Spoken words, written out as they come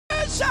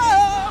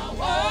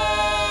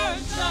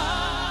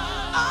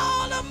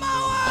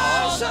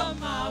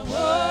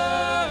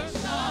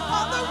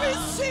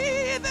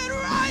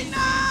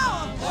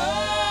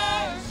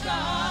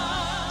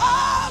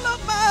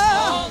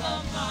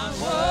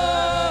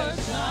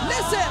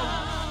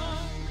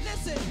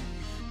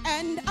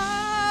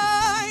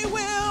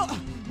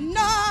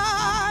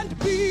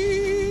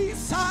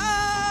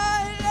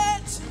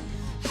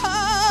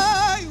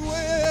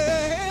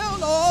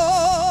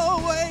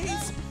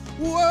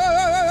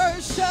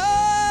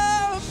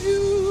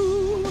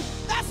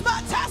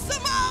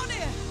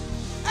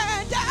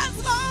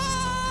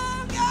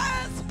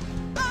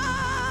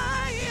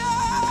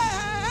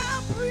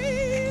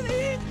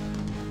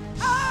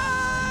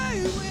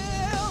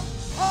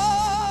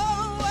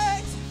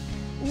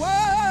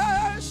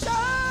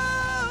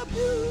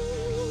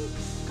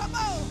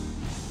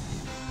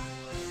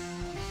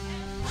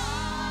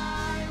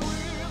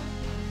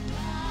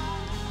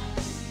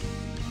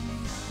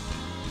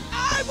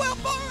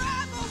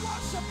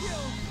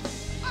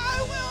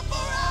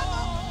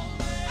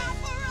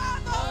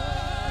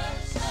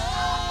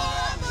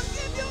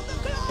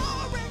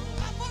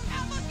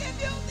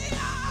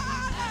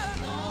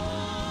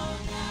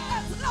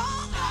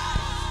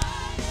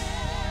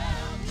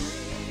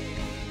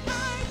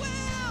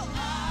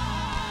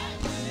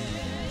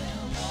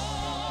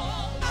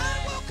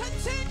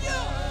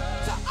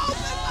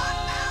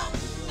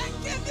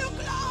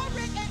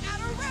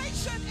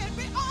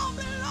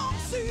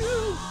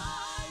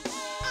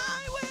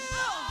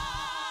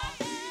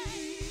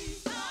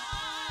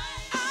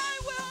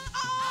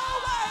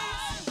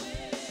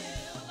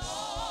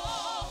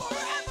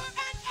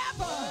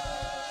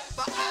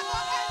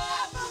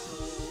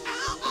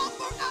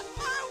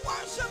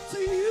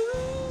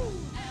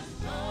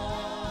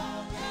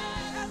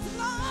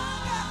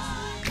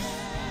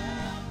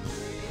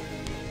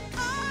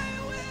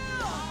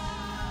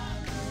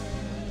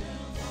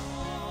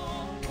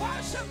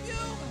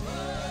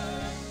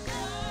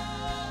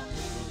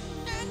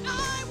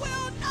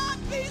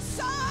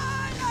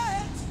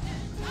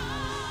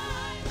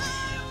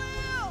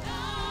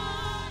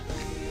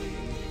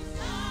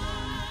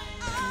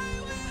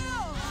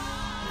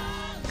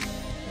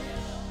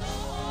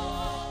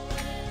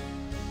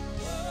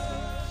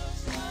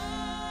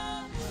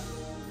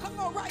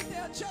are right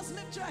there, just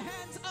lift your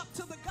hands up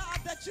to the God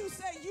that you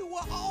say you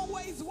will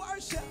always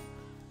worship.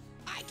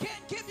 I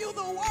can't give you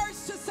the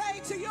words to say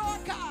to your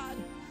God,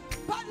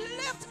 but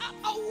lift up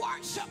a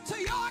worship to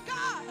your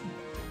God,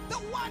 the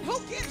one who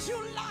gives you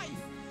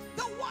life,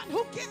 the one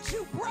who gives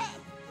you breath.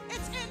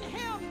 It's in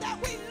him that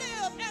we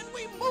live and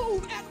we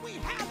move and we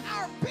have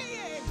our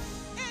being.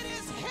 It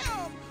is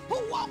him who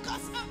woke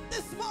us up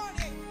this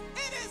morning.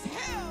 It is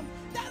him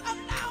that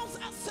allows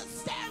us to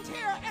stand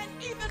here and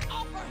even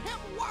offer him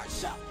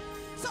worship.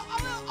 So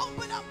I will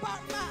open up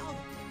our mouth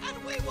and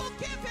we will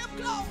give him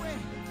glory.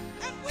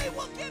 And we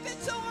will give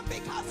it to him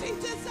because he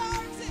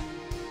deserves it.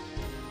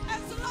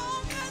 As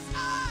long as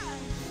I'm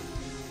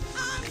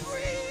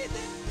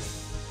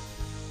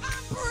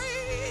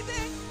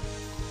breathing,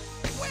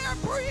 we're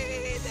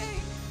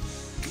breathing,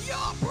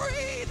 you're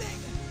breathing.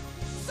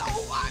 So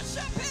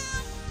worship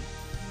him,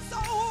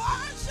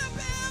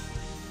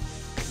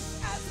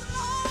 as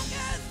long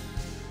as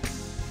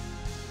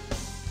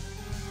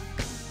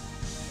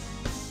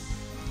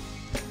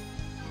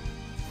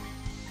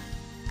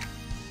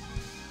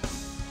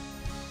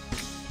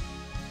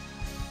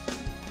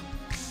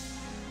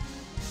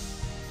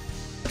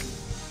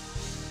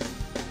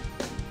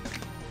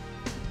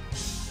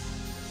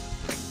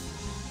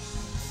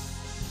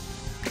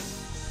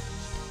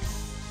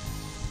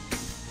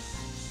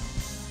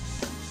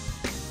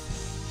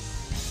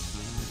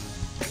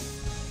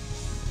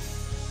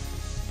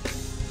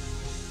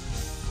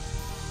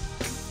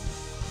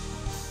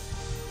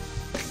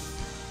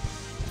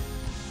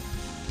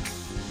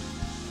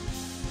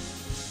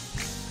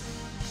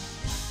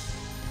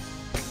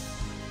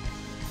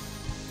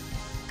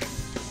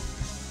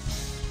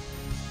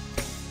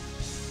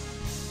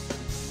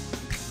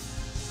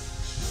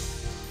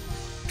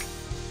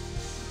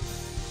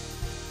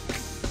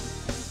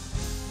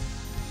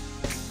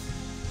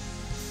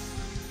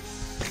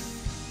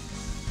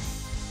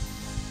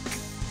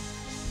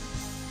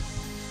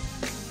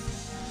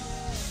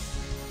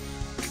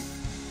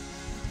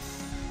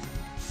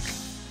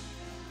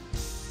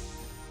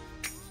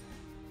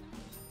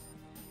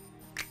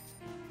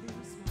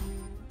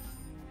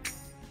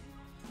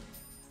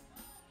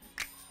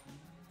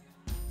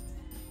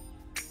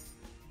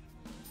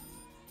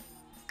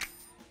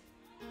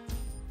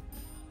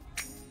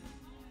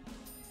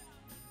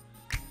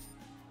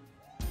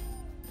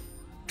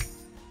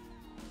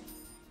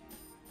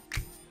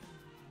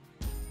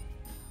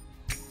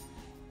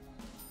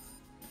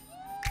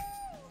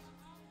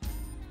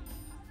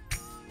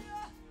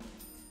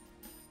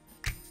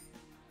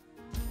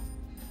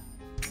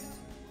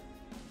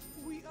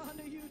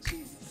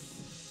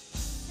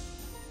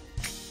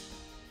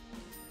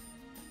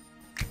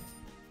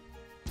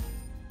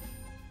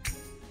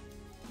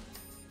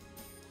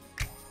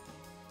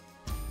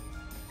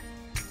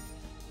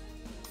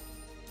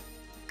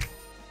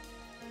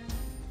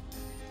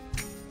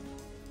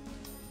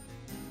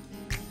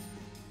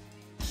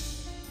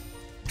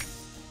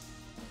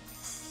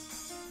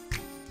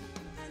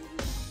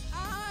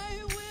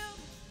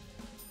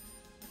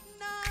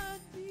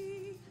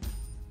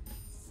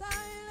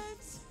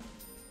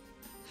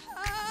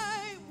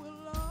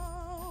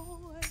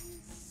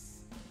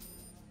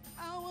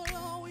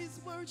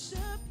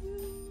worship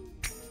you.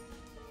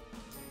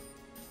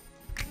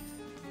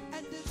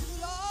 And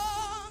as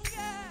long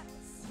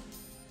as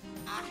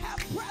I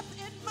have breath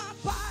in my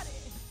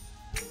body,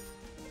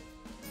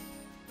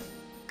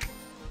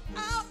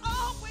 I'll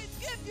always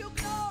give you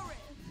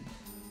glory.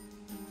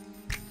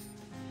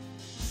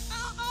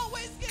 I'll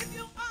always give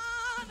you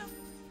honor.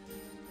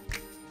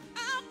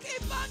 I'll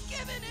keep on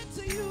giving it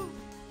to you.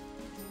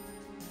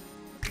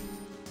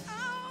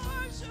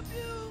 I'll worship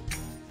you.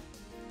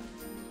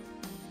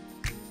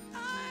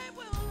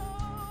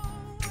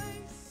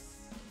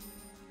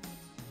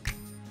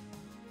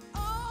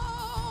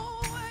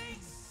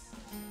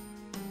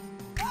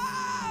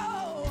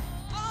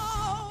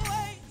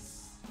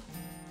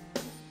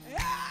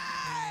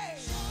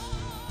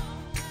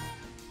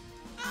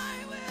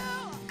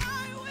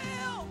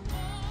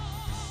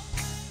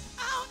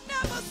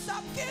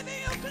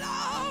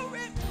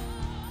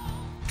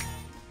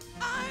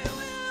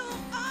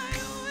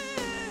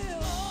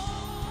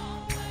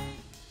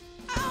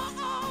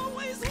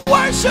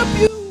 Worship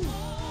you.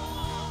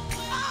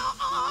 I'll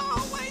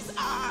always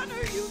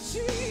honor you,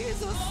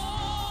 Jesus.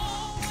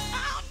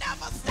 I'll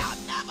never stop,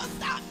 never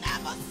stop,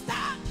 never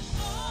stop.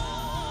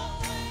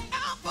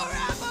 I'll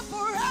forever,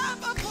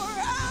 forever,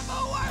 forever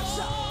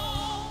worship.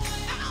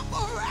 I'll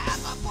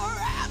forever,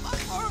 forever,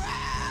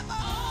 forever.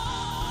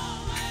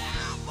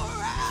 I'll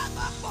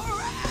forever,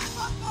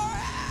 forever,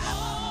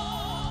 forever.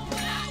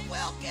 I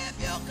will give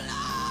you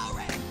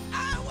glory.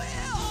 I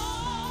will.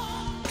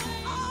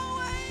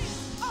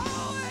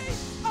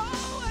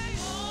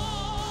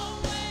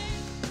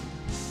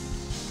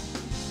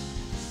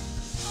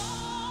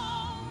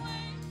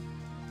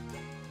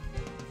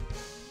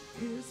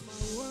 Here's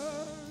my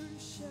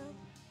worship,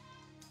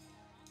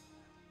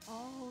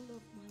 all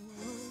of my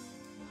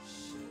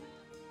worship.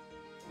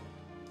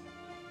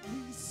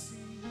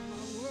 Receive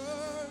my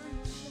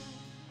worship,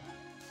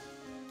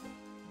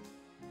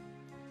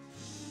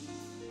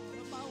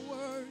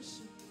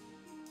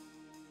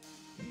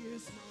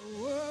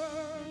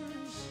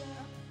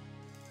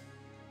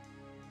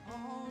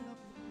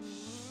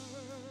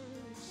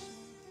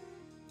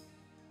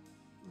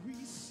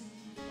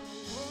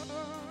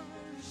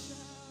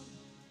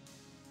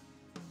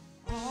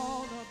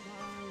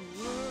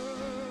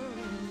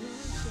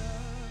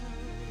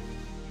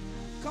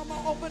 Come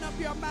on, open up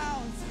your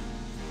mouths.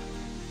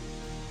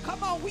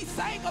 Come on, we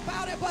sang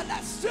about it, but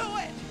let's do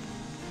it.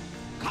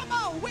 Come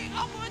on, we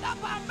open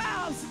up our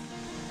mouths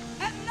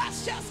and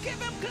let's just give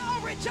him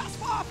glory just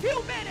for a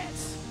few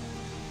minutes.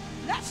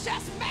 Let's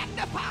just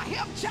magnify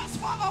him just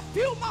for a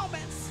few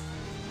moments.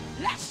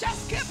 Let's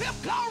just give him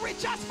glory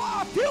just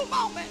for a few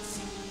moments.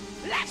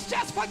 Let's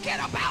just forget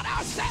about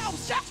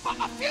ourselves just for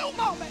a few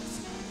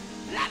moments.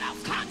 Let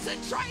us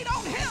concentrate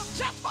on him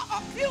just for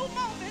a few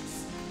moments.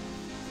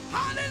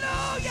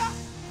 Hallelujah.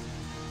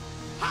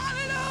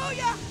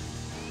 Hallelujah.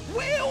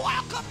 We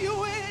welcome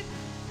you in.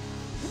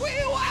 We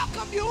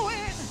welcome you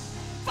in.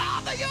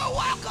 Father, you're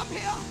welcome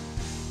here.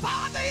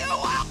 Father, you're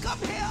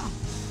welcome here.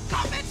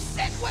 Come and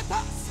sit with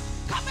us.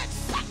 Come and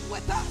sup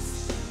with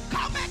us.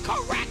 Come and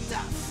correct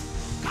us.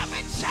 Come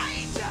and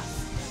change us.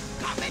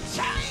 Come and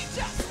change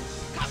us.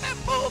 Come and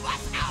move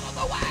us out of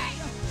the way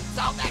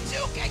so that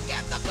you can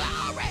get the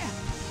glory.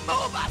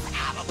 Move us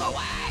out of the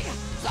way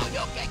so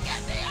you can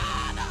get the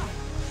honor.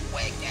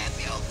 We give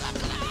you the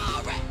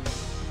glory.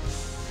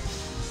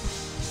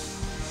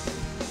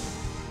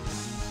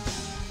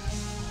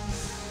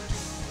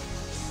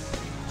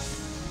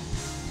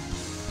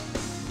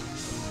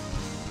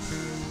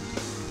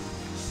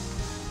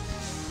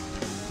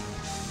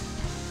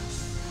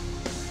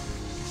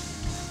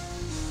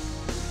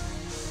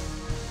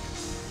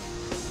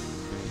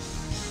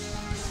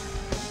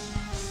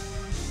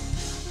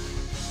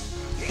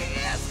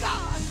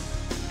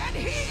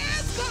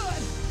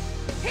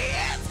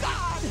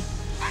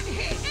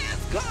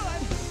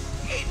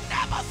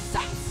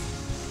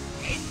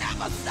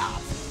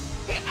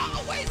 Stops. He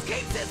always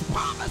keeps his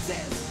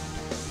promises.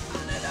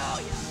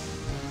 Hallelujah.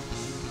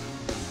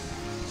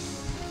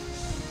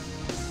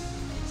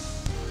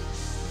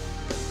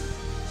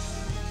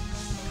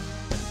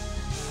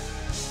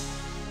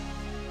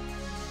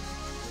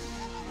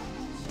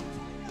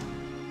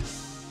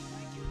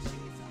 Thank you,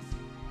 Jesus.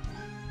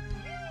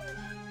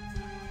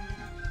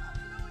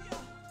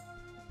 Hallelujah.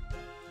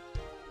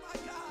 My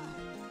God.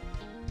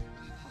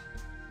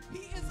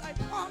 He is a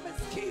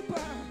promise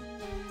keeper.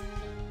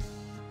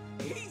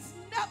 He's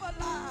never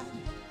lied.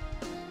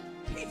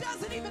 He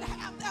doesn't even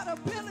have that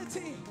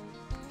ability.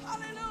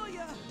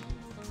 Hallelujah.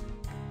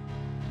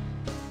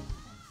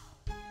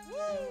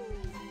 Woo.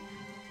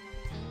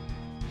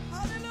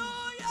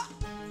 Hallelujah.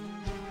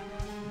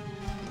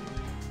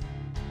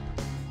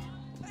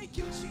 Thank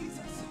you,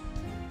 Jesus.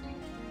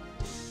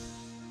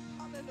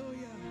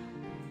 Hallelujah.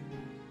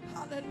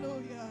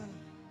 Hallelujah.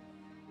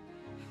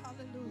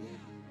 Hallelujah.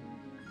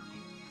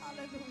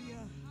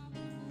 Hallelujah.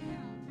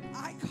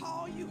 I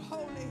call you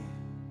holy.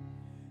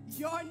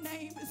 Your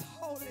name is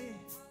holy.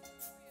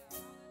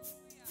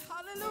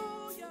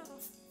 Hallelujah.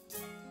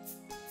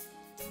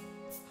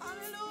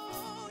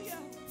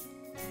 Hallelujah.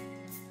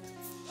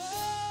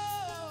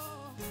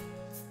 Oh.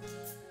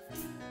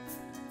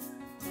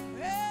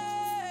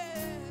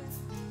 Hey.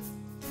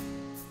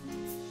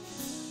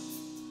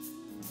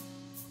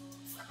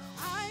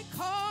 I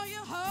call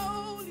you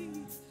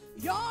holy.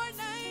 Your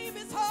name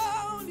is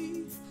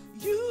holy.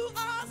 You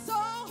are so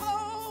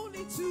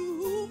holy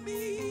to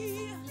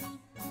me.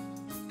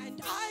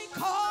 And I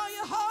call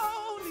you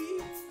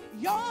holy.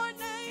 Your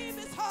name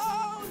is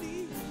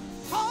holy.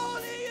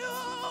 Holy you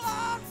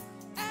are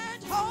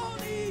and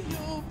holy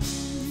you'll be.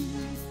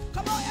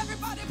 Come on,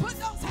 everybody, put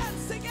those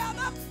hands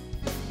together.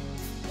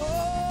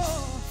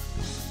 Oh.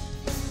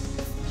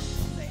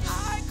 Say,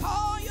 I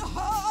call you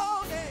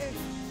holy.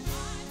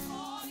 I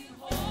call you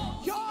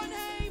holy. Your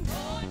name is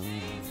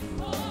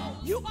holy.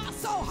 You are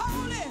so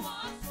holy. You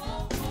are so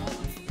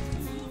holy to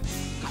me.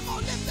 Come on,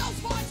 lift those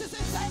voices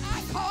and say,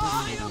 I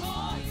call you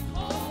holy.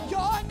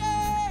 Your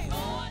name is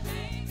holy.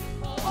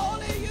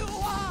 Holy you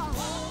are.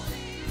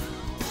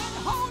 And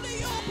holy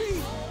you'll be.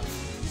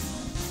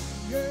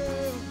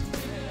 Yeah,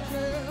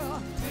 yeah,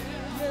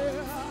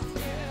 yeah,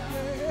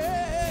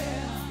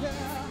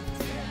 yeah.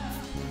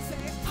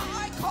 Say, I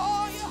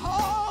call you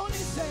holy.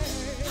 Say,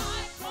 I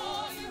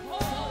call you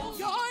holy.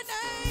 Your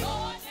name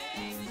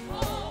is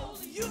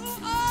holy. You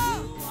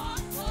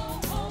are so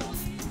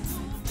holy to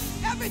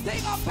me.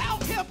 Everything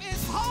about him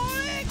is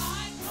holy.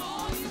 I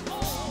call you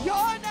holy.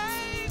 Your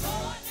name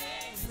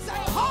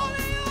say,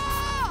 holy you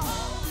are.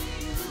 Holy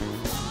you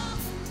are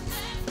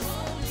and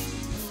holy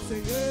you.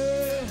 Say,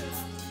 yeah,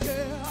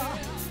 yeah,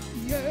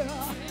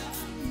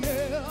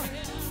 yeah,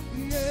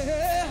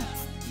 yeah,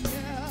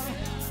 yeah.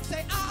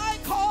 Say, I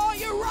call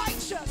you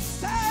righteous.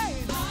 Say,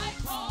 I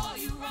call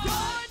you righteous.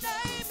 Your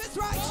name is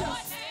righteous. Your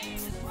name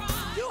is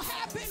right. You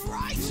have been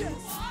righteous. You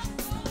are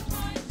so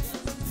righteous.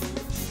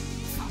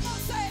 Come on,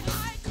 say,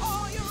 I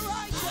call you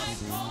righteous.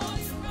 I call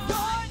you righteous.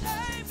 Your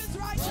name is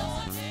righteous.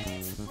 Your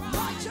name is right.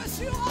 Righteous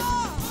you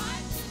are.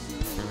 Righteous you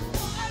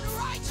are. And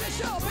righteous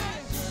you'll be.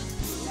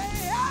 Say,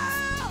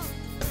 yeah,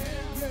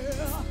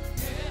 yeah,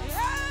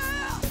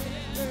 yeah,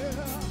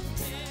 yeah,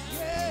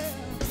 yeah.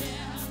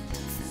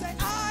 Say,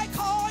 I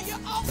call you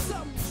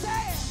awesome.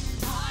 Say,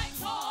 I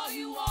call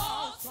you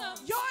awesome.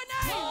 Your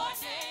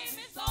name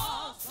is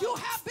awesome. You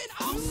have been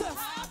awesome. You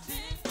have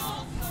been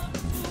awesome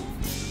to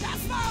me.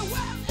 That's my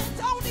well.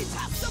 It's only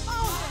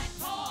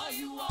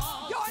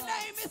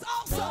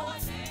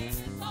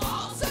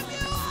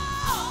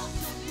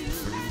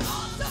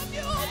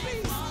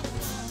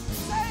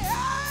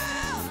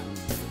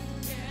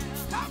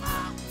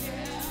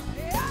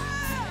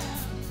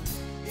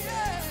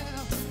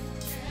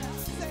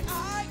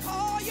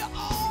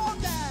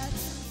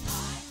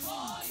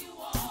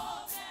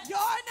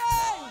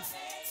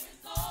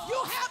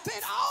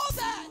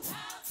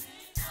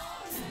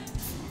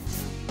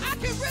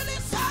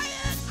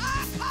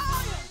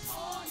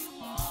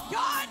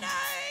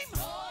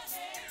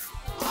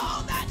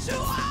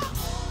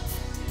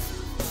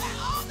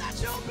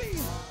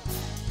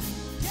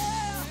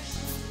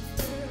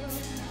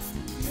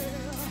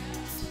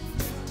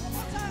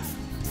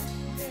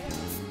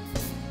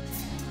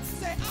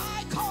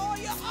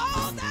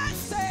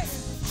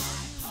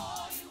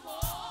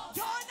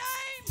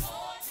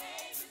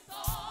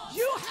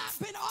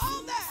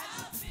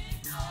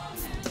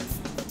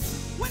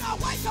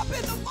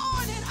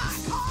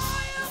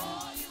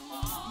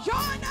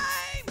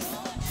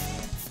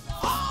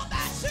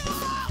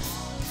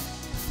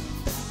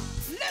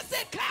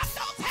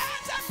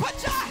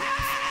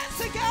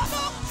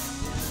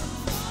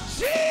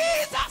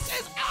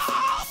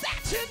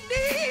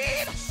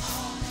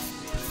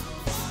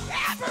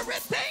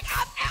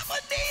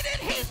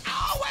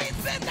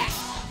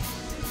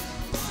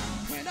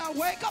I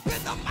wake up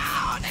in the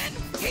morning,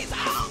 he's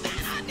all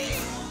that I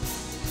need.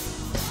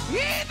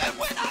 Even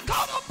when I go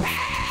to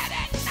bed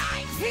at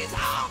night, he's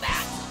all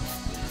that.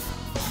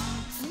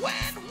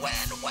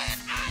 When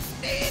I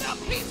need him,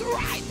 he's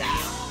right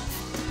there.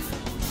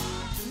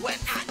 When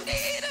I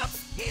need him,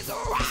 he's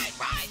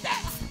right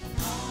there.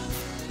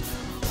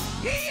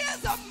 He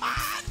is a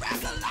mind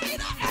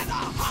regulator and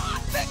a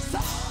heart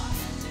fixer.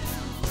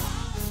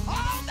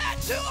 All that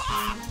you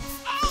are,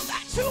 all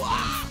that you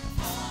are.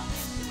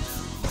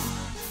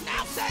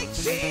 Now say,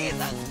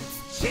 Jesus,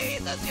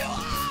 Jesus you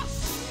are.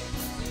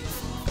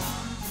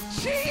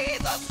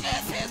 Jesus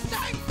is his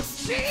name.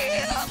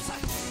 Jesus.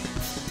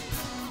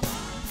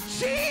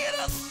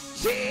 Jesus,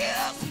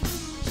 Jesus,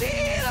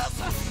 Jesus.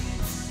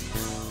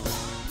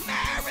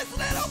 Mary's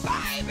little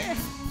baby.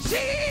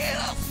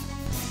 Jesus.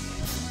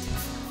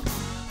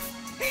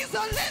 He's a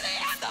lily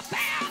of the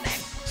valley.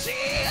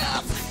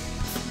 Jesus.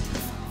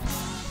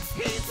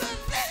 He's a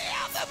lily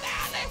of the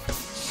valley.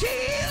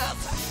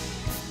 Jesus.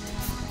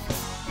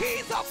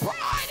 He's a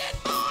bright and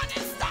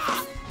morning star.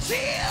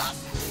 Jesus.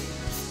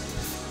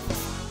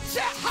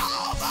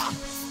 Jehovah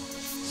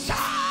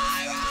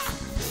Jireh.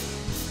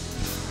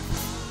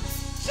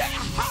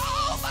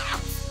 Jehovah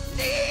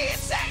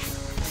Nissi.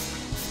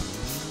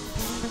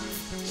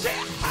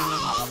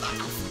 Jehovah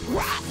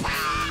Rapha.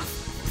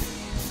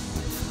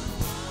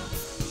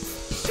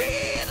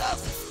 Jesus,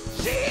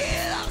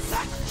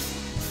 Jesus.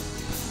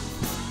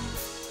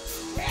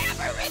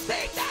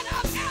 Everything that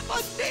I've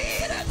ever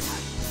needed.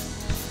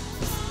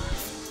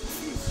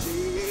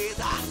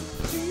 Jesus,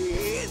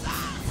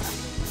 Jesus.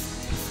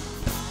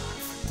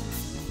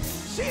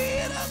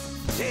 Jesus,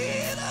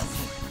 Jesus.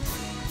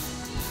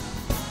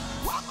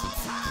 One more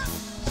time.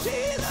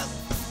 Jesus,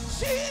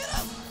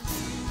 Jesus.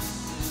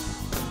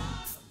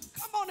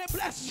 Come on and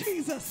bless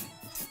Jesus.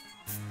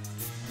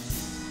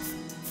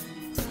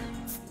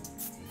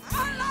 I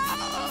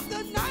love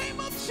the name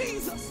of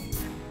Jesus.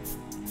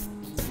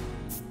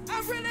 I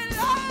really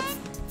love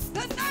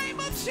the name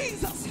of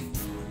Jesus.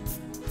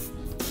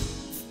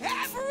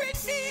 Every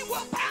knee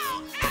will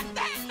bow at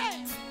that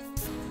name.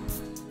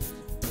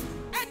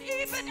 And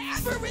even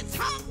every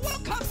tongue will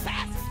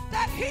confess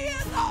that he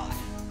is Lord.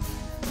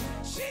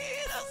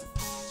 Jesus,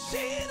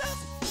 Jesus,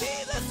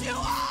 Jesus, you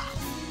are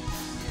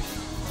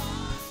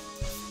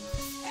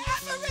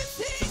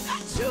everything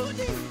that you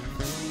need.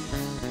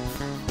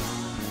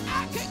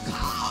 I can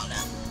call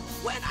him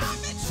when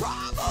I'm in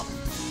trouble.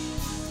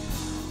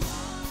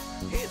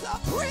 He's a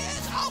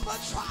bridge over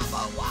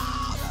troubled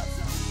waters.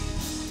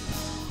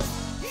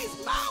 He's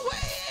my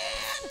way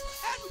in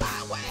and my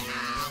way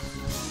out.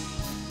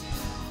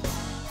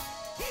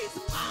 He's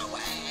my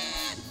way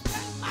in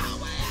and my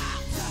way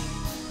out.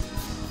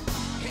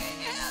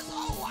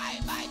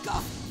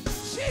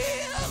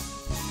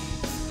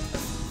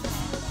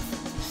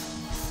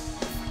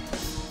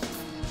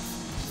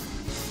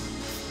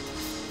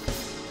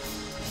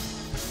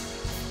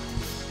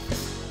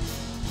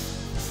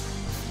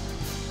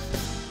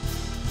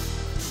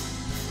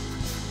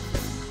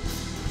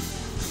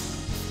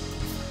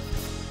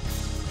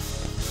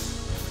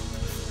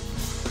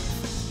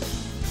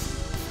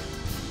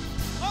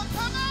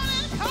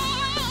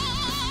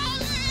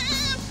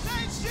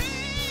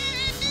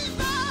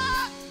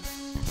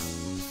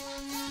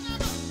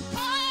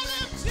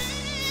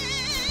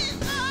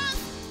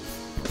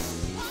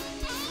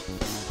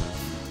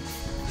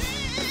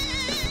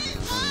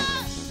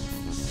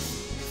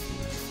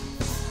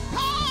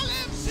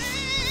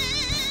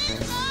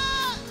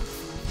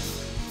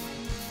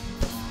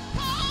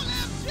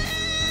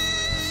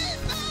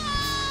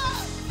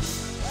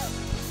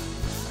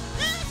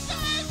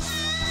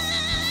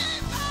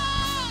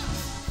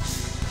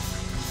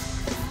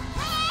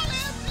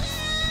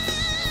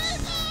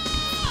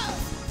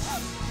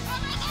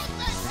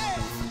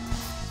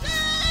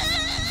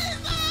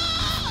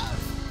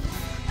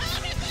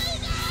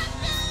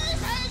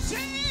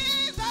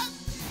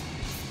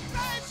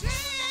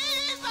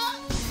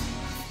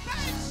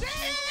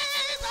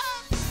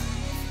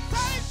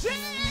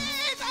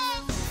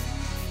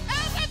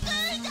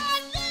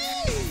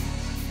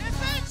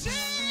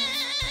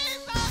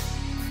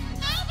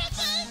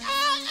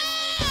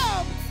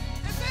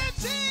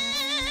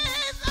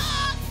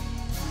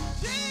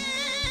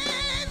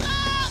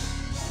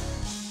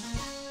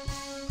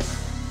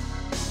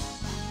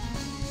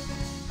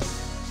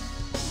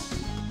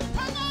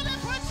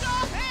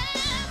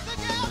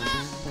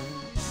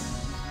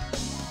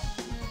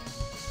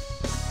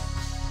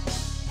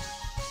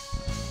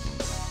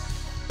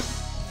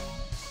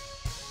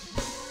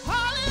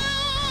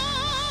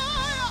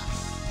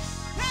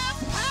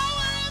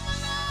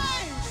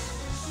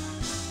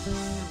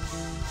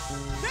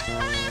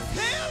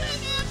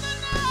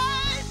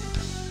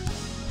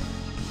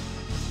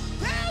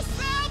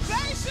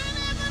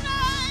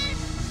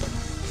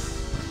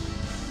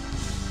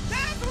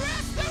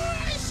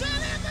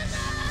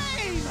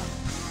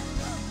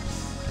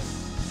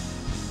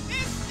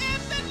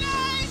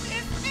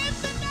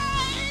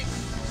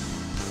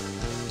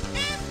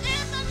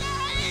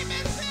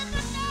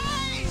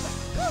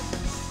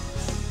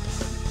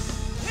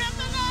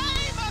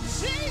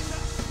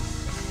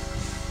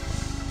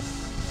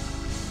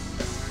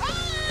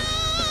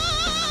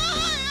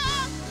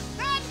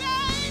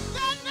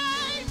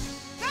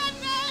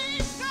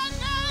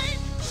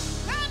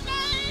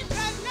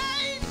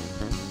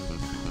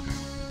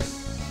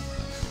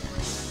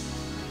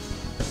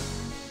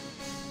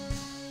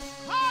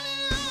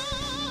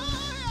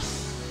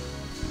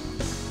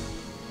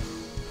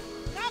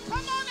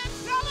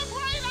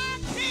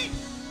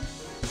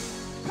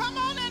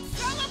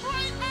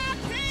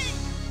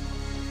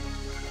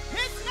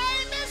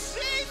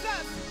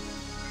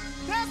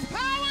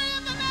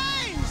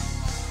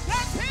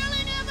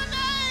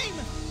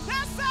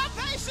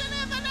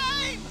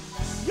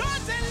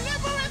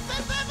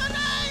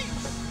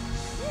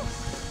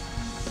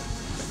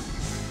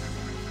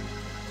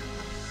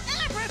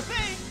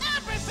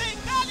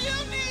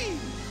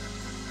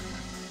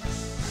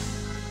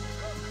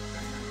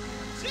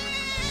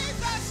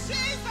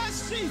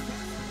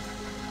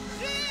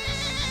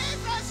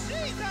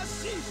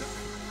 Jesus.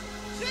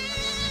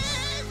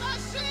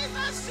 Jesus,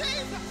 Jesus,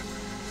 Jesus.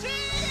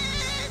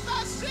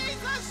 Jesus,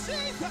 Jesus,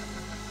 Jesus.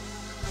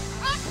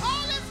 I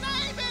call his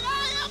name and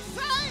I am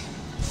saved.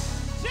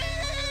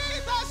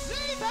 Jesus,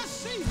 Jesus,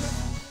 Jesus.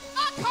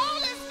 I call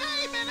his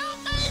name and I'm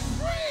made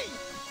free.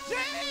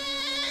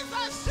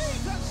 Jesus,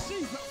 Jesus,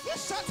 Jesus.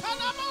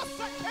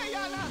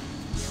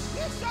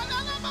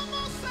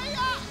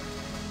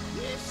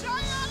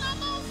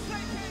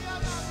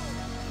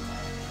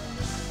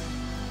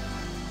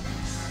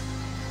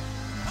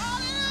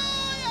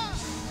 Hallelujah.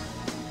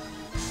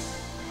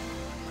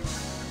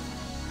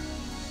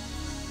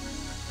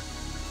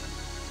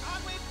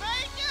 God, we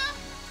thank you.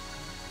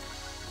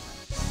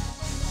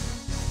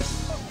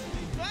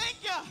 We thank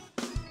you.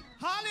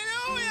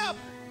 Hallelujah.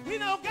 We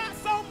don't got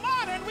so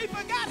modern, we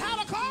forgot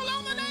how to call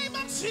on the name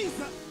of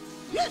Jesus.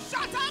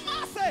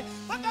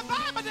 But the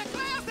Bible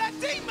declares that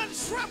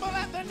demons tremble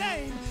at the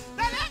name.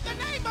 That at the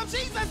name of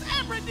Jesus,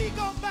 every knee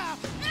gonna bow,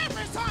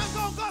 every tongue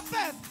gonna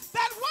confess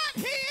that what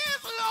he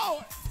is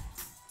Lord.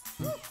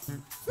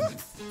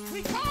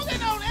 We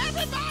calling on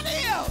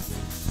everybody else.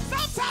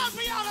 Sometimes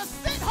we ought to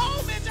sit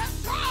home and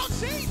just call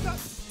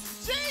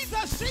Jesus.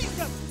 Jesus,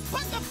 Jesus.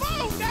 Put the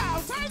phone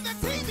down, turn the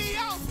TV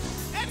off,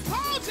 and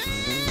call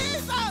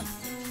Jesus.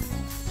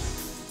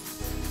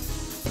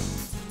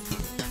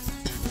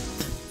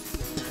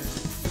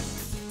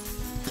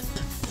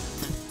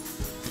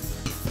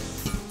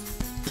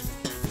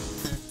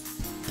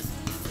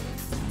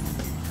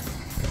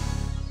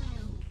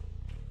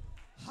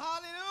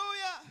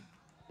 Hallelujah.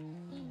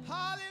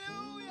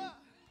 Hallelujah.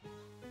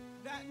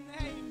 That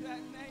name,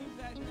 that name,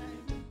 that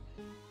name.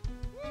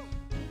 Woo.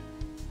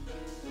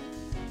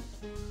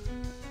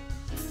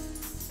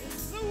 It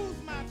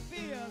soothes my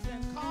fears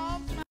and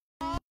calms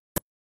my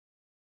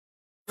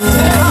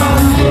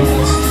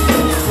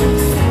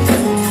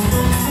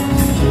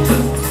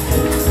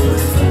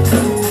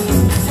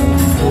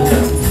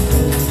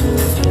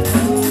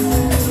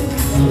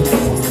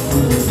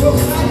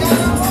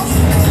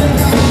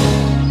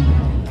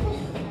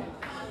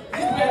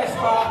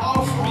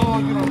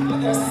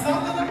There's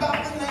something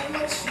about the name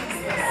of Jesus.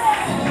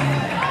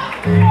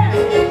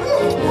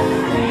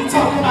 You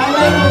talk about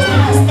language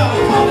when you start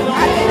calling on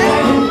the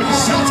name.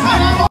 Shut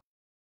up.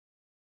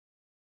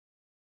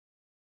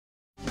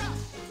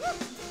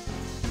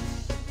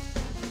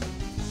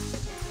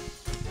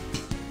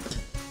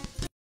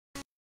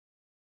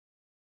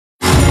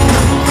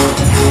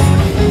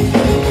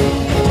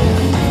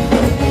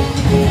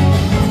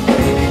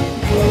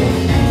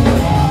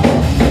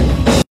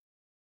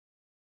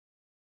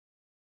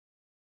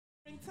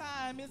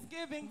 time, it's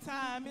giving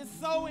time, it's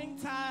sowing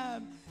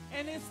time,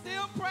 and it's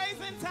still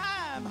praising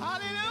time.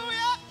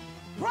 Hallelujah.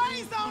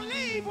 Praise don't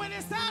leave when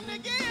it's time to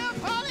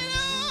give.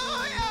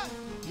 Hallelujah.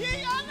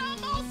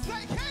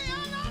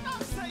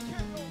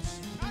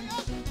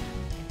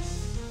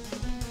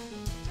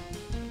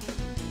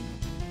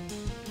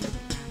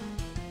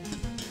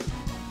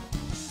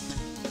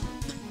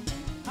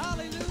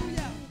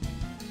 Hallelujah.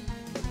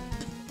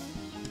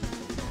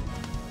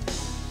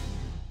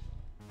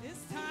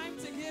 It's time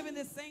to give in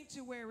the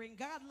sanctuary, and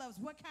God loves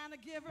what kind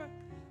of giver?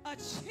 A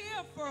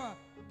cheerful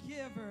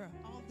giver.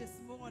 On this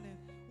morning,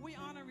 we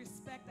honor and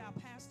respect our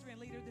pastor and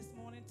leader this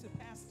morning, to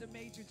Pastor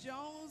Major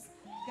Jones.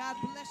 God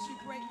bless you,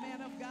 great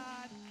man of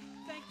God.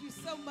 Thank you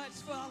so much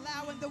for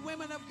allowing the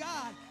women of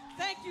God.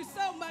 Thank you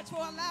so much for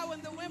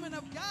allowing the women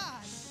of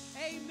God,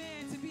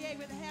 amen, to be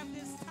able to have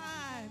this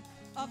time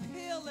of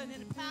healing,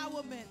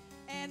 empowerment,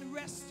 and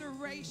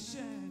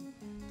restoration.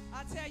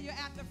 I tell you,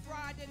 after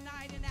Friday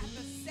night and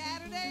after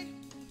Saturday,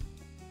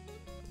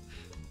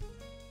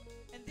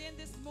 and then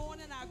this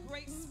morning, our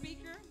great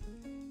speaker,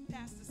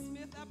 Pastor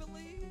Smith, I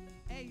believe.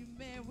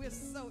 Amen. We're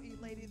so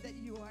elated that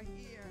you are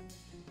here.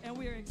 And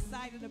we're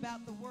excited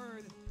about the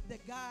word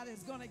that God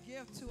is going to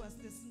give to us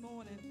this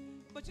morning.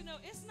 But you know,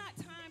 it's not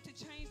time to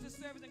change the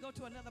service and go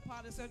to another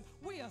part of the service.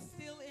 We are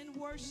still in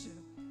worship.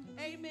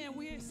 Amen.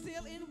 We are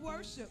still in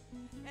worship.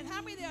 And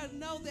how many of you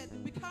know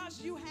that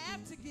because you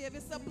have to give,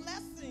 it's a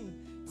blessing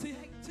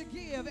to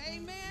give.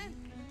 Amen.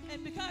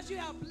 And because you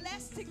are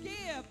blessed to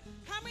give,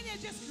 how many are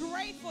just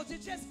grateful,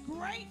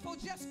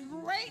 just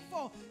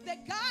grateful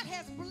that God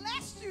has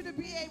blessed you to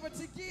be able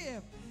to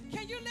give?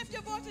 Can you lift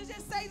your voice and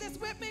just say this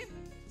with me?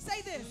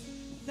 Say this.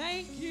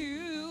 Thank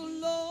you,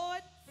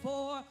 Lord,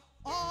 for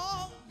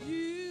all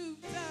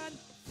you've done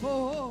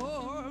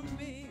for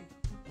me.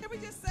 Can we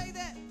just say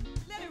that?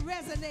 Let it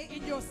resonate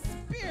in your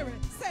spirit.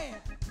 Say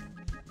it.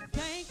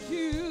 Thank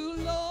you,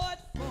 Lord,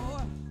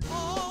 for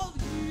all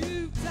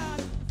you've done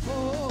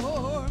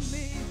for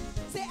me.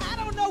 See, I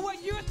don't know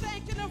what you're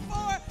thanking him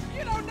for.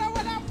 You don't know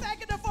what I'm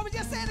thanking him for. But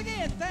just say it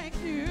again. Thank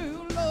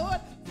you, Lord,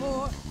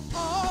 for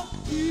all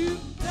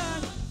you've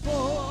done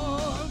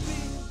for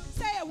me.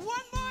 Say it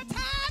one more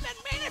time and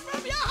mean it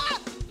from your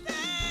heart.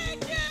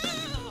 Thank you.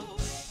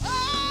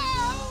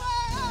 Oh,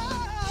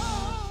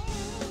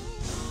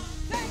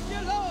 thank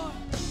you, Lord.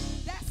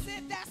 That's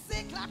it. That's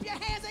it. Clap your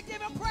hands and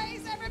give him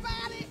praise,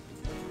 everybody.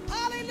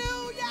 Hallelujah.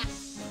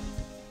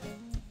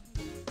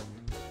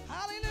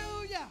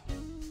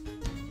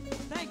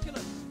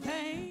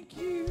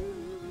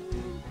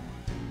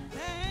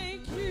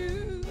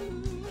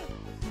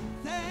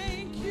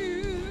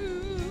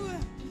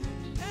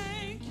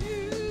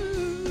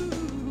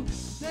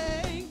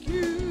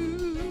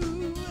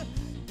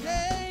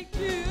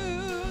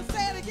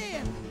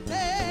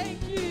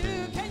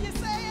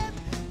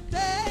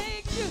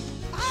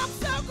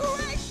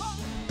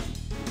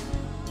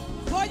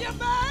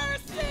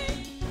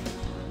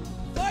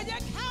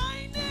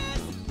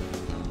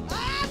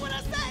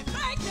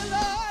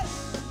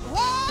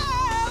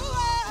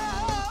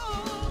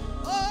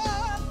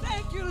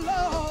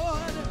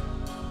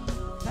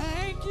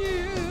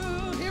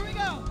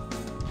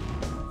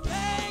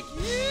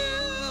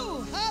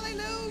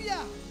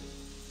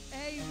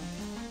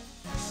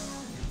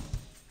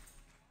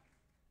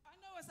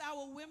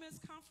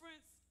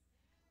 conference.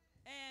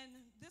 And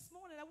this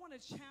morning, I want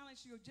to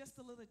challenge you just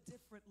a little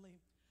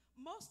differently.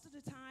 Most of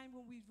the time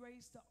when we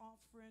raise the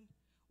offering,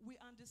 we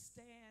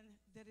understand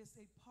that it's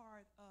a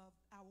part of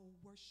our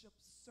worship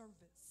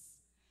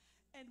service.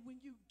 And when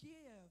you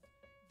give,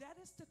 that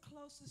is the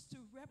closest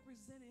to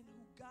representing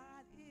who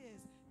God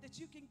is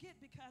that you can get,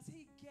 because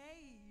he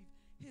gave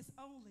his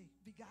only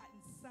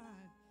begotten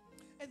son.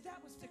 And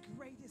that was the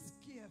greatest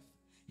gift.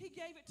 He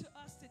gave it to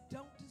us that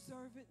don't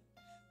deserve it,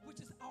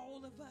 which is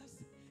all of us.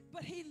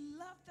 But he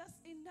loved us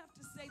enough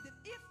to say that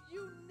if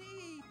you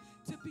need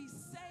to be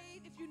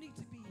saved, if you need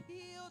to be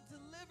healed,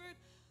 delivered,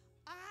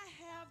 I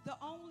have the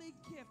only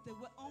gift that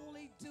will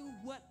only do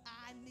what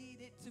I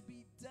need it to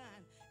be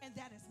done, and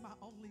that is my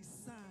only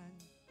son.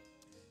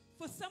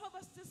 For some of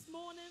us this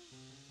morning,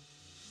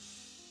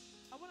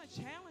 I want to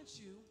challenge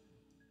you.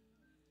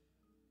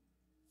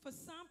 For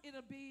some,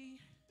 it'll be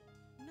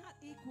not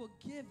equal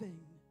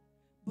giving,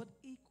 but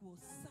equal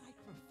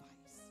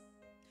sacrifice.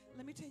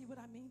 Let me tell you what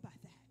I mean by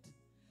that.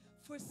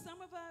 For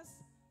some of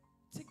us,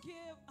 to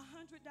give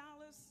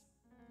 $100,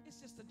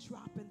 it's just a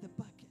drop in the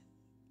bucket.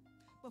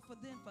 But for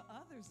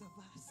others of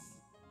us,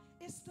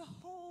 it's the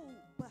whole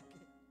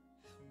bucket.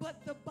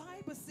 But the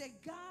Bible said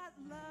God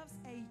loves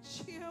a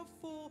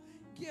cheerful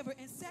giver.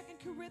 In 2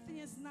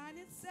 Corinthians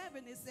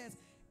 9:7, it says,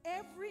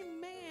 every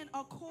man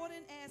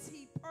according as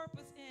he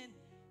purposed in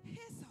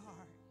his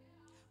heart.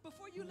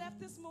 Before you left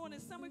this morning,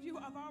 some of you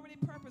have already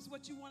purposed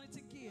what you wanted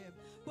to give.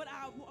 But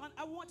I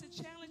want to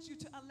challenge you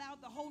to allow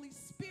the Holy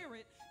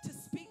Spirit to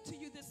speak to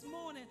you this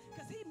morning,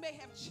 because he may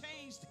have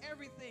changed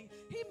everything.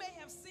 He may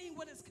have seen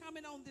what is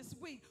coming on this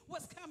week,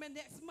 what's coming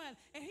next month.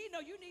 And he know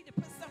you need to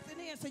put something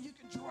in so you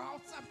can draw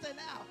something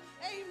out.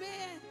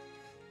 Amen.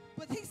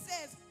 But he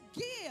says,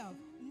 give,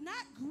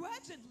 not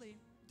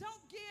grudgingly.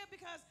 Don't give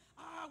because,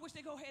 I wish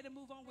they go ahead and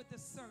move on with the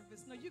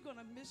service. No, you're going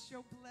to miss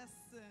your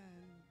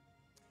blessing.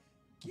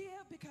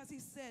 Give because he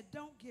said,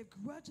 don't give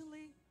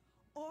grudgingly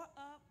or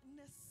of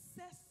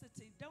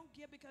necessity. Don't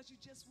give because you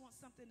just want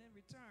something in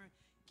return.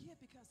 Give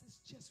because it's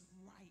just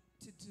right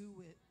to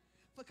do it.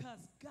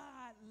 Because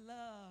God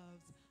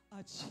loves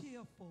a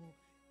cheerful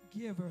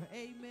giver.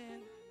 Amen.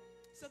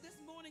 So this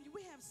morning,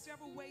 we have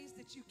several ways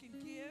that you can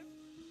give.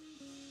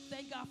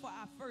 Thank God for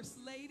our First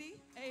Lady.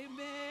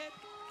 Amen.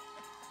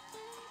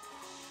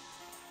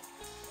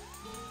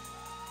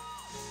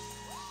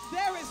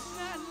 There is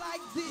none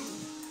like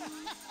thee.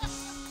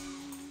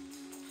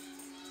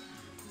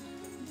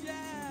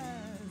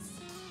 Yes.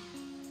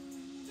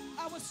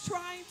 I was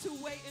trying to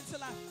wait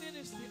until I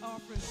finished the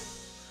offering,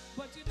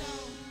 but you know,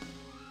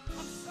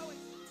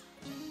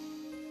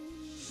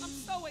 I'm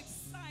so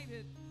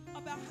excited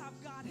about how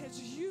God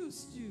has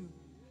used you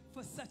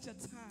for such a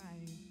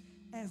time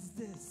as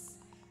this.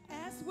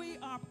 As we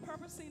are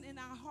purposing in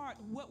our heart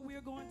what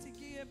we're going to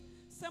give,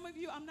 some of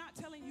you, I'm not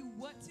telling you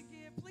what to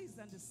give. Please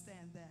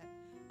understand that.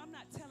 I'm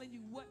not telling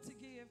you what to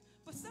give,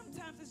 but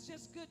sometimes it's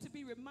just good to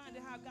be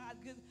reminded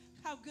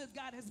how good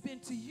God has been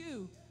to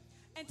you,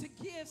 and to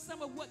give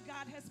some of what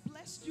God has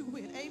blessed you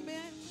with.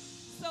 Amen.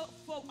 So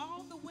for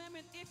all the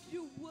women, if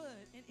you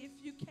would, and if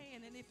you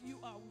can, and if you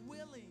are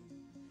willing,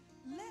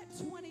 let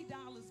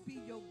 $20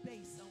 be your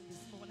base on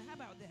this morning. How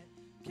about that?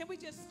 Can we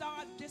just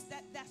start just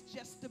that? That's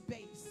just the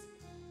base.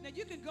 Now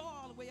you can go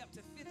all the way up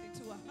to 50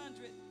 to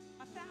 100,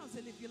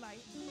 1,000 if you like,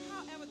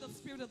 however the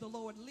Spirit of the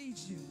Lord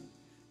leads you.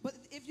 But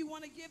if you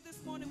want to give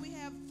this morning, we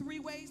have 3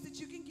 ways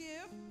that you can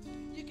give.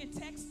 You can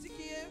text to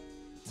give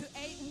to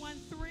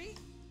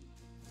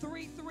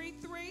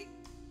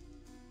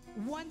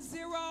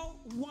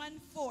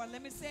 813-333-1014.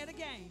 Let me say it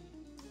again.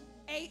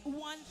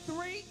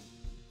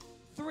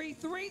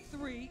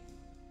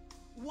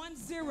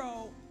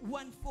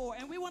 813-333-1014.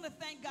 And we want to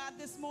thank God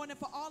this morning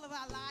for all of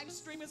our live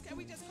streamers. Can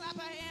we just clap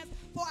our hands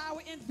for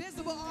our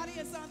invisible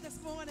audience on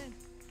this morning?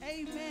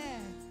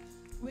 Amen.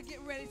 We're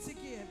getting ready to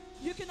give.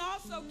 You can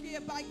also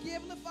give by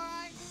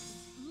Givelify.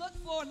 Look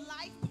for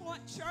Life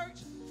Point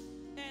Church.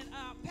 And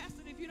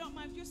Pastor, if you don't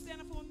mind, if you're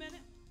standing for a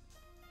minute,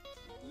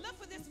 look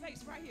for this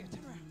face right here.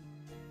 Turn around.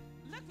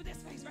 Look for this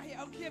face right here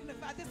on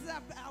Givelify. This is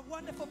our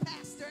wonderful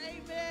pastor.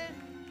 Amen.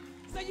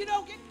 So you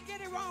don't get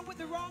it wrong with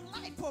the wrong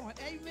Life Point.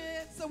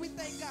 Amen. So we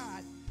thank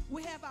God.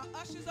 We have our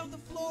ushers on the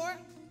floor.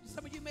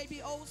 Some of you may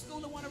be old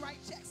school and want to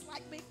write checks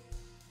like me,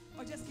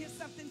 or just give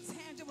something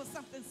tangible,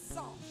 something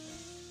soft.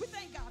 We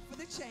thank God for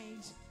the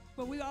change,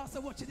 but we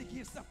also want you to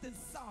give something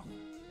soft.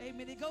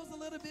 Amen. It goes a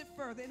little bit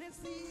further, and it's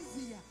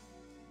easier.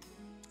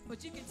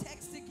 But you can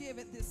text to give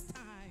at this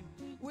time.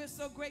 We're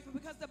so grateful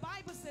because the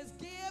Bible says,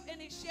 give and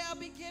it shall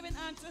be given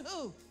unto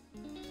who?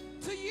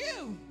 To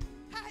you.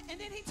 And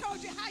then he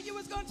told you how you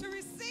was going to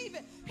receive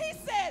it. He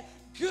said,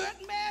 good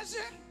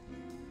measure,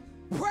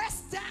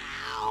 pressed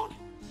down,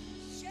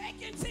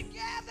 shaken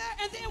together,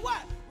 and then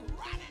what?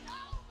 Running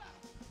over.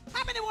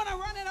 How many want to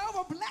run it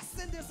over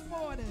blessing this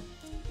morning?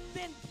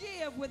 Then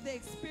give with the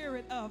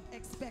spirit of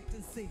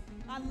expectancy.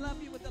 I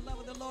love you with the love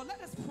of the Lord.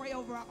 Let us pray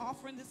over our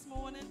offering this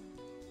morning.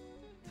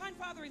 Kind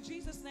Father, in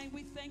Jesus' name,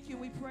 we thank you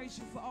and we praise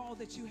you for all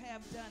that you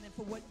have done and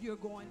for what you're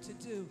going to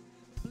do.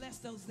 Bless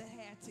those that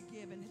had to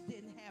give and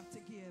didn't have to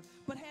give,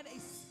 but had a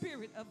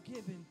spirit of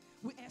giving.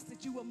 We ask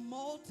that you will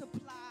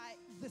multiply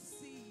the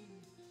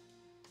seed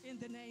in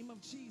the name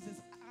of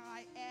Jesus.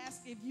 I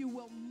ask if you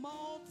will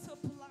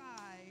multiply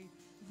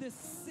the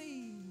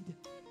seed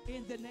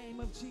in the name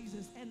of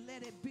Jesus, and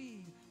let it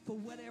be for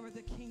whatever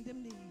the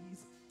kingdom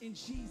needs. In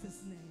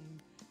Jesus'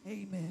 name,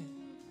 amen.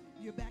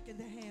 You're back in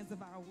the hands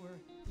of our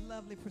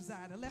lovely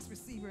presider. Let's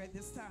receive her at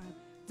this time,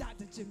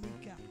 Dr.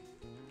 Jamaica.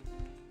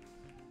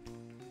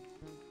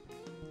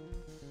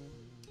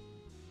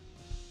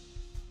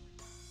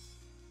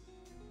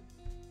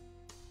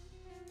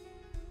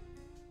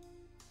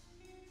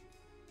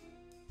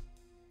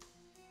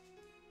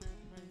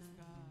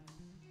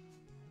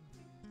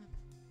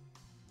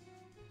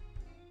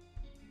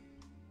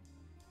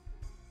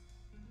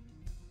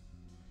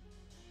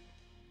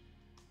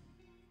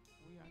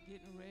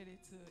 Getting ready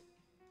to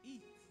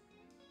eat.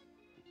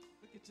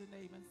 Look at your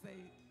neighbor and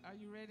say, are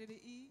you ready to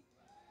eat?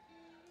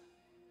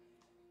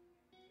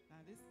 Now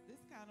this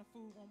kind of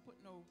food won't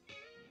put no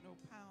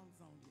pounds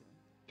on you.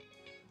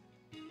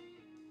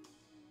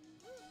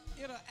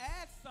 It'll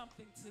add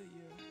something to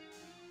you,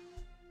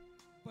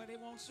 but it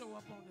won't show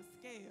up on the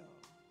scale.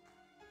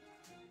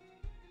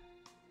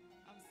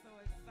 I'm so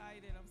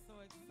excited. I'm so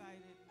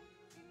excited.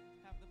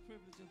 Have the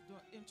privilege of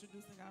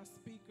introducing our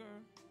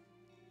speaker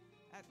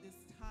at this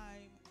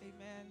time.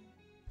 Amen.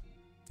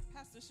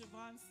 Pastor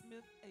Shavon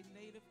Smith, a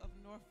native of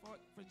Norfolk,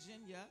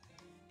 Virginia,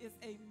 is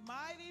a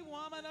mighty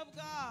woman of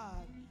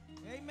God.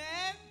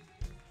 Amen.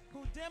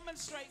 Who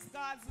demonstrates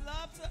God's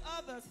love to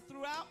others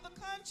throughout the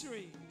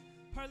country.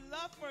 Her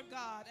love for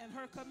God and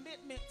her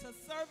commitment to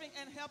serving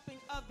and helping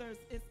others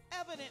is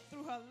evident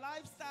through her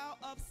lifestyle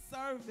of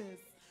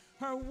service.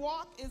 Her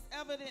walk is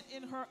evident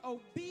in her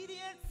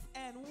obedience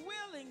and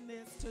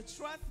willingness to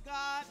trust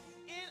God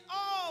in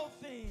all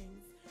things.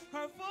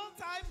 Her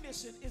full-time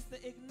mission is to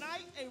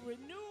ignite a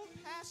renewed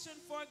passion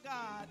for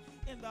God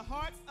in the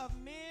hearts of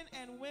men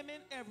and women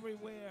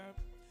everywhere.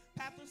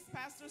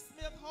 Pastor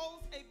Smith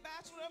holds a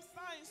Bachelor of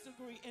Science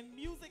degree in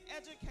music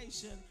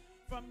education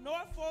from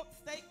Norfolk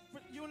State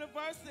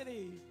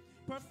University.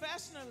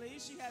 Professionally,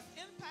 she has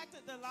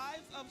impacted the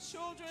lives of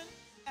children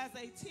as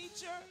a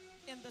teacher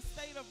in the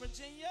state of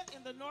Virginia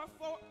in the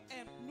Norfolk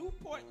and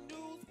Newport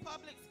News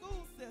public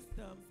school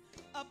systems.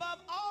 Above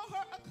all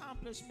her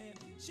accomplishment,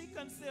 she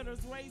considers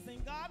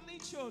raising godly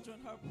children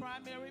her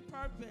primary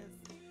purpose.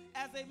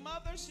 As a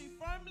mother, she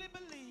firmly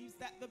believes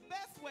that the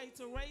best way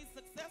to raise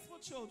successful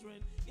children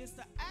is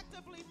to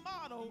actively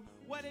model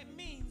what it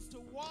means to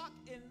walk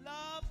in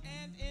love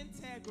and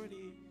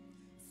integrity.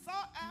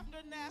 Sought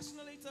after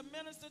nationally to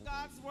minister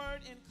God's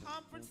word in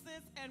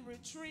conferences and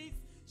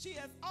retreats, she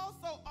has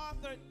also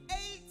authored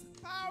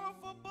 8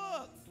 powerful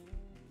books.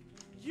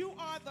 You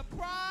Are the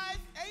Prize,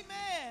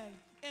 amen.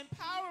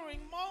 Empowering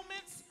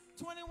Moments,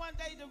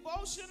 21-day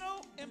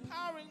devotional,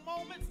 Empowering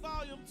Moments,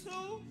 Volume 2,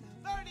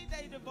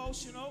 30-day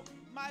devotional,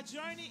 My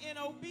Journey in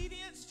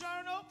Obedience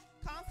Journal,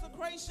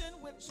 Consecration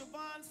with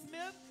Shavon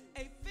Smith,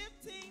 a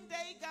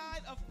 15-day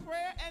guide of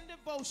prayer and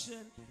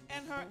devotion,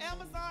 and her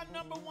Amazon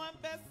 #1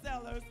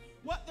 bestsellers,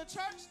 What the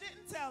Church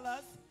Didn't Tell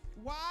Us,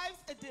 Wives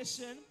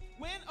Edition,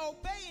 When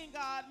Obeying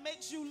God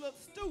Makes You Look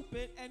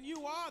Stupid and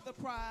You Are the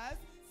Prize,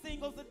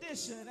 Singles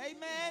Edition,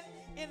 amen.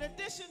 In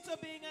addition to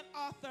being an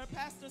author,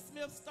 Pastor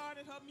Smith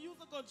started her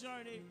musical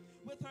journey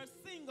with her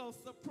single,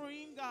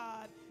 Supreme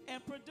God,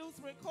 and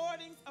produced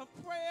recordings of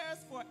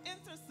prayers for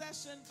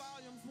intercession,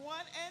 volumes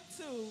 1 and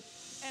 2,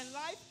 and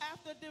Life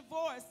After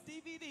Divorce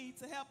DVD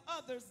to help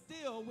others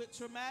deal with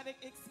traumatic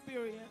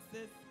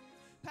experiences.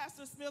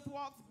 Pastor Smith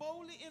walks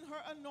boldly in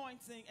her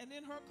anointing and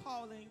in her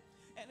calling,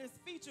 and is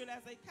featured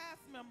as a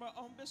cast member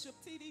on Bishop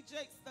T.D.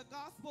 Jakes' The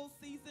Gospel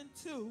Season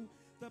 2,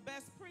 The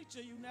Best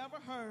Preacher You Never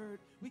Heard.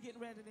 We getting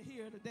ready to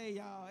hear today,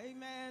 y'all.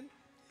 Amen.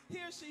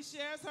 Here she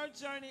shares her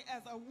journey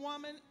as a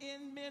woman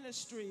in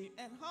ministry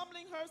and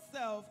humbling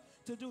herself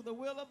to do the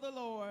will of the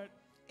Lord.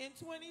 In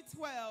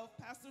 2012,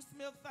 Pastor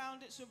Smith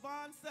founded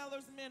Shavon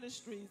Sellers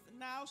Ministries,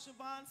 now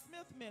Shavon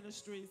Smith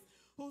Ministries,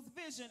 whose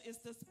vision is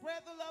to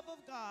spread the love of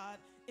God,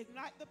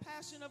 ignite the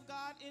passion of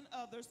God in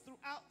others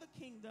throughout the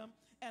kingdom,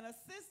 and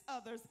assist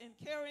others in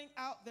carrying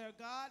out their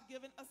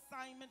God-given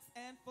assignments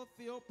and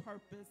fulfill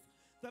purpose.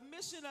 The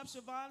mission of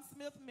Shavon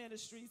Smith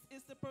Ministries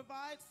is to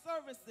provide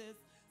services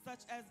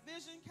such as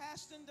vision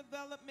casting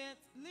development,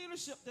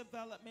 leadership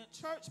development,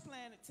 church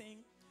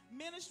planting,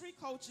 ministry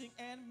coaching,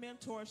 and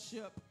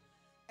mentorship.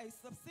 A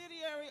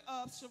subsidiary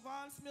of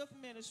Shavon Smith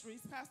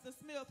Ministries, Pastor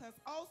Smith has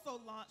also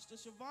launched the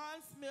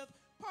Shavon Smith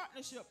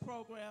Partnership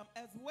Program,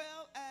 as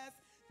well as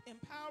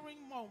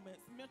Empowering Moments,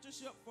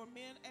 mentorship for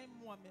men and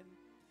women.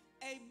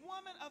 A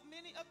woman of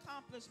many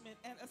accomplishment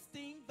and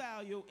esteemed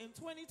value, in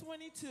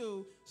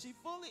 2022, she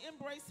fully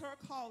embraced her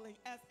calling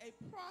as a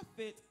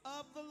prophet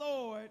of the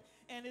Lord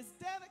and is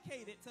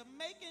dedicated to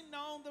making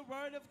known the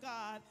word of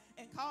God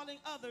and calling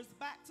others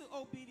back to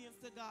obedience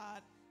to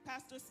God.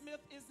 Pastor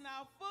Smith is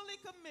now fully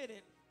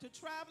committed to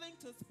traveling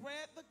to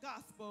spread the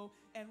gospel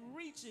and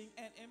reaching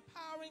and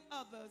empowering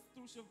others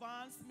through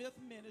Shavon Smith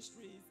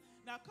Ministries.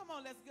 Now, come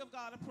on, let's give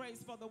God a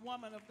praise for the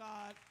woman of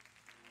God.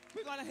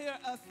 We're going to hear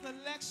a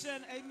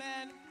selection,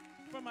 amen,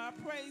 from our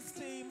praise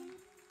team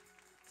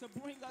to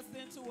bring us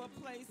into a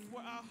place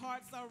where our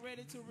hearts are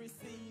ready to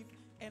receive.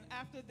 And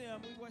after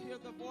them, we will hear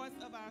the voice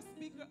of our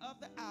speaker of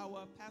the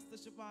hour, Pastor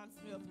Shavon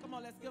Smith. Come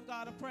on, let's give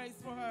God a praise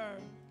for her.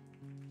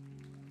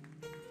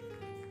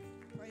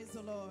 Praise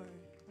the Lord.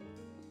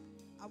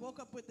 I woke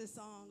up with this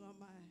song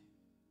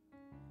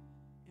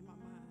in my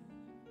mind.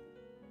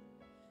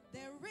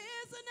 There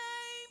is a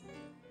name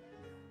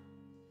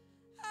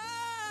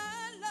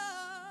I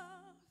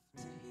love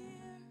to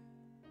hear.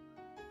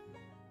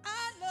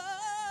 I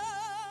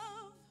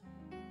love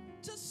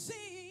to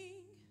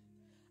sing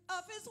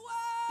of his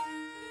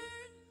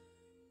word.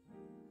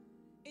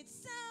 It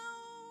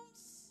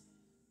sounds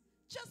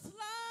just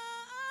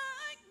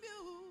like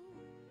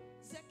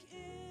music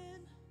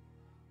in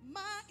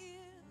my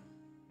ear.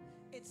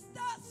 It's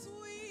the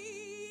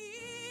sweetest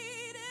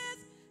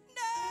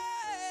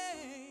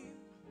name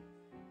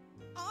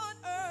on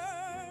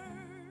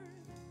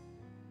earth,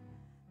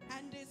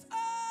 and it's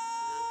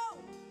oh,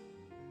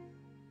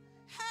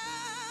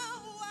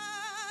 how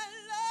I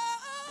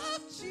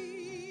love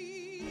Jesus.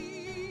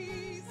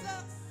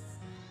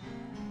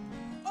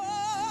 Oh,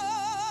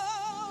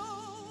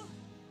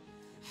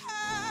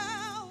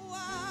 how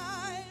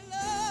I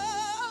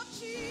love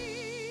Jesus.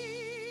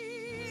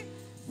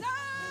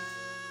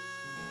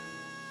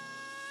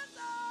 Oh,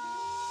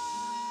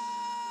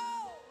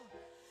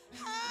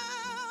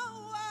 how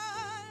I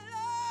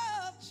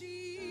love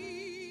Jesus.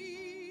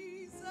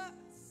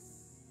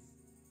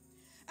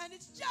 And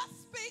it's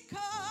just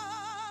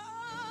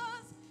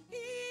because he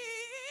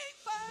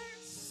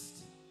first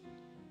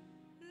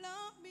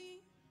loved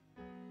me.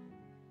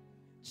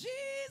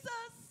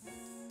 Jesus,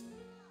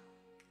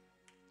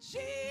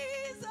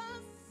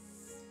 Jesus,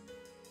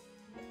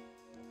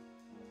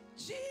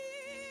 Jesus.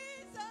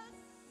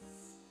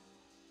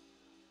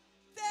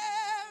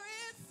 There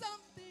is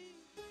something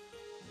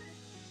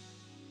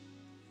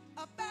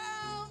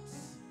about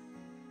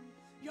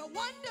your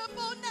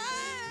wonderful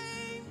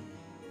name.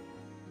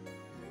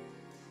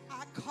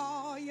 I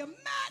call you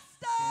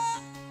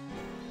Master,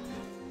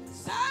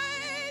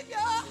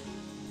 Savior,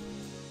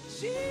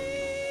 Jesus,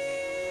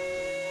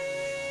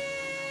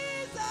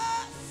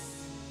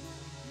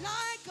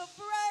 like a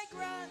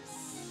fragrance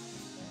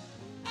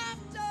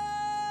after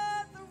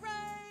the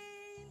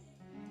rain.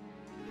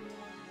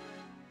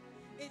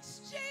 It's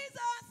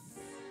Jesus,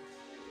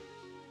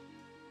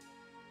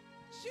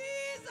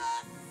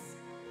 Jesus,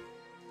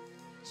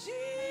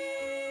 Jesus.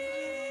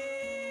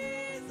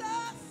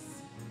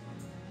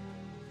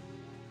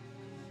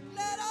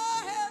 Let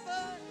all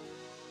heaven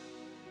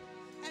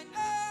and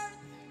earth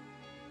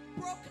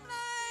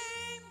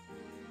proclaim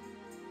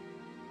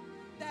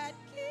that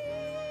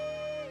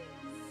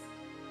kings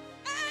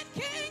and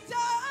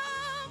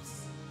kingdoms,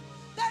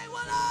 they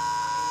will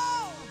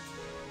all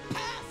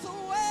pass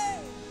away,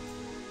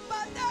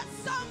 but there's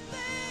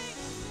something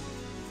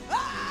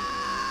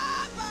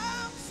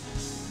about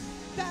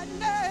that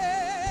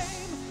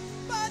name,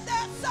 but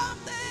there's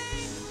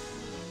something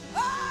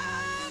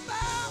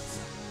about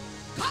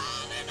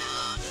calling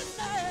on his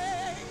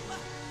name,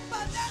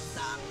 but there's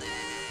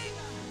something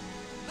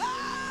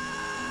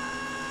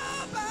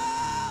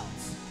about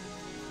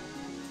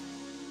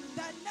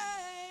that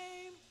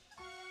name.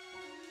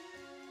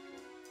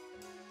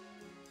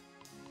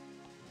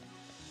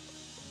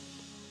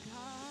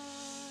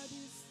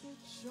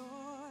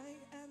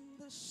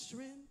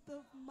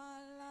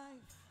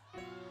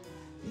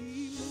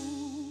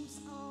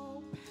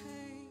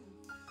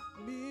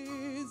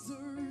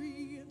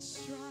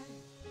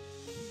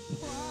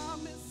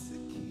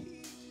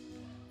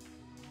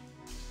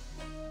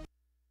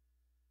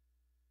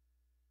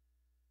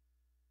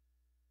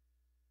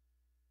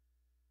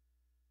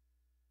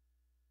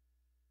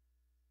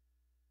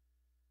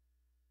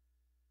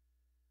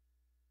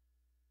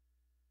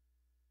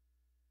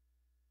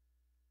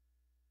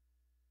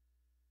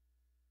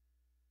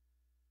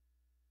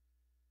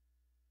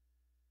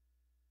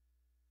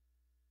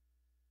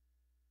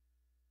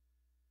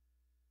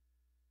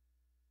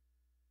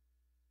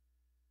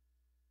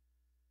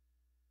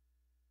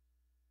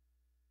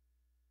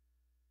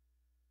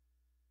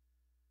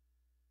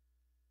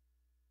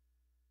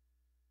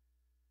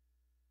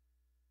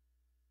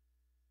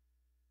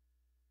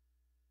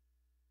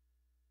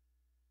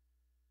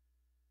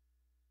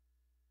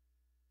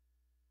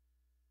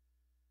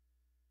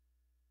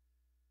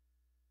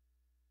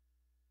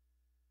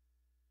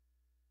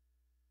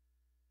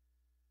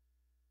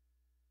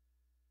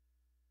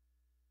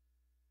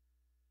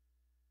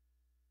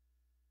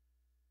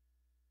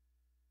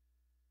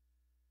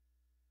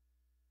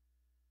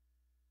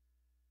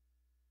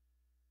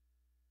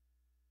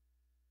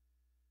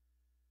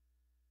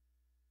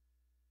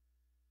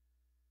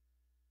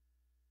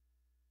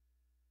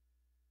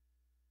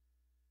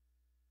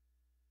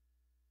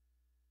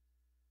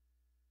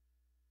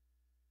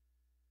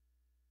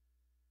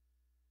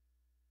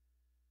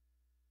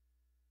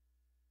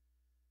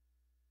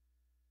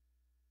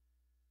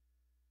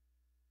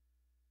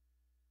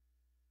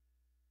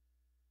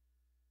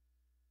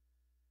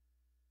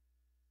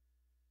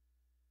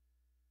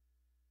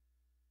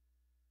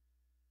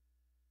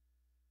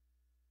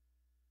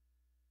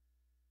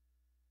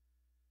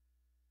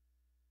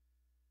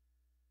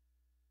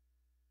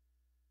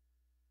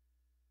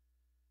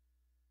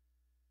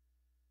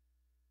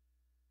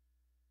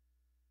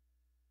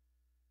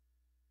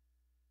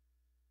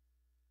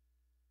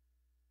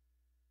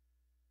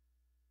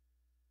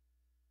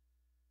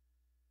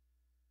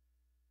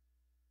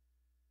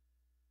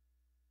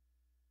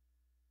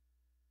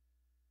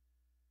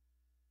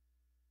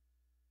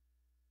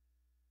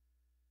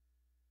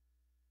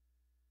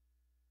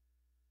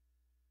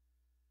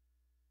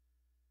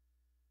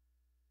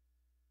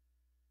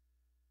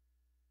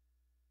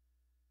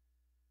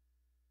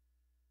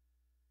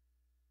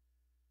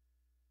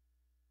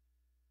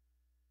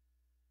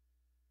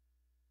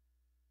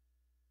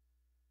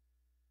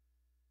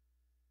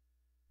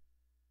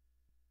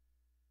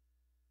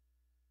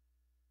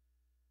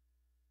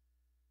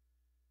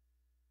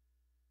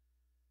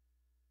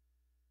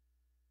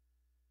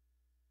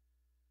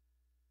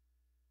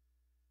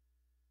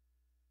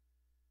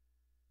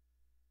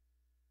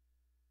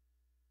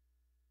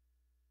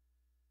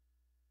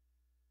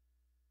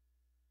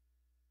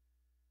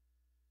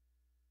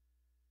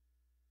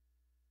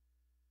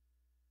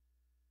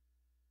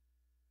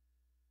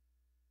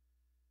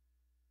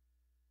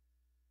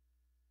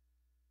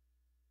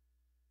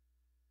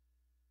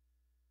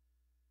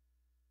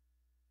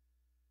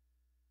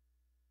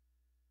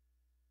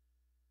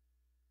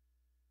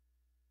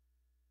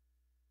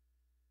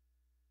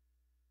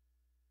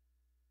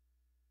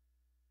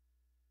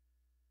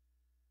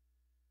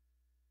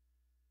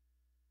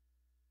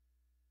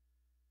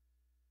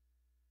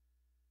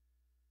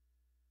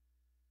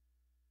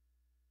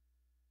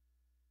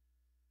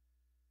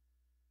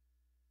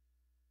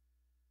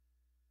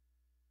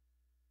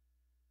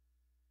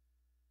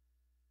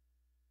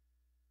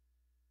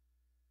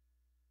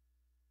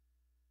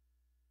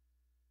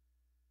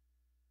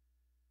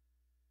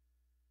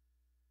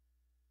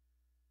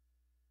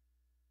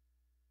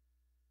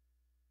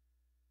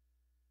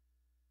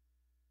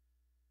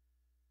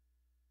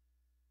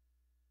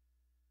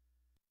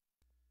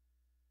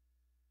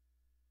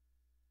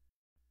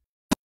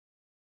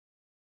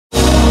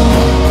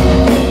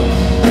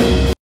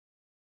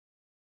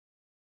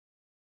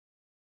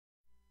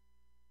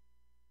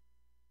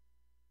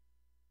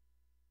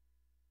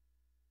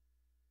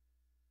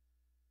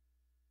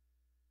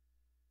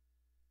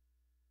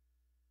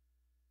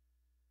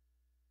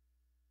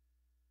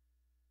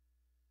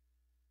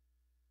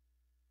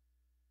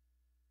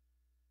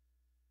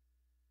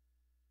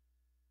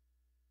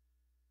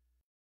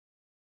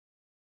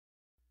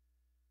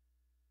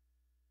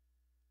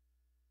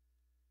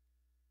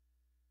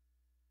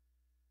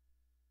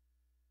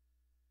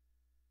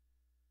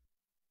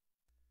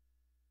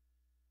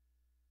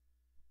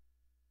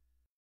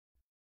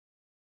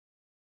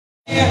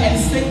 And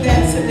sing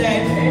that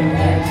today.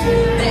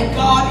 That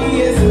God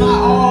is my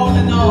all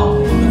in all.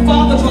 The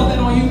Father dropped that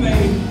on you,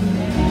 baby.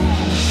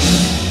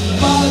 The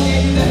Father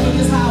gave you that for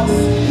this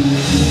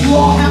house. You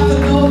all have to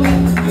know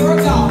that your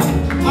God,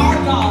 our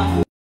God.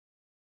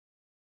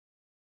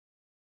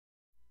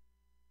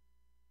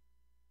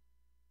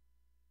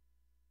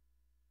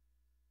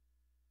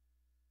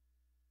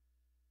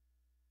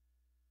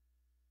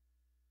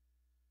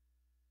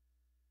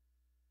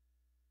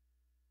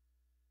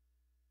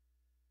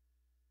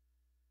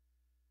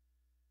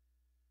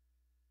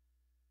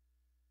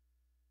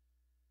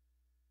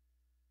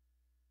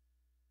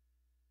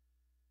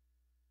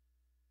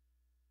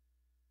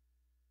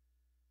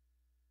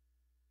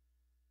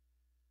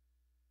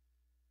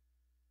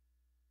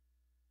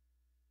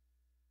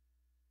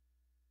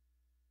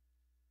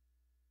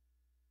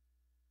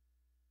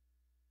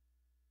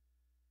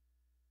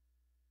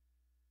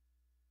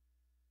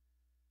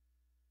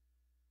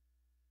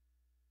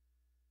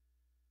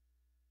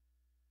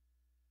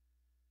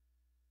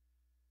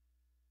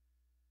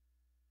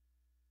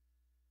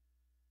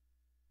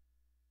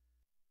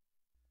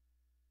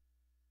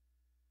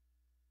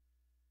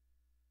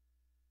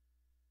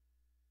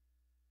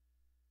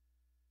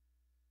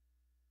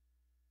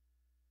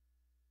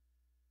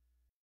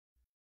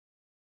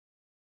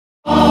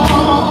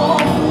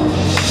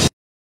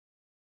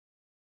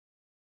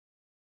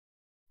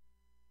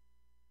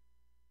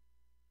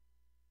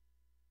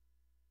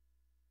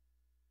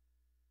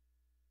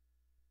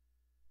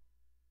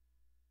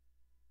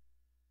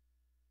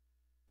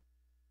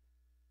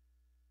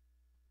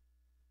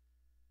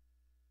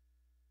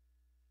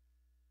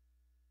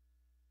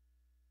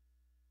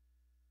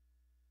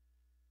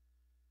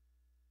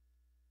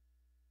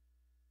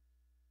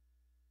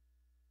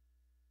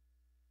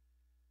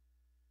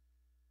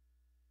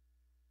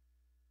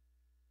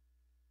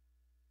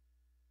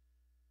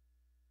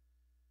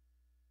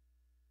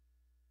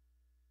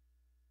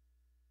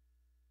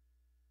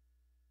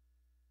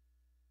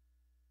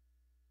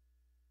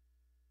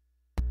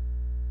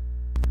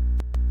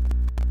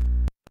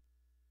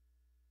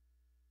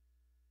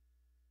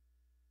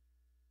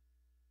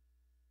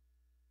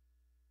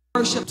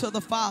 Worship to the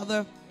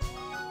Father.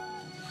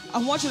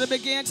 I want you to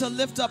begin to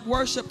lift up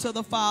worship to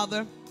the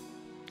Father.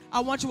 I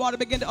want you all to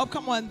begin to, oh,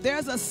 come on.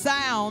 There's a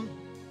sound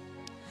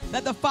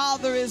that the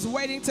Father is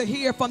waiting to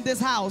hear from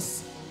this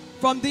house,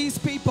 from these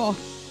people.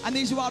 I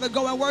need you all to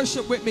go and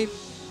worship with me.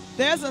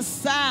 There's a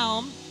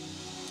sound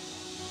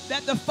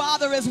that the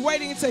Father is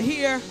waiting to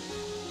hear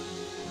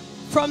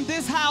from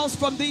this house,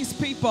 from these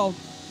people.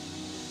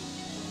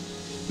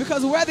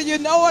 Because whether you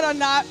know it or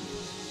not,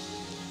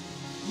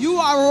 you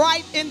are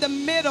right in the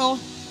middle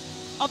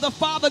of the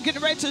Father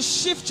getting ready to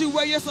shift you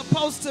where you're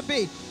supposed to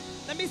be.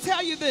 Let me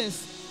tell you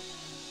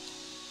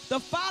this. The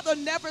Father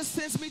never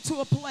sends me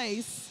to a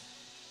place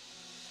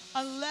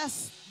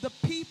unless the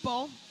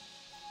people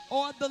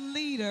or the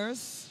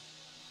leaders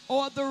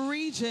or the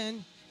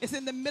region is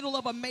in the middle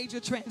of a major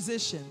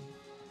transition.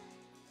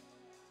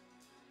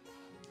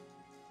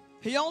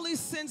 He only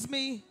sends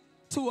me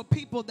to a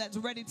people that's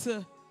ready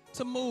to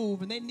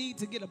move, and they need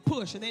to get a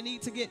push, and they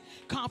need to get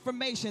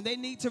confirmation. They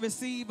need to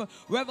receive a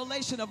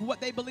revelation of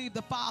what they believe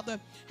the Father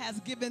has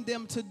given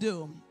them to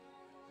do.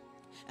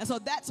 And so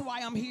that's why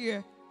I'm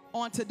here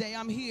on today.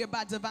 I'm here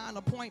by divine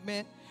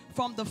appointment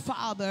from the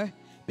Father,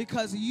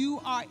 because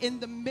you are in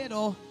the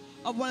middle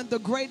of one of the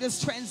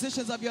greatest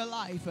transitions of your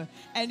life,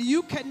 and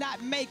you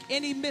cannot make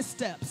any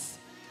missteps.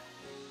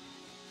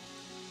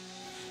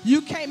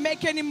 You can't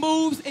make any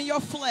moves in your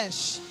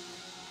flesh.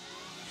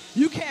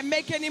 You can't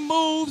make any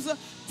moves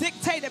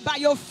dictated by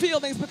your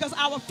feelings, because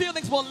our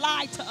feelings will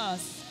lie to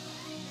us.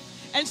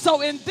 And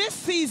so in this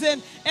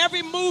season,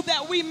 every move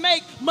that we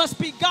make must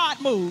be God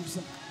moves.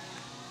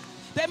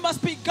 They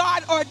must be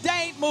God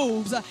ordained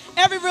moves.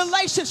 Every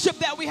relationship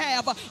that we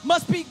have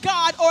must be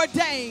God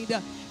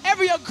ordained.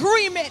 Every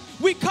agreement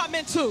we come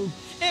into,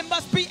 it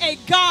must be a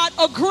God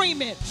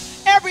agreement.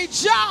 Every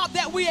job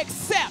that we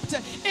accept,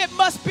 it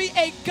must be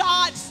a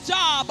God's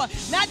job.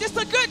 Not just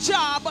a good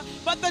job,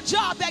 but the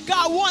job that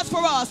God wants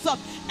for us.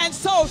 And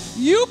so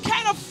you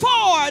can't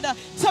afford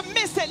to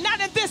miss it.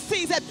 Not in this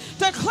season.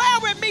 Declare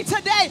with me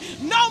today,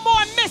 no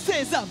more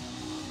misses.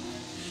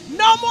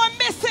 No more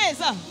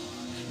misses.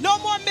 No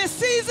more missed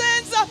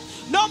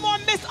seasons. No more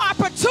missed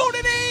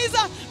opportunities.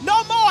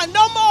 No more,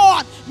 no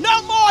more,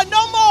 no more,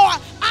 no more.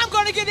 I'm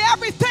going to get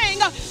everything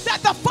that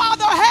the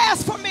Father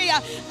has for me.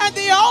 And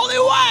the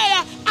only way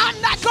I'm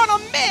not going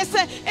to miss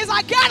is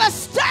I got to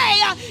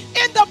stay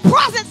in the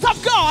presence of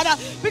God,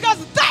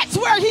 because that's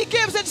where he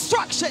gives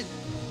instruction.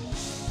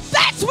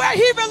 That's where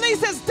he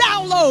releases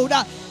download.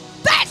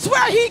 That's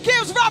where he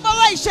gives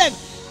revelation.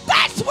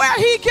 That's where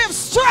he gives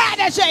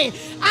strategy.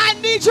 I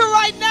need you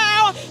right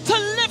now to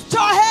lift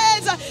your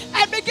heads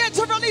and begin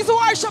to release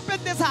worship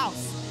in this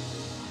house.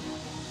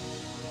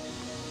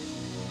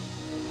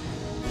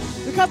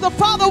 Because the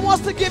Father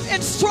wants to give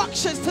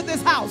instructions to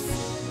this house.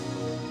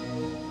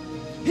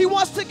 He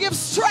wants to give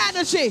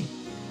strategy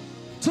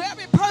to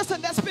every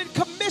person that's been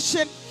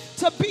commissioned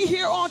to be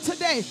here on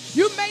today.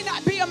 You may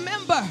not be a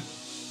member,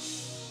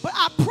 But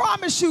I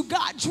promise you,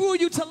 God drew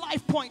you to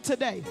Life Point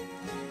today.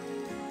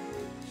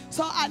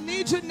 So I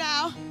need you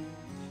now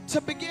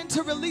to begin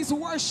to release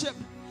worship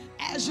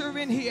as you're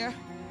in here.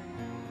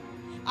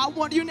 I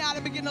want you now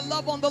to begin to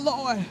love on the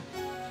Lord.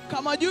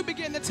 Come on, you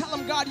begin to tell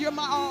him, God, you're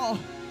my all.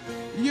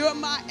 You're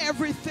my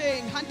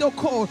everything. Come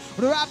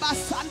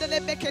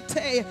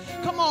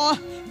on,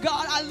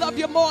 God, I love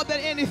you more than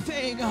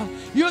anything.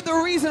 You're the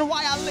reason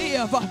why I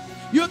live.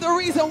 You're the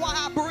reason why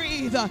I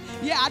breathe.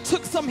 Yeah, I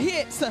took some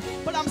hits,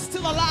 but I'm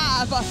still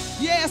alive.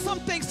 Yeah, some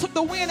things took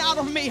the wind out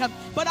of me,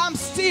 but I'm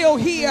still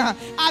here.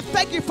 I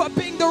thank you for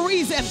being the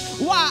reason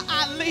why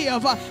I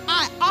live.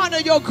 I honor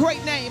your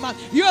great name.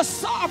 You're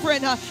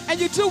sovereign, and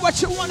you do what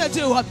you want to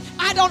do.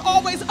 I don't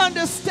always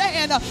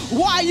understand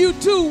why you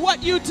do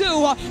what you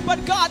do,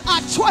 but God,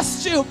 I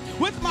trust you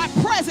with my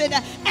present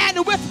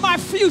and with my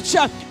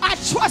future. I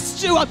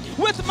trust you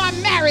with my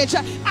marriage.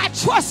 I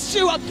trust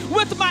you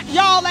with my,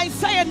 y'all ain't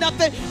saying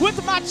nothing,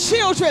 with my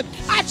children.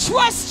 I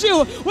trust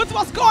you with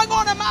what's going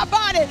on in my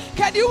body.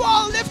 Can you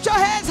all lift your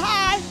hands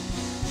high?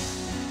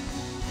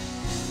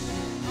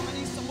 I'm gonna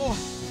need some more.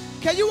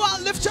 Can you all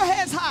lift your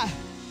hands high?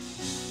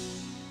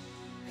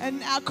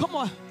 And now, come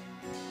on.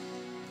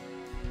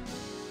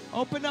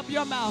 Open up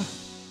your mouth.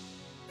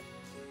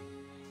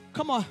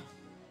 Come on.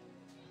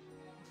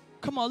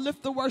 Come on,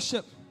 lift the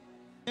worship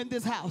in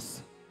this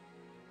house.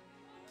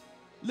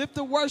 Lift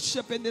the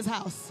worship in this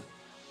house.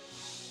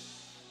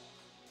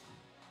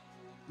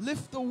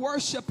 Lift the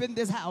worship in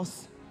this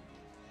house.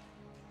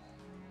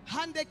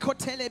 Hande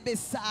kotele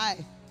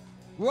besai.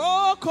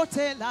 Ro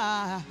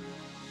kotela.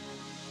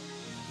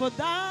 For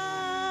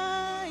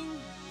thine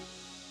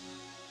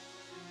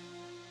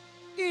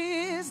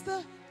is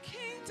the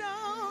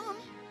kingdom.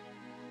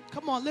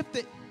 Come on, lift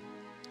it.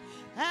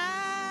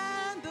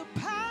 And the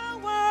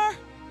power.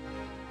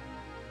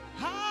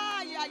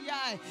 Ay, ay,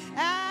 ay.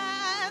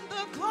 And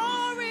the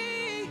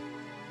glory.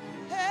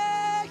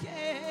 Hey,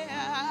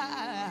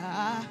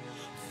 yeah.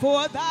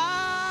 For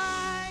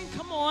thine,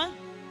 come on.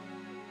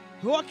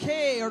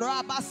 Okay,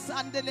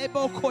 Rabasandele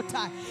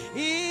Bokota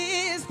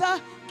is the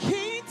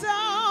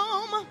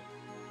kingdom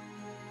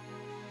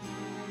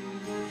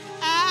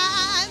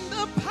and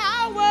the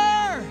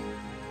power.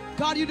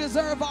 God, you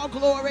deserve all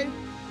glory.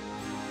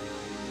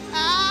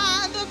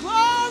 And the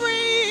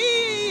glory.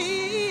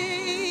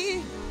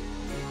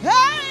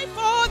 Hey,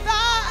 for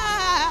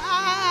thine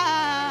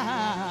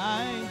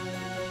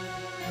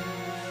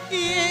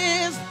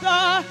is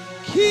the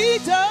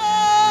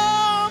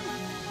kingdom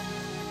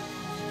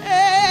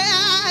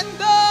and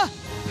the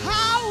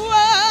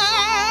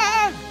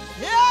power,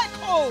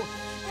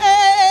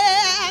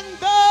 and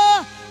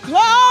the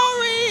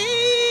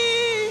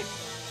glory.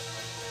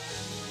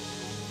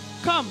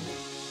 Come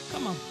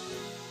on.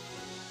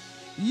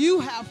 You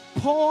have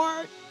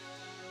poured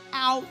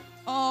out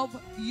of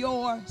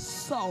your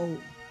soul.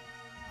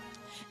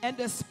 And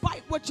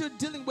despite what you're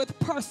dealing with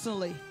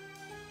personally,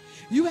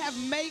 you have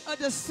made a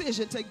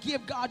decision to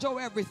give God your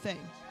everything.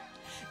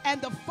 And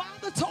the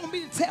Father told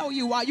me to tell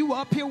you while you were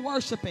up here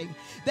worshiping,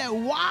 that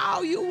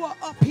while you were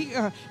up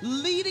here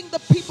leading the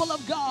people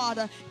of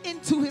God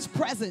into his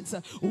presence,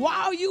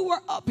 while you were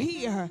up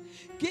here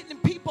getting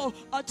people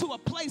to a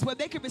place where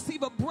they can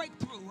receive a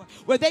breakthrough,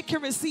 where they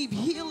can receive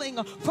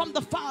healing from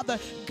the Father,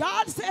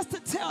 God says to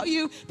tell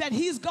you that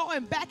he's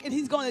going back and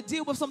he's going to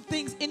deal with some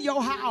things in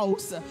your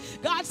house.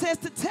 God says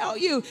to tell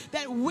you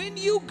that when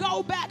you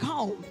go back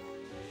home,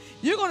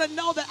 you're going to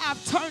know that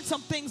I've turned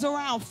some things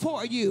around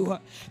for you.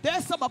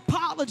 There's some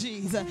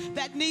apologies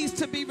that needs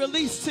to be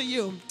released to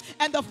you.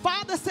 And the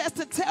Father says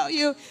to tell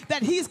you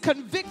that he's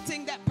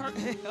convicting that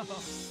person.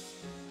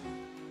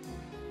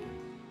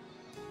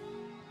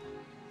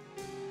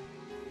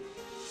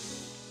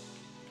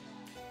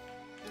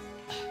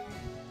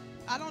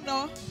 I don't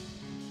know,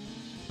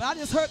 but I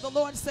just heard the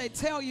Lord say,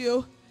 tell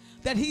you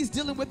that he's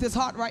dealing with his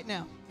heart right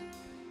now.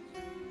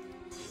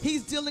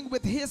 He's dealing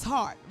with his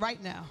heart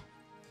right now.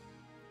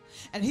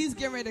 And he's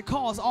getting ready to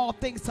cause all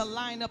things to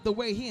line up the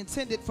way he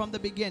intended from the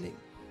beginning.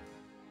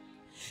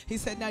 He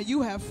said, now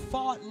you have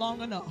fought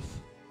long enough.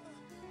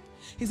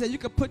 He said, you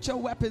can put your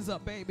weapons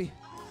up, baby.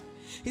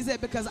 He said,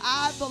 because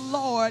I, the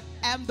Lord,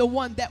 am the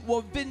one that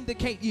will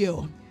vindicate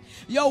you.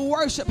 Your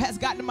worship has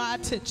gotten my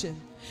attention.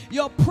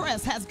 Your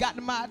press has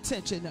gotten my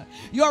attention.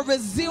 Your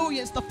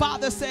resilience, the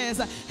Father says,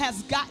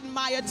 has gotten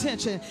my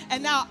attention.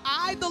 And now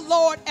I, the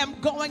Lord, am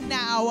going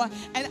now,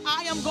 and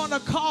I am going to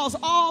cause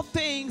all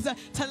things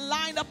to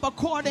line up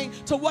according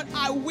to what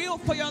I will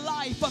for your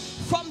life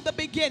from the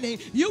beginning.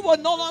 You will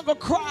no longer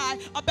cry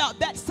about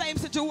that same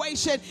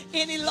situation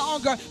any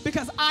longer,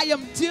 because I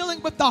am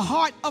dealing with the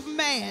heart of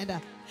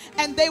man.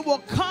 And they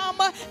will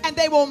come and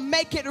they will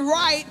make it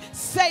right,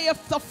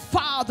 saith the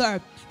Father.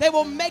 They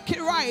will make it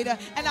right.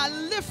 And I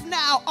lift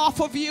now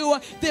off of you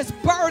this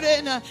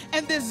burden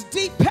and this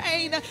deep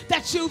pain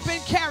that you've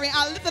been carrying.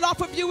 I lift it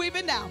off of you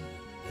even now.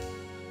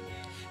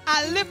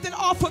 I lift it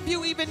off of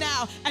you even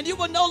now. And you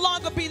will no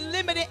longer be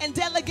limited and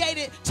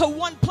delegated to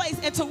one place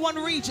and to one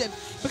region.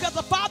 Because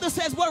the Father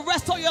says what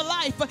rests on your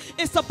life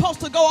is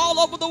supposed to go all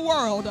over the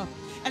world.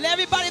 And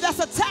everybody that's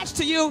attached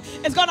to you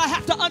is going to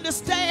have to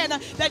understand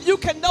that you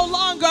can no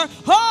longer,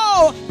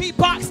 be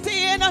boxed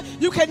in.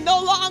 You can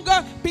no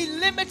longer be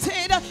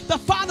limited. The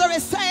Father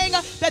is saying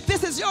that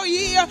this is your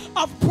year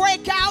of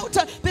breakout.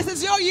 This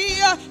is your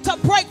year to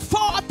break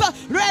forth.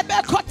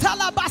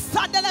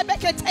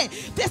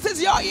 This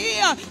is your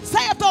year,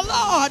 saith the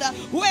Lord,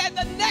 where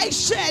the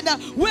nation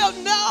will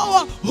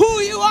know who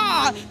you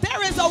are.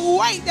 There is a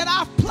weight that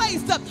I've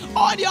placed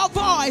on your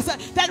voice,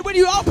 that when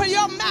you open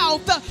your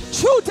mouth,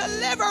 true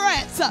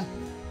deliverance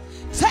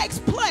takes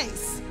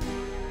place.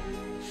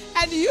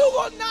 And you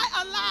will not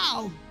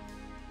allow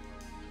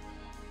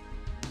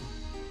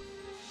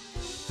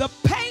the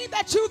pain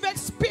that you've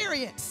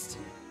experienced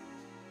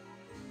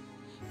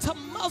to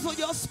muzzle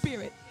your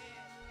spirit.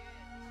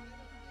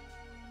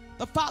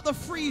 The Father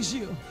frees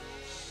you.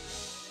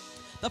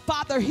 The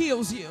Father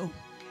heals you.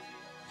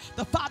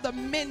 The Father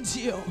mends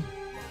you.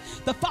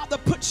 The Father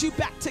puts you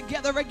back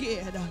together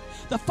again.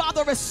 The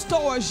Father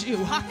restores you.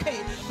 And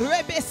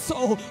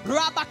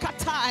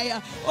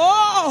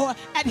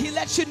He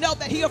lets you know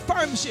that He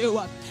affirms you,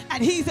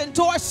 and He's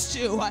endorsed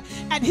you,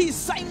 and He's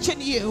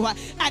sanctioned you,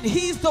 and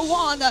He's the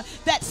one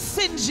that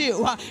sends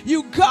you.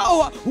 You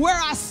go where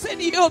I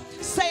send you,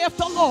 saith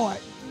the Lord.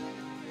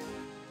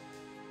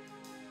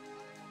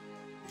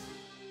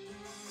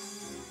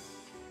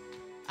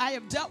 I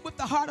have dealt with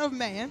the heart of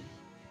man,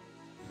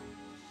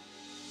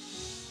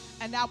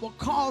 and I will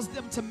cause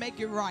them to make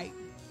it right.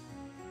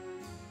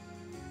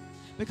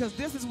 Because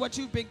this is what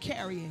you've been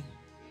carrying.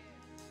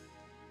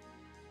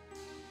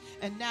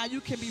 And now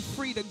you can be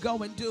free to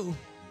go and do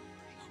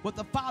what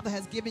the Father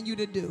has given you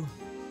to do.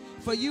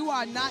 For you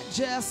are not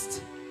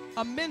just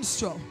a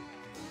minstrel,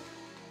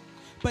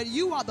 but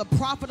you are the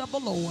prophet of the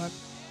Lord.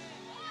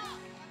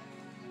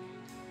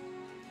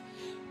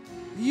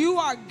 You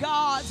are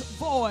God's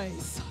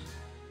voice.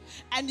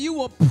 And you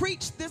will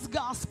preach this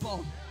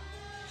gospel.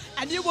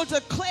 And you will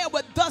declare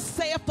what thus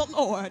saith the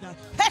Lord.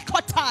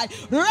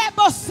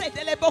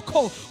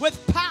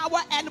 With power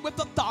and with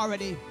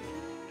authority.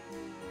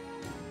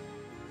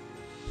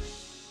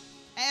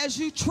 As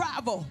you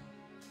travel,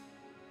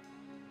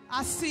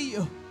 I see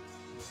you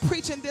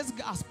preaching this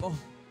gospel.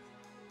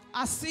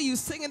 I see you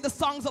singing the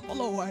songs of the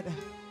Lord.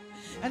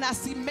 And I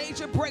see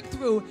major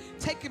breakthrough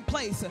taking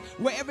place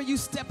wherever you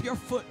step your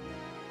foot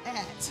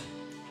at.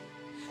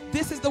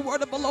 This is the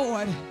word of the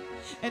Lord,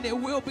 and it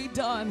will be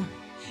done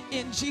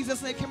in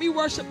Jesus' name. Can we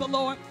worship the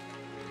Lord?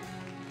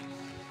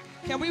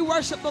 Can we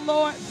worship the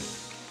Lord?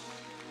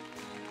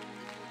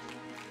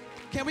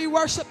 Can we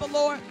worship the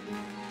Lord?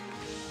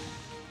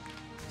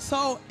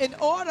 So in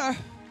order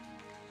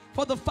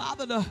for the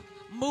Father to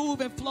move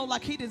and flow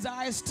like He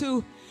desires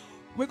to,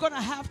 we're going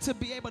to have to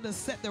be able to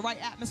set the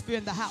right atmosphere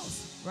in the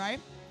house, right?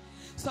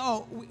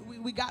 So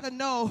we got to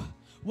know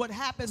what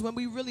happens when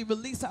we really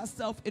release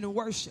ourselves in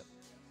worship.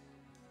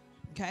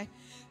 Okay,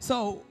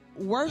 so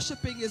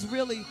worshiping is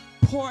really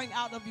pouring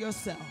out of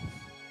yourself.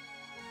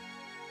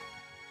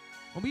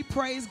 When we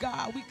praise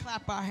God, we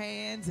clap our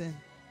hands and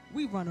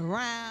we run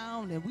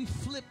around and we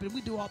flip and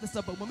we do all this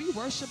stuff. But when we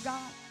worship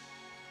God,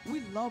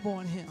 we love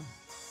on Him.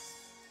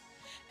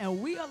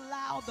 And we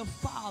allow the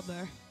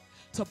Father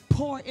to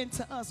pour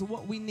into us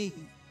what we need.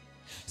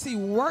 See,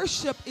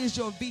 worship is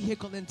your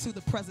vehicle into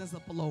the presence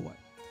of the Lord.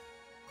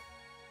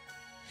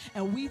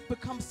 And we've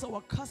become so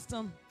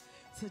accustomed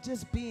to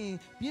just being,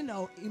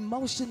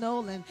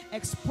 emotional and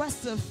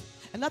expressive.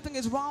 And nothing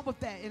is wrong with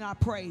that in our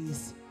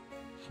praise.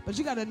 But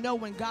you got to know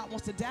when God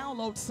wants to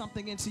download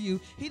something into you,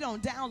 He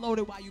don't download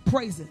it while you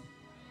praise Him.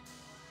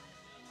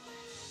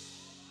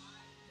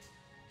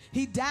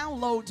 He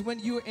downloads when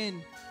you're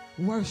in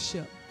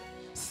worship.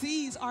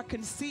 Seeds are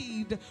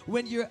conceived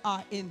when you're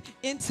in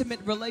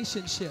intimate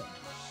relationship.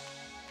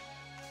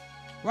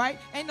 Right?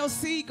 Ain't no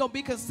seed going to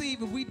be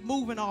conceived if we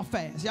moving all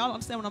fast. Y'all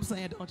understand what I'm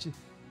saying, don't you?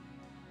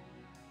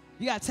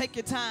 You got to take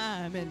your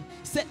time and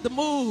set the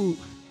mood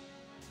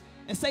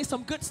and say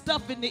some good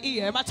stuff in the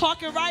ear. Am I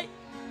talking right?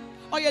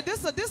 Oh, yeah,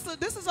 this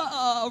is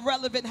a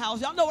relevant house.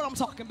 Y'all know what I'm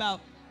talking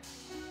about.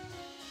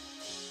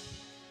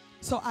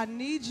 So I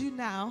need you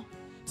now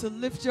to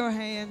lift your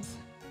hands,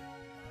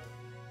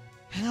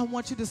 and I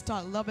want you to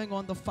start loving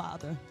on the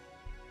Father.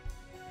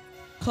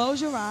 Close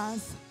your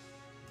eyes.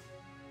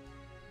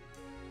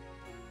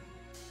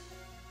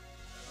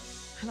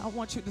 And I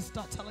want you to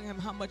start telling Him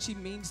how much He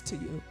means to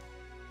you.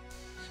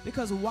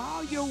 Because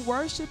while you're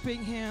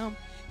worshiping Him,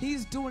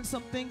 He's doing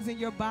some things in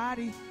your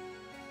body.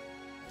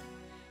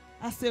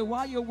 I said,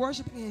 while you're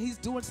worshiping Him, He's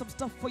doing some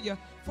stuff for your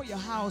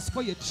house,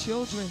 for your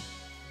children.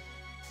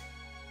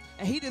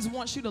 And He just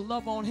wants you to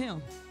love on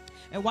Him.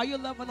 And while you're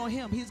loving on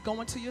Him, He's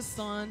going to your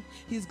son.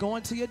 He's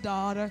going to your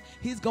daughter.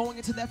 He's going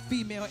into that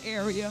female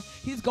area.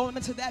 He's going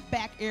into that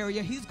back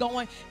area. He's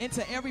going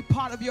into every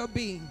part of your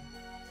being.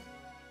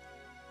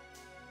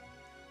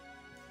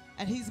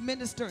 And He's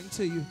ministering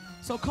to you.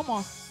 So come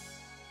on.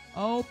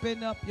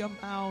 Open up your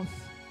mouth.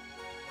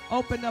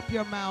 Open up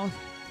your mouth.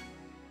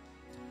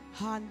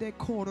 I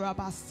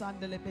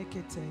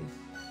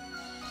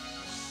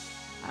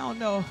don't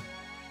know.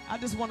 I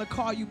just want to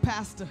call you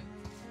pastor.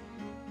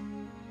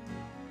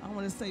 I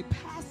want to say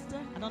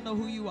pastor. I don't know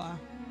who you are.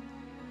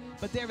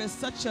 But there is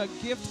such a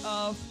gift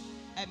of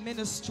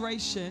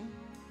administration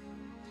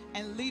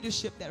and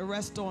leadership that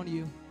rests on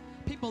you.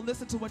 People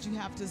listen to what you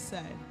have to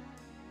say.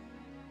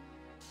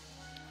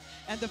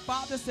 And the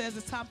Father says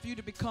it's time for you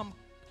to become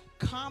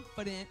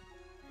confident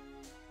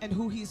in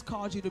who He's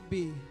called you to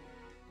be.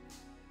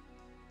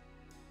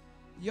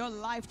 Your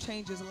life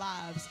changes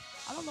lives.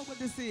 I don't know what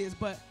this is,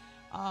 but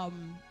I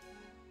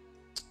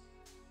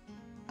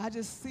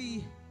just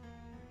see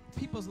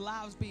people's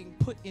lives being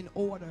put in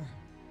order.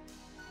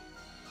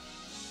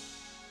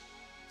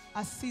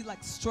 I see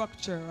like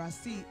structure. I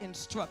see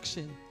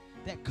instruction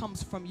that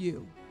comes from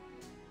you.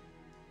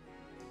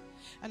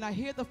 And I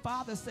hear the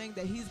Father saying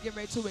that He's getting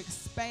ready to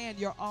expand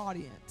your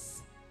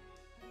audience.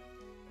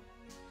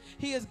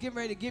 He is getting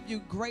ready to give you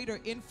greater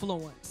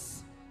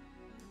influence.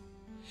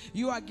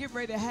 You are getting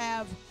ready to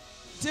have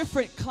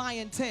different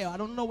clientele. I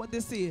don't know what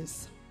this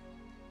is.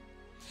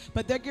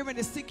 But they're getting ready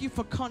to seek you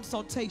for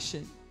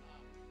consultation.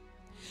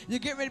 You're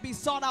getting ready to be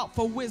sought out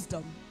for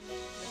wisdom.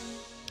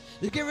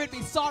 You're getting ready to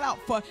be sought out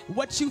for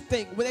what you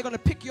think, where they're going to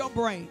pick your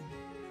brain.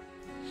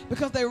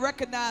 Because they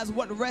recognize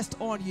what rests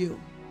on you.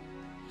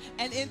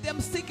 And in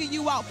them seeking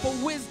you out for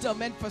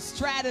wisdom and for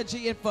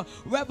strategy and for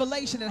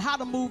revelation and how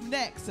to move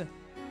next,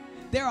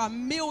 there are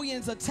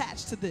millions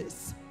attached to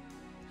this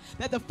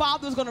that the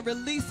Father is going to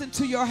release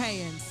into your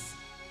hands.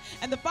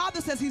 And the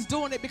Father says He's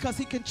doing it because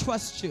He can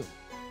trust you.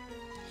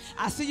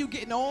 I see you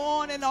getting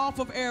on and off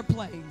of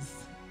airplanes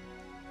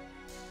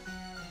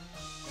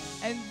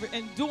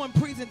and doing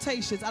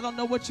presentations. I don't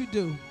know what you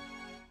do.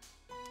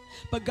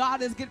 But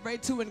God is getting ready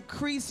to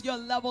increase your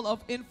level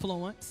of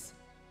influence.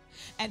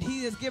 And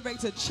He is getting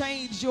ready to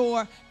change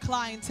your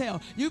clientele.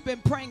 You've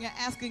been praying and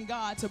asking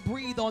God to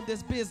breathe on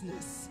this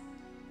business.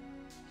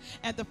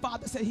 And the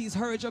Father said He's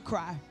heard your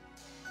cry.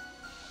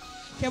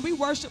 Can we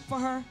worship for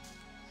her?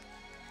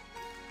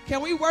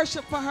 Can we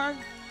worship for her?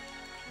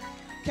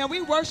 Can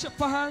we worship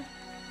for her?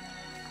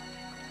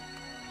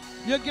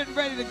 You're getting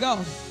ready to go.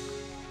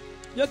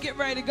 You're getting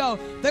ready to go.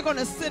 They're going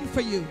to send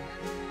for you.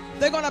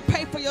 They're going to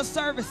pay for your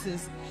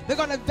services. They're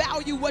going to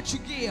value what you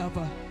give.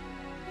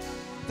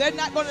 They're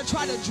not going to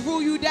try to drew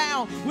you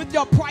down with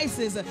your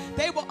prices.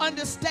 They will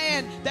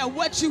understand that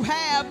what you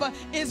have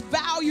is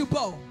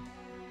valuable.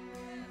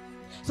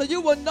 So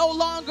you will no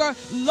longer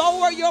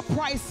lower your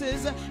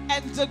prices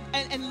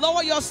and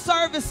lower your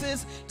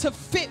services to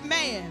fit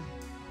man.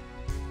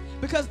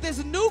 Because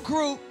this new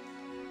group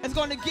is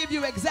going to give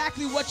you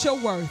exactly what you're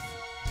worth.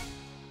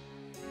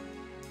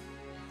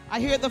 I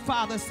hear the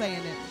Father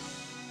saying it.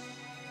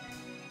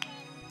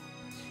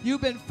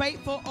 You've been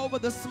faithful over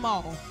the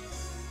small.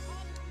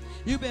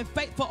 You've been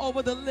faithful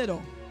over the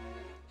little.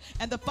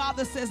 And the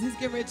Father says He's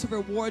getting ready to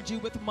reward you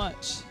with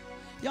much.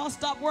 Y'all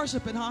stop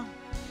worshiping, huh?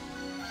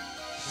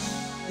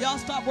 Y'all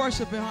stop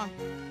worshiping, huh?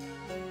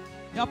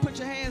 Y'all put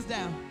your hands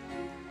down.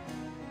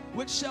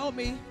 Which showed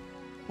me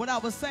what I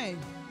was saying.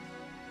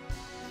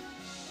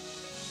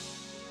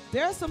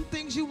 There are some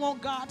things you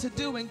want God to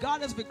do, and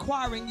God is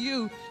requiring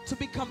you to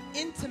become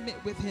intimate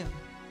with Him.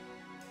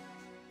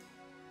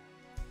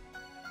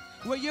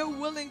 Where you're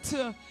willing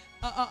to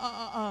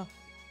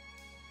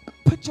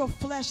put your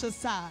flesh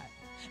aside.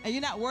 And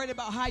you're not worried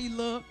about how you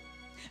look.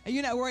 And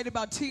you're not worried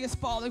about tears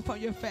falling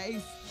from your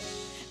face.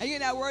 And you're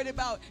not worried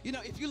about,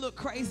 if you look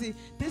crazy.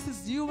 This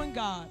is you and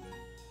God.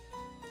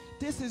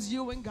 This is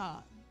you and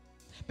God.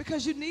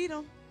 Because you need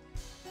Him.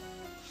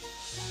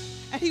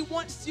 And He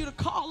wants you to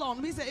call on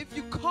Him. He said, if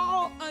you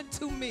call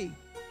unto me,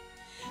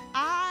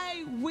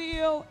 I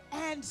will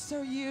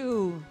answer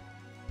you.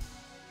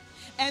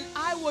 And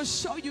I will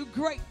show you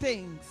great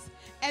things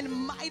and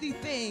mighty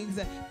things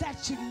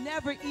that you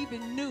never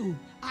even knew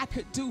I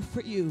could do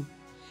for you.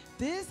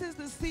 This is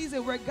the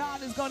season where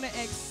God is going to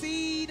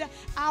exceed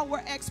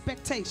our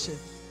expectation.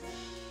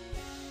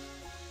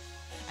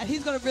 And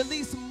He's going to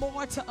release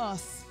more to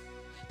us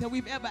than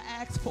we've ever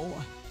asked for.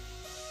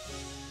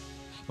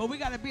 But we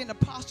got to be in a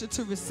posture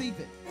to receive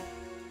it.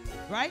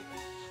 Right?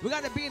 We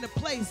got to be in a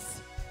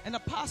place, in a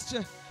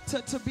posture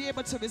to be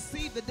able to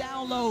receive the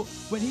download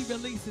when He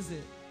releases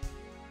it.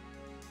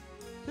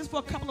 Just for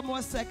a couple of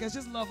more seconds,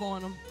 just love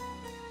on Him.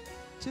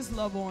 Just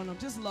love on Him.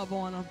 Just love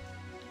on Him.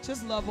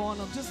 Just love on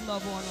Him. Just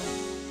love on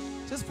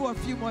Him. Just for a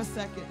few more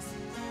seconds.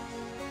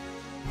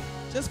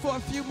 Just for a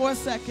few more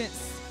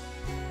seconds.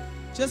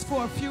 Just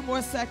for a few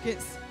more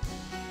seconds.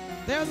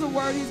 There's a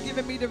word He's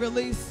given me to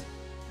release,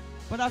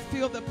 but I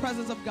feel the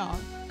presence of God.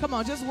 Come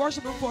on, just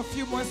worship Him for a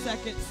few more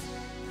seconds.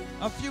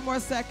 A few more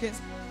seconds.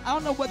 I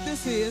don't know what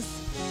this is.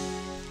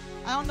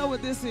 I don't know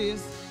what this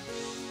is.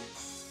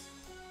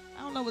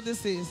 I don't know what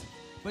this is.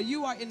 But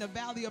you are in the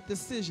valley of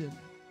decision.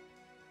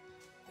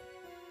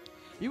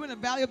 You're in the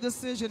valley of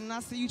decision, and I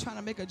see you trying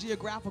to make a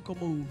geographical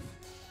move.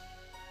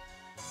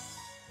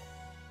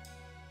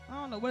 I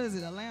don't know, what is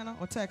it, Atlanta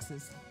or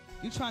Texas?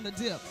 You're trying to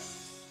dip.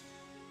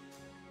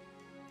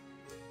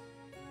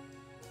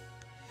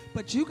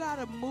 But you got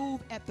to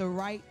move at the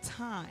right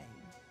time.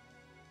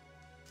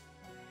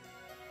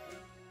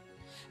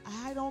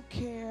 I don't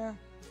care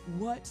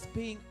what's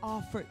being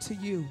offered to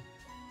you.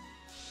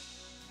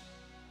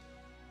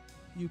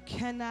 You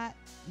cannot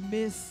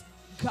miss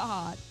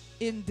God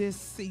in this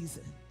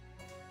season.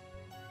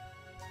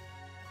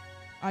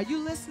 Are you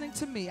listening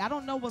to me? I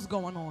don't know what's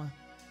going on.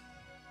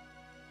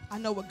 I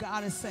know what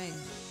God is saying.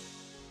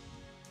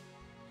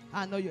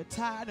 I know you're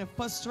tired and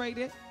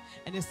frustrated,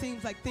 and it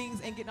seems like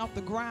things ain't getting off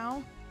the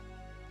ground.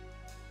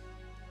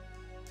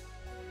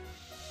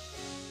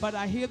 But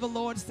I hear the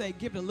Lord say,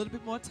 give it a little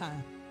bit more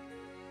time.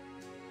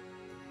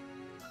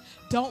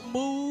 Don't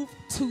move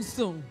too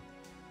soon.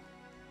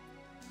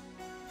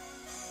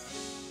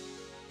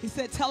 He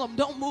said, tell him,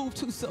 don't move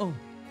too soon.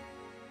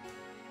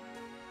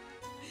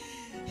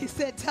 He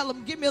said, tell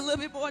him, give me a little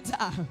bit more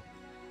time,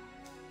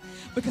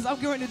 because I'm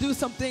going to do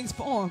some things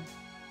for him.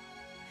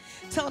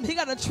 Tell him he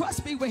got to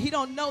trust me when he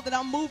don't know that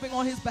I'm moving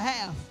on his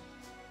behalf.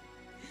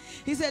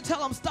 He said,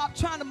 tell him, stop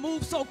trying to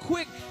move so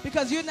quick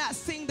because you're not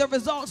seeing the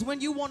results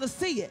when you want to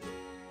see it.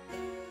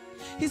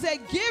 He said,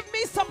 give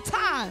me some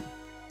time.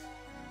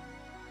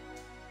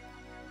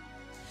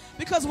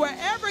 Because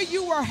wherever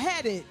you were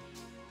headed,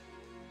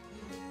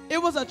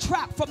 it was a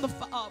trap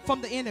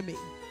from the enemy.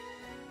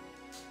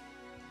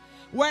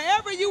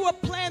 Wherever you were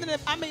planning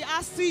it,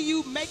 I see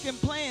you making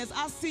plans.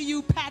 I see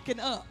you packing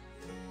up.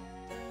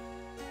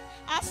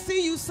 I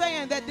see you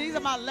saying that these are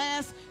my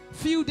last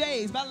few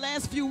days, my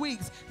last few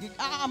weeks.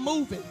 I'm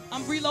moving.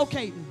 I'm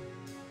relocating.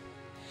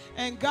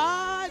 And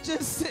God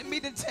just sent me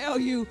to tell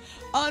you,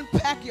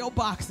 unpack your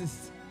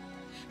boxes,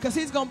 because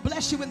he's going to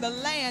bless you in the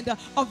land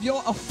of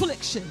your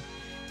affliction.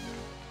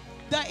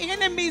 The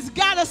enemy's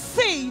got to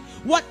see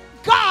what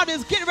God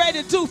is getting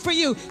ready to do for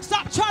you.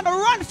 Stop trying to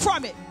run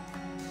from it.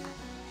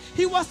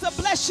 He wants to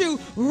bless you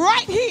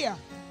right here.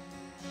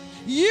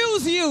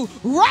 Use you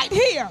right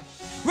here.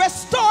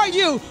 Restore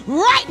you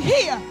right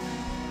here.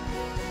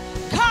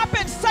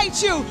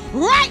 Compensate you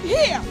right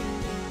here.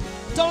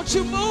 Don't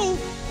you move.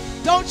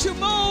 Don't you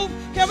move.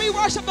 Can we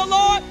worship the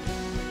Lord?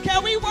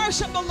 Can we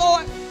worship the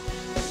Lord?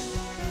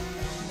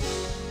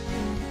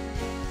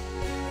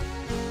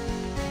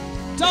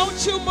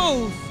 Don't you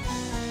move.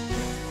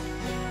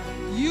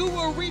 You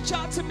will reach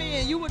out to me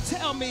and you will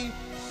tell me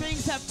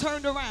things have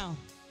turned around.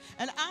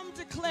 And I'm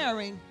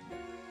declaring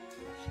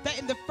that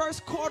in the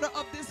first quarter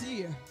of this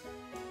year,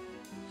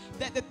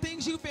 that the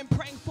things you've been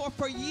praying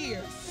for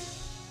years,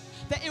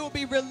 that it will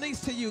be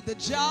released to you. The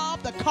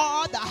job, the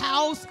car, the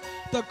house,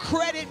 the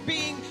credit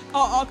being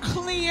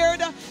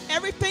cleared,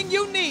 everything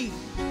you need.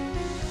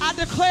 I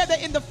declare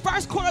that in the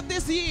first quarter of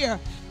this year,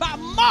 by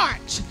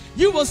March,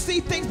 you will see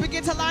things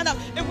begin to line up.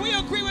 If we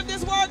agree with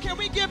this word, can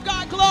we give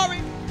God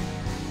glory?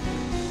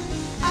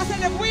 I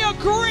said, if we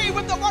agree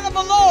with the word of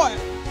the Lord,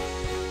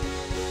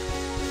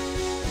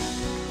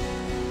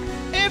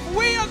 if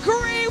we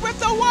agree with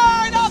the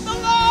word of the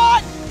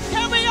Lord,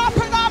 can we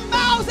open our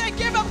mouths and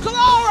give him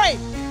glory?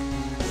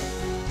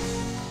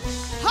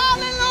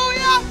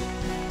 Hallelujah.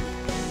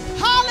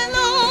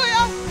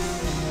 Hallelujah.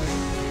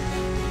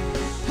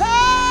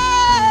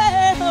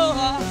 Hey,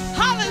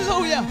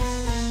 hallelujah.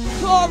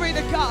 Glory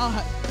to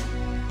God.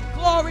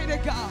 Glory to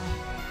God.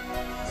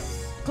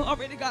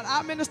 Glory to God.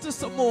 I'll minister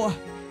some more.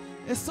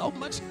 There's so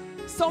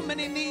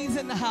many needs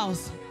in the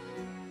house.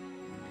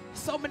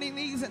 So many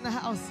needs in the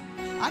house.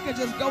 I could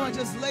just go and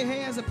just lay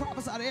hands and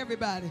prophesy to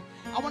everybody.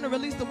 I want to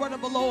release the word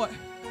of the Lord.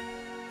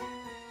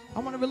 I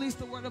want to release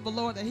the word of the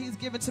Lord that he's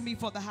given to me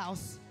for the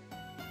house.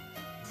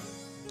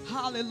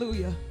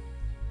 Hallelujah.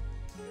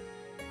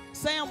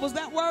 Sam, was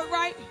that word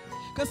right?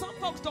 Because some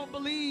folks don't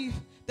believe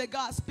that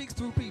God speaks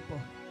through people.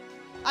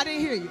 I didn't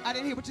hear you. I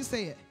didn't hear what you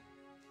said.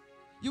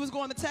 You was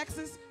going to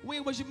Texas?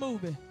 When was you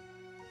moving?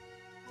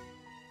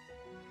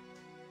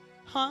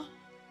 Huh?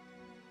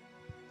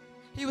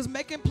 He was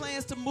making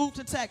plans to move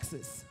to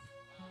Texas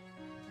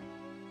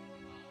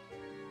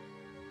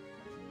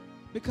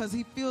because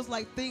he feels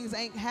like things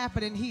ain't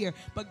happening here,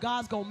 but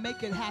God's going to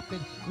make it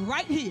happen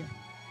right here.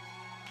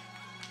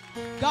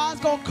 God's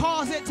going to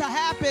cause it to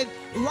happen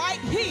right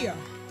here.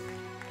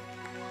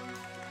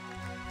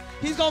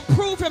 He's going to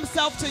prove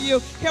himself to you.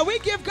 Can we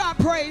give God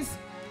praise?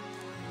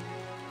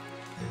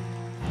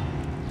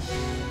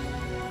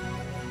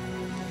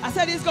 I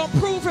said he's going to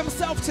prove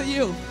himself to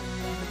you.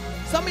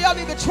 Some of y'all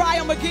need to try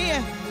him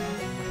again.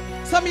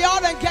 Some of y'all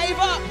done gave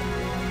up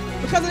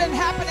because it didn't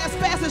happen as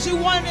fast as you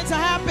wanted it to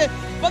happen.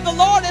 But the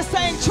Lord is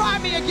saying, try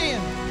me again.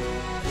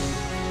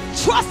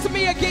 Trust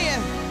me again.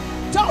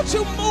 Don't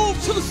you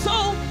move too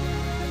soon.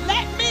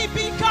 Let me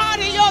be God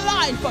in your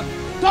life.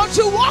 Don't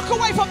you walk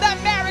away from that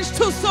marriage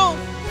too soon.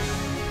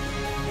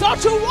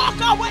 Don't you walk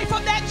away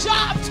from that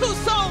job too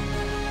soon.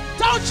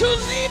 Don't you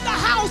leave the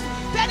house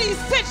that he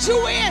sent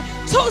you in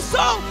too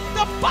soon.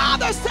 The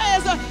Father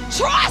says,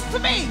 trust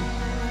me.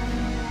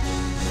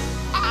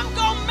 I'm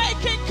going to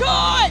make it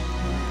good.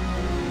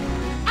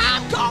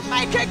 I'm going to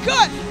make it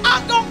good.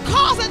 I'm going to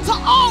cause it to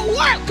all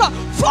work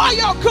for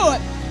your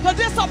good. The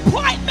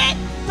disappointment,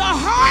 the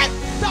hurt,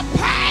 the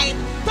pain,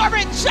 the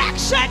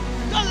rejection,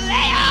 the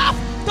layoff,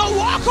 the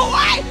walk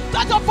away,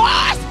 the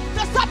divorce,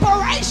 the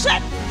separation,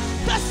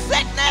 the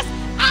sickness,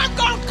 I'm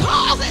going to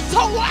cause it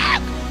to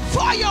work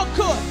for your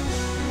good.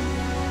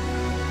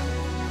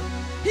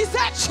 He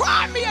said,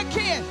 try me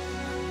again.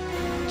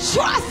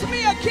 Trust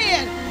me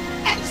again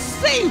and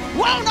see,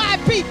 won't I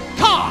be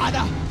God?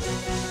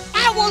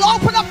 I will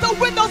open up the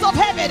windows of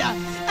heaven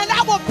and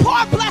I will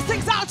pour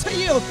blessings out to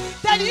you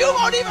that you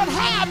won't even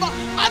have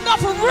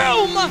enough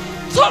room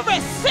to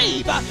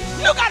receive.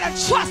 You gotta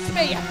trust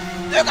me.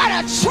 You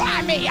gotta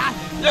try me.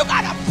 You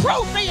gotta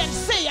prove me and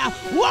see.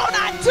 Won't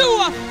I do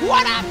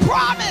what I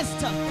promised?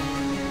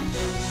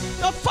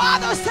 The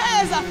Father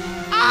says,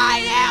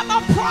 I am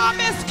a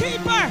promise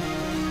keeper.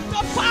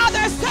 The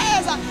Father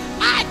says,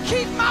 I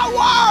keep my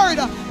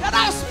word that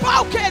I've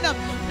spoken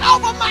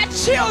over my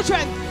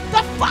children.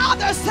 The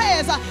Father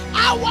says,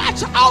 I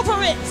watch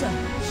over it.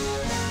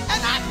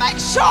 And I make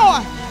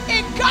sure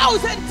it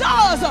goes and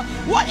does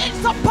what it's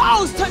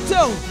supposed to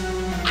do.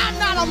 I'm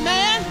not a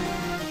man.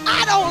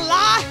 I don't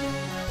lie.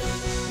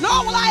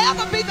 Nor will I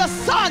ever be the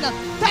son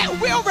that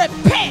will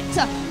repent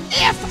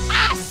if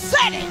I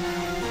said it.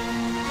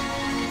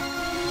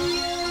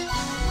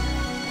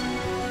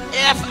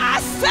 If I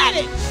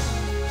said it,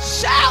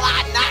 shall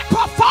I not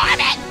perform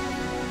it?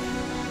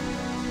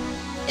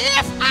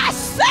 If I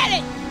said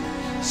it,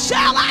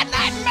 shall I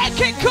not make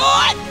it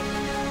good?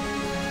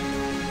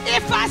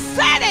 If I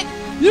said it,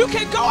 you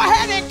can go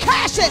ahead and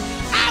cash it.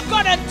 I'm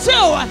going to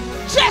do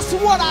just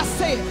what I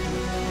said.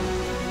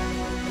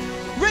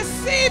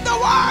 Receive the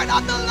word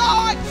of the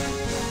Lord.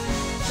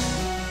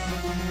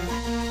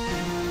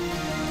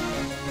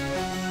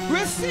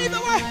 Receive the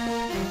word.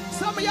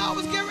 Some of y'all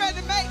was getting ready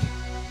to make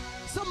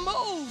some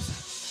moves.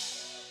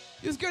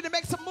 You was getting to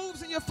make some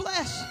moves in your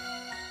flesh.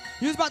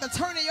 You was about to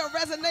turn in your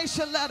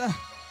resignation letter.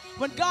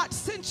 When God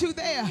sent you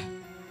there,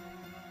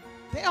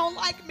 they don't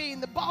like me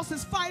and the boss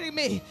is fighting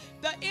me.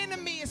 The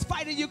enemy is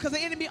fighting you because the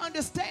enemy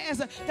understands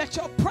that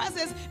your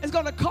presence is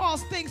going to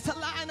cause things to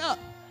line up.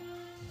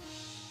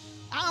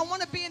 I don't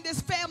want to be in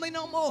this family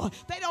no more.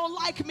 They don't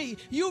like me.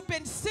 You've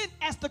been sent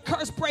as the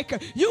curse breaker.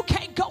 You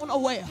can't go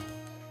nowhere.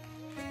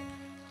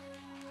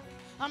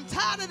 I'm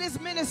tired of this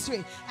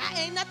ministry.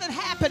 Ain't nothing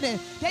happening.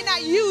 They're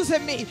not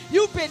using me.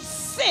 You've been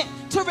sent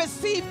to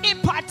receive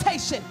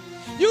impartation.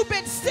 You've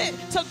been sent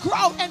to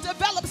grow and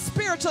develop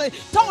spiritually.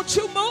 Don't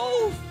you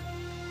move.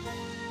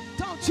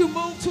 Don't you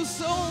move too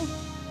soon.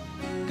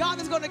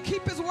 God is going to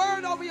keep his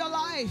word over your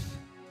life.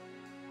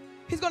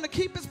 He's going to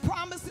keep his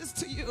promises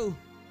to you.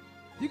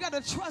 You got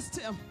to trust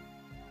him.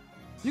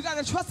 You got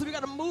to trust him. You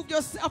got to move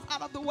yourself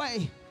out of the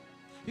way.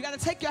 You got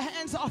to take your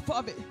hands off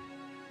of it.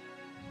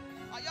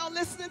 Are y'all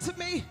listening to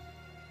me?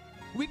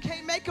 We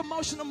can't make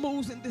emotional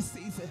moves in this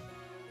season.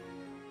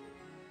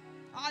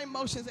 Our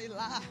emotions, they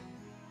lie.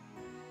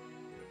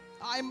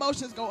 Our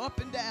emotions go up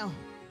and down.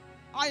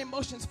 Our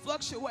emotions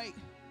fluctuate.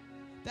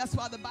 That's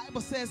why the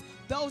Bible says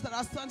those that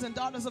are sons and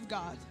daughters of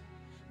God,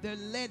 they're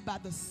led by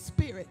the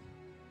Spirit,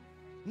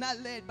 not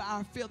led by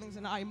our feelings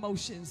and our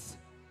emotions.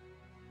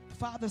 The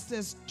Father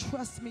says,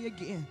 trust me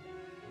again.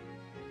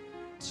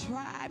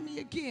 Try me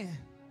again.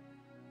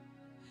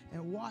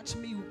 And watch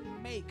me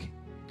make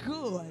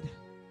good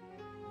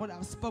what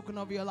I've spoken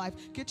over your life.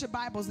 Get your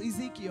Bibles,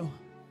 Ezekiel.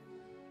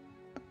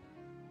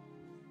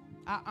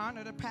 I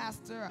honor the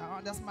pastor.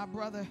 That's my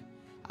brother.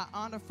 I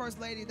honor First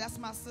Lady. That's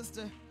my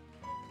sister.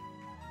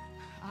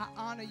 I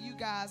honor you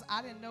guys.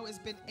 I didn't know it's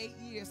been 8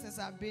 years since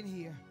I've been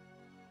here.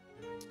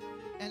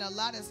 And a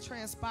lot has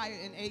transpired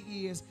in 8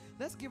 years.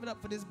 Let's give it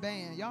up for this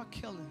band. Y'all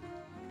killing.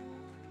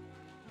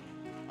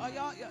 Oh,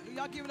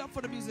 y'all give it up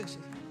for the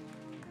musicians.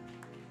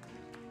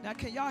 Now,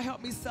 can y'all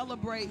help me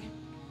celebrate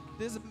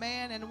this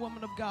man and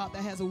woman of God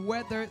that has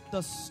weathered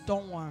the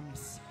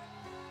storms?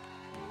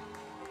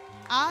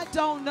 I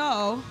don't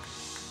know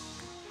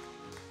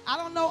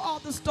all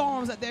the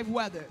storms that they've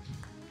weathered.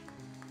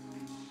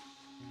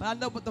 But I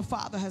know what the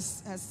Father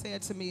has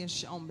said to me and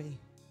shown me.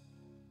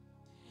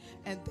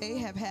 And they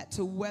have had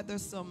to weather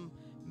some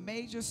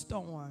major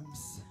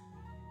storms.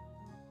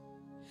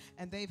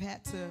 And they've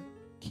had to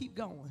keep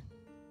going.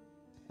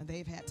 And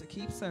they've had to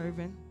keep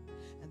serving.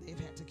 And they've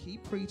had to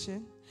keep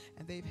preaching.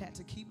 And they've had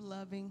to keep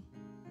loving.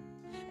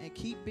 And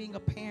keep being a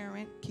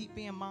parent. Keep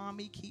being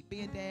mommy. Keep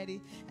being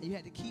daddy. And you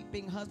had to keep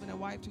being husband and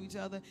wife to each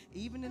other.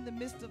 Even in the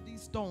midst of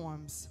these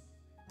storms.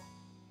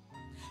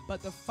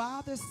 But the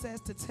Father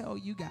says to tell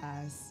you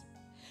guys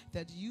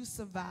that you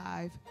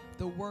survive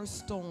the worst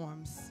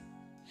storms.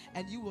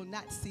 And you will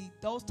not see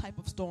those type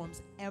of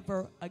storms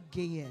ever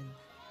again.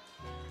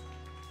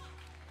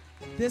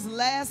 This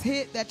last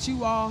hit that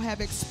you all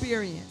have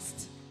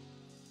experienced,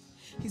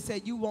 he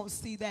said you won't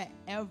see that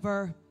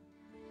ever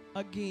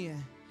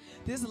again.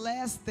 This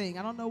last thing,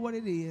 I don't know what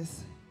it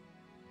is.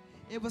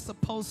 It was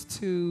supposed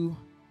to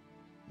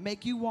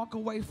make you walk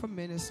away from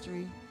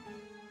ministry.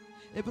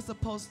 It was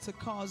supposed to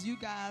cause you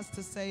guys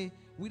to say,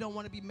 we don't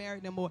want to be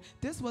married no more.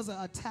 This was an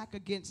attack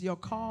against your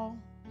call.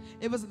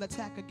 It was an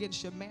attack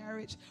against your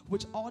marriage,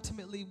 which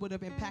ultimately would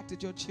have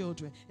impacted your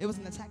children. It was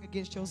an attack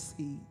against your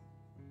seed.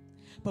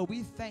 But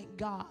we thank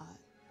God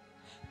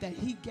that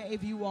he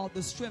gave you all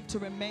the strength to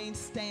remain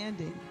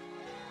standing.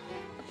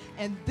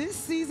 And this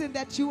season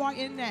that you are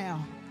in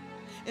now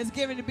is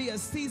going to be a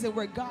season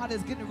where God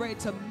is getting ready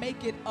to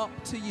make it up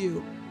to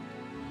you.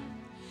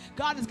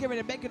 God is getting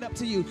ready to make it up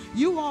to you.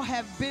 You all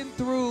have been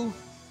through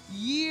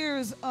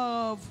years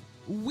of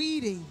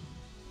weeding.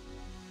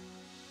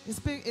 It's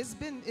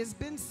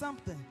been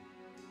something.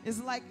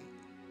 It's like,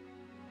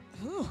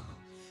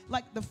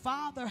 like the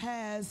Father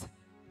has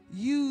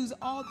used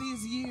all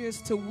these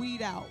years to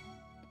weed out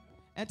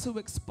and to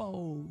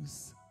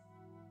expose.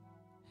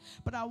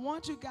 But I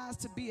want you guys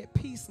to be at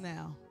peace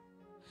now,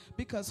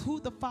 because who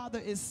the Father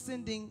is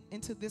sending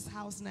into this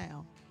house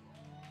now,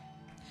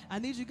 I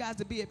need you guys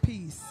to be at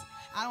peace.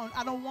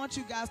 I don't want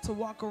you guys to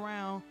walk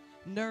around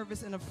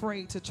nervous and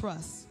afraid to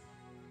trust.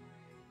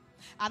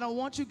 I don't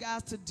want you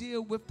guys to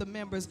deal with the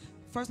members.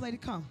 First Lady,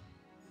 come.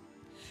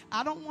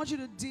 I don't want you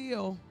to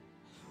deal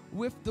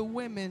with the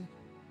women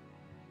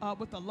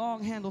with a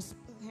long handle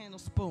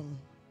spoon.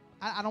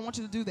 I don't want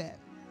you to do that.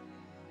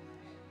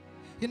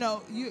 You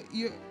know,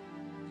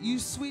 you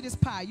sweet as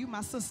pie. You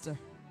my sister.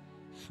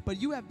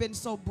 But you have been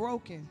so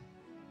broken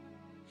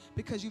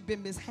because you've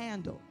been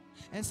mishandled.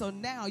 And so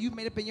now you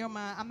made up in your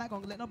mind, I'm not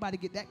going to let nobody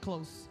get that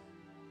close.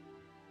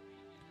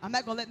 I'm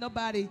not going to let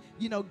nobody,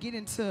 you know, get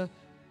into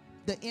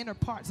the inner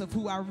parts of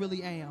who I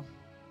really am.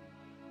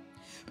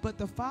 But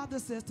the Father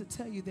says to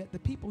tell you that the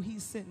people He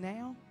sent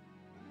now,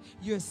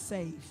 you're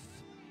safe.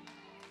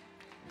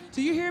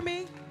 Do you hear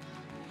me?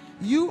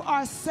 You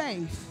are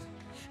safe.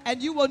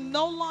 And you will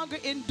no longer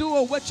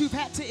endure what you've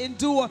had to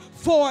endure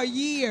for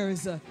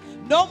years.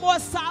 No more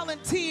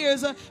silent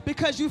tears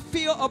because you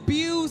feel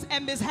abused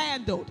and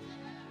mishandled.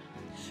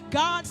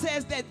 God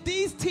says that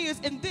these tears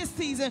in this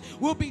season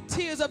will be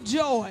tears of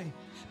joy,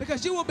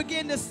 because you will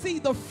begin to see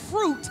the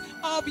fruit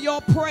of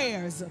your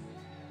prayers.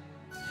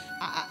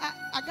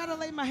 I got to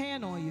lay my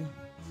hand on you.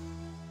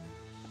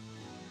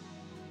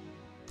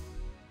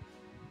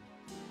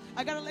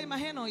 I got to lay my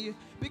hand on you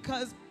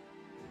because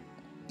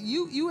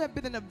you have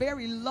been in a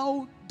very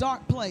low,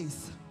 dark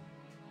place.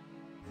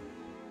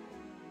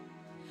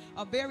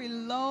 A very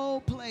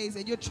low place,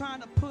 and you're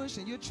trying to push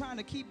and you're trying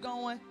to keep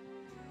going,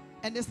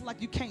 and it's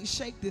like you can't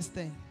shake this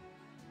thing.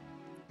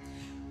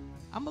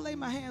 I'm going to lay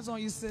my hands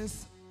on you,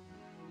 sis.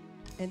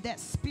 And that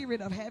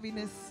spirit of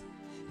heaviness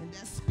and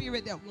that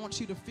spirit that wants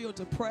you to feel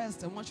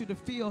depressed and wants you to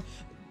feel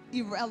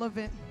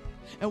irrelevant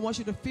and wants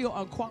you to feel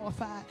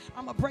unqualified,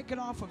 I'm going to break it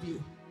off of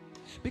you.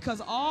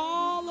 Because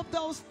all of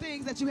those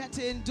things that you had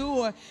to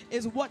endure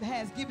is what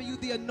has given you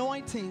the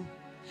anointing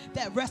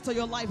that rests on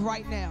your life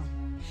right now.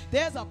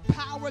 There's a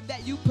power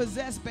that you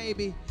possess,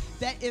 baby,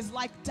 that is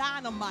like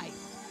dynamite.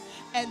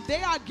 And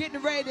they are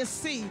getting ready to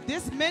see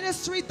this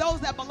ministry. Those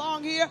that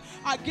belong here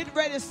are getting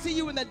ready to see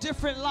you in a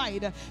different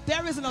light.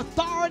 There is an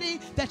authority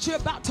that you're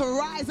about to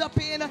rise up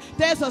in.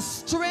 There's a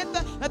strength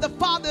that the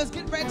Father is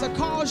getting ready to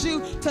cause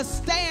you to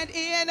stand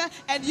in,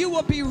 and you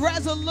will be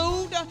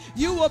resolute.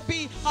 You will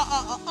be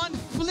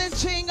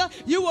unflinching.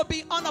 You will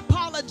be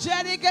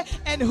unapologetic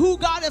and who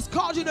God has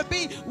called you to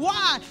be.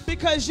 Why?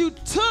 Because you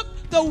took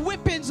the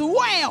whippings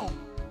well.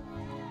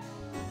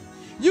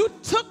 You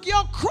took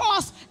your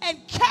cross and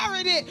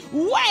carried it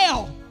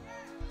well.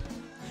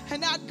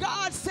 And now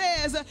God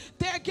says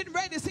they're getting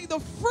ready to see the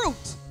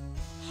fruit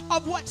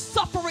of what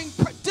suffering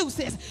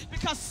produces,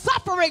 because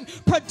suffering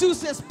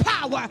produces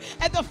power.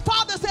 And the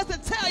Father says to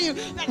tell you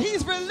that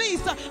He's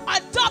released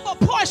a double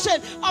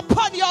portion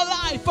upon your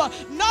life.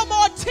 No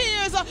more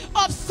tears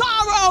of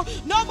sorrow,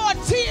 no more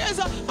tears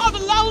of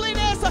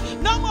loneliness,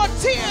 no more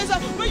tears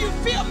where you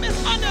feel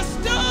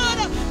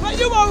misunderstood, but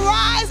you will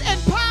rise in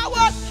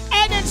power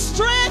and in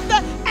strength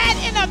and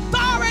in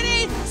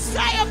authority,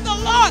 saith the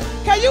Lord.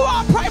 Can you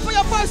all pray for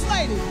your First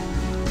Lady?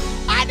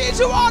 I need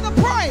you all to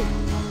pray.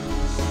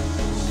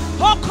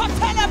 I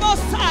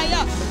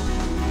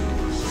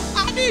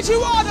need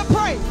you all to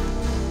pray.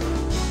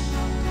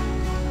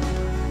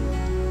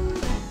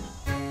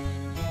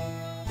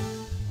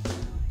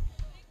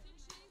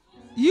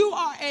 You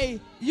are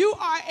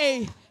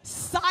a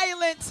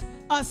silent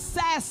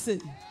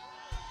assassin.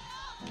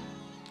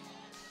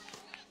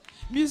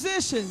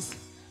 Musicians,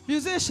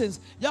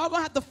 y'all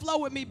gonna have to flow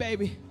with me,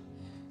 baby.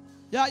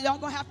 Y'all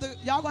gonna have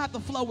to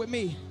flow with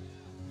me.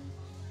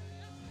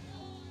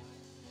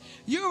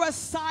 You're a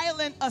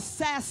silent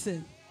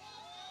assassin.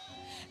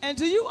 And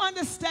do you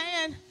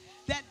understand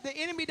that the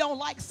enemy don't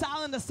like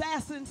silent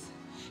assassins?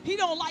 He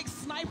don't like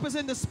snipers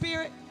in the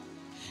spirit.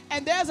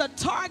 And there's a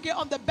target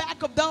on the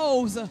back of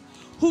those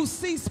who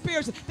see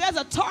spirits. There's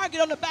a target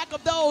on the back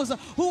of those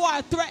who are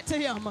a threat to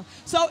him.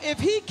 So if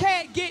he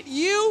can't get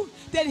you,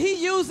 then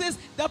he uses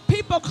the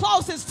people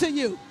closest to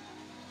you.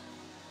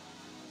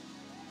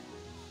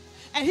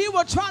 And he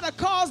will try to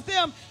cause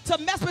them to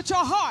mess with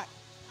your heart,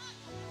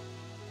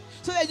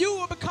 so that you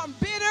will become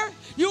bitter,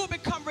 you will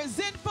become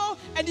resentful,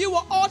 and you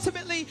will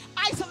ultimately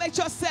isolate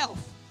yourself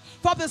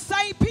from the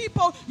same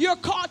people you're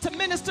called to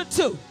minister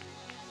to.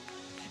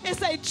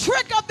 It's a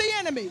trick of the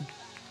enemy,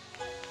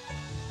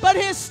 but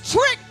his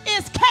trick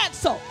is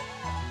canceled.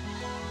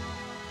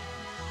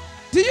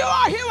 Do you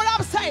all hear what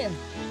I'm saying?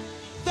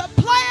 The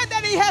plan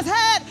that he has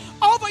had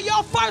over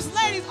your first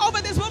ladies,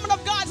 over this woman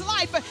of God's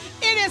life,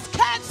 it is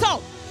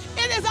canceled.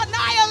 It is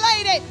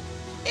annihilated.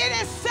 It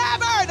is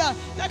severed.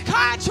 The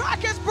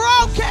contract is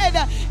broken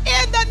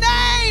in the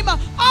name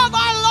of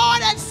our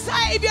Lord and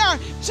Savior,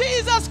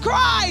 Jesus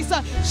Christ.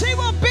 She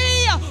will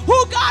be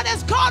who God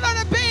has called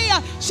her to be.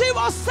 She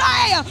will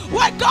say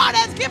what God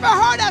has given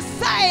her to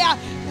say.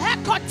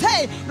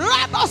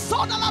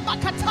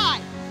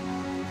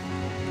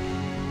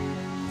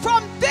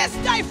 From this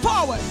day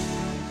forward,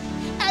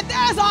 and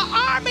there's an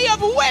army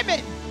of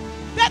women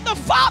that the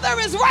Father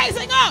is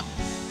raising up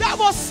that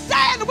will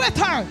stand with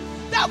her,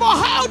 that will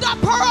hold up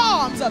her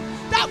arms,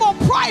 that will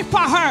pray for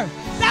her,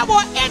 that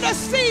will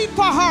intercede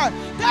for her.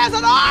 There's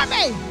an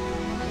army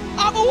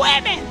of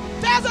women.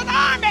 There's an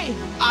army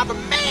of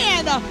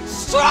men,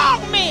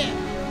 strong men,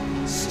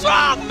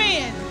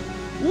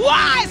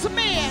 wise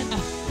men.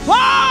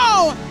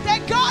 Oh,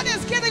 that God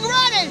is getting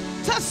ready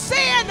to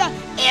send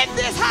in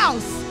this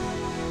house.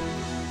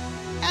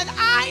 And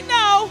I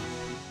know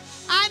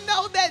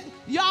that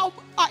y'all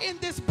are in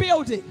this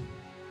building.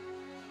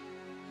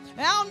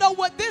 And I don't know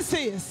what this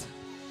is,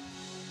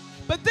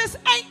 but this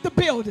ain't the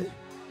building.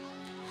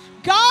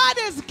 God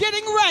is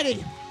getting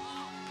ready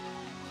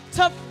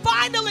to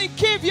finally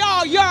give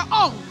y'all your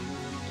own.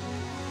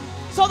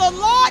 So the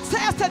Lord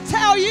says to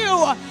tell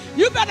you,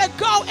 you better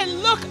go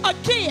and look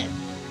again,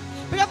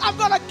 because I'm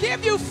going to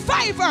give you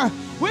favor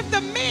with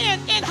the men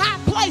in high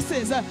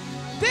places.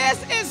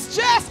 This is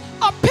just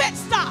a pit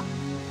stop.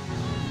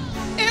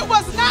 It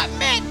was not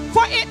meant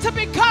for it to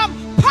become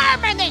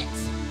permanent.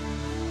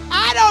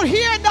 I don't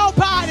hear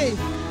nobody.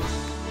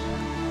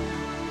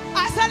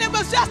 I said it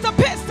was just a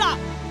pit stop.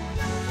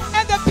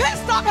 And the pit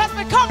stop has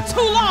become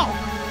too long.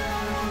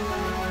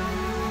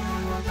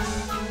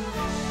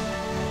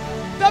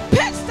 The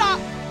pit stop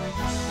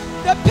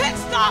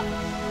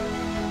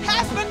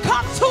has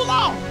become too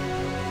long.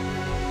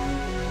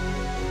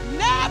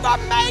 Never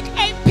make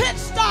a pit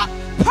stop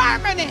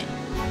permanent.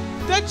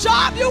 The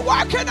job you're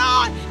working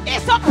on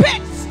is a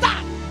pit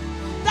stop.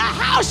 The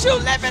house you're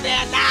living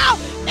in now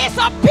is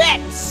a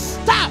pit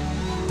stop.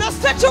 The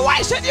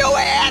situation you're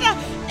in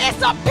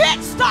is a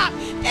pit stop.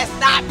 It's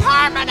not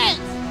permanent.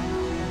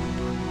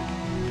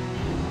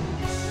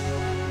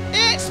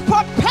 It's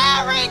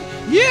preparing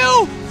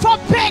you for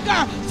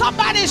bigger.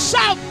 Somebody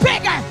shout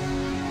bigger.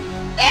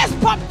 It's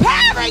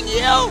preparing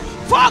you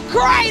for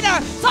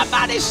greater.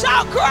 Somebody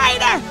shout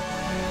greater.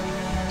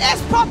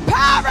 It's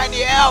preparing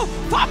you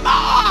for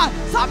more.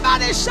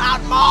 Somebody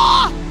shout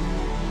more.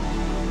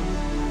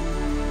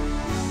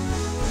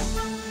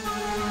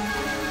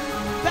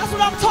 That's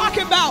what I'm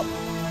talking about.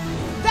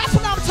 That's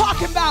what I'm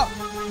talking about.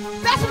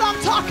 That's what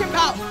I'm talking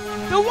about.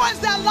 The ones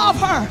that love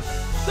her.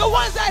 The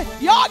ones that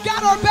y'all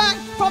got her back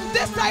from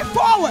this day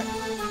forward.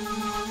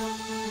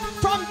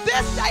 From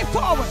this day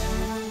forward.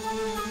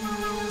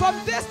 From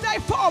this day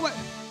forward.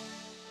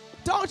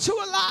 Don't you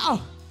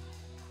allow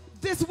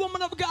this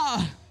woman of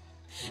God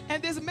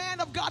and this man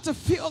of God to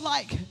feel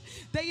like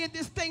they in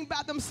this thing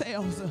by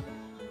themselves.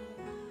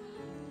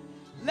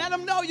 Let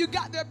them know you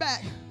got their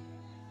back.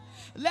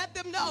 Let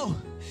them know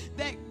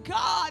that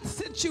God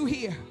sent you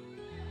here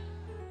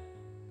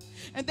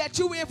and that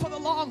you in for the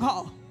long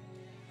haul,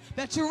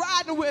 that you're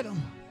riding with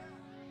him.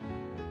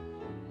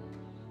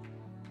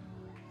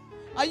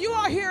 Are you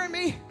all hearing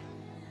me?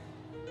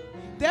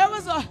 There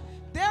is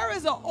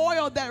an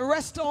oil that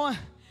rests on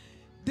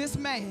this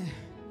man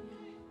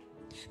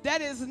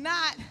that is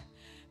not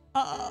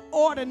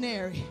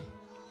ordinary.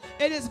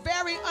 It is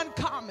very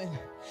uncommon.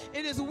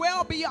 It is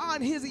well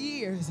beyond his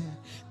years.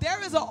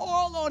 There is an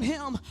oil on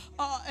him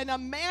and a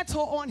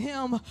mantle on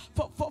him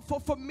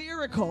for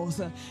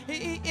miracles.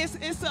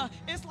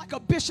 It's like a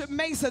Bishop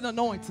Mason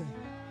anointing.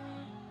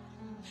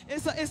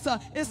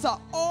 It's a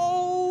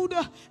old,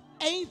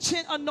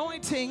 ancient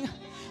anointing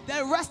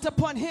that rests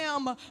upon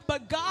him,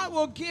 but God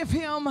will give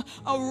him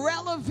a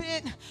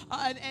relevant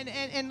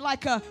and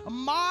like a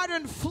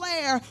modern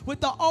flair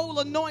with the old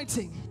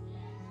anointing.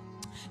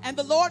 And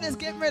the Lord is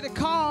getting ready to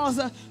cause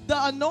the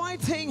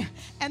anointing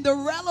and the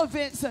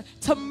relevance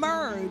to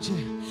merge.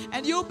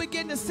 And you'll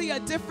begin to see a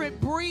different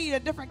breed, a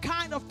different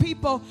kind of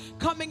people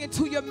coming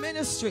into your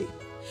ministry.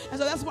 And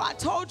so that's why I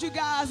told you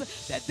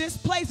guys that this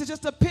place is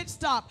just a pit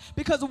stop,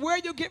 because where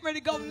you get ready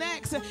to go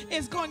next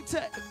is going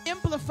to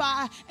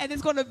amplify and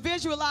it's going to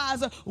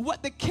visualize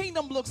what the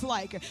kingdom looks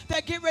like.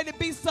 There get ready to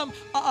be some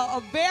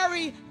a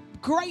very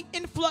great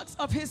influx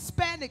of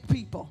Hispanic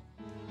people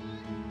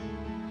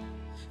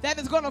that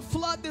is going to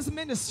flood this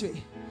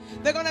ministry.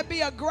 They're going to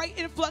be a great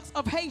influx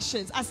of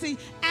Haitians. I see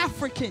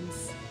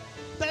Africans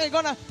that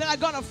are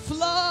going to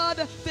flood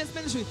this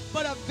ministry,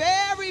 but a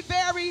very,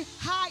 very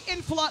high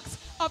influx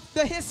of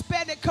the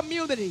Hispanic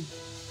community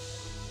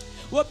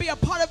will be a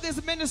part of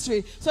this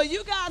ministry. So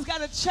you guys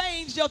got to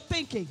change your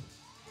thinking.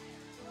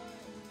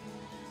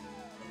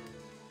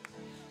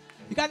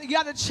 You got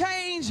to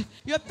change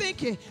your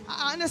thinking.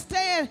 I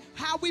understand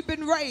how we've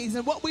been raised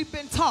and what we've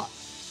been taught.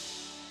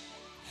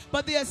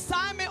 But the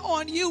assignment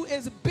on you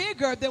is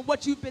bigger than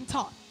what you've been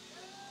taught.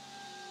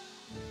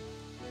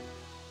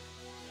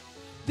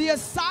 The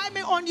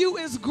assignment on you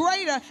is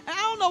greater. And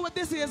I don't know what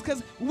this is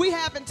because we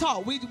haven't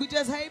taught. We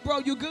just, hey, bro,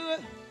 you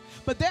good?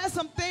 But there's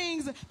some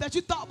things that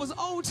you thought was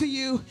owed to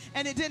you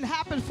and it didn't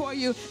happen for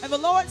you. And the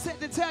Lord said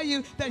to tell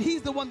you that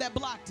he's the one that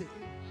blocked it.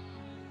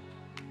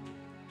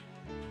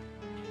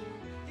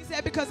 He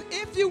said, because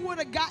if you would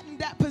have gotten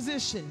that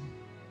position,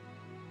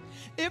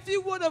 if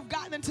you would have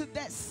gotten into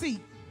that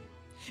seat,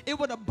 it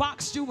would have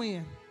boxed you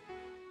in.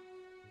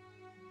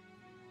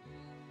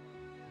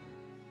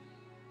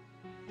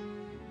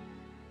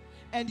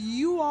 And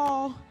you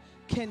all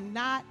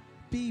cannot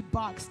be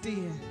boxed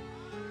in,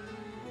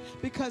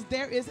 because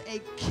there is a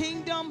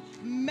kingdom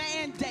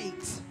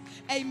mandate.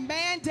 A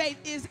mandate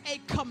is a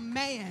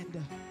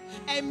command.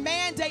 A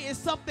mandate is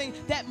something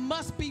that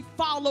must be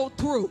followed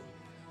through.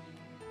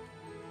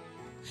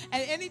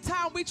 And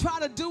anytime we try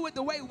to do it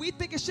the way we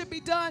think it should be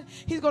done,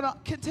 he's going to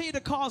continue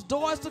to cause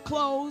doors to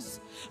close,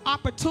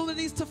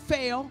 opportunities to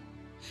fail,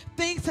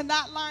 things to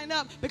not line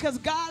up, because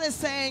God is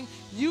saying,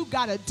 you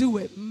got to do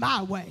it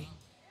my way.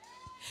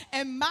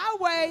 And my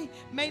way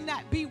may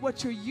not be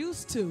what you're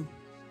used to,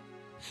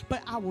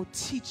 but I will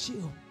teach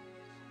you,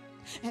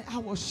 and I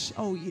will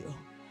show you,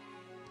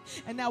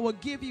 and I will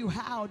give you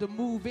how to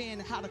move in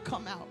and how to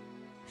come out,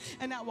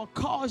 and I will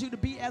cause you to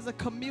be as a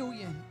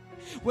chameleon,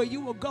 where you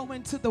will go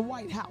into the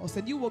White House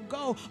and you will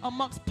go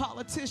amongst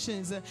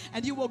politicians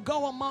and you will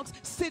go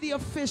amongst city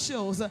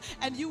officials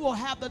and you will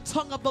have the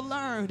tongue of the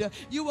learned.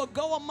 You will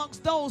go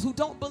amongst those who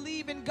don't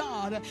believe in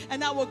God,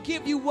 and I will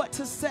give you what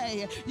to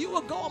say. You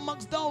will go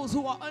amongst those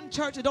who are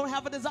unchurched and don't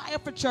have a desire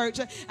for church,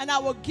 and I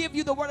will give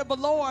you the word of the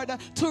Lord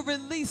to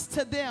release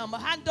to them.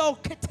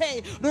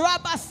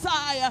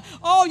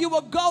 Oh, you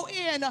will go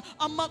in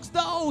amongst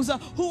those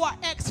who are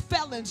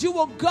ex-felons. You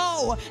will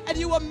go and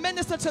you will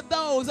minister to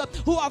those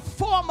who are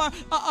former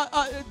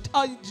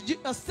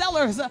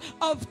sellers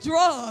of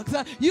drugs.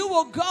 You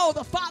will go,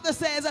 the Father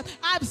says,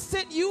 I've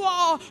sent you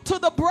all to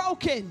the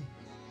broken.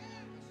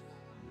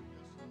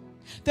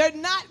 They're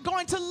not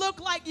going to look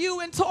like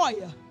you and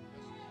Toya.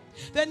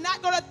 They're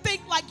not going to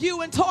think like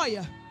you and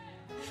Toya.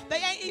 They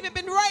ain't even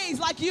been raised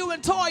like you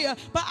and Toya,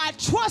 but I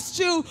trust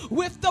you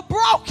with the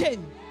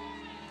broken.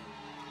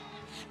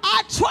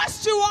 I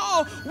trust you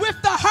all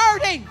with the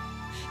hurting.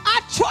 I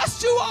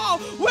trust you all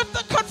with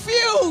the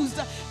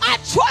confused. I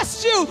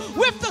trust you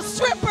with the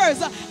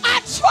strippers. I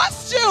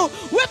trust you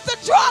with the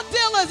drug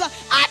dealers.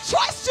 I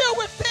trust you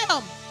with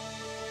them.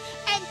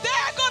 And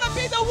they're going to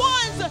be the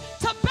ones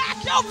to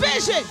back your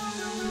vision.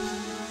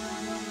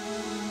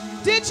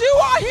 Did you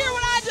all hear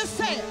what I just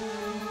said?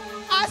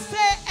 I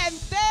said, and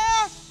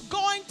they're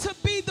going to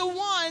be the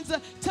ones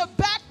to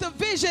back the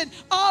vision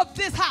of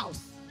this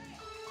house.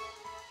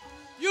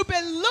 You've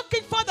been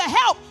looking for the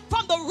help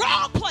from the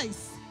wrong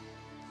place.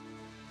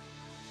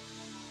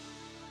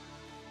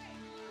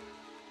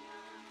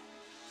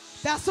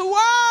 That's a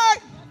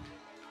word.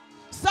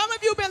 Some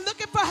of you have been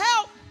looking for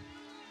help,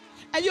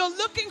 and you're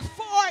looking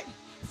for it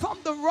from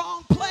the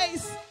wrong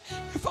place,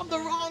 from the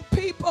wrong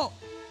people.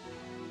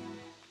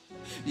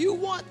 You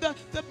want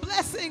the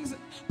blessings,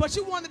 but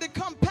you want it to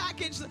come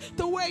packaged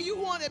the way you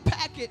want it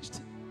packaged.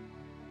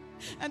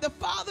 And the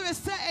Father is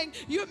saying,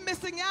 you're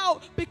missing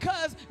out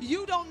because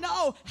you don't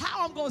know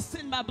how I'm going to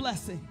send my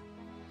blessing.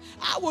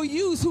 I will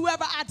use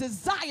whoever I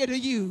desire to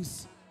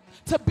use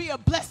to be a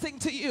blessing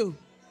to you.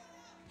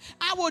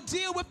 I will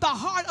deal with the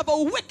heart of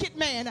a wicked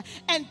man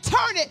and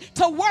turn it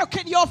to work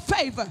in your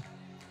favor.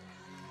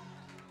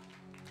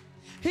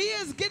 He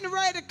is getting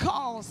ready to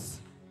cause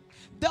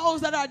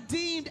those that are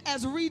deemed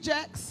as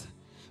rejects,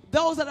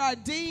 those that are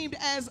deemed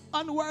as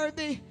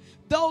unworthy,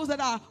 those that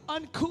are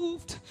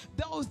uncouth,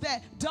 those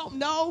that don't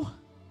know.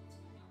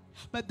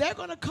 But they're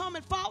going to come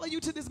and follow you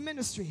to this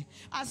ministry.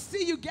 I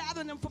see you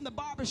gathering them from the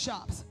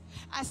barbershops.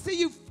 I see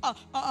you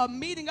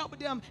meeting up with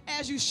them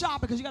as you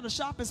shop, because you got a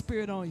shopping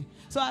spirit on you.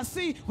 So I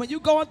see when you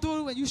going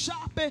through and you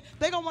shopping,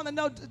 they're going to want to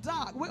know,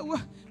 Doc,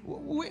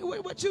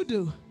 what you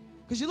do?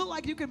 Because you look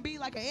like you can be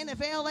like an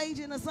NFL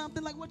agent or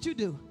something. Like, what you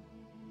do?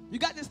 You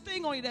got this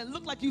thing on you that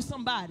look like you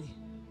somebody.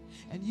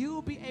 And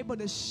you'll be able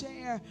to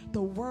share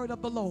the word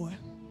of the Lord.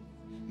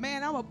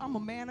 Man, I'm a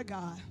man of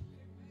God.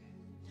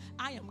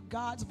 I am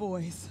God's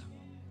voice.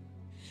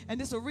 And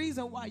there's a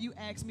reason why you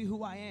ask me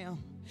who I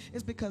am.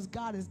 It's because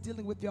God is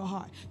dealing with your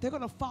heart. They're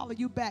going to follow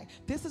you back.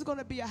 This is going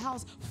to be a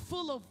house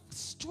full of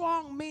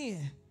strong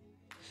men.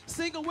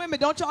 Single women,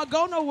 don't y'all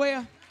go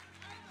nowhere.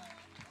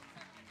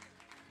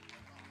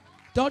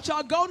 Don't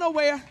y'all go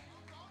nowhere.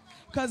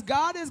 Because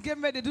God is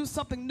getting ready to do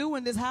something new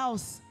in this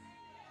house.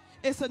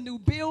 It's a new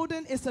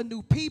building. It's a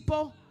new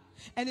people.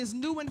 And it's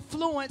new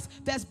influence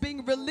that's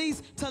being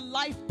released to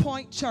Life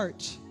Point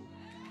Church.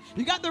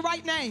 You got the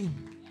right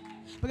name.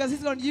 Because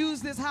he's going to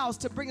use this house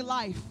to bring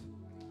life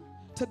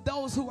to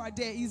those who are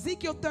dead.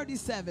 Ezekiel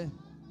 37.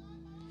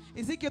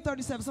 Ezekiel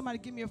 37. Somebody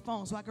give me a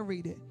phone so I can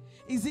read it.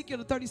 Ezekiel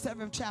the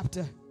 37th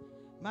chapter.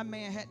 My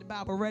man had the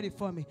Bible ready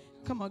for me.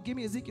 Come on, give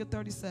me Ezekiel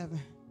 37.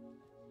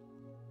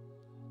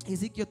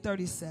 Ezekiel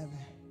 37.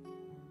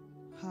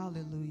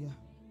 Hallelujah.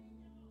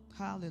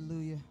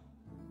 Hallelujah.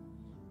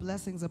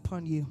 Blessings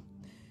upon you.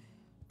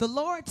 The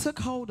Lord took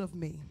hold of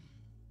me.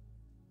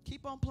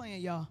 Keep on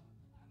playing, y'all.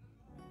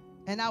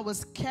 And I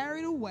was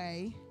carried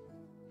away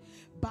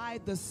by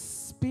the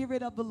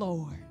Spirit of the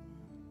Lord,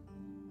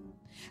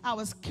 I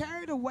was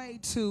carried away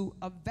to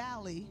a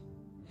valley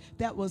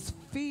that was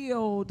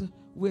filled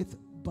with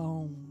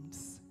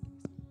bones.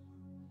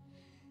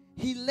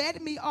 He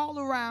led me all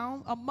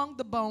around among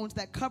the bones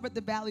that covered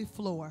the valley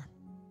floor.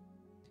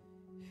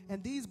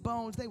 And these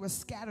bones, they were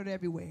scattered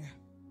everywhere.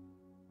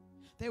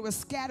 They were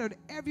scattered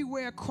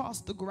everywhere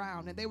across the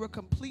ground, and they were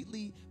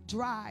completely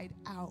dried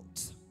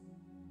out.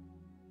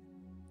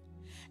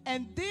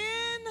 And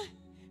then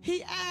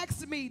he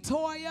asked me,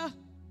 Toya,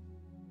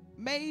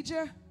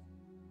 Major,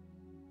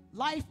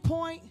 Life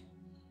Point,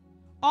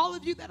 all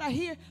of you that are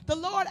here, the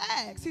Lord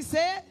asked, he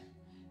said,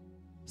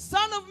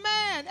 Son of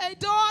man, a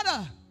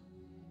daughter,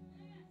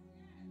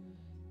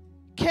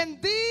 can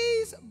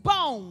these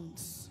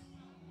bones,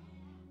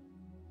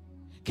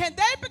 can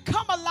they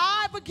become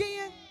alive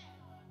again?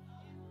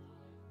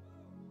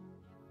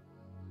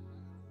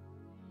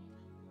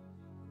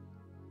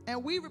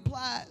 And we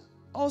replied,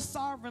 oh,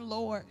 sovereign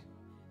Lord,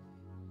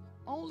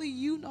 only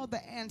you know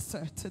the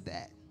answer to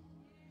that.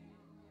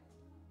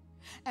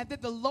 And then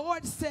the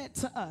Lord said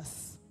to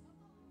us,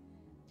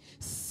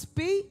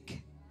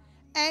 speak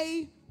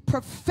a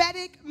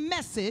prophetic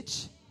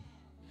message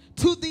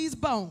to these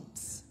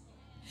bones.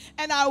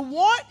 And I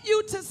want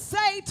you to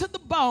say to the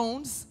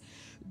bones,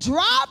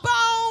 dry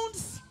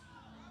bones,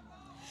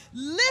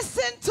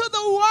 listen to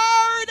the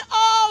word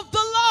of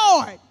the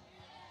Lord.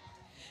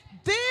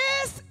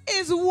 This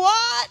is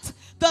what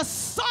the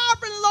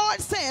sovereign Lord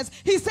says.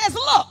 He says,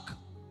 look,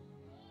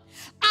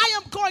 I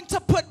am going to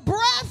put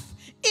breath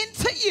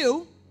into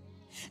you,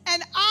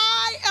 and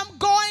I am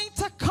going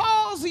to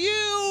cause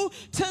you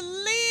to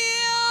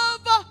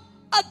live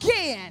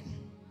again.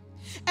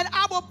 And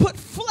I will put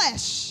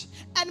flesh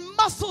and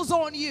muscles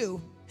on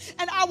you,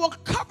 and I will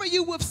cover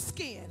you with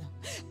skin.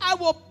 I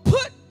will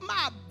put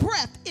my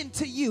breath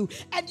into you,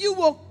 and you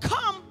will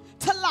come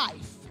to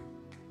life.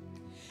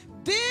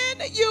 Then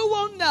you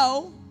will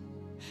know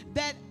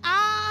that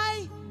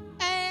I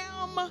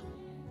am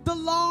the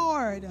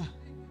Lord.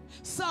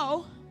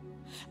 So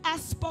I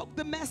spoke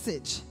the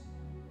message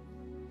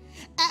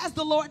as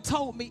the Lord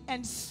told me,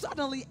 and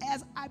suddenly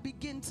as I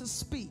began to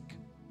speak,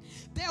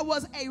 there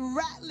was a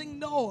rattling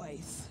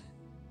noise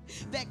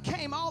that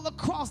came all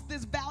across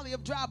this valley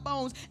of dry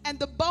bones, and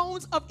the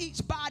bones of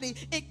each body,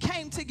 it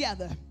came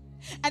together.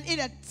 And it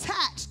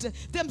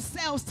attached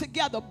themselves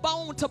together,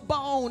 bone to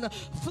bone,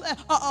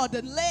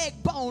 the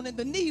leg bone and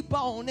the knee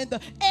bone and the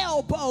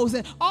elbows,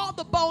 and all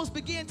the bones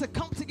began to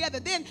come together.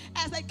 Then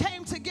as they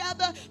came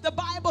together, the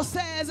Bible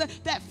says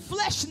that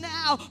flesh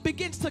now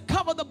begins to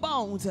cover the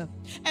bones.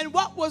 And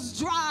what was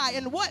dry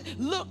and what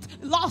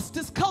lost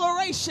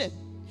discoloration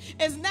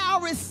is now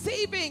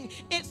receiving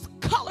its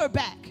color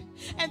back.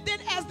 And then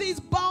as these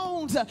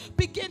bones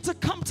begin to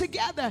come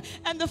together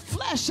and the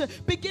flesh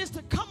begins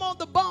to come on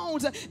the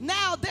bones,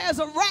 now there's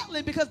a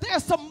rattling because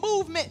there's some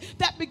movement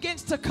that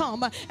begins to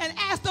come. And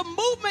as the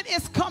movement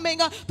is coming,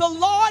 the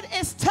Lord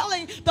is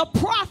telling the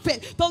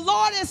prophet, the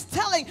Lord is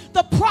telling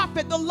the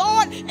prophet, the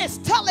Lord is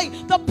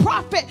telling the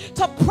prophet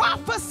to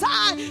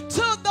prophesy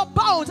to the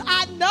bones.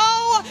 I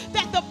know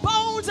that the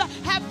bones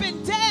have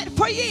been dead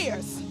for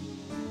years.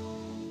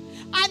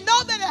 I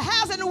know that it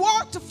hasn't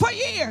worked for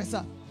years.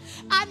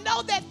 I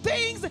know that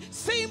things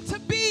seem to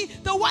be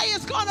the way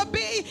it's going to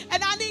be,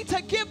 and I need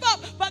to give up.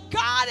 But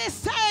God is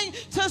saying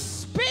to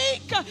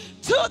speak to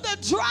the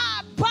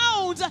dry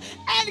bones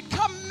and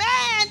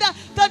command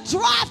the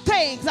dry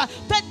things,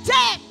 the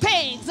dead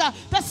things,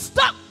 the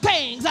stuck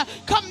things.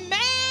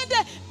 Command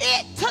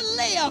it to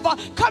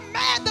live.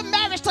 Command the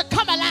marriage to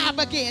come alive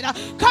again.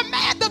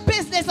 Command the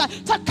business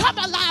to come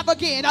alive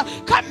again.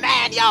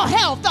 Command your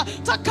health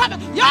to come.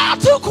 Y'all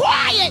too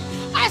quiet.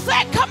 I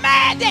said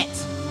command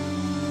it.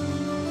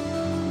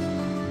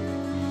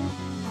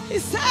 He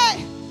said,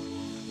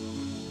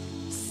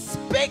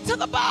 speak to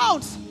the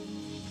bones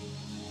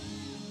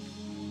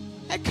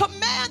and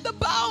command the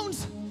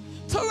bones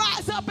to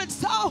rise up. And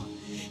so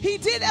he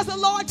did as the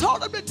Lord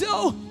told him to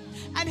do.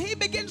 And he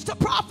begins to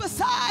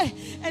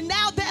prophesy. And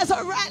now there's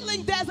a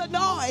rattling, there's a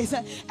noise.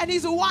 And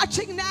he's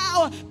watching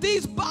now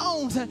these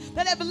bones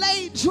that have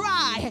laid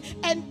dry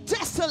and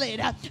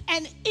desolate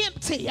and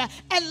empty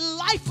and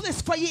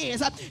lifeless for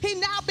years. He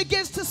now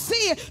begins to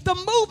see the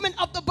movement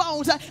of the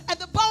bones. And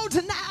the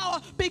bones now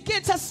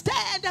begin to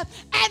stand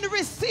and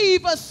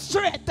receive a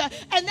strength.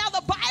 And now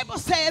the Bible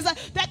says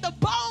that the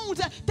bones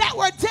that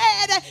were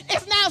dead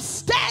is now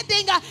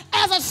standing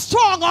as a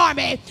strong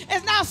army.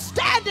 Is now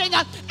standing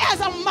as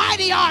a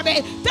mighty army.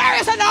 There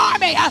is an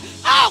army,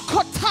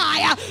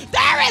 Kotai.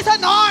 There is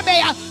an army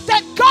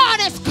that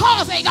God is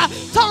causing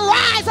to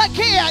rise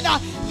again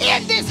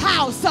in this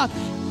house,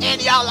 in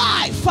your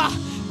life.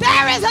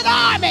 There is an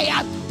army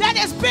that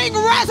is being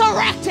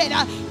resurrected.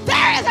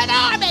 There is an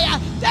army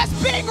that's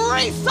being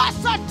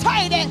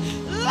resuscitated.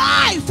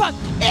 Life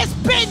is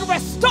being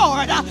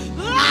restored.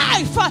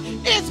 Life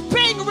is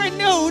being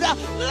renewed.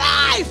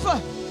 Life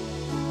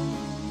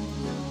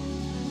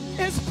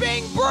is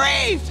being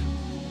breathed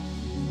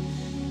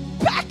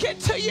back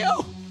into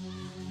you.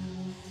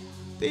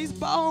 These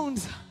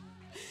bones,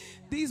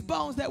 These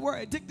bones that were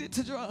addicted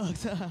to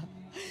drugs.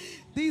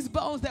 These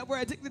bones that were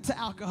addicted to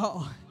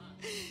alcohol.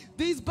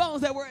 These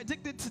bones that were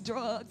addicted to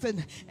drugs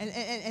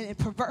and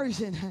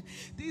perversion.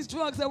 These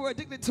drugs that were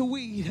addicted to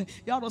weed.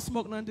 Y'all don't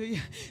smoke none, do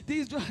you?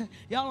 These drugs,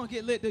 y'all don't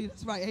get lit, do you?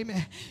 That's right,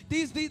 amen.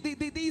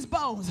 These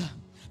bones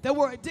that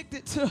were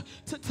addicted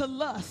to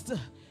lust.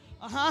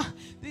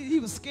 He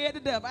was scared to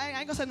death. I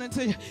ain't gonna say nothing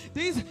to you.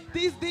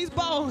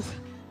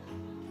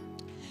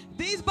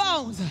 These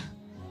bones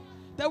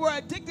that were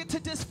addicted to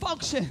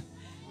dysfunction.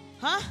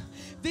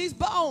 These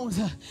bones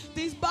that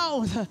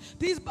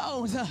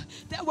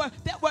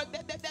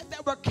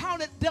were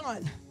counted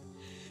done.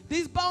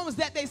 These bones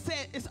that they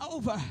said is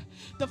over.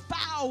 The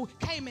fowl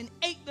came and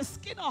ate the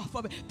skin off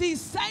of it. These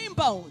same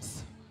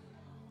bones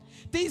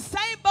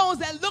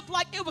that looked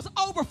like it was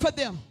over for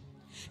them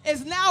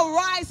is now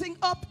rising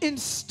up in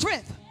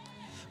strength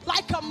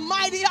like a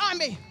mighty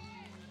army.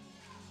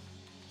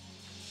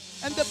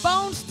 And the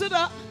bones stood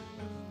up,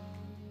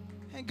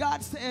 and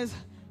God says,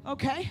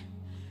 okay,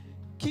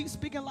 keep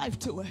speaking life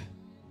to it.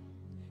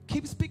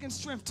 Keep speaking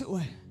strength to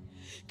it.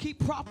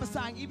 Keep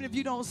prophesying even if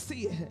you don't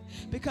see it,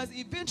 because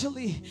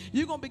eventually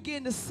you're going to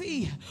begin to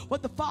see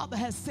what the Father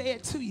has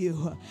said to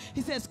you.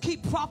 He says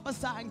keep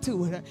prophesying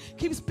to it.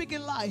 Keep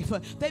speaking life.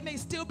 They may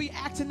still be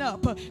acting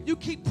up. You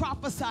keep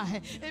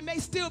prophesying. It may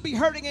still be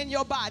hurting in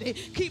your body.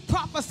 Keep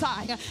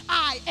prophesying.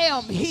 I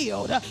am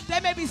healed.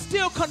 There may be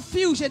still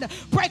confusion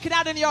breaking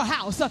out in your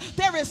house.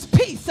 There is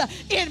peace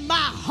in my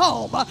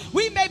home.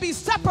 We may be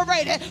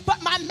separated,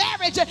 but my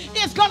marriage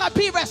is going to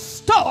be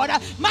restored.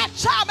 My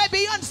child may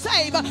be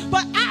unsaved,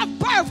 but I've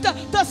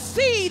birthed the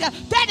seed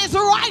that is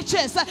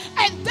righteous,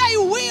 and they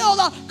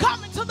will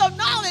come into the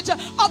knowledge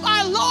of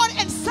our Lord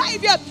and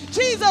Savior,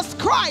 Jesus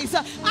Christ.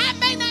 I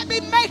may not be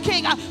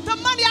making the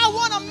money I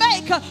want to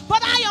make,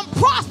 but I am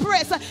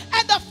prosperous,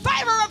 and the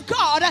favor of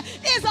God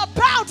is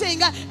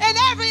abounding in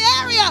every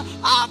area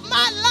of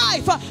my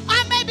life.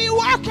 I may be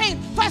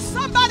working for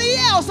somebody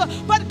else,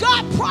 but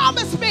God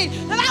promised me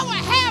that I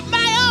will have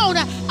my own.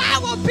 I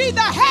will be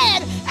the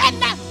head and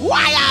not,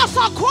 why y'all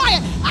so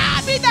quiet?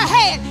 I'll be the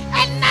head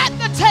and not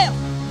the tail.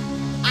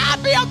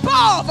 I'll be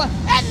above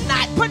and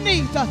not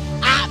beneath.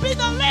 I'll be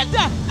the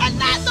lender and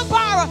not the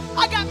borrower.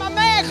 I got my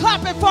man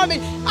clapping for me.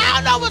 I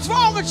don't know what's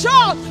wrong with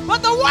y'all,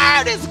 but the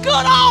word is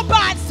good all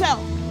by itself.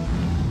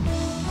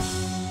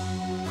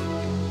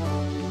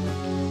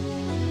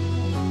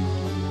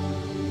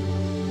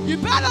 You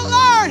better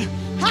learn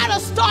how to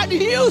start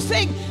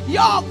using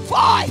your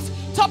voice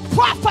to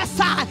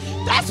prophesy.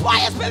 That's why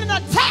it's been an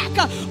attack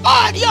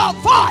on your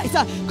voice,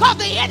 because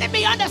the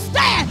enemy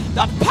understands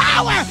the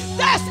power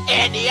that's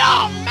in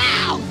your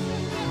mouth.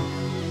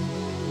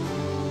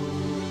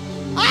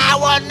 I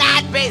will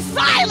not be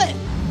silent.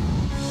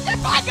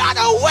 If I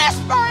gotta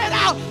whisper it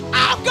out,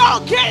 I'm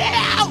gonna get it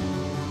out.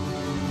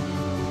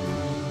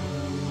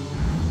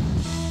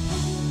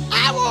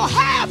 I will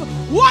have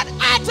what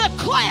I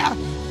declare.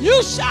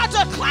 You shall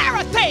declare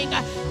a thing,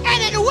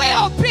 and it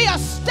will be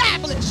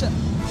established.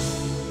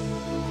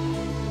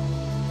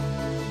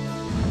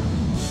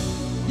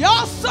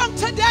 Y'all sung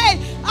today,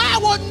 I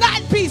will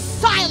not be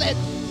silent.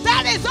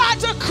 That is our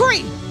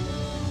decree.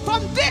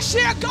 From this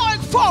year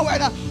going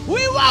forward,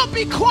 we won't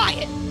be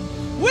quiet.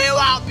 We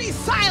won't be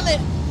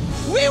silent.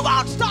 We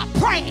won't stop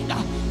praying.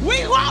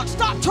 We won't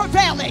stop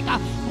travailing.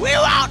 We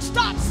won't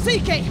stop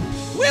seeking.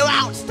 We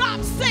won't stop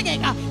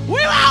singing.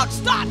 We won't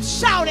stop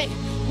shouting.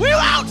 We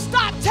won't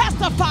stop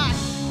testifying.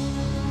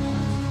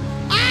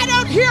 I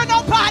don't hear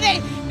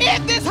nobody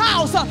in this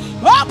house.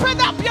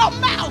 Open up your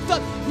mouth.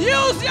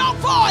 Use your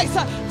voice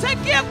to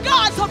give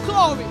God some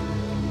glory.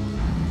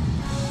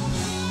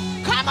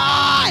 Come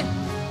on.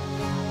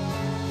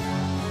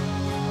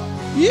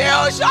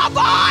 Use your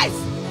voice.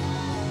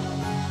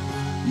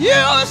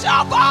 Use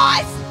your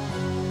voice.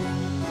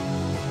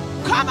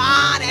 Come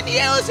on and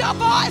use your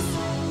voice.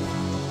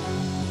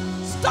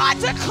 Start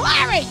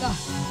declaring,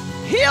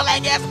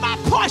 healing is my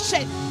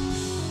portion.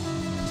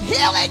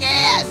 Healing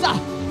is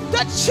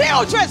the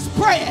children's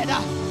bread.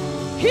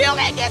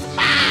 Healing is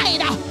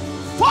mine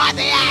for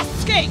the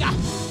asking.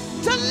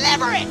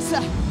 Deliverance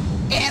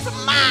is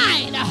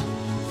mine.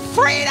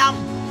 Freedom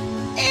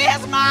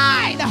is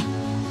mine.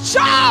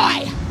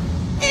 Joy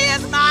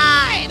is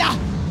mine.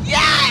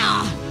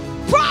 Yeah.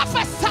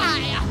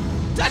 Prophesy.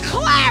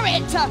 Declare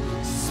it.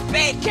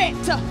 Speak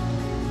it.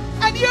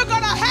 And you're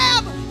going to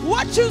have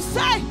what you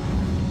say.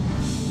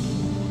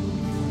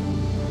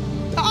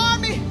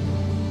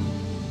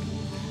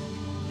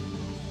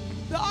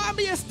 The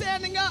army is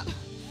standing up.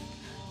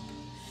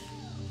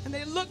 And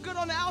they look good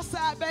on the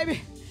outside,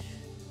 baby.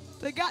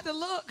 They got the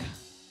look.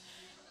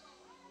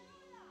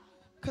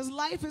 Because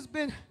life has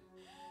been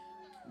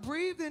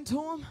breathed into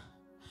them.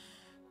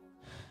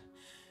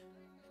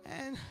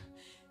 And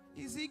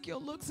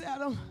Ezekiel looks at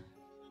them.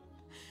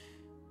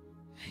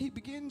 He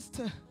begins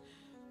to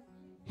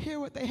hear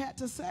what they had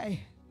to say.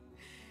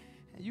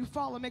 And you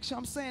follow, make sure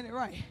I'm saying it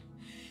right.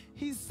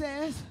 He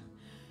says,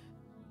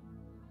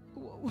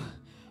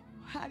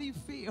 how do you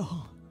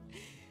feel?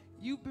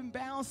 You've been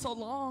bound so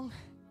long.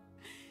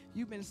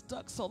 You've been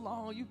stuck so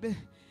long. You've been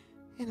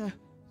in a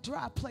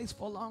dry place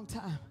for a long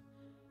time.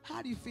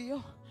 How do you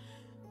feel?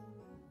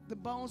 The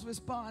bones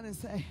respond and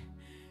say,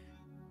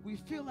 we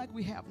feel like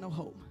we have no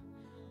hope.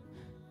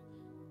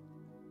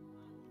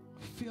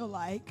 Feel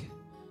like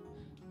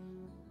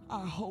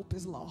our hope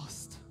is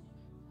lost.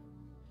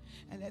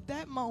 And at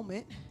that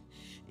moment,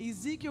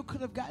 Ezekiel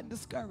could have gotten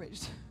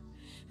discouraged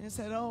and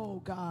said,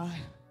 oh God,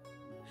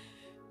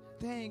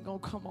 they ain't gonna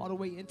come all the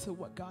way into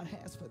what God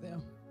has for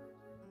them.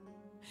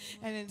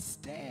 And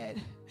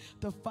instead,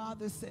 the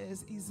Father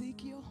says,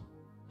 Ezekiel,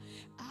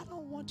 I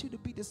don't want you to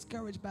be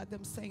discouraged by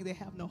them saying they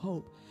have no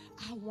hope.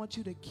 I want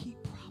you to keep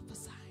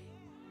prophesying.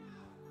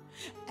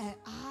 And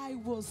I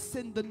will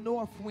send the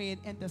north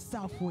wind and the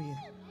south wind.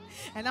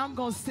 And I'm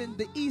going to send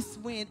the east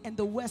wind and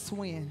the west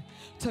wind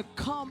to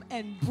come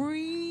and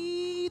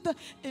breathe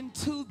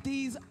into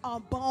these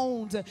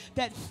bones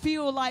that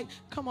feel like,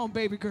 come on,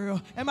 baby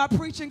girl, am I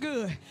preaching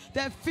good?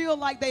 That feel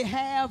like they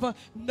have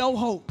no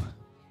hope.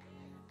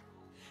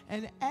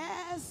 And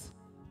as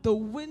the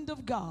wind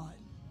of God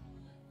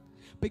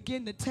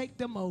begin to take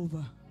them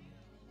over,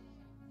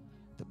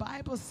 the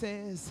Bible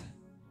says,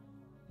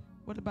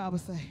 what the Bible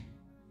say?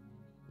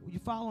 You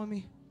following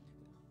me?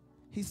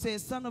 He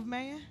says, Son of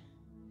man,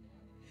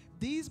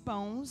 these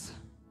bones,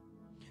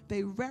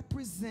 they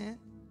represent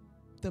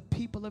the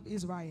people of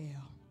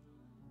Israel.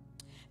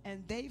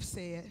 And they've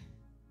said,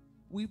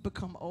 we've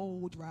become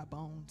old, dry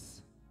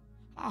bones.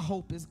 Our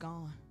hope is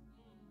gone.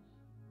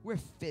 We're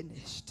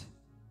finished.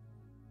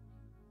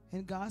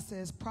 And God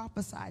says,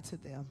 prophesy to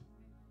them.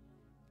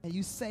 And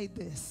you say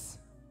this,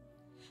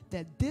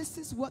 that this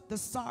is what the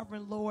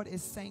sovereign Lord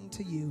is saying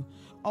to you.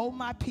 Oh,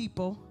 my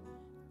people,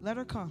 let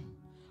her come.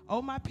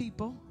 Oh, my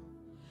people,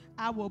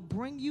 I will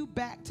bring you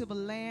back to the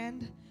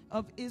land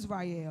of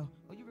Israel.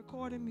 Are you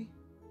recording me?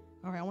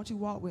 All right, I want you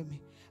to walk with me.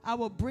 I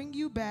will bring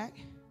you back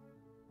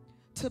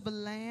to the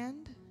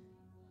land.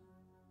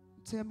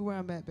 Tell me where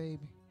I'm at,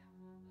 baby.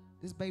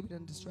 This baby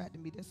done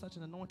distracted me. There's such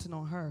an anointing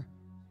on her.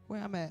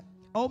 Where I'm at.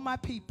 Oh, my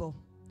people,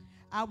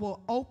 I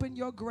will open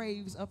your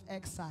graves of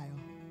exile,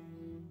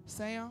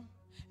 Sam,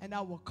 and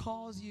I will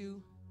cause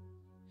you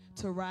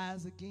to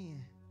rise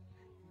again.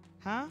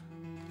 Huh?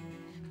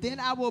 Then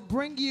I will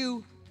bring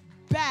you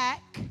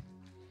back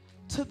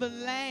to the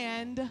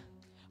land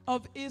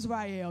of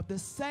Israel, the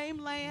same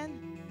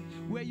land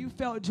where you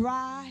felt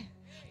dry,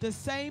 the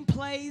same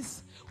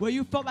place where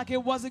you felt like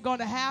it wasn't going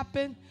to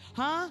happen.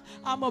 Huh?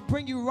 I'm going to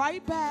bring you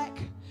right back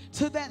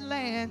to that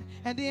land,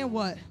 and then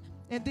what?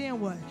 And then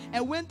what?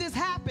 And when this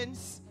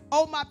happens,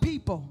 oh, my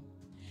people,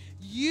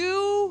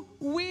 you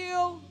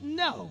will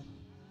know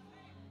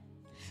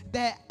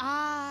that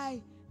I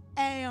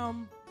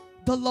am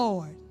the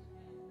Lord.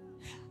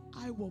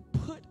 I will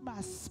put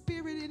my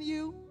spirit in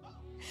you,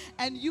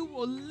 and you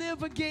will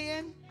live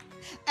again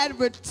and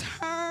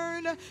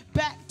return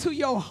back to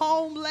your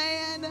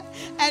homeland,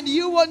 and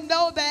you will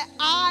know that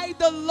I,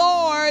 the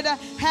Lord,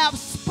 have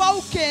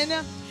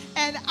spoken,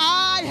 and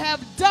I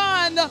have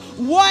done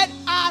what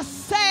I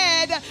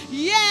said.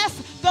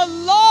 Yes, the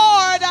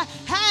Lord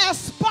has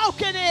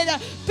spoken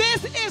it.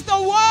 This is the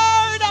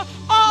word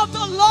of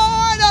the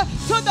Lord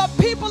to the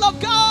people of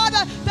God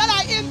that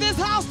are in this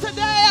house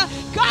today.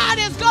 God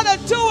is going to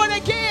do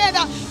it again.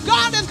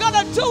 God is going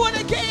to do it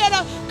again.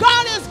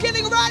 God is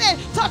getting ready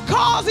to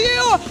cause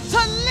you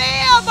to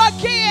live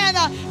again.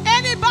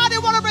 Anybody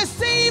want to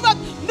receive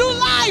new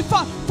life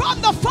from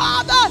the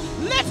Father?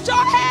 Lift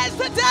your hands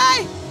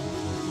today.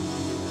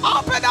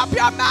 Open up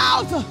your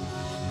mouth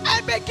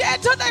and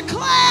begin to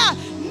declare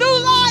new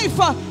life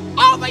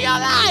over your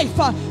life.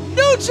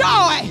 New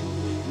joy,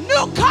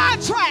 new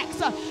contracts,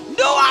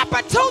 new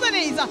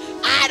opportunities.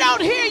 I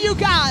don't hear you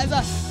guys.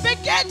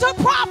 Begin to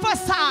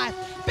prophesy.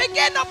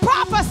 Begin to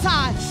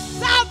prophesy.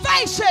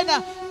 Salvation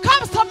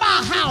comes to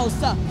my house.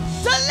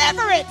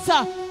 Deliverance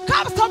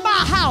comes to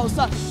my house.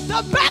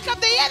 The back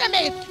of the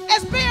enemy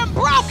is being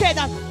broken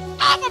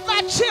off of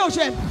my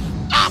children,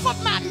 off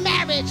of my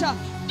marriage,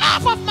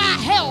 off of my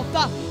health,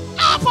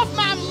 off of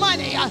my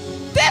money.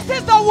 This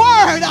is the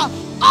word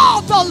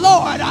of the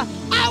Lord.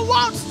 I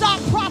won't stop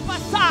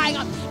prophesying.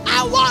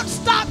 I won't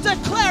stop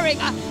declaring.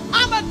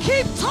 I'm going to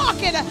keep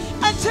talking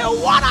until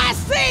what I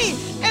see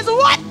is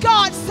what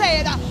God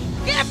said.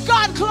 Give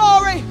God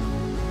glory.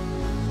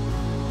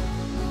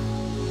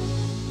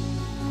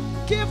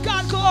 Give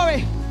God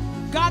glory.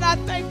 God, I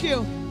thank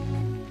you.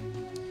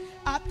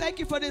 I thank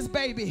you for this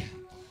baby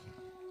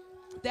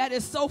that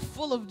is so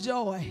full of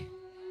joy.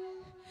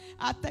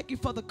 I thank you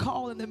for the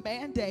call and the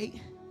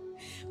mandate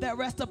that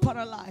rests upon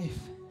her life.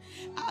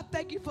 I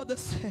thank you for the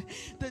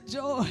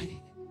joy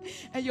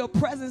and your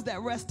presence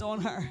that rests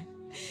on her.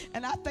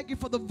 And I thank you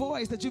for the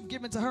voice that you've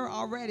given to her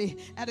already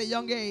at a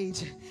young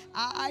age.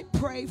 I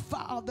pray,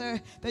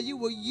 Father, that you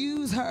will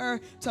use her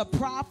to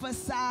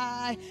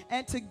prophesy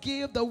and to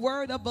give the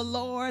word of the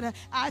Lord.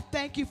 I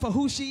thank you for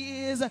who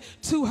she is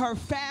to her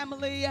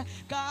family.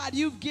 God,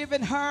 you've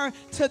given her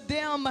to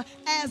them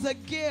as a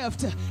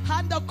gift.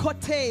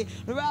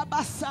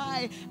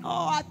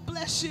 Oh, I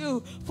bless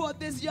you for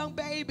this young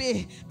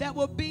baby that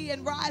will be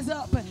and rise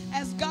up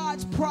as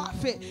God's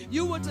prophet.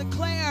 You will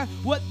declare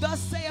what thus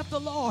saith the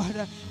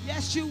Lord.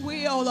 Yes, you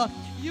will.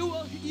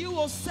 You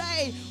will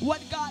say what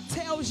God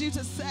tells you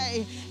to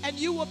say, and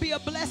you will be a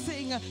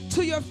blessing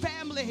to your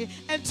family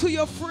and to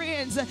your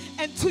friends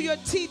and to your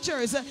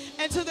teachers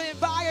and to the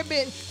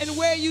environment and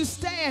where you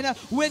stand.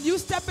 When you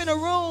step in a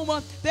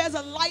room, there's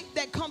a light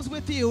that comes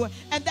with you,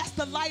 and that's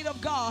the light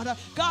of God.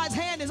 God's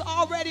hand is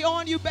already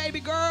on you, baby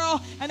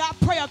girl, and I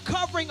pray a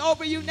covering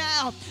over you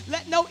now.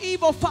 Let no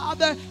evil,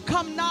 Father,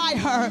 come nigh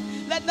her.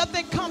 Let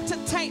nothing come to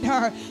taint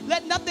her.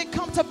 Let nothing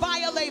come to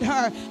violate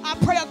her. I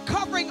pray a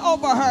covering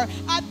over her.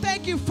 I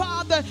thank you,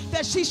 Father,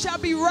 that she shall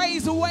be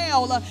raised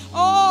well.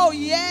 Oh,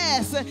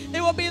 yes. It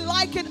will be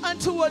likened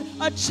unto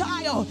a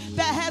child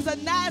that has a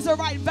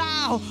Nazarite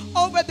vow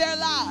over their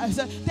lives.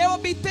 There will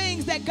be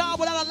things that God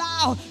will not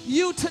allow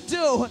you to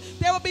do.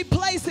 There will be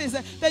places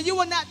that you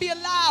will not be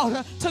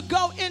allowed to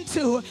go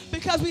into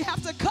because we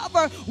have to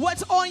cover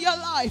what's on your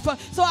life.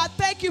 So I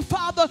thank you,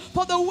 Father,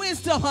 for the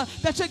wisdom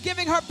that you're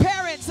giving her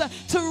parents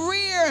to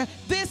rear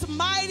this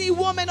mighty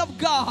woman of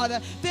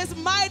God, this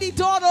mighty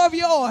daughter of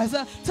yours,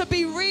 to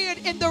be reared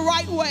in the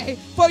right way.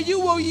 For you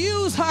will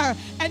use her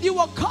and you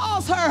will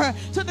cause her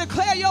to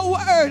declare your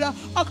word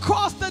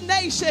across the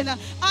nation.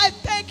 I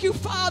thank you,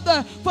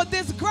 Father, for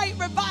this great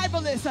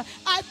revivalist.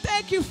 I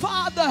thank you,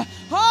 Father.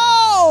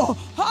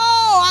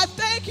 I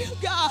thank you,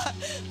 God,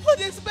 for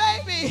this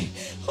baby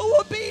who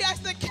will be as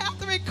the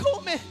Catherine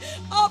Kuhlman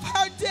of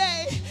her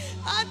day.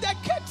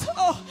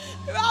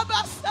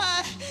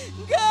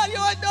 God,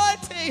 your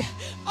anointing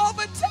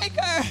overtake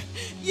her.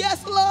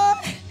 Yes, Lord.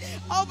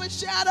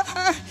 Overshadow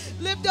her.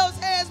 Lift those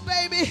hands,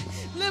 baby.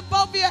 Lift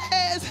both of your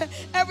hands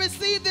and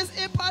receive this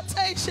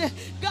impartation.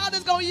 God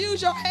is going to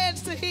use your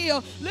hands to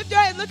heal. Lift your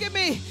hands. Look at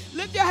me.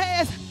 Lift your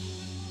hands.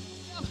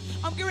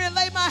 I'm getting ready to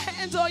lay my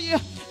hands on you,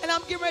 and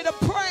I'm getting ready to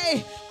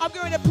pray. I'm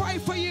getting ready to pray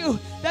for you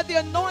that the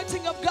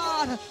anointing of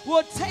God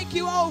will take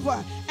you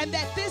over, and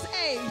that this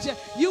age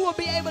you will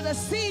be able to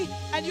see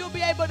and you'll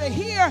be able to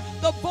hear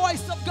the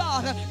voice of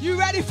God. You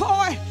ready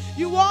for it?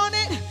 You want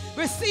it?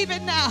 Receive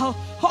it now.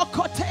 God,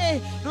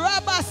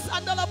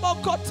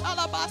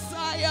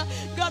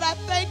 I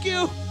thank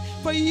you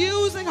for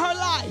using her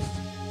life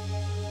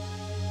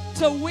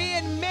to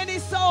win many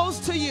souls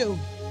to you.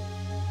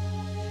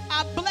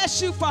 I bless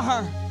you for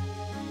her.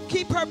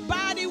 Keep her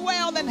body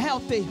well and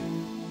healthy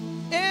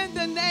in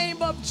the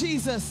name of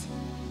Jesus.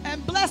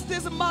 And bless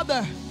this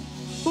mother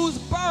who's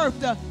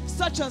birthed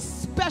such a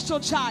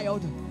special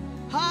child.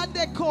 I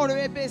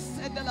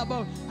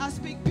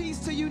speak peace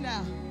to you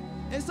now.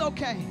 It's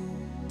okay.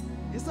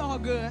 It's all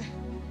good.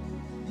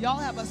 Y'all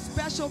have a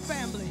special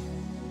family.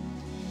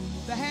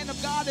 The hand of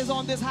God is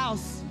on this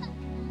house.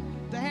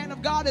 The hand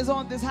of God is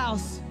on this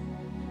house.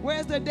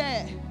 Where's their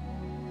dad?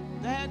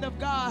 The hand of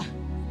God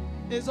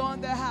is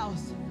on their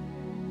house.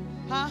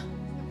 Huh?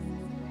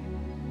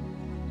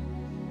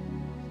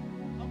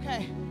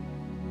 Okay.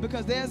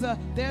 Because there's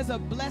a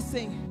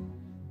blessing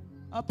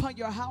upon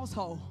your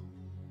household.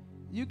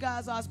 You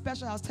guys are a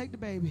special house. Take the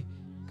baby.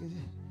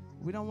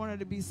 We don't want her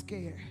to be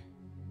scared.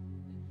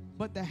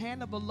 But the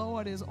hand of the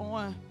Lord is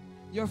on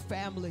your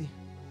family,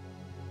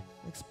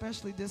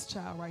 especially this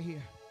child right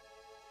here.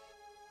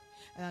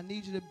 And I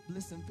need you to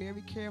listen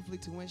very carefully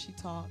to when she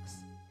talks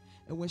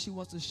and when she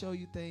wants to show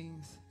you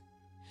things.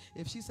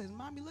 If she says,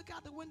 Mommy, look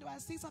out the window. I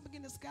see something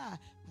in the sky.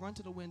 Run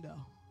to the window.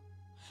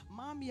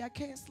 Mommy, I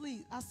can't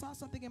sleep. I saw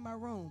something in my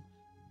room.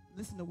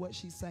 Listen to what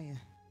she's saying,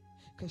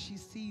 because she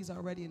sees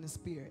already in the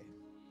spirit.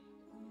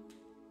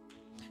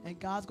 And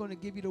God's going to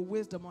give you the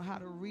wisdom on how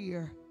to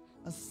rear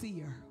a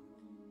seer,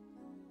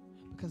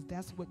 because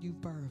that's what you've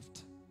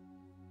birthed.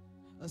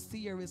 A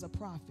seer is a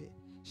prophet.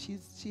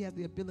 She has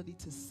the ability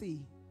to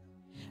see,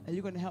 and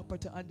you're going to help her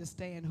to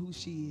understand who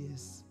she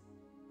is.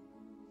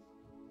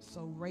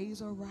 So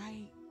raise her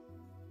right.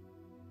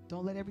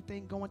 Don't let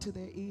everything go into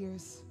their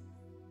ears.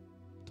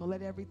 Don't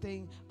let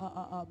everything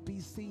be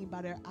seen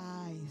by their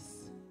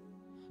eyes.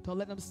 Don't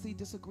let them see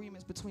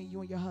disagreements between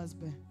you and your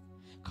husband.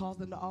 Cause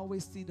them to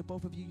always see the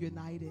both of you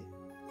united.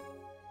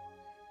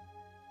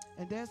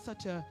 And there's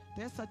such a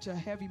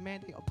heavy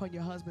mandate upon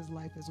your husband's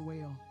life as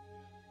well.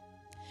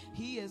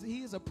 He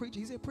is a preacher.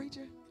 He's a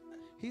preacher.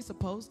 He's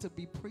supposed to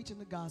be preaching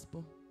the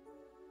gospel.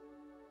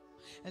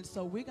 And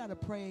so we got to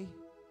pray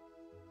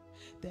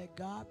that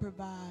God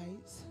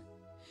provides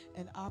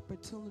an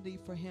opportunity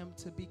for him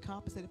to be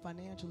compensated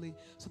financially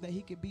so that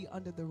he can be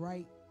under the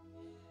right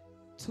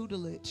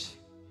tutelage,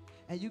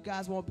 and you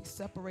guys won't be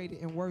separated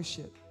in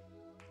worship.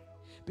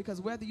 Because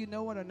whether you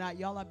know it or not,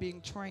 y'all are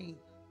being trained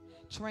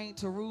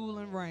to rule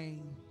and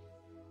reign.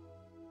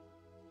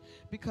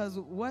 Because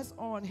what's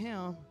on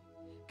him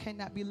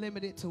cannot be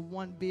limited to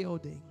one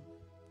building.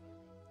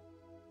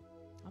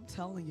 I'm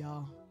telling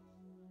y'all,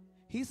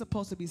 he's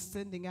supposed to be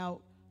sending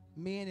out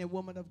men and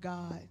women of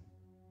God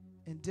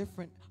in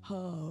different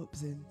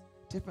hubs and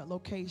different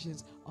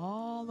locations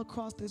all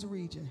across this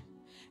region.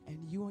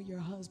 And you and your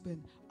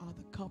husband are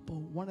the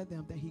couple, one of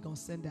them that he gonna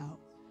send out.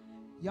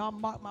 Y'all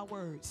mark my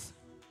words.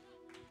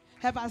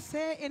 Have I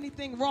said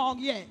anything wrong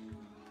yet?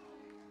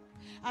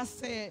 I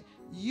said,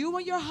 you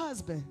and your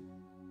husband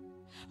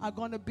are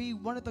going to be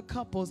one of the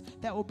couples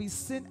that will be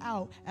sent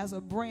out as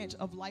a branch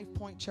of Life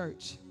Point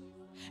Church.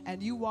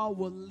 And you all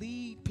will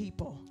lead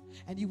people,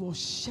 and you will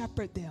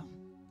shepherd them,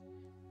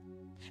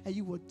 and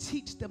you will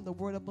teach them the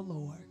word of the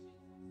Lord.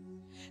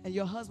 And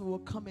your husband will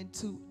come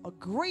into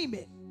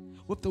agreement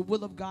with the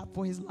will of God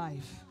for his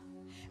life.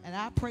 And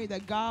I pray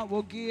that God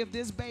will give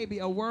this baby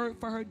a word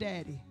for her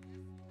daddy,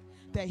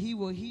 that he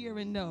will hear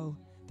and know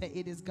that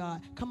it is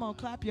God. Come on,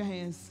 clap your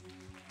hands.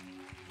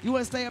 You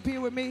want to stay up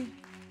here with me?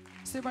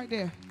 Sit right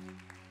there.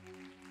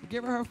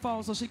 Give her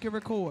phone so she can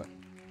record.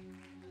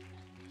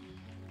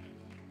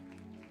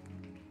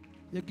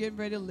 You're getting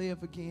ready to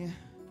live again.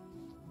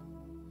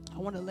 I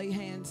want to lay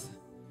hands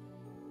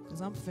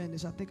because I'm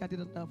finished. I think I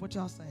did enough. What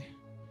y'all say?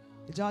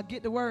 Did y'all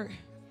get the word?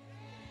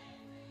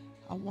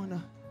 I want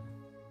to,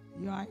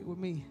 you all right with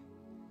me?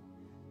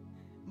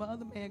 My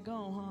other man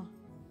gone, huh?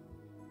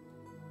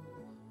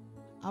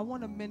 I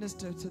want to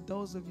minister to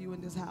those of you in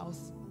this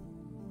house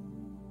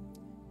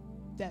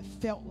that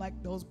felt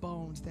like those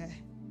bones, that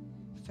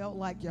felt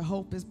like your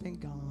hope has been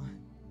gone,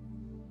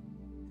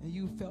 and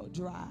you felt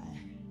dry,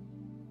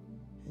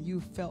 and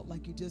you felt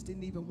like you just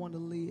didn't even want to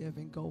live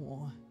and go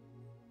on.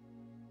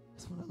 I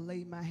just want to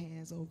lay my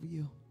hands over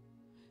you,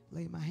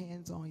 lay my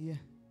hands on you,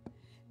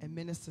 and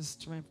minister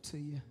strength to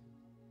you,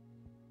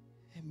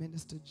 and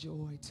minister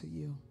joy to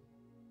you,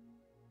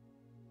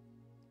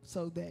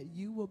 so that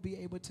you will be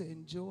able to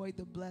enjoy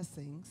the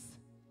blessings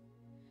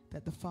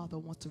that the Father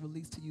wants to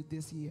release to you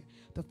this year.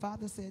 The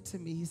Father said to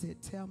me, he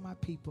said, tell my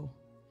people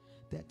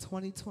that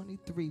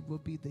 2023 will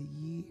be the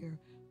year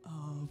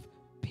of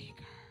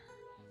bigger.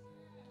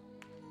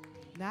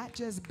 Not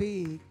just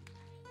big.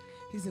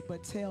 He said,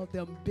 but tell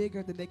them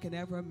bigger than they can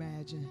ever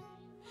imagine.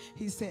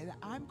 He said,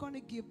 I'm going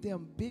to give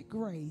them big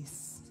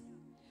grace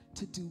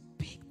to do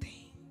big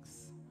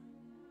things.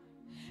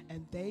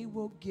 And they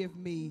will give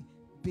me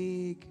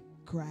big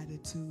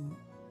gratitude.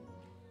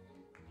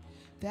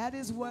 That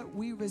is what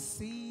we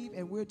receive,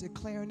 and we're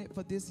declaring it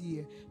for this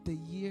year, the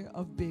year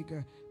of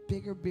bigger.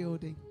 Bigger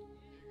building,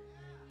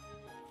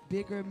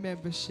 bigger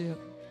membership,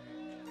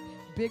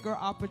 bigger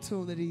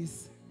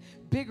opportunities,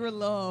 bigger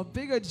love,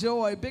 bigger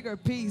joy, bigger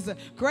peace,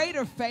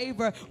 greater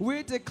favor.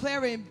 We're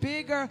declaring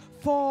bigger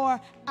for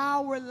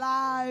our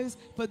lives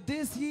for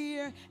this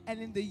year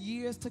and in the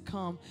years to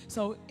come.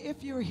 So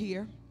if you're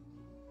here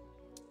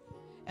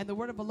and the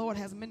word of the Lord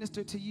has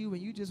ministered to you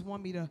and you just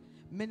want me to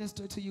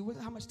minister to you,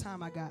 how much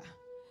time I got?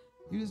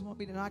 You just want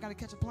me to know I got to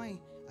catch a plane.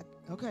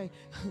 Okay.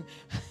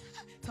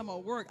 Talking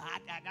about work. I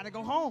got to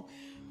go home.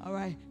 All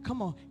right.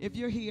 Come on. If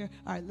you're here,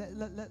 all right,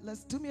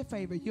 let's do me a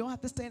favor. You don't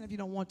have to stand if you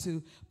don't want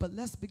to, but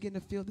let's begin to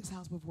fill this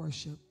house with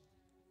worship.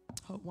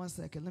 Hold 1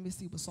 second. Let me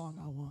see what song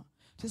I want.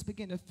 Just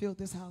begin to fill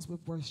this house with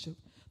worship.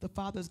 The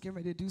Father's getting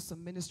ready to do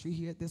some ministry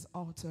here at this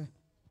altar.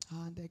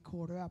 Come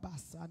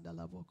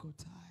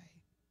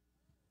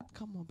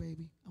on,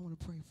 baby. I want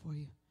to pray for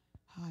you.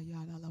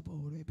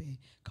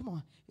 Come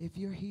on. If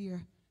you're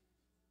here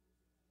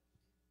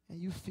and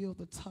you feel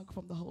the tug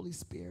from the Holy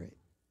Spirit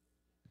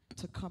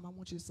to come, I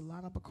want you to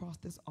line up across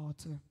this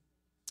altar.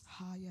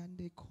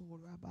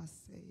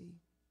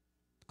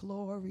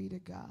 Glory to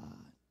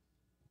God.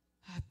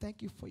 I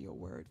thank you for your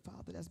word,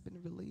 Father, that's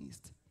been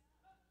released.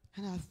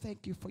 And I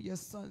thank you for your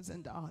sons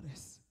and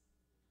daughters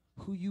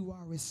who you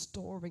are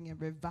restoring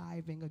and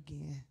reviving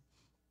again.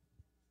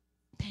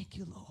 Thank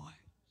you, Lord,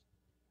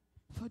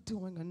 for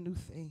doing a new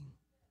thing.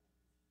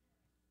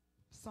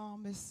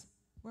 Psalmist,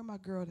 where my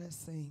girl that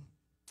sing?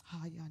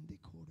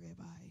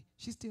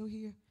 She's still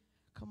here?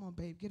 Come on,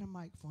 babe, get a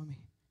mic for me.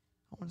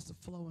 I want us to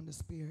flow in the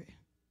spirit.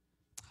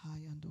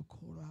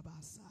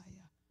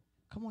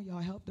 Come on, y'all,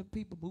 help the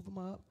people. Move them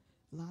up,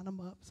 line them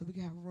up so we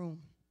can have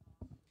room.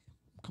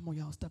 Come on,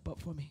 y'all, step up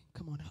for me.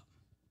 Come on up.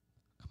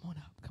 Come on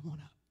up, come on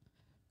up,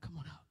 come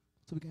on up.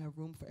 So we can have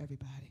room for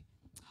everybody.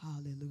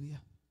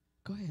 Hallelujah.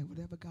 Go ahead,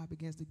 whatever God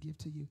begins to give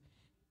to you.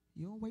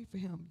 You don't wait for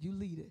him. You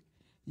lead it.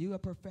 You a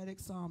prophetic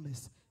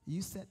psalmist.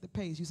 You set the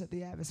pace. You set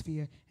the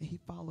atmosphere, and he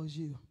follows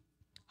you.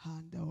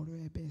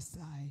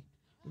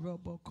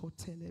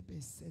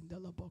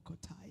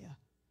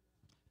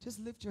 Just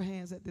lift your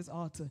hands at this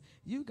altar.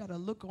 You got a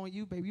look on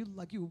you, baby. You look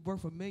like you were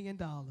worth $1 million.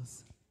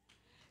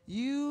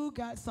 You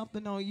got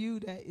something on you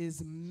that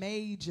is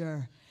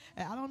major.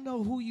 And I don't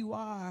know who you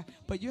are,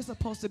 but you're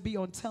supposed to be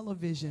on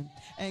television.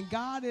 And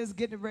God is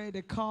getting ready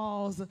to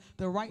cause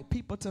the right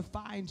people to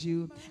find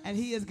you. And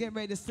he is getting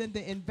ready to send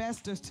the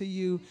investors to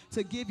you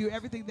to give you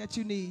everything that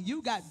you need.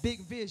 You got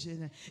big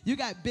vision. You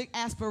got big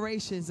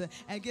aspirations.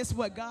 And guess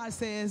what? God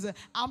says,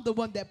 I'm the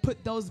one that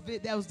put those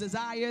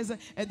desires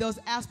and those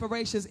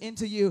aspirations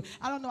into you.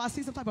 I don't know. I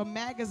see some type of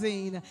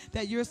magazine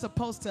that you're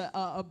supposed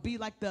to be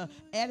like the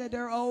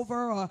editor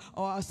over,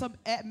 or some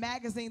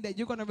magazine that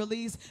you're going to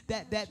release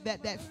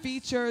that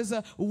features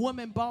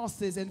women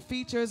bosses and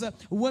features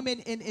women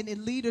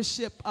in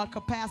leadership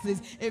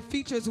capacities. It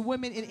features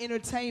women in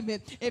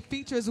entertainment. It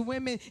features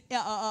women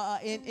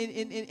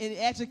in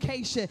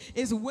education.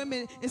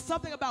 It's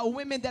something about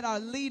women that are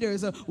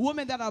leaders,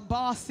 women that are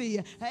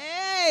bossy.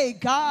 Hey,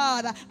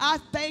 God, I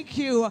thank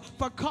you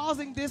for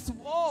causing this,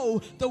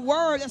 the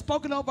word that's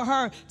spoken over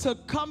her to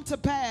come to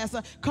pass.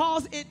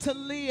 Cause it to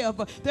live.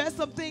 There's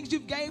some things you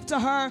gave to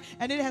her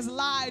and it has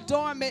lied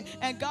dormant,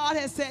 and God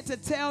has said to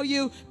tell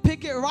you,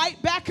 pick it right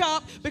back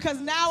up, because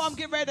now I'm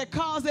getting ready to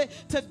cause it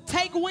to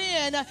take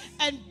wind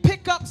and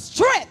pick up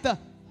strength.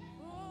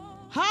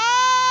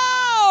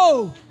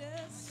 How?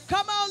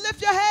 Come on, lift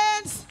your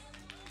hands.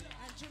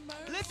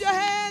 Lift your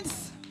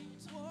hands.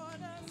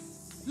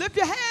 Lift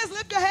your hands.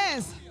 Lift your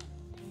hands.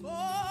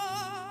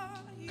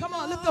 Come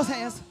on, lift those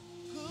hands.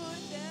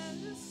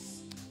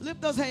 Lift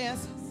those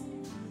hands.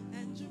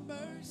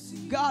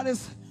 God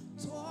is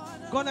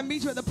going to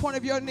meet you at the point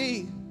of your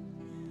need.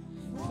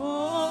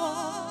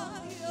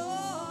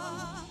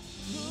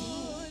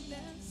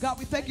 God,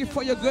 we thank you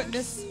for your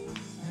goodness.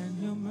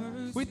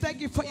 We thank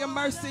you for your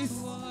mercies.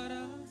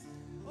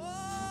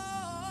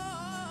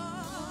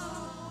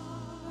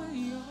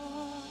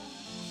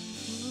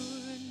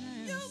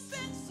 You've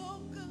been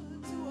so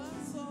good to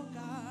us, oh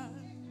God,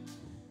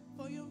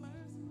 for your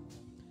mercy.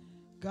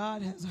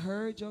 God has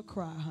heard your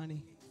cry,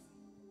 honey.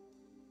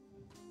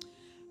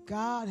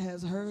 God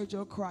has heard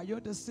your cry. Your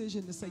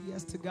decision to say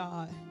yes to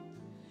God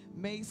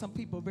made some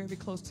people very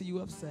close to you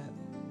upset.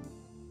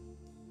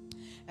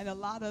 And a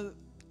lot of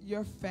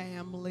your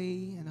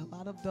family and a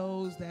lot of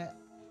those that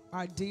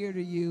are dear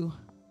to you,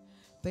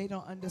 they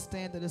don't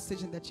understand the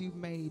decision that you've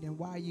made and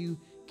why you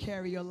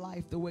carry your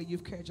life the way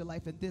you've carried your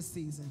life in this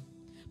season.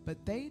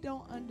 But they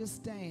don't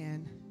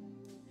understand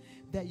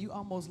that you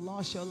almost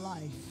lost your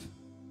life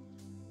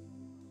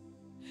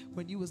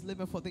when you was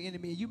living for the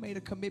enemy, and you made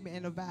a commitment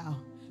and a vow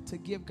to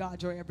give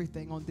God your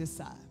everything on this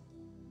side.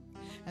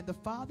 And the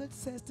Father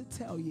says to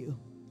tell you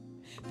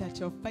that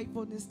your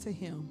faithfulness to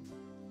him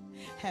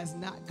has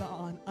not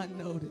gone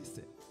unnoticed.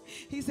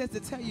 He says to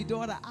tell you,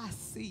 daughter, I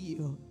see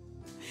you.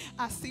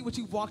 I see what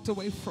you've walked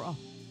away from.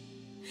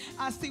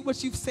 I see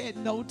what you've said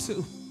no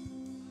to.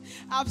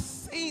 I've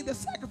seen the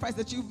sacrifice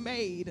that you've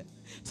made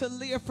to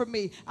live for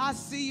me. I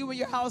see you in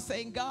your house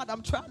saying, God,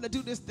 I'm trying to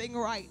do this thing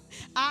right.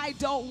 I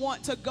don't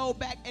want to go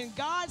back. And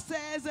God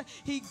says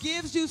he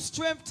gives you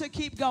strength to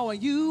keep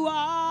going. You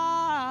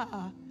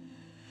are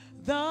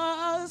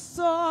the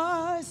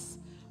source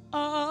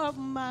of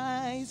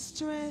my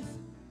strength.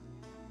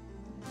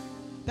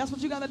 That's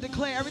what you got to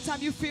declare every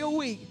time you feel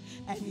weak.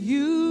 And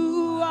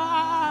you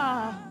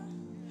are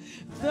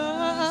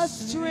the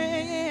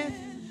strength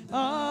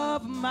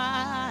of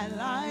my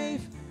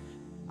life.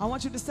 I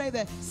want you to say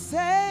that.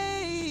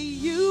 Say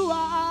you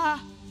are.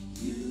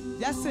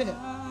 That's it.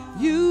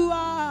 You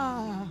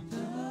are.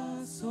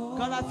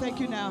 God, I thank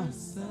you now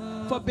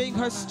for being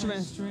her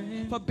strength,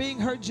 for being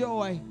her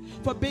joy,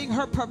 for being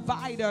her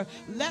provider.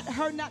 Let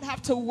her not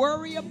have to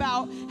worry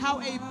about how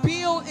a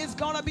bill is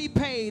going to be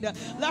paid.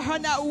 Let her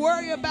not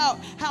worry about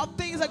how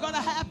things are going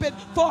to happen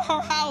for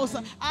her house.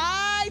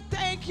 I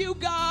thank you,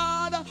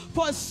 God,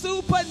 for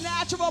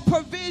supernatural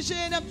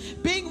provision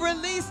being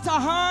released to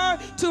her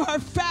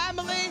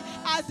family.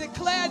 I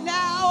declare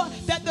now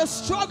that the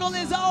struggle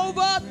is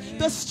over,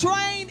 the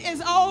strain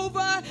is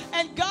over,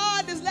 and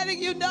God is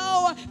letting you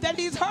know that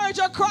he's heard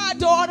your cry,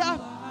 daughter,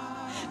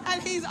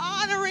 and he's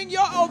honoring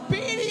your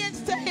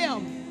obedience to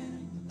him.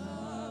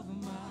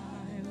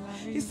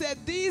 He said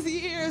these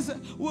years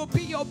will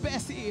be your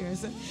best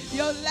years.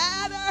 Your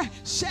latter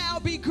shall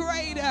be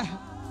greater,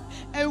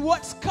 and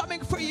what's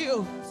coming for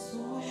you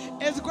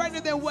is greater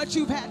than what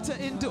you've had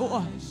to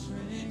endure.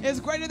 It's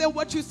greater than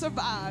what you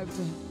survived.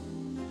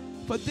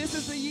 But this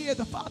is the year,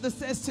 the Father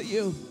says to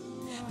you,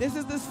 this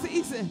is the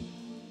season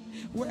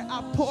where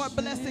I pour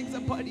blessings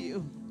upon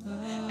you,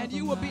 and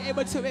you will be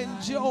able to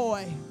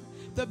enjoy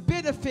the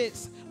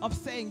benefits of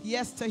saying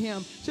yes to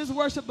him. Just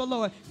worship the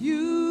Lord.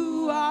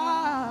 You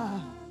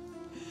are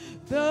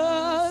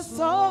the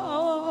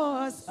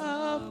source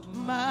of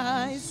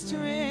my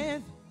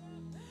strength.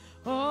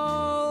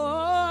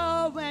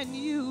 Oh, and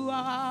you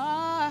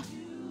are,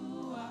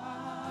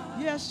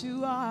 yes,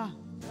 you are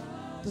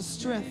the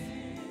strength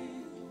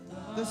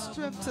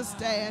to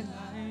stand,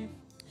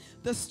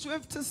 the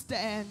strength to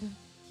stand,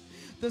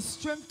 the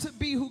strength to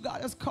be who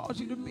God has called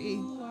you to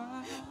be,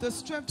 the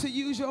strength to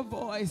use your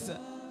voice,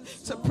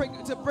 to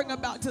bring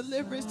about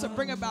deliverance, to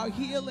bring about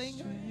healing.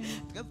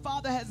 The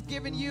Father has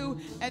given you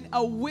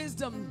a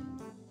wisdom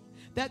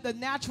that the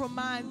natural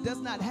mind does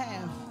not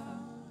have.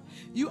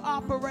 You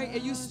operate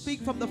and you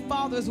speak from the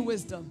Father's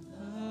wisdom.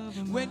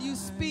 When you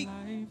speak,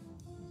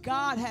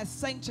 God has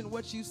sanctioned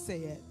what you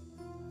said.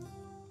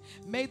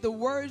 May the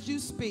words you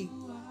speak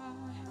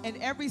and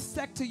every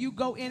sector you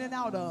go in and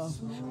out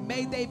of,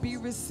 may they be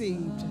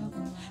received.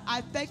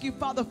 I thank you,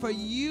 Father, for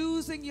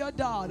using your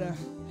daughter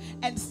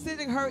and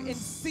sitting her in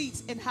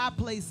seats in high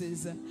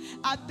places.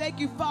 I thank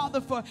you,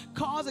 Father, for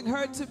causing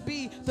her to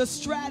be the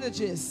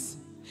strategist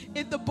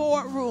in the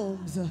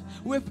boardrooms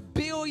with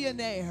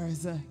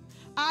billionaires.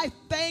 I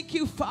thank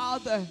you,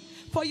 Father,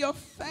 for your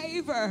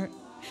favor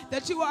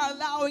that you are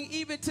allowing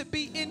even to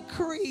be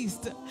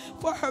increased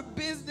for her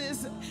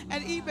business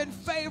and even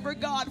favor,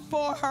 God,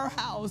 for her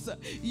house.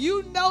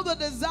 You know the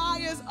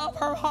desires of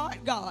her heart,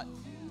 God,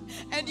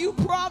 and you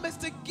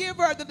promised to give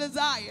her the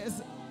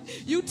desires.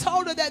 You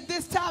told her that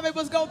this time it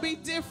was going to be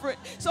different.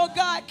 So,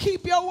 God,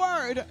 keep your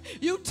word.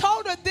 You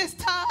told her this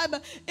time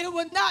it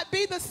would not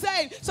be the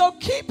same. So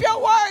keep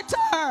your word to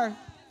her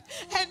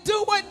and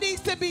do what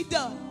needs to be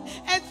done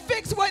and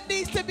fix what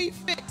needs to be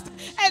fixed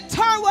and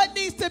turn what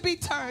needs to be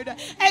turned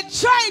and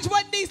change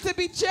what needs to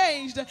be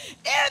changed in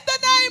the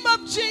name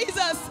of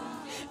Jesus.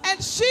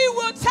 And she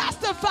will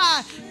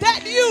testify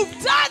that you've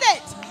done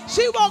it.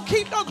 She won't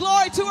keep no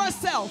glory to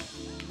herself,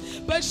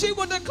 but she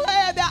will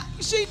declare that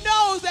she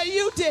knows that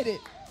you did it.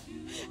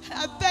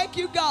 I thank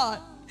you, God,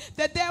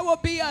 that there will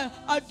be a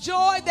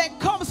joy that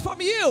comes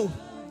from you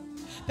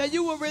that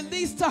you will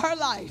release to her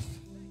life.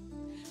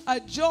 A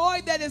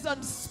joy that is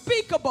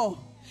unspeakable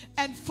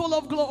and full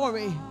of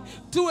glory.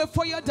 Do it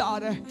for your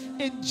daughter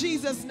in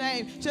Jesus'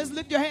 name. Just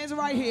lift your hands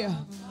right here.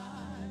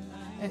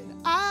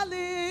 And I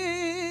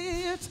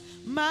lift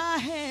my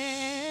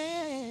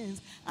hands.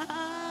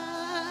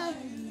 I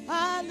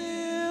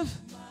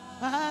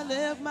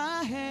lift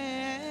my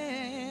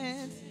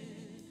hands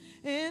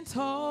in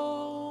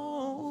total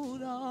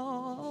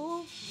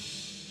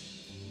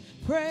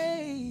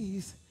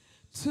praise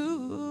to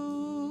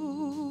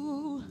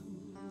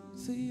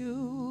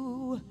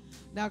you.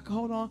 Now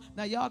hold on.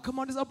 Now y'all come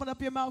on, just open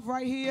up your mouth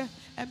right here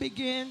and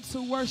begin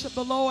to worship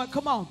the Lord.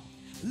 Come on.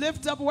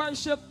 Lift up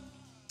worship.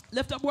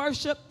 Lift up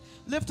worship.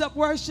 Lift up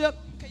worship.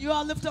 Can you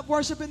all lift up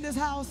worship in this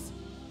house?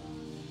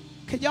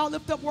 Can y'all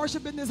lift up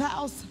worship in this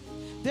house?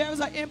 There's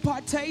an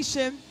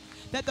impartation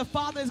that the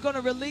Father is going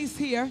to release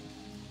here.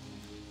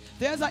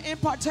 There's an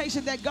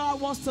impartation that God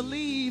wants to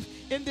leave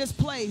in this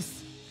place.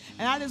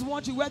 And I just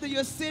want you, whether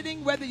you're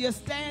sitting, whether you're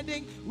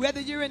standing, whether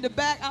you're in the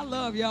back, I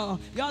love y'all.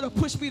 Y'all to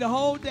push me the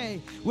whole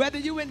day. Whether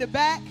you're in the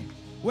back,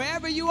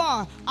 wherever you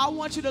are, I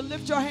want you to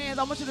lift your hands.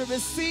 I want you to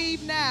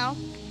receive now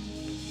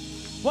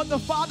what the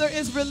Father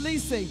is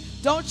releasing.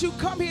 Don't you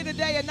come here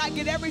today and not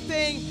get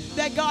everything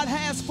that God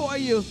has for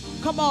you.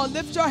 Come on,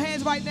 lift your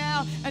hands right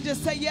now and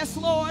just say, yes,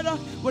 Lord,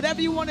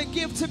 whatever you want to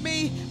give to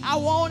me, I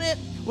want it.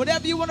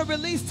 Whatever you want to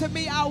release to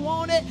me, I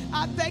want it.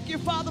 I thank you,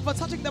 Father, for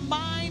touching the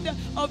mind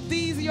of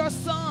these your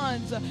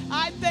sons.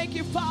 I thank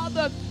you,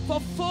 Father, for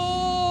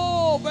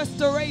full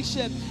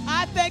restoration.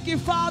 I thank you,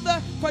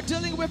 Father, for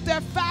dealing with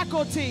their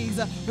faculties.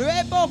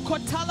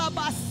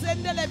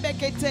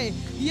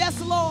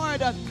 Yes,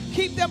 Lord,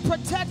 keep them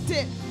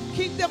protected.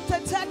 Keep them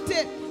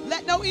protected.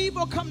 Let no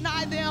evil come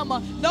nigh them,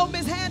 no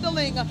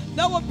mishandling,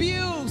 no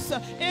abuse,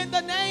 in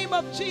the name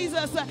of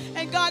Jesus.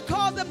 And God,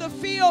 cause them to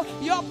feel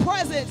your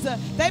presence.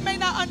 They may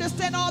not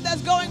understand all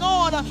that's going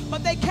on,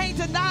 but they can't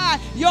deny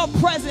your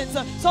presence.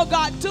 So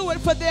God, do it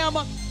for them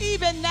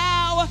even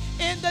now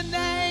in the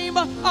name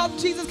of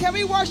Jesus. Can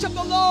we worship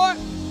the Lord?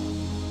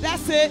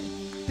 That's it.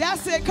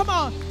 That's it. Come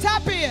on,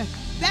 tap in.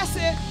 That's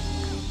it.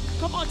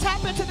 Come on,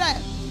 tap into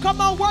that.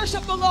 Come on,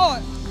 worship the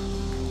Lord.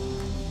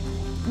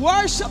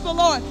 Worship the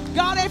Lord.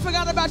 God ain't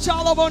forgot about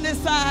y'all over on this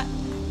side.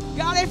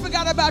 God ain't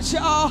forgot about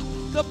y'all.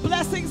 The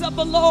blessings of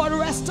the Lord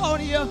rest on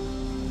you.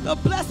 The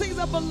blessings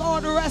of the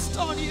Lord rest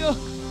on you.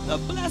 The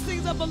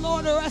blessings of the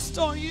Lord rest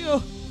on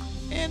you.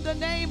 In the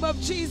name of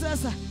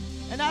Jesus.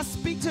 And I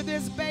speak to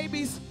this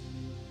baby's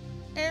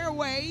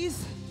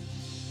airways.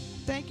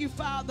 Thank you,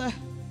 Father.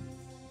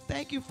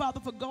 Thank you,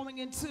 Father, for going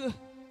into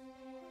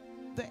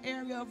the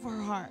area of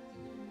her heart.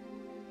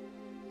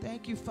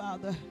 Thank you,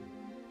 Father.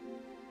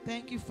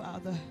 Thank you,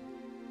 Father.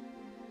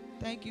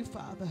 Thank you,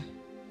 Father,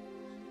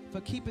 for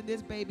keeping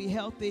this baby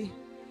healthy.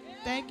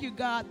 Thank you,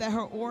 God, that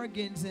her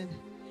organs and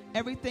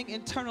everything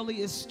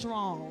internally is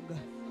strong.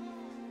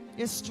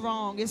 It's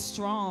strong. It's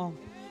strong.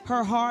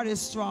 Her heart is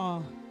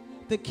strong.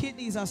 The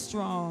kidneys are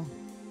strong.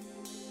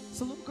 It's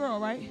a little girl,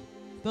 right?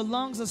 The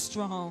lungs are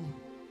strong.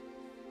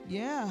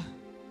 Yeah.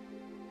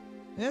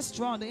 They're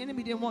strong. The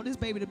enemy didn't want this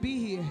baby to be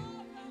here.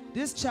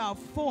 This child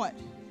fought.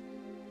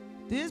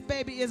 This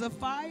baby is a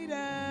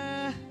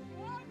fighter.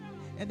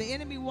 And the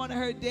enemy wanted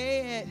her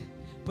dead.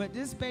 But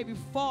this baby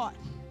fought.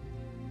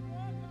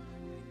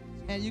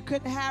 And you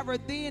couldn't have her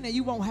then, and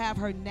you won't have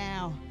her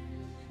now.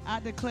 I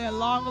declare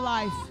long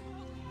life.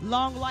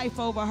 Long life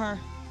over her.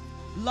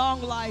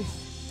 Long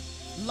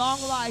life.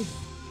 Long life.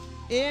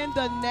 In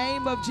the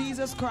name of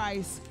Jesus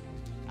Christ,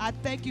 I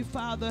thank you,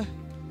 Father,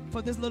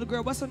 for this little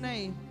girl. What's her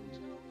name?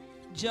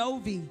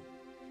 Jovi.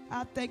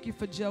 I thank you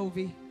for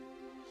Jovi.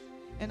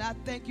 And I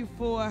thank you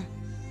for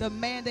the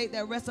mandate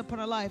that rests upon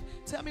her life.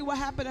 Tell me what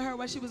happened to her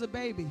when she was a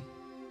baby.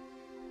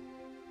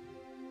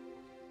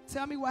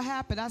 Tell me what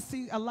happened. I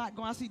see a lot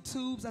going. I see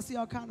tubes. I see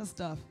all kind of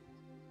stuff.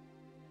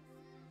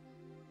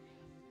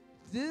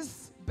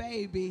 This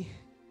baby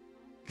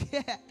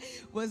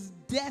was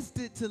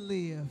destined to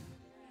live.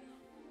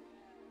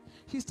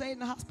 She stayed in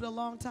the hospital a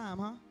long time,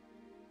 huh?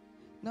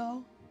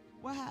 No?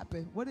 What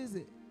happened? What is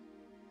it?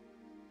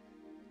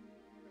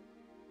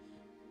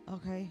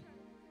 Okay.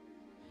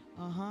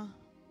 Uh-huh.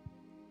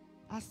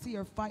 I see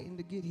her fighting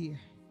to get here.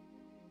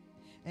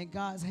 And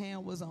God's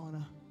hand was on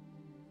her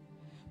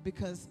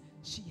because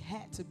she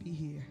had to be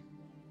here.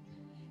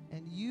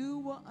 And you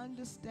will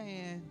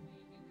understand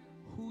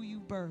who you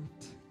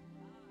birthed.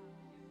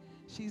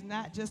 She's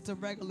not just a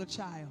regular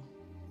child.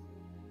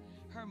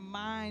 Her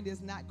mind is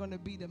not going to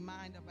be the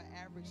mind of an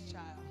average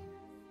child.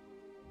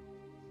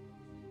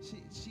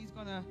 She's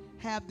going to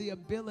have the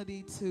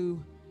ability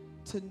to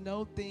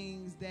know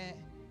things that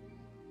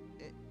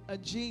a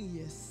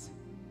genius.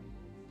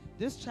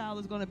 This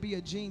child is going to be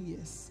a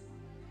genius.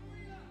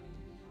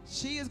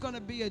 She is going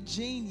to be a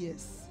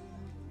genius.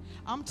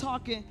 I'm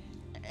talking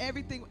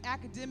everything,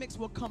 academics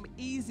will come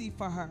easy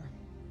for her.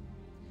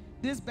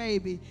 This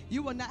baby,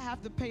 you will not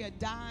have to pay a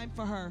dime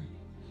for her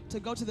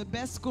to go to the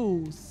best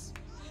schools.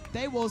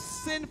 They will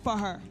send for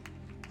her.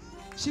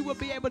 She will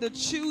be able to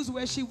choose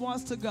where she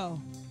wants to go.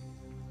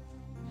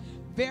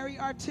 Very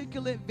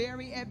articulate,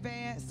 very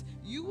advanced.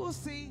 You will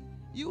see,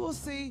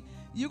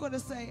 you're going to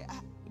say,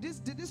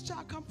 did this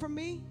child come from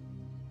me?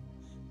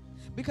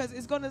 Because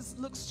it's going to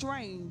look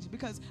strange,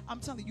 because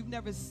I'm telling you, you've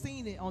never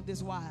seen it on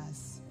this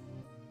wise.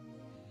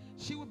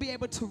 She will be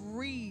able to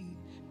read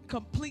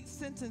complete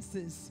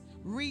sentences,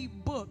 read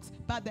books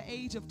by the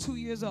age of 2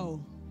 years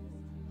old.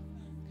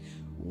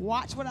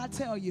 Watch what I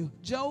tell you.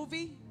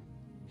 Jovi,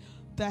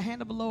 the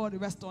hand of the Lord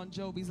rests on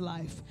Jovi's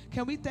life.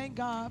 Can we thank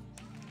God?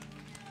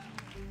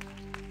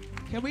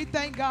 Can we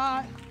thank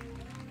God?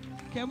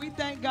 Can we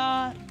thank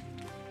God?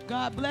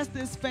 God bless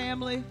this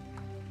family.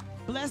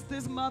 Bless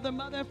this mother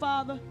and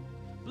father.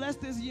 Bless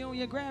this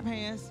union. Grab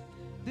hands.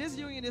 This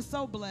union is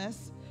so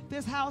blessed.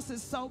 This house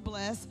is so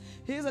blessed.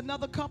 Here's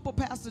another couple,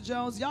 Pastor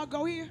Jones. Y'all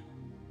go here?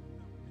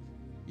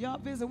 Y'all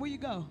visit. Where you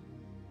go?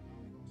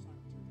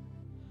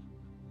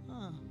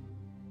 Huh.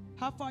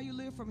 How far you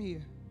live from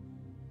here?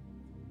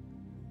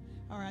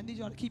 All right, I need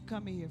y'all to keep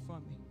coming here for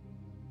me.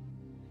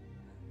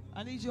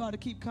 I need y'all to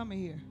keep coming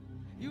here.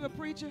 You a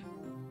preacher?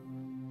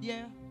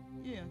 Yeah,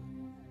 yeah.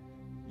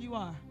 You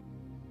are.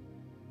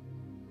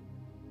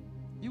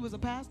 You was a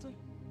pastor?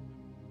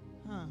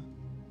 Huh.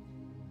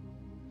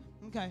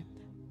 Okay.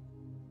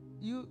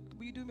 Will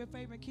you do me a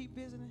favor and keep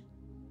visiting?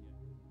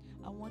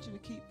 I want you to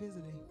keep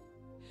visiting,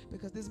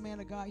 because this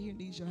man of God here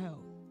needs your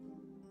help.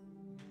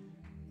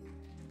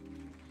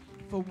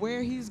 For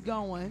where he's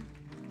going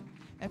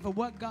and for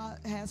what God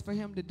has for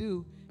him to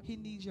do, he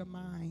needs your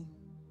mind.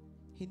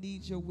 He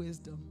needs your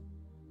wisdom.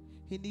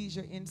 He needs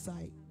your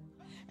insight.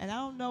 And I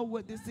don't know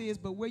what this is,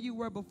 but where you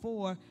were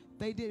before,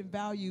 they didn't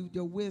value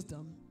your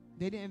wisdom.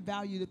 They didn't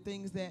value the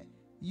things that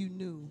you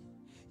knew.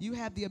 You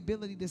have the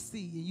ability to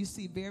see, and you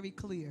see very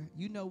clear.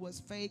 You know what's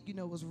fake, you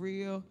know what's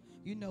real,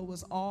 you know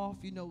what's off,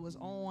 you know what's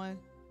on.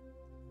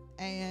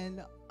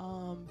 And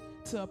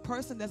to a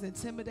person that's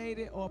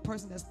intimidated or a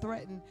person that's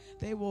threatened,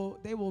 they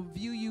will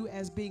view you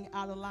as being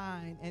out of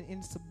line and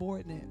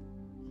insubordinate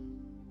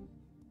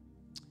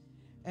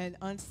and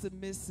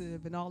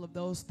unsubmissive and all of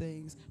those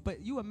things.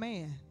 But you a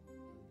man.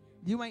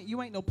 You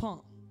ain't no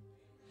punk.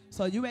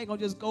 So you ain't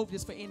gonna just go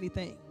just for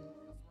anything.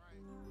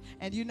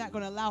 And you're not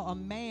gonna allow a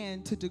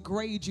man to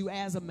degrade you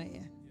as a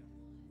man.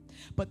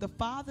 But the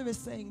Father is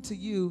saying to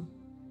you,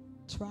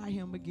 try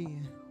him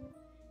again.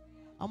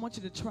 I want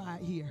you to try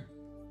it here.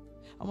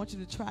 I want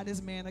you to try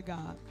this man of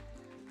God.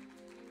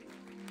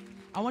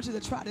 I want you to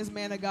try this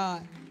man of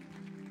God.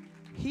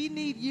 He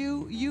need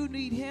you, you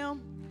need him,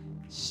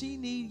 she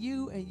need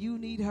you, and you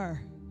need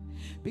her.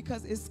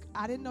 Because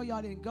I didn't know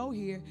y'all didn't go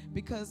here,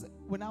 because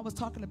when I was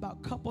talking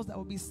about couples that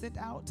would be sent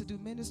out to do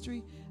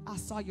ministry, I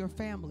saw your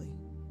family.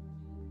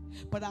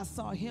 But I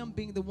saw him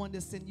being the one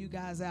to send you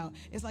guys out.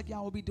 It's like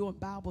y'all will be doing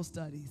Bible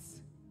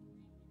studies.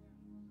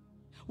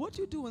 What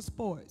you do in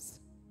sports?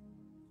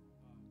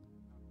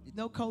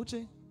 No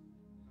coaching?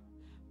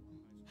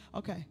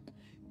 Okay.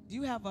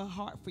 You have a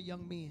heart for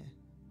young men.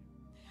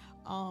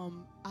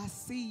 I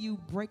see you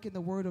breaking the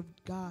word of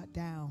God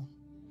down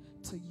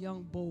to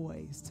young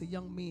boys, to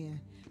young men,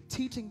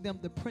 teaching them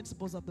the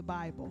principles of the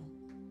Bible,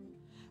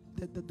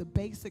 the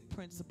basic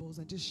principles,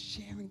 and just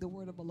sharing the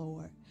word of the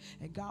Lord.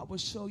 And God will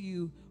show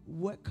you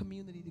what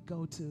community to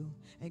go to,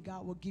 and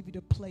God will give you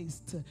the place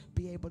to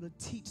be able to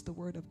teach the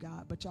word of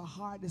God. But your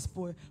heart is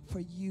for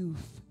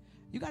youth.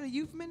 You got a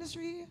youth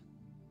ministry here?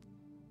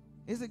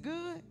 Is it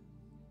good?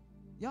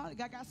 Y'all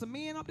got some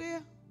men up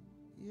there?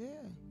 Yeah.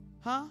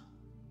 Huh?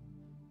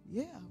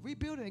 Yeah.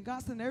 Rebuild it, and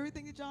God send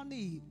everything that y'all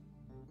need.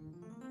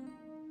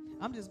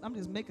 I'm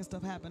just making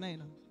stuff happen,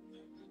 ain't I?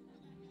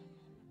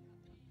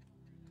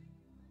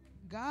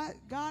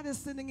 God is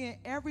sending in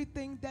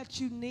everything that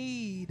you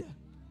need.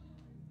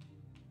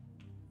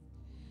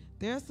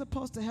 They're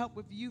supposed to help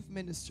with youth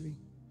ministry.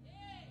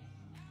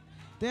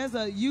 There's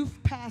a youth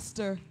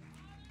pastor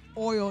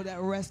oil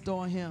that rests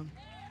on him.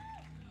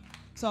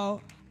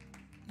 So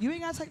you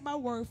ain't got to take my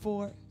word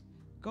for it.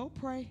 Go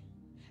pray.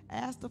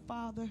 Ask the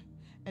Father.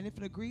 And if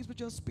it agrees with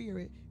your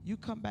spirit, you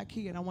come back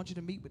here and I want you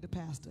to meet with the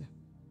pastor.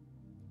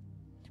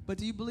 But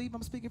do you believe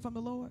I'm speaking from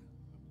the Lord?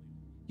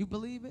 You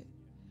believe it?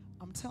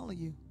 I'm telling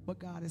you what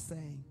God is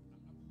saying.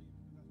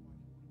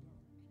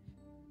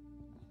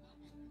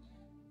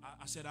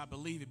 I said I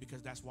believe it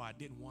because that's why I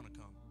didn't want to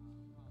come.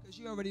 Because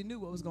you already knew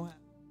what was going to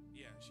happen.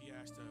 Yeah, she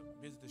asked to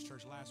visit this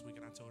church last week,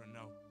 and I told her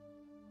no.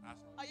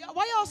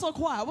 Why y'all so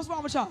quiet? What's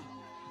wrong with y'all?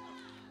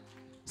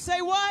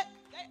 Say what?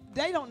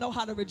 They don't know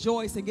how to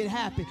rejoice and get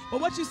happy. But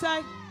what you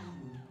say?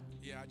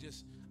 Yeah,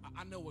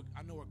 I know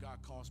where God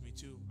calls me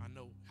to. I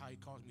know how he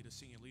calls me to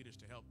senior leaders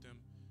to help them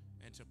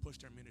and to push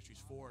their ministries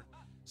forward.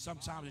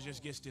 Sometimes it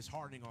just gets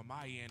disheartening on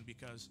my end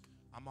because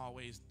I'm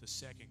always the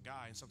second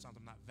guy, and sometimes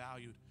I'm not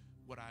valued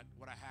what I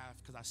have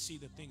because I see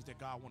the things that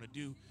God want to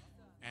do.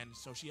 And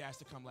so she asked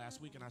to come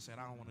last week, and I said,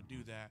 I don't want to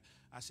do that.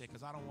 I said,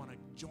 because I don't want to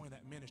join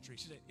that ministry.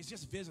 She said, it's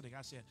just visiting.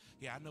 I said,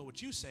 yeah, I know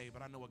what you say,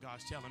 but I know what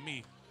God's telling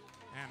me.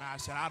 And I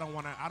said, I don't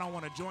want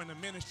to join the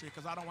ministry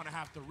because I don't want to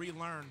have to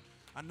relearn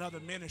another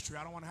ministry.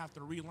 I don't want to have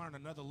to relearn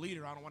another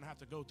leader. I don't want to have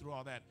to go through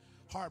all that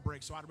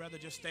heartbreak. So I'd rather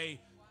just stay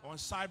on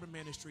cyber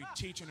ministry,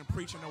 teaching and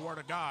preaching the word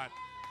of God.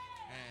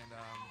 And,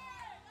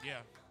 yeah.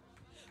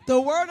 The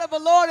word of the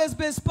Lord has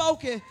been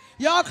spoken.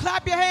 Y'all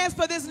clap your hands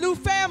for this new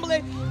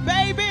family.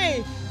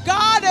 Baby,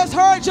 God has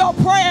heard your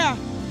prayer.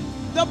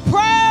 The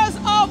prayers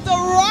of the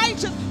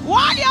righteous.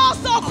 Why y'all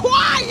so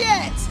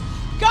quiet?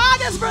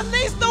 God has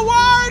released the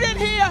word in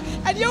here,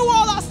 and you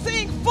all are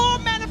seeing full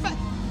manifest.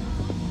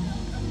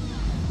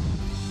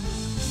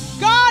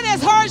 God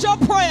has heard your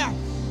prayer.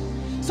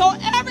 So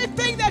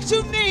everything that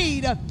you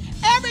need,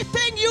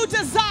 everything you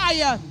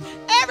desire,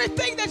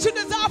 everything that you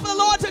desire for the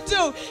Lord to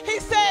do, he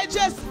said,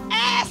 just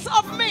ask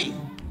of me.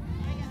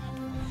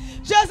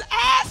 Just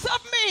ask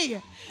of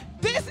me.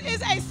 This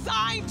is a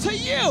sign to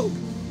you.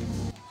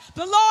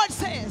 The Lord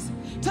says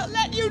to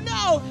let you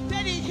know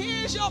that he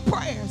hears your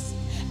prayers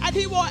and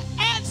he will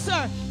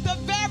answer the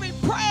very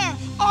prayer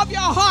of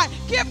your heart.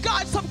 Give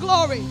God some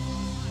glory.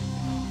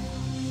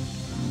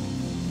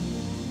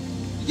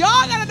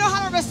 Y'all got to know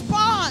how to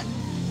respond.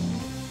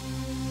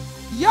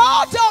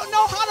 Y'all don't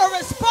know how to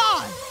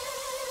respond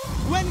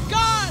when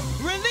God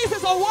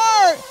releases a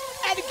word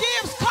and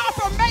gives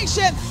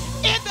confirmation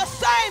in the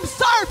same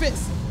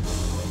service.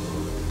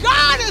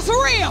 God is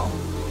real.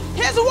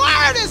 His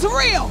word is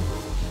real.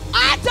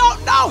 I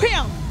don't know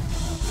him.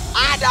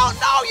 I don't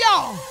know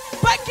y'all.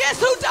 But guess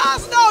who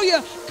does know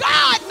you?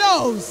 God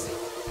knows.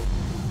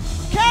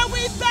 Can we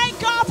thank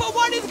God for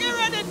what he's getting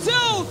ready to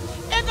do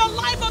in the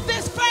life of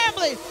this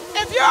family?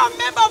 If you're a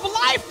member of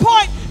Life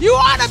Point, you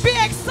ought to be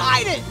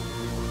excited.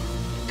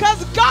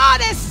 Because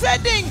God is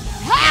sending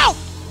help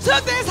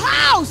to this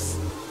house.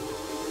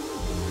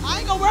 I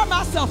ain't going to wear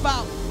myself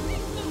out.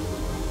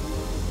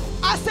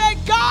 I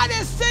said God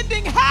is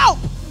sending help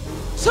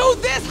to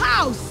this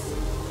house.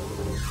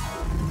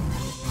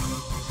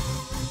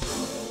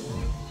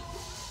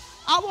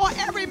 I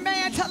want every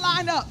man to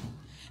line up.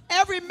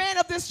 Every man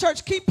of this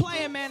church, keep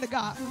playing, man of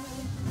God.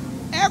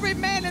 Every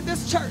man in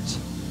this church,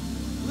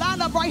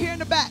 line up right here in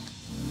the back.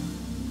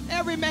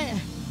 Every man.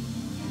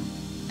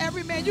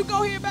 Every man. You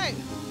go here, babe.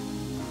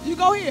 You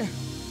go here.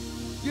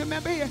 You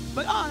remember here.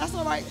 But that's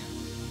all right.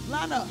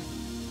 Line up.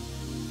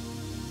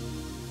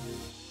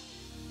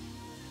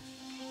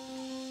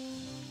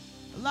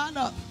 Line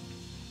up.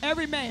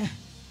 Every man.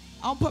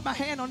 I'm going to put my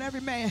hand on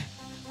every man.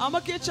 I'm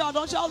going to get y'all.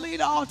 Don't y'all leave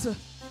the altar.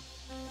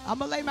 I'm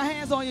going to lay my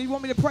hands on you. You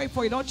want me to pray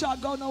for you. Don't y'all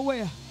go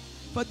nowhere.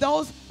 For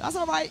those, that's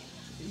all right.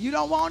 You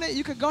don't want it,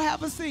 you can go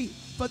have a seat.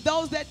 For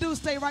those that do,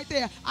 stay right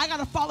there. I got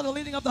to follow the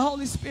leading of the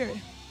Holy Spirit.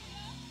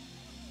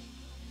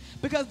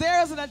 Because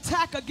there is an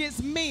attack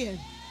against men.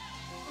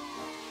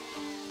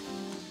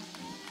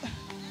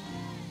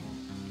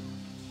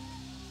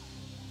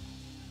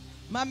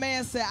 My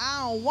man said,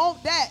 I don't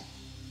want that.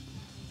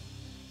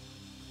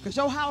 Because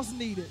your house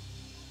need it.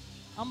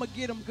 I'm going to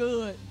get them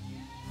good.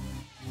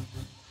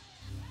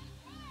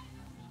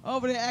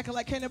 Over there acting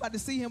like can't nobody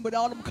see him with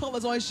all them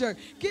colors on his shirt.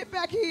 Get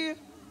back here.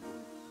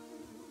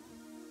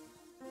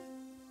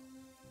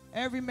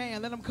 Every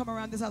man, let them come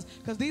around this house.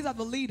 Because these are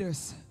the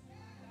leaders.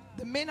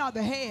 The men are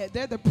the head.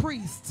 They're the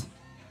priest.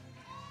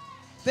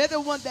 They're the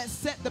ones that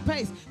set the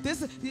pace.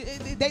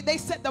 They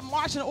set the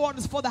marching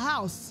orders for the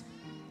house.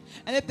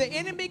 And if the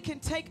enemy can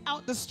take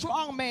out the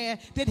strong man,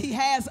 then he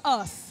has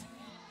us.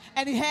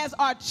 And he has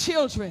our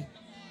children.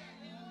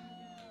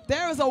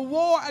 There is a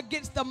war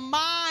against the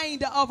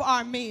mind of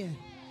our men.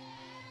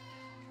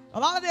 A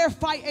lot of their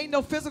fight ain't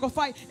no physical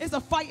fight. It's a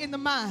fight in the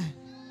mind.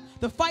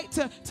 The fight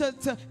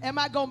to am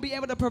I going to be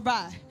able to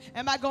provide?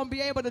 Am I going to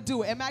be able to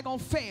do it? Am I going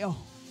to fail?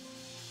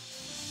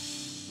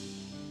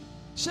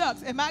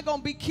 Shucks, am I going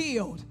to be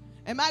killed?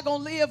 Am I going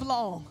to live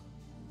long?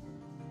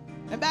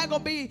 Am I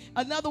going to be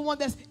another one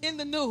that's in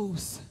the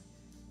news?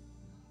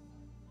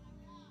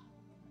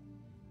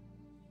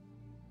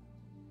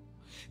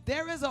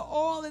 There is an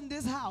oil in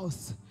this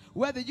house,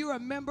 whether you're a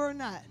member or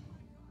not,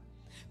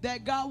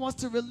 that God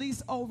wants to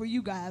release over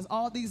you guys,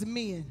 all these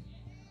men.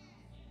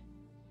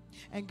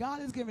 And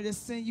God is going to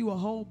send you a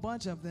whole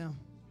bunch of them.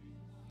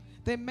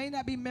 They may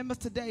not be members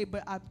today,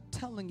 but I'm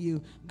telling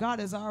you, God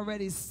is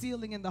already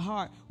sealing in the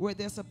heart where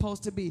they're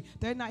supposed to be.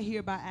 They're not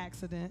here by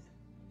accident.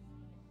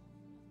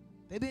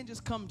 They didn't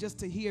just come just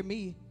to hear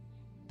me.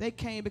 They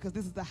came because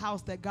this is the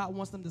house that God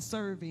wants them to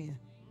serve in.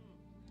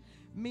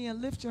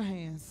 Men, lift your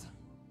hands.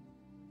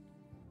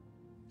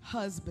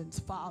 Husbands,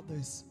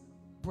 fathers,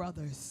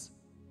 brothers,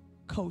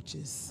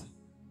 coaches,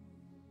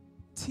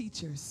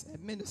 teachers,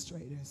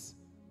 administrators,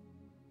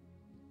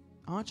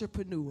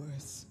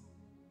 entrepreneurs,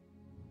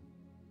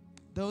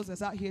 those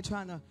that's out here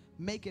trying to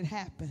make it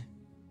happen.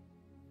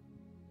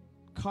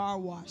 Car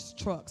wash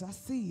trucks, I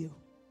see you.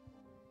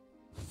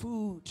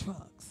 Food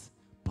trucks,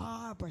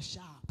 barber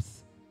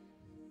shops.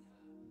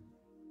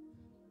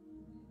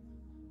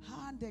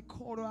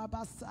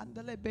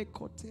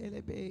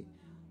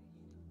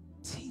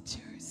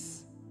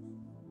 Teachers.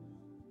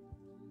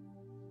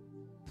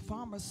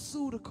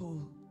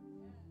 Pharmaceutical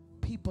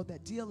people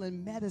that deal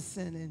in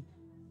medicine and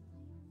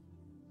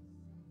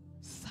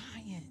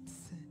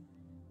science.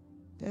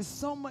 There's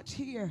so much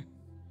here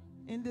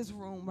in this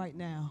room right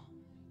now.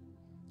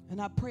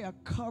 And I pray a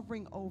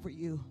covering over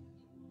you.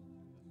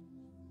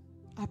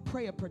 I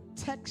pray a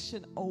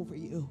protection over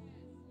you.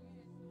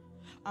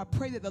 I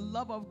pray that the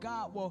love of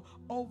God will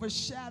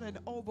overshadow and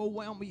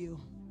overwhelm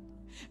you.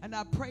 And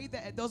I pray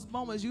that at those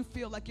moments you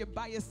feel like you're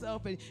by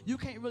yourself and you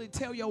can't really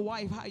tell your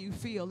wife how you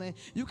feel and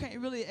you can't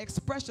really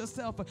express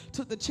yourself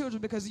to the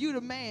children because you're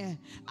the man.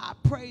 I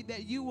pray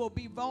that you will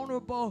be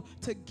vulnerable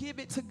to give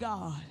it to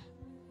God.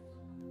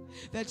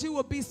 That you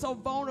will be so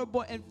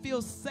vulnerable and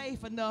feel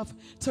safe enough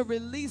to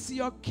release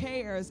your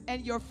cares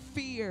and your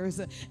fears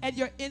and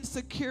your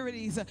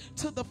insecurities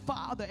to the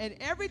Father. And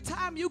every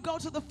time you go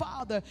to the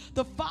Father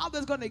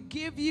is going to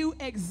give you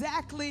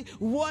exactly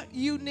what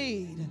you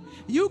need.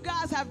 You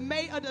guys have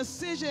made a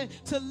decision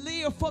to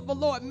live for the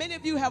Lord. Many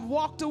of you have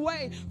walked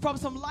away from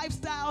some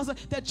lifestyles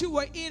that you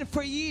were in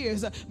for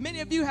years.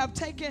 Many of you have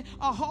taken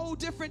a whole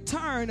different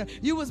turn.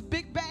 You was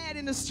big bad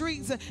in the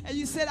streets and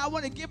you said, I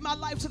want to give my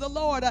life to the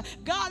Lord.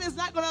 God is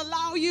not going to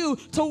allow you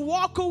to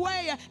walk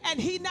away and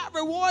he not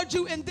reward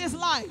you in this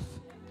life.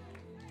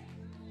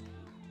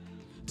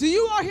 Do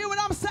you all hear what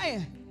I'm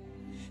saying?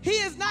 He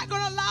is not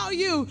going to allow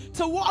you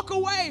to walk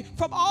away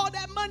from all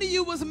that money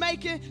you was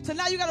making, so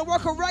now you got to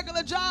work a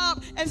regular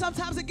job, and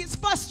sometimes it gets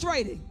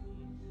frustrating.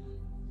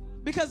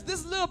 Because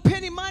this little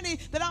penny money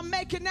that I'm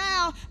making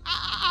now,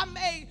 I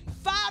made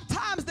 5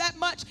 times that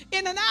much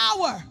in an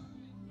hour.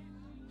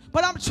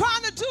 But I'm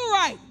trying to do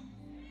right.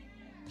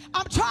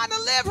 I'm trying to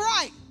live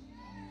right.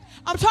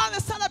 I'm trying to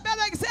set a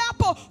better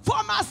example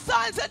for my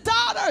sons and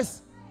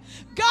daughters.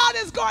 God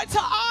is going to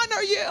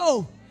honor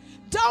you.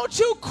 Don't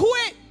you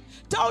quit.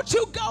 Don't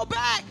you go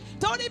back.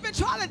 Don't even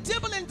try to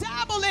dibble and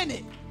dabble in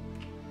it.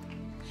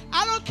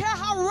 I don't care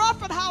how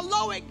rough and how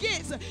low it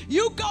gets.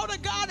 You go to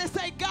God and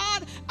say,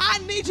 God, I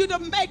need you to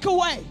make a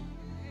way.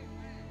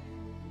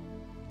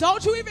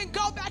 Don't you even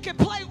go back and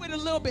play with it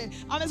a little bit.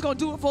 I'm just going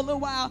to do it for a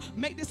little while,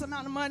 make this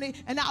amount of money,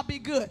 and I'll be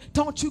good.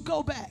 Don't you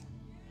go back.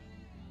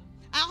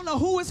 I don't know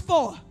who it's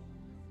for.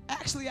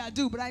 Actually, I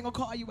do, but I ain't going to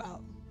call you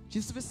out.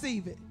 Just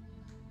receive it.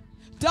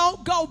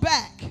 Don't go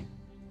back.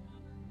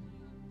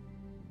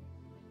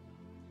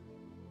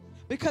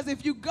 Because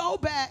if you go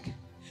back,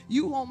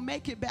 you won't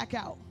make it back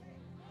out.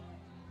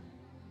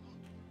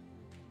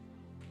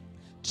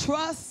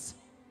 Trust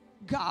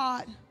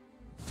God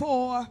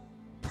for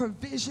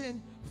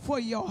provision for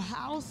your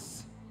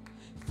house,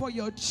 for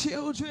your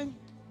children,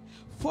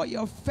 for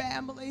your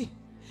family.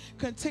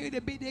 Continue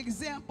to be the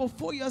example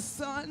for your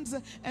sons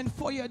and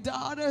for your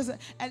daughters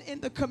and in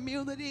the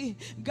community.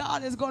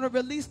 God is going to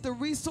release the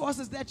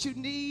resources that you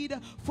need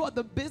for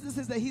the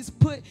businesses that he's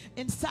put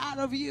inside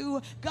of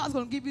you. God's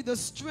going to give you the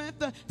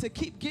strength to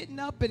keep getting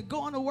up and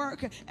going to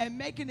work and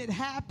making it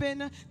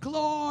happen.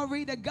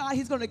 Glory to God.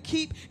 He's going to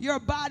keep your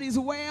bodies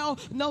well.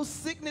 No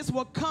sickness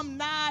will come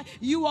nigh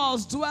you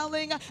all's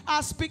dwelling.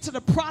 I speak to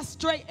the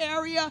prostrate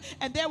area,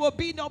 and there will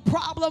be no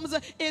problems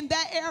in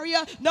that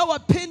area. No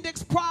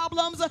appendix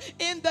problems.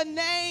 In the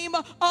name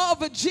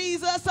of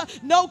Jesus,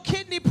 no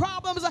kidney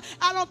problems.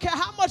 I don't care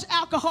how much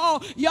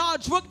alcohol y'all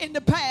drunk in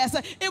the past.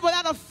 It will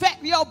not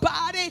affect your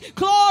body.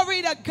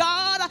 Glory to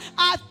God.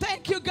 I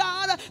thank you,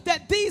 God,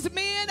 that these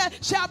men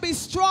shall be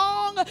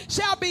strong,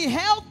 shall be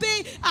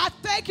healthy. I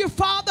thank you,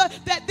 Father,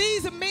 that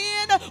these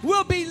men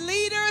will be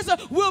leaders,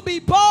 will be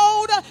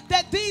bold,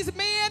 that these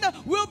men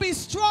will be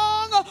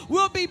strong,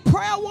 will be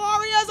prayer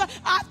warriors.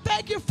 I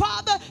thank you,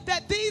 Father,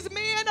 that these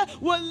men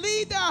will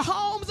lead their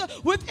homes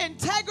with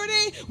integrity,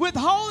 with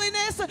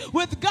holiness,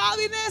 with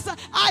godliness.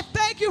 I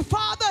thank you,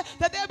 Father,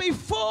 that they'll be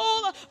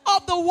full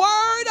of the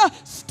word,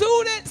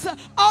 students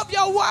of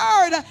your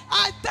word.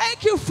 I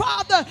thank you,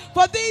 Father,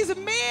 for these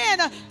men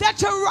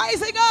that you're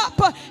raising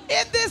up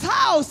in this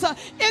house,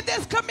 in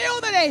this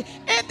community,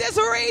 in this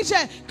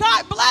region.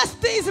 God, bless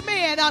these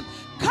men.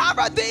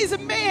 Cover these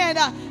men.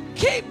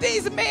 Keep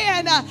these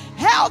men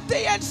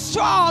healthy and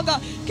strong.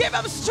 Give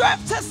them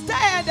strength to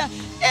stand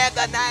in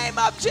the name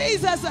of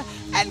Jesus.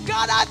 And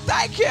God, I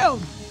thank you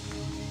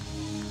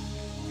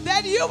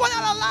that you will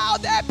not allow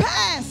their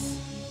past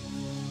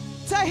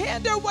to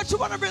hinder what you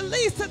want to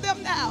release to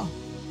them now.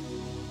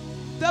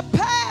 The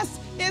past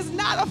is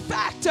not a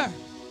factor.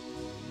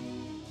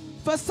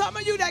 For some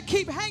of you that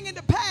keep hanging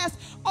the past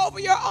over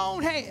your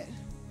own head.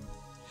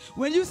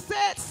 When you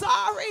said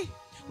sorry,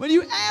 when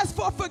you asked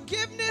for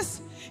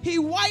forgiveness, he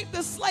wiped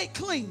the slate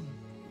clean.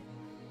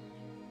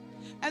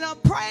 And I'm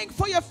praying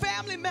for your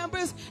family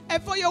members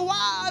and for your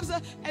wives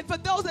and for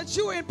those that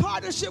you are in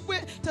partnership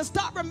with to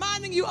stop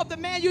reminding you of the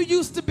man you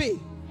used to be.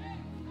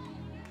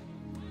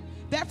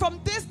 That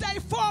from this day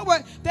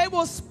forward, they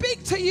will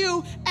speak to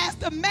you as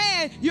the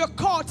man you're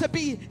called to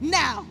be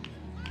now.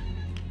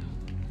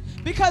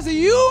 Because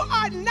you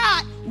are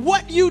not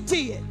what you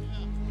did.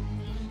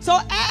 So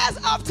as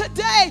of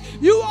today,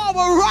 you all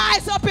will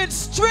rise up in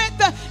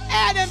strength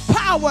and in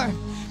power.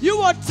 You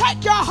will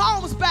take your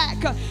homes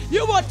back.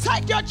 You will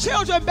take your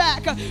children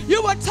back.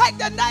 You will take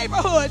the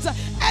neighborhoods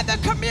and the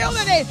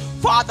community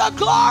for the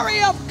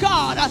glory of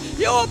God.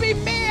 You will be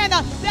men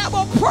that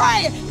will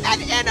pray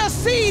and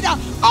intercede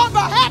on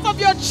behalf of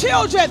your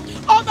children,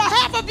 on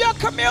behalf of your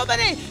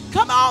community.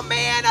 Come on,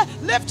 men,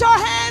 lift your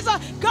hands.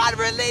 God,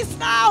 release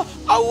now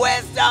a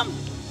wisdom.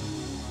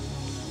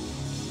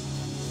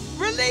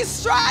 Release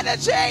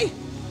strategy.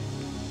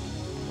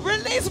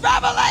 Release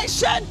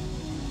revelation.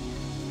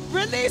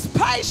 Release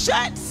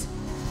patience.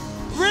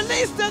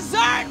 Release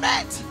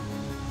discernment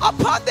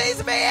upon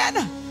these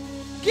men.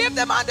 Give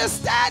them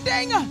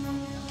understanding.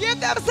 Give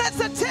them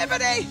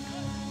sensitivity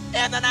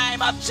in the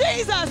name of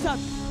Jesus.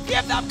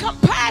 Give them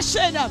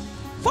compassion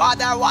for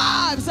their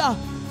wives,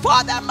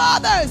 for their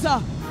mothers,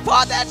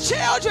 for their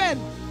children,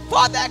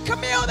 for their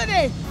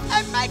community,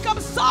 and make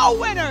them soul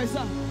winners.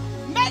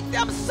 Make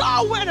them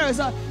soul winners.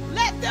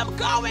 Let them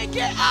go and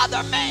get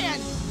other men.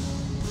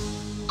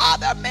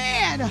 Other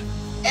men.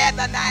 In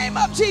the name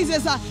of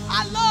Jesus.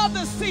 I love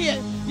to see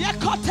it. Do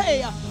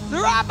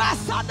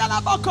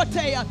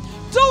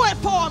it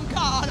for them,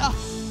 God.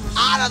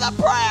 Out of the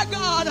prayer,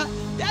 God,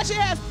 that she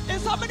has.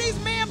 If some of these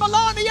men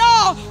belong to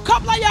y'all,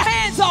 come lay your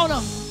hands on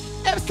them.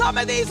 If some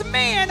of these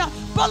men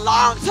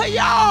belong to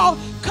y'all,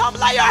 come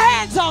lay your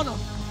hands on them.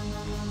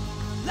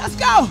 Let's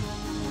go.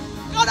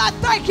 God, I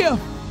thank you.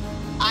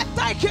 I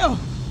thank you.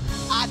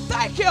 I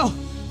thank you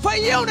for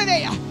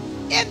unity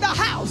in the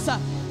house.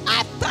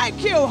 I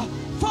thank you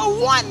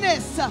for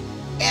oneness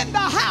in the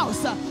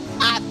house.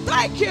 I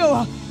thank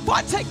you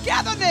for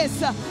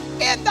togetherness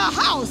in the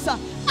house.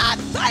 I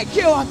thank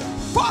you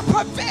for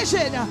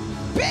provision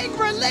being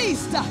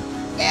released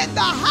in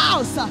the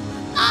house.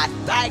 I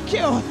thank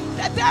you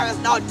that there is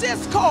no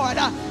discord.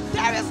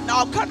 There is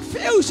no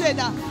confusion.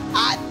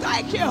 I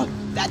thank you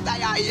that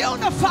they are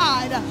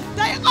unified.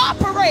 They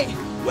operate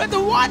with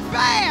one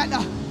band,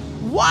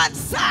 one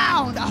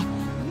sound.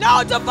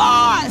 No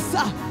divorce.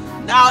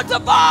 No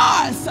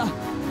divorce.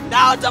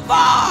 No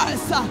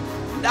divorce.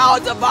 No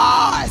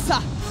divorce.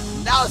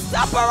 No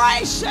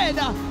separation.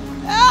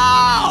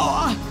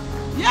 Oh,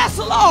 yes,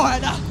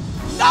 Lord.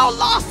 No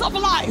loss of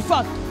life.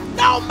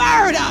 No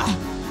murder.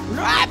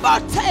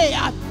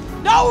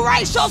 No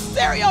racial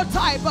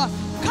stereotype.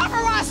 Cover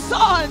our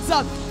sons.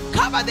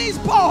 Cover these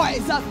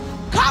boys.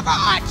 Cover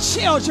our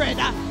children.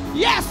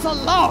 Yes,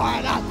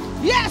 Lord.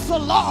 Yes,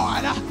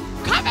 Lord.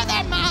 Cover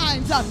their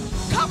minds.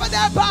 Cover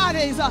their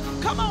bodies.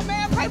 Come on,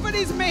 man. Pray for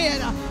these men.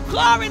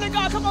 Glory to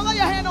God. Come on, lay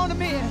your hand on the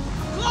men.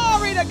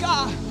 Glory to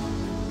God.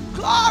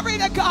 Glory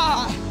to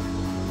God.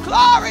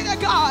 Glory to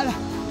God.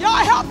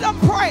 Y'all help them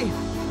pray.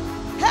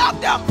 Help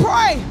them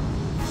pray.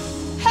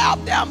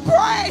 Help them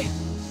pray.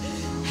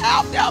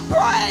 Help them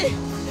pray.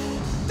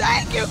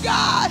 Thank you,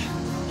 God,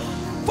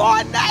 for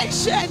a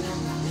nation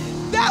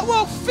that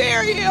will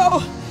fear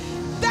you.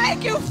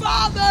 Thank you,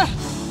 Father,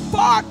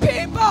 for a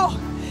people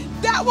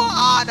that will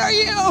honor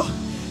you.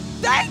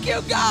 Thank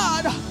you,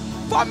 God,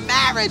 for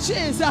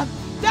marriages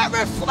that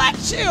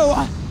reflect you.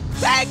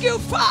 Thank you,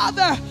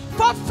 Father,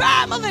 for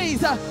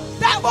families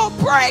that will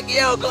bring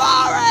you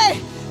glory.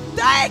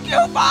 Thank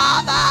you,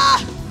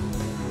 Father.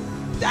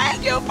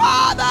 Thank you,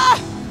 Father.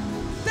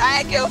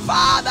 Thank you,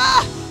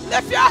 Father.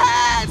 Lift your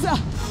hands.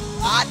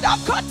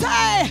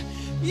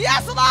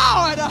 Yes,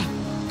 Lord.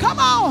 Come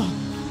on.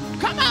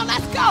 Come on,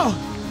 let's go.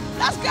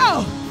 Let's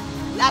go.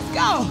 Let's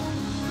go.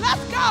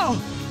 Let's go.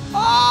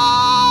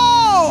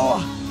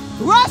 Oh,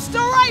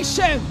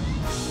 restoration.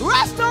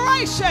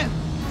 Restoration.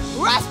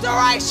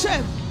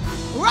 Restoration.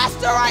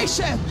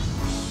 Restoration.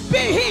 Be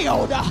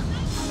healed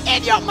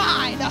in your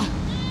mind,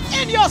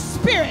 in your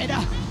spirit,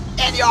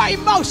 in your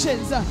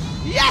emotions.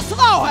 Yes,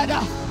 Lord.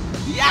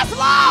 Yes,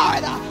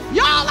 Lord.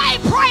 Y'all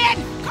ain't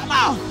praying. Come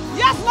on.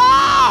 Yes,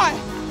 Lord.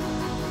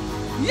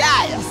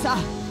 Yes.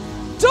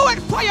 Do it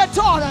for your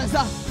daughters.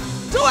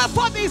 Do it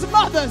for these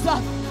mothers.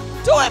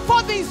 Do it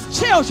for these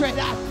children.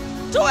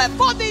 Do it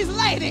for these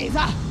ladies.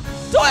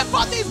 Do it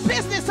for these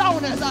business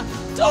owners.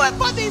 Do it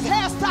for these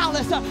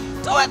hairstylists.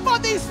 Do it for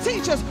these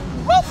teachers.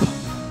 Whoop.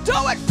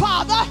 Do it,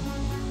 Father.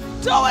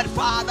 Do it,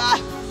 Father.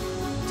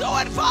 Do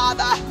it,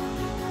 Father.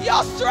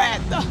 Your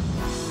strength.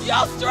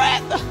 Your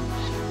strength.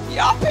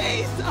 Your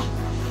peace.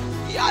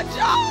 Your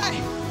joy.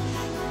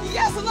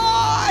 Yes,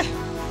 Lord.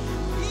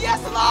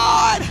 Yes,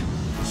 Lord.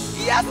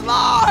 Yes,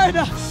 Lord.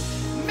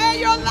 May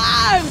your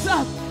lives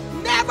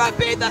never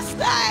be the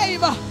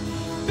same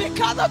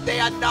because of the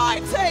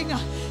anointing.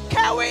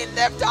 Can we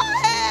lift our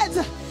heads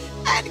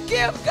and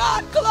give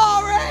God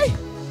glory?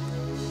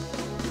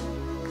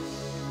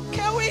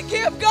 Can we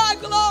give God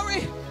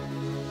glory?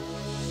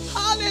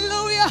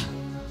 Hallelujah.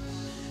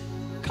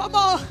 Come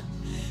on.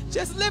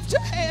 Just lift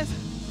your hands.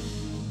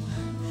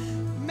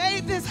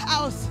 May this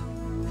house,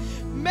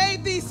 may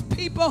these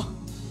people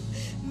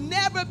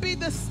never be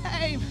the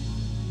same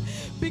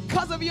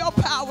because of your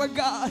power,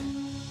 God.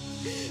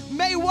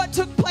 May what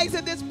took place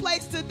in this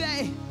place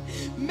today,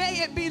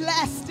 may it be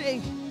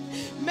lasting.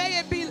 May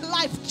it be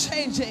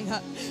life-changing.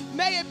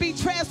 May it be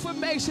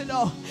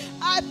transformational.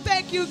 I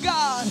thank you,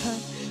 God,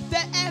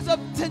 that as of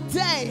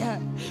today,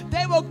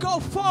 they will go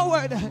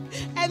forward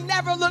and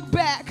never look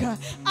back.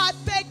 I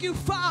thank you,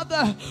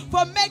 Father,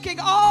 for making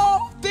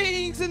all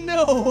things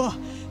new.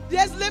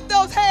 Just lift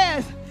those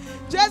hands.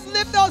 Just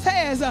lift those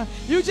hands.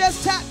 You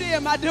just tapped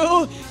in, my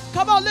dude.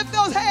 Come on, lift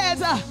those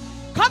hands.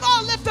 Come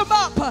on, lift them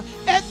up.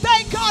 And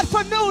thank God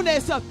for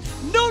newness.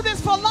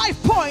 Newness for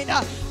Life Point.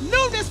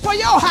 Newness for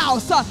your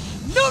house.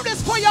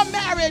 Newness for your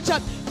marriage.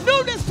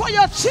 Newness for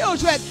your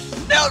children.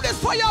 Newness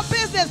for your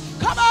business.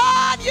 Come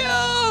on, you.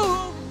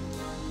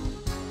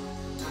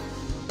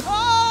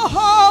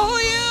 Oh,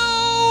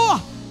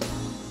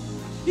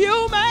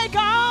 you make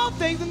all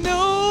things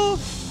new.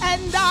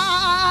 And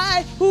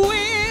I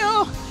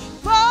will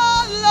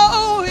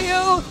follow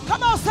you.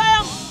 Come on,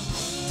 Sam.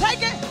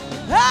 Take it.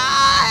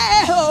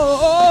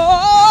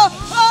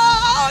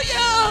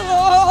 You.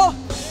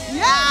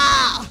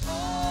 Yeah.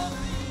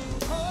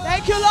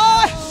 Thank you,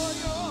 Lord.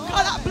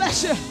 God, I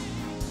bless you.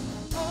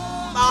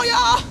 Come on,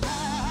 y'all.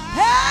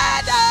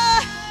 And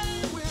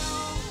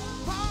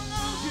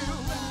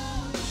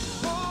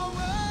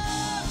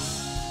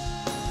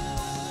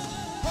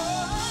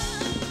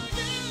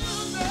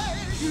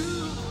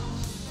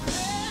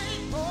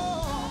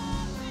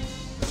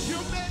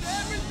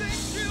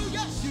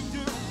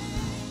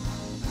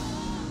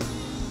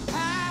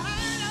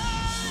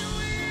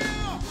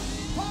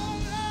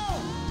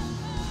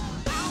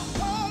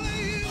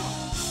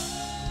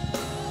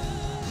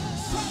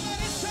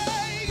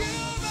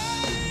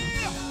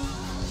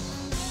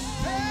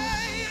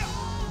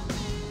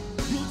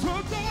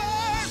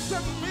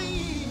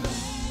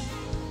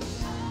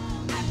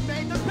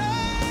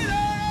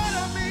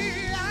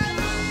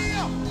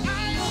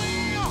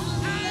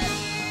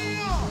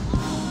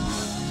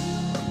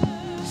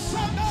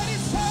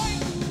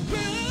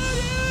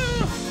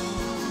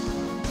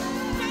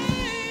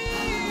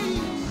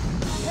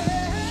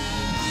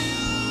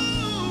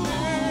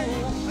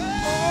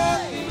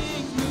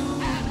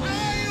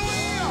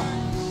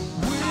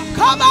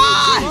come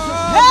on!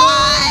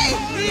 Hey!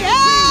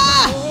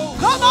 Yeah!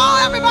 Come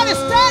on, everybody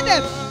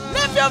standing.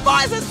 Lift your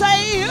voice and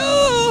say, you.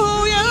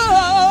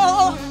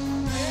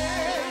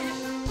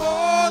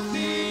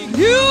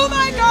 You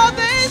make all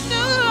things new.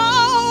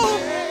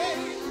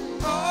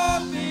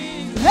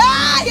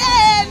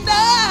 And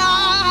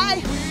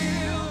I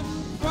will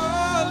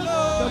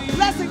follow the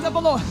blessings of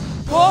the Lord.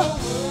 Oh,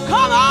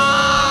 come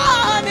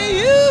on,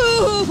 you.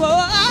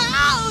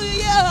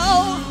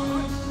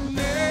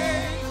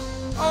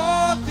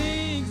 All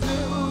things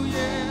new,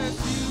 yes,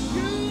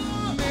 you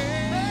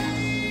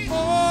make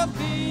all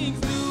things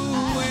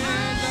new,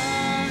 and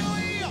I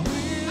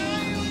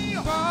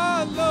will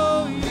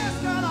follow you. Yes,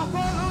 God, I'll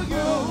follow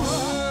you.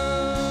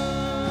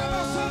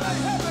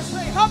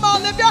 Come on,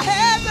 lift your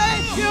hands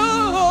and you.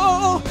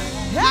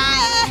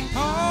 Yeah,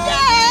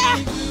 yeah,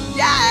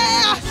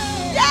 yeah,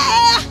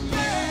 yeah,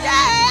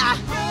 yeah,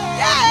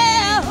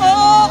 yeah.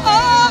 Oh,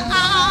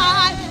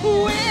 I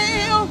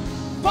will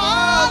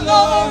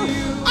follow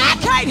you. I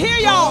can't hear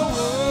y'all.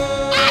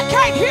 I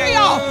can't hear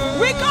y'all.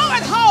 We're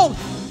going home.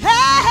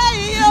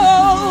 Hey, yo.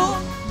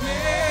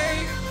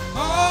 Make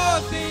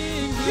all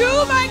things new.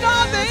 You make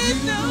all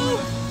things new.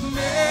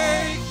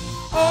 Make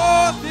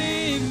all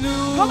things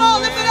new. Come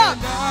on, lift it up.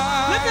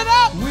 Lift it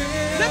up.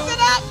 Lift it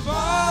up.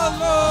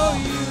 Follow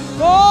you.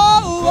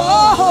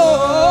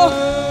 Oh.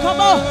 Come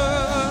on.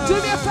 Do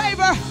me a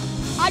favor.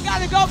 I got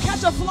to go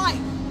catch a flight.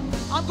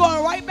 I'm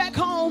going right back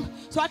home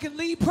so I can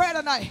lead prayer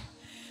tonight.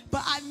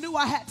 But I knew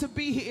I had to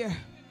be here.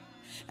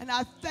 And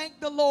I thank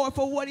the Lord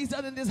for what he's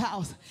done in this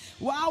house.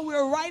 While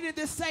we're right in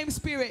this same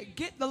spirit,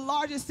 get the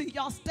largest seat.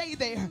 Y'all stay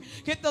there.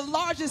 Get the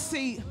largest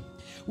seat.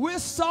 We're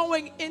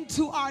sowing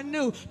into our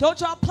new.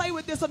 Don't y'all play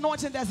with this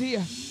anointing that's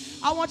here.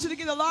 I want you to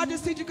get the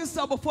largest seat you can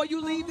sow before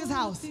you leave this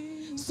house.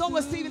 Sow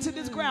a seed into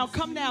this ground.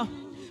 Come now.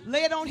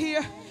 Lay it on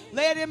here.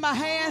 Lay it in my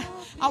hand.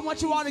 I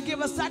want you all to give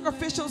a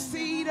sacrificial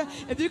seed.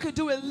 If you could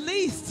do at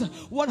least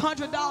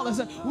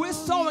 $100, we're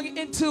sowing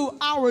into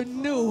our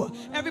new.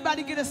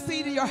 Everybody get a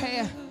seed in your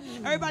hand.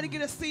 Everybody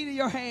get a seed in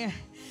your hand.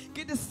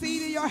 Get the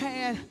seed in your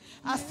hand.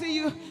 I see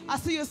you. I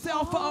see your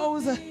cell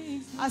phones.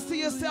 I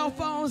see your cell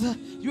phones.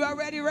 You are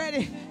ready?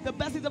 The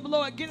blessings of the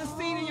Lord. Get a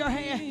seed in your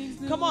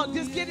hand. Come on,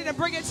 just get it and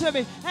bring it to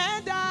me.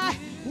 And I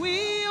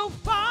will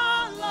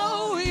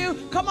follow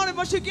you. Come on,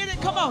 once you get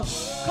it, come on.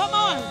 Come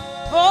on.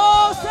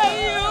 Oh,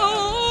 say you.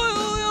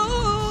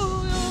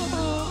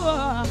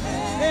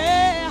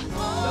 Yeah.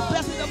 The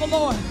blessings of the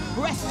Lord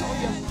rest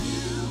on you.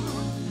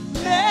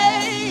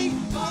 May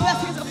the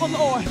blessings of the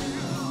Lord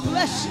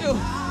bless you.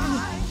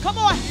 Come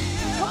on.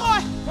 Come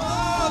on.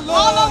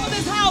 All over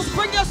this house,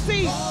 bring your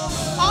seed.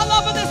 All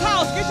over this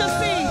house, get your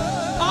seed.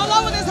 All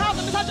over this house,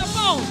 let me touch your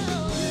phone.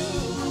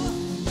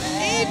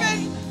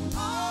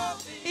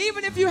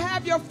 Even if you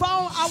have your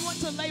phone, I want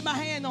to lay my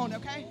hand on it,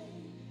 okay?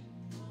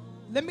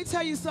 Let me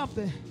tell you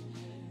something.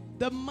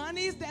 The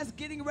monies that's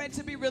getting ready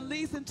to be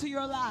released into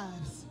your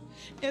lives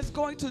is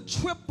going to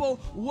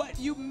triple what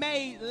you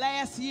made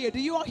last year. Do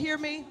you all hear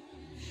me?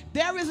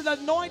 There is an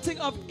anointing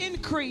of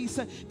increase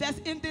that's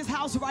in this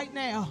house right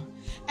now.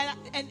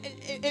 And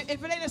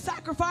if it ain't a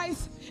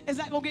sacrifice, it's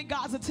not going to get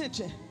God's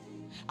attention.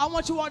 I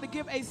want you all to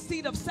give a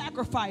seed of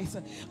sacrifice,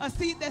 a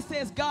seed that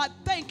says, God,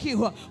 thank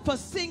you for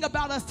seeing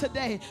about us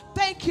today.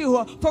 Thank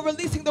you for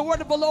releasing the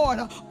word of the Lord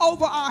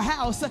over our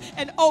house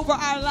and over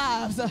our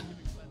lives.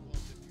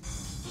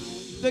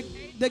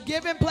 The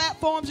giving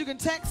platforms, you can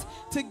text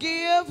to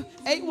give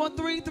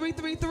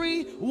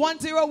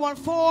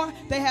 813-333-1014.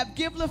 They have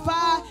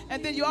Givelify,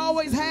 and then you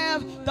always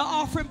have the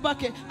offering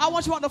bucket. I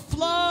want you all to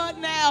flood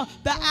now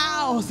the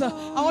aisles.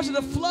 I want you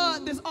to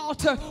flood this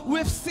altar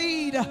with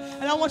seed,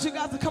 and I want you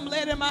guys to come lay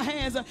it in my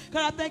hands. God,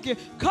 I thank you.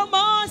 Come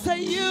on,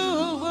 say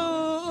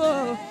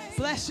you.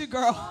 Bless you,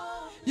 girl.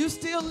 You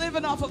still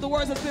living off of the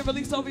words that's been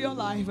released over your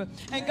life.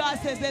 And God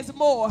says there's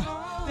more.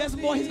 There's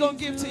more he's going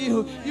to give to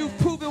you. You've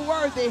proven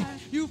worthy.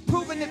 You've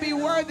proven to be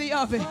worthy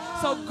of it.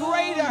 So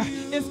greater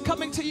is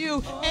coming to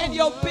you and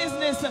your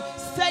business,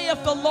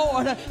 saith the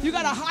Lord. You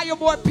got to hire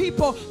more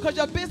people because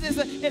your business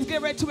is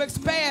getting ready to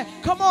expand.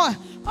 Come on.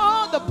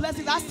 Oh, the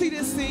blessings. I see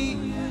this seed.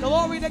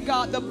 Glory to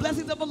God. The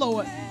blessings of the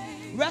Lord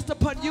rest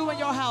upon you and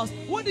your house.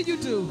 What do you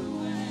do?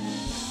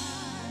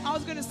 I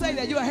was going to say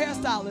that. You're a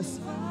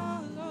hairstylist.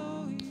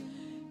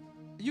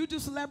 You do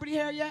celebrity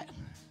hair yet?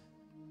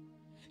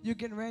 You're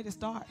getting ready to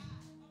start.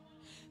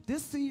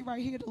 This seed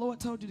right here, the Lord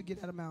told you to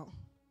get that amount.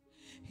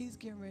 He's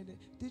getting ready to,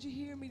 did you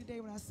hear me today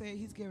when I said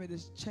he's getting ready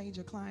to change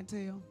your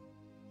clientele?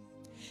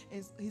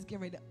 He's getting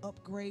ready to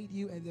upgrade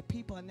you, and the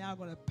people are now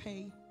going to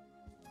pay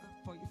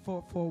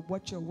for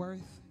what you're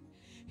worth.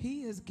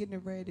 He is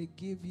getting ready to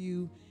give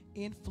you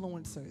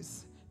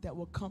influencers that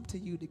will come to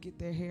you to get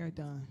their hair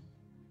done.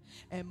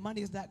 And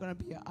money is not going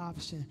to be an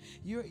option.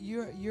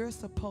 You're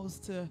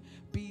supposed to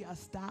be a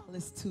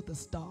stylist to the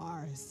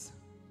stars.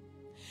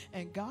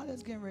 And God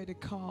is getting ready to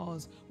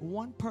cause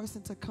one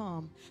person to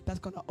come that's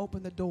going to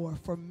open the door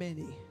for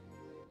many.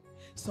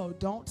 So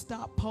don't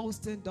stop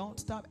posting, don't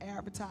stop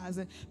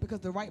advertising, because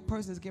the right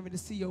person is getting ready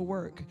to see your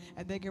work,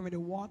 and they're getting ready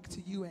to walk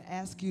to you and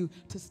ask you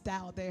to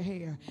style their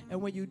hair.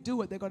 And when you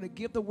do it, they're going to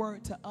give the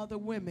word to other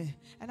women.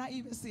 And I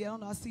even see, I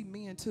don't know, I see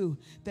men too,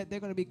 that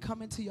they're going to be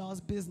coming to y'all's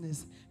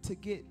business to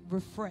get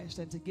refreshed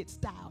and to get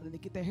styled and to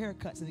get their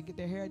haircuts and to get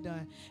their hair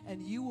done.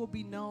 And you will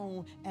be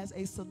known as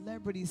a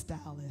celebrity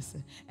stylist.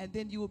 And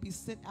then you will be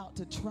sent out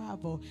to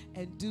travel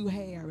and do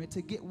hair and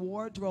to get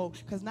wardrobe,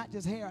 because not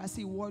just hair, I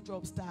see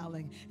wardrobe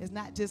styling. It's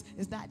not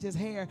just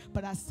hair,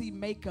 but I see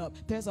makeup.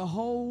 There's a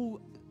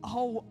whole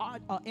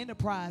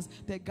enterprise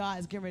that God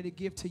is getting ready to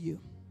give to you.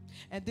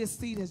 And this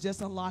seed has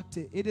just unlocked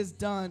it. It is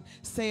done,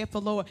 saith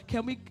the Lord.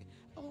 Can we?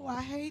 Oh,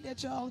 I hate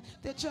that y'all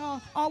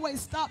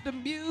always stop the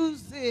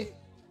music.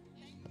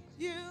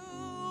 You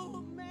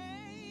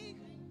make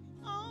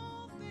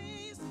all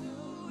things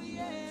new,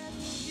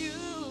 yes.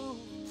 You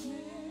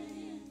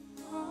make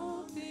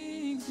all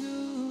things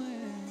new,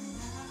 and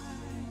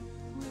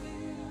I will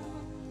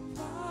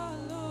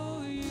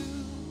follow you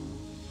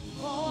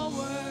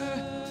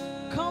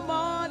forward. Come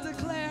on,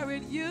 declare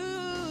it. You.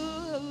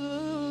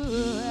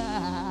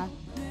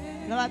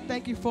 God, I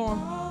thank you for him.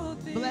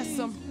 Bless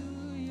him.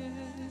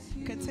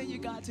 Continue,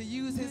 God, to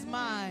use his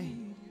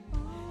mind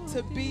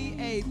to be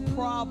a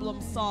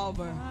problem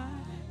solver.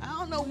 I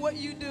don't know what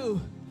you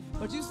do,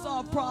 but you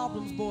solve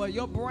problems, boy.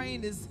 Your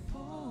brain is,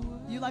 are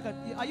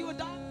you a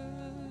doctor?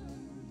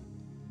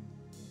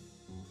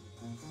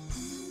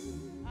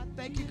 I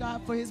thank you,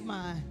 God, for his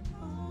mind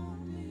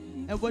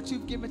and what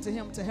you've given to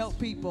him to help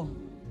people.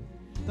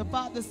 The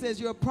Father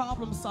says you're a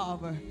problem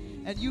solver,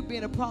 and you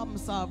being a problem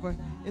solver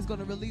is going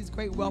to release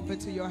great wealth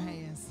into your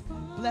hands.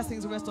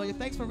 Blessings rest on you.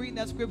 Thanks for reading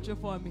that scripture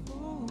for me.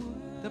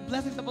 The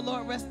blessings of the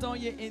Lord rest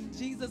on you in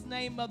Jesus'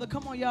 name, Mother.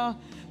 Come on, y'all.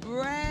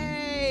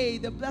 Ray,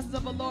 the blessings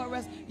of the Lord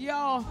rest.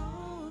 Y'all,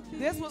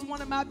 this was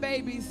one of my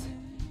babies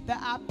that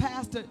I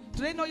pastored.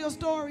 Do they know your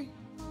story?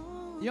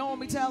 You don't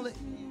want me to tell it?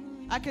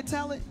 I can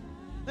tell it.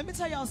 Let me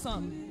tell y'all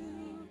something.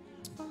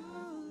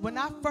 When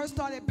I first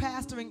started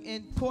pastoring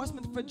in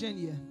Portsmouth,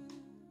 Virginia,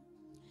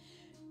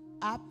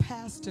 I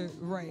pastored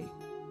Ray,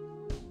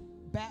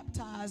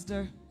 baptized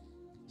her.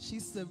 She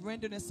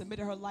surrendered and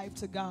submitted her life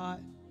to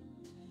God.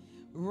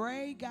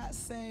 Ray got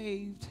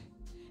saved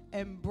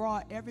and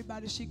brought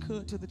everybody she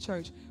could to the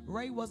church.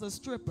 Ray was a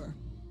stripper.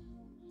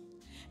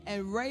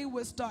 And Ray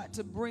would start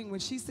to bring, when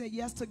she said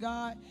yes to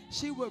God,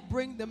 she would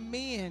bring the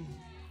men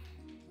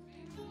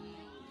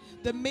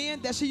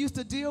that she used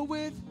to deal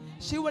with.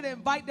 She would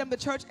invite them to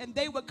church and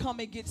they would come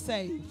and get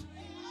saved.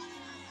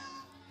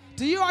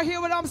 Do you all hear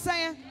what I'm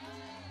saying?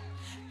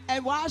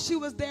 And while she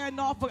was there in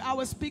Norfolk, I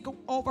would speak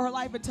over her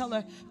life and tell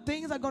her,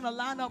 things are going to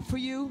line up for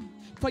you,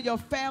 for your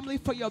family,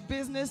 for your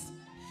business.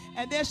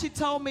 And then she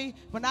told me,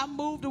 when I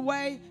moved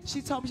away, she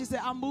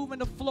said, I'm moving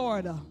to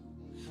Florida.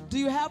 Do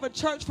you have a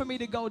church for me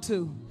to go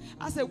to?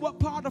 I said, what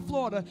part of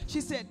Florida?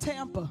 She said,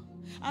 Tampa.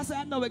 I said,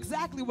 I know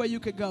exactly where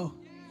you could go.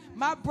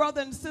 My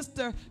brother and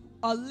sister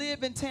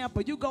live in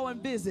Tampa. You go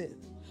and visit.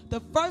 The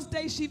first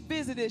day she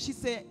visited, she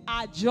said,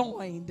 I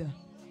joined.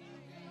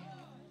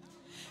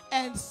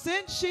 And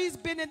since she's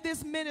been in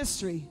this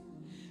ministry,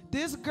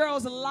 this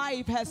girl's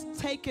life has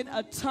taken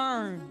a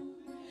turn.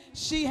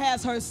 She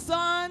has her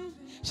son.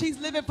 She's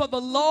living for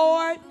the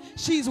Lord.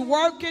 She's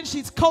working.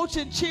 She's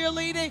coaching,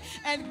 cheerleading.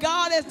 And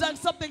God has done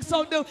something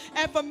so new.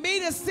 And for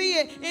me to see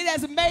it, it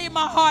has made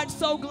my heart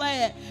so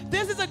glad.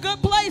 This is a good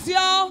place,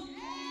 y'all.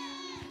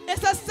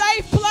 It's a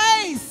safe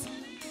place.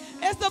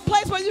 It's the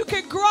place where you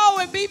can grow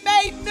and be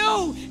made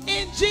new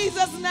in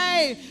Jesus'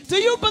 name. Do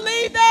you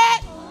believe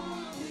that?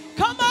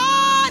 Come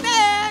on,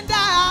 and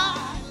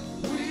I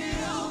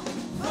will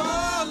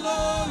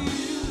follow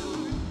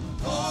you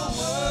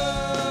forward.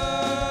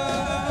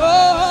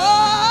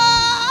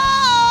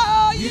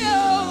 Oh,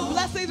 you.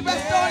 Blessings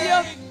rest on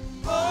you.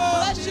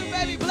 Bless you,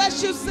 baby.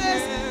 Bless you,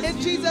 sis.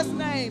 In Jesus'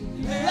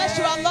 name. Bless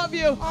you. I love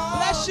you.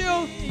 Bless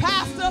you,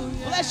 Pastor.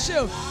 Bless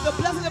you. The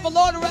blessings of the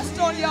Lord rest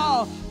on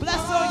y'all.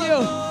 Bless on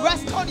you.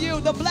 Rest on you.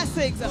 The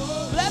blessings.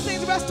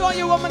 Blessings rest on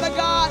you, woman of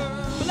God.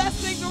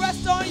 Blessings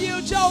rest on you,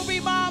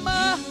 Jovi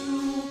Mama.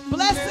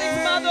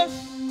 Blessings, mother.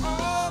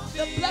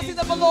 The blessings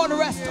of the Lord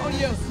rest on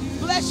you.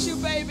 Bless you,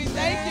 baby.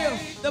 Thank you.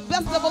 The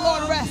blessings of the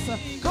Lord rest.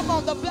 Come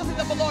on, the blessings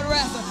of the Lord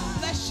rest.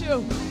 Bless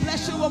you.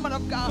 Bless you, woman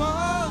of God.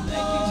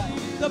 Thank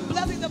you. The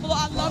blessings of the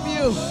Lord. I love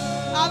you.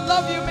 I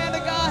love you, man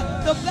of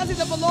God. The blessings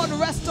of the Lord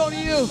rest on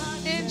you.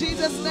 In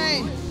Jesus'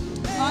 name.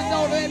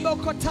 God,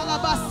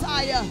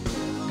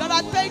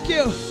 I thank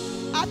you.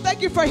 I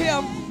thank you for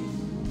him.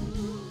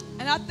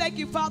 And I thank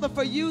you, Father,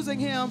 for using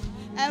him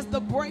as the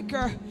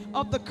breaker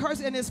of the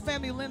curse in his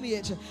family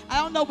lineage.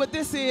 I don't know what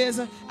this is.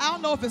 I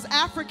don't know if it's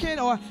African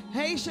or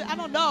Haitian. I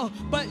don't know.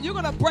 But you're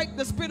going to break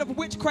the spirit of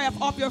witchcraft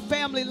off your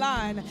family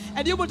line.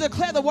 And you will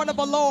declare the word of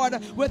the Lord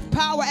with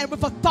power and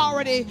with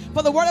authority.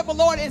 For the word of the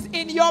Lord is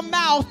in your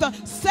mouth,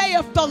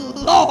 saith the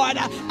Lord.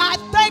 I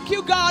thank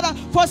you, God,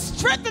 for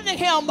strengthening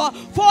him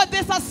for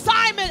this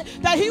assignment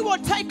that he will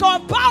take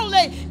on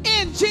boldly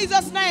in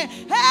Jesus' name.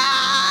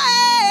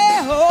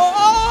 Hey,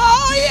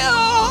 oh,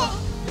 you.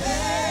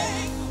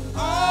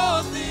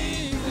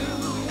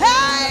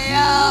 Hey,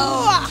 you.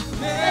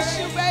 Bless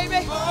you,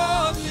 baby.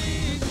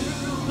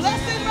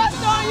 Blessings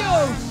rest on you.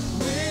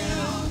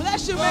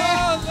 Bless you,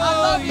 man. I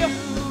love you.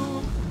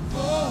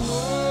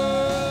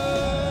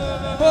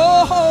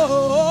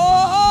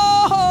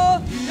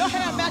 Oh, your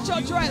hair match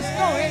your dress.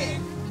 Go ahead.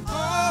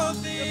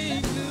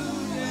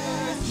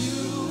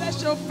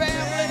 Bless your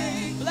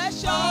family.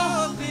 Bless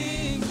y'all.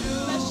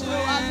 Bless you.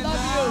 I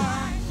love you.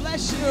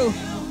 Bless you.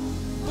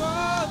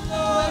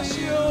 Bless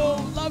you.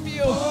 Love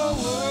you.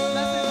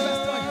 Blessings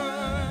rest on you.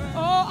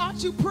 Oh,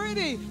 aren't you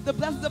pretty? The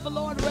blessings of the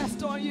Lord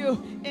rest on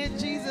you. In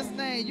Jesus'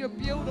 name. You're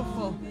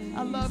beautiful.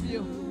 I love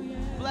you.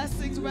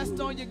 Blessings rest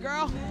on you,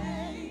 girl.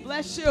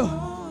 Bless you.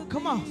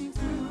 Come on.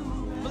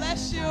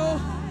 Bless you.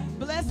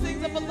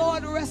 Blessings of the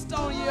Lord rest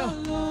on you.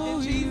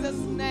 In Jesus'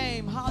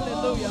 name.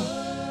 Hallelujah.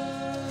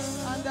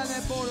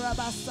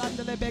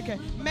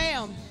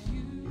 Ma'am.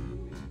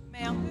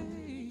 Ma'am.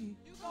 You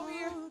go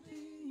here.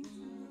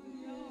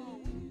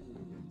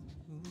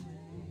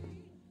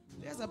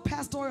 There's a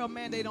pastoral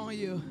mandate on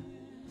you.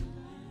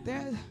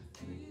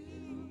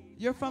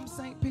 You're from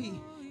St. Pete.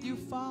 You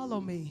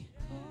follow me.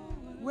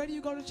 Where do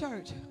you go to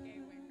church?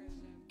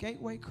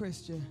 Gateway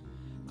Christian.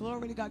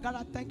 Glory to God. God,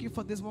 I thank you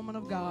for this woman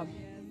of God.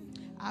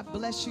 I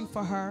bless you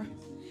for her.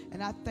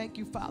 And I thank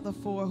you, Father,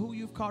 for who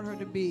you've called her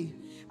to be.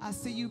 I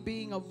see you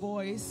being a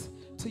voice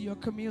to your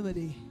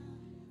community.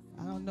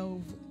 I don't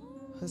know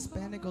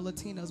Hispanic or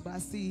Latinos, but I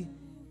see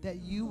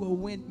that you will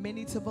win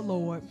many to the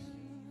Lord.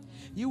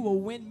 You will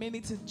win many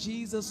to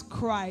Jesus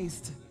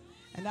Christ.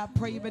 And I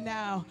pray even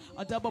now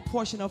a double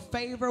portion of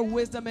favor,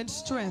 wisdom, and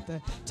strength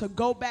to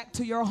go back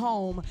to your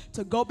home,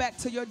 to go back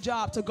to your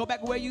job, to go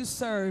back where you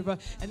serve.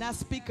 And I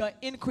speak an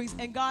increase.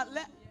 And God,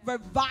 let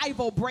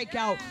revival break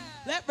out.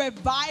 Let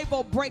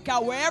revival break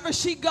out wherever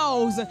she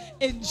goes.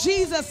 In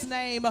Jesus'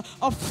 name,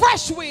 a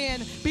fresh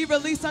wind be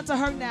released unto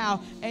her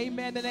now.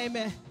 Amen and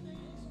amen.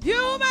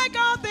 You make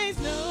all things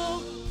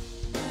new.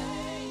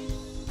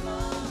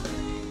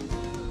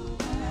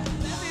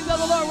 of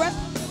the Lord rest.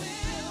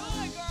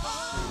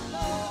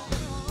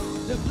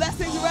 The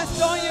blessings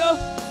rest on you.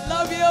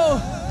 Love you.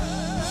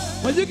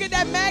 When you get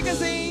that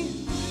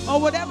magazine or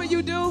whatever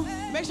you do,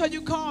 make sure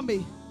you call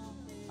me.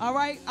 All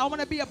right? I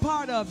want to be a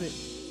part of it.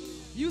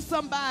 You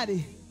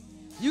somebody.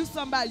 You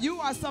somebody. You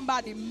are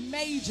somebody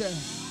major.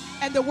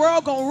 And the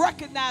world going to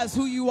recognize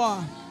who you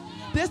are.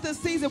 This is the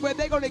season where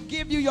they're going to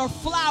give you your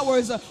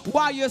flowers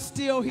while you're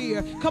still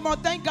here. Come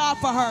on, thank God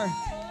for her.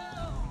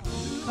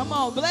 Come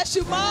on, bless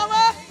you,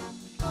 mama.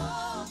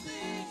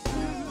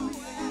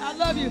 I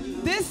love you.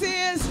 This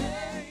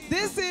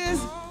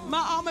is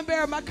my almond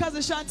bearer, my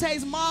cousin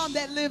Shantae's mom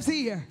that lives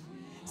here.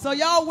 So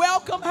y'all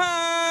welcome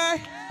her.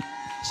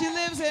 She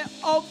lives in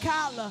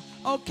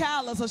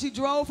Ocala. So she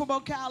drove from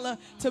Ocala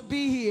to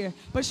be here.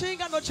 But she ain't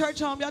got no church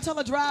home. Y'all tell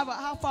her driver,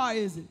 how far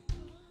is it?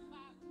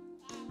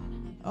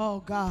 Oh,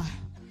 God.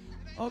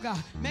 Oh, God.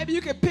 Maybe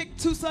you can pick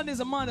 2 Sundays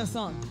a month or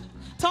something.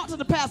 Talk to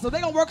the pastor.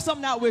 They're going to work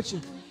something out with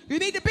you. You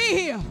need to be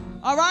here.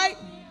 All right?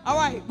 All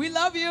right. We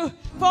love you.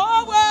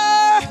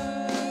 Forward.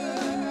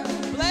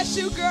 Bless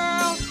you,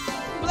 girl.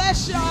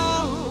 Bless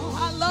y'all.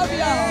 I love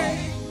y'all.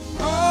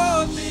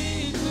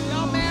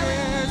 Y'all married?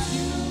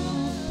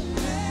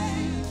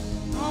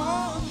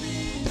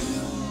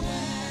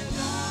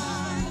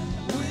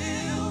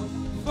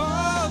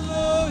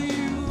 Follow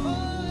you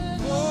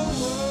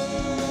forward.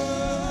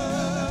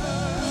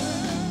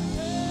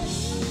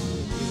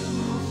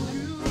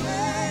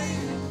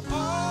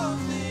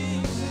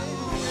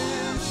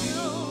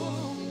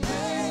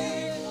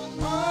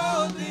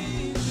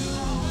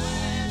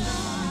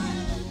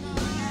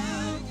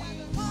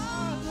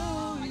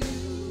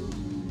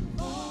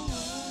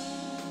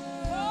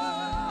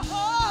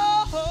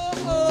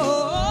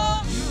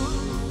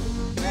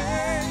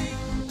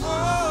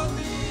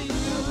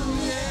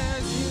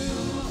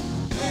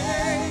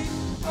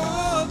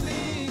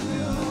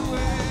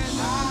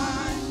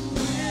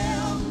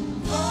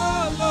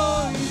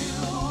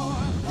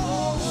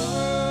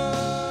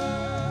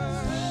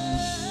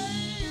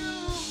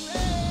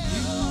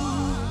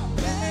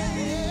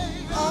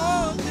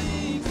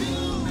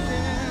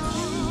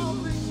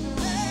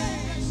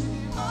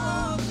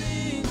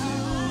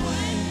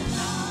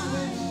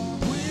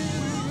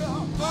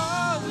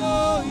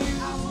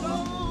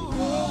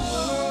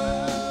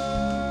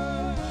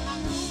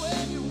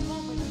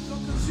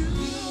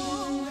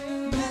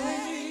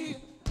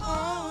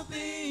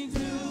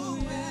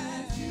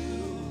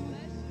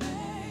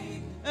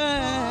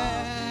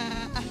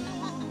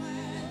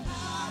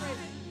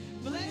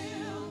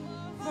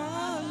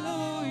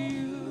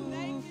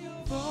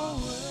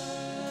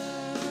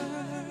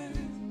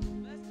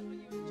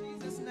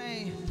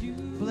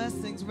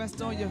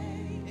 Rest on you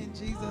in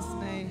Jesus'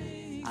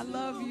 name. I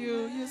love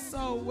you. You're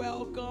so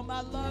welcome.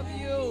 I love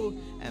you.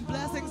 And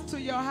blessings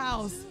to your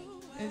house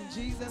in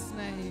Jesus'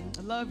 name.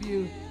 I love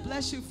you.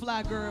 Bless you,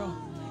 fly girl.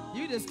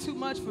 You just too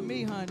much for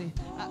me, honey.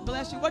 I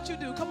bless you. What you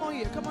do? Come on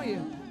here. Come on here.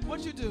 What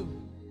you do?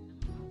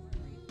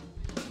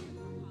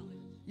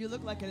 You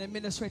look like an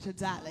administrator,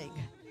 darling.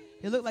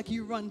 You look like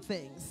you run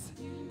things.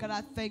 God,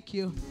 I thank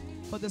you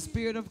for the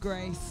spirit of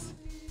grace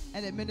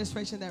and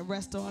administration that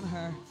rests on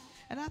her.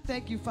 And I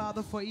thank you,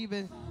 Father, for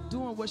even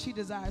doing what she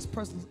desires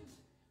personally.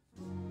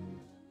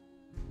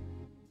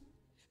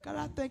 God,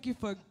 I thank you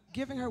for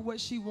giving her what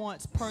she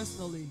wants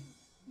personally.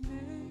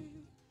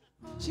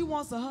 She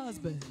wants a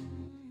husband.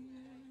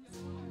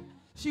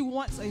 She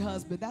wants a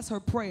husband. That's her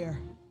prayer.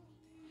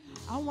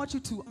 I want you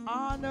to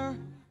honor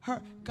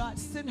her. God,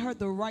 send her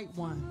the right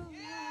one.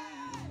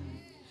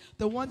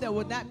 The one that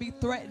will not be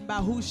threatened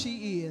by who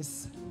she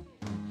is.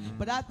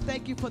 But I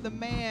thank you for the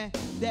man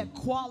that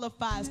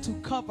qualifies to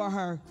cover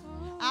her.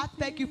 I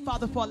thank you,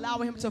 Father, for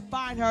allowing him to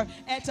find her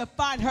and to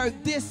find her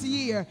this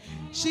year.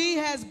 She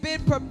has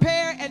been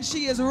prepared and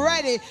she is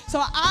ready.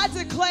 So I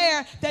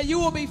declare that you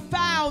will be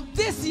found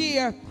this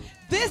year.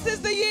 This is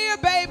the year,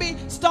 baby.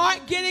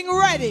 Start getting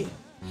ready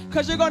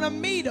because you're going to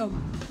meet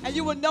him and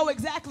you will know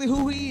exactly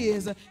who he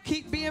is.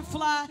 Keep being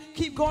fly.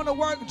 Keep going to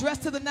work,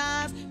 dressed to the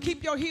nines.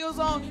 Keep your heels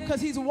on because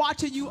he's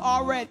watching you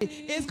already.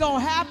 It's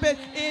going to happen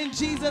in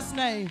Jesus'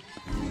 name.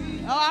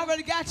 Oh, I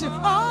already got you.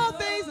 All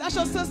things. That's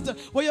your sister.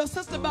 Well, your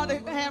sister about to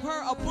have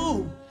her a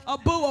boo. A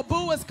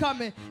boo is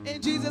coming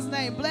in Jesus'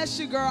 name. Bless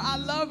you, girl. I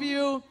love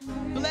you.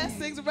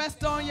 Blessings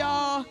rest on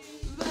y'all.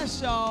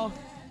 Bless y'all.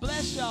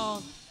 Bless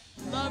y'all.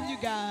 Love you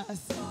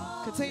guys.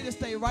 Continue to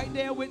stay right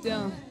there with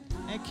them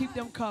and keep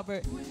them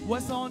covered.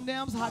 What's on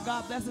them, how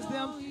God blesses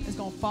them, it's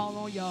going to fall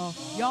on y'all.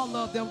 Y'all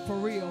love them for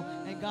real,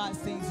 and God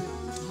sees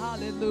it.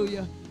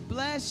 Hallelujah.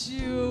 Bless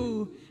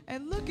you.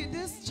 And look at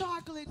this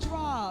chocolate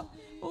drop.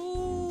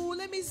 Ooh,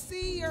 let me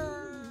see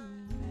her.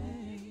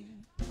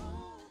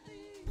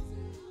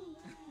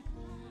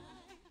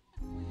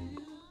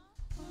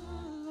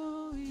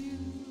 Follow you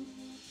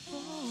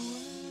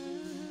forward.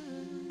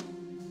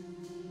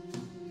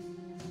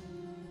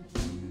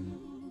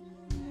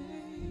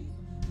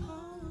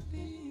 All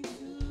things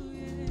new,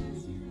 yes,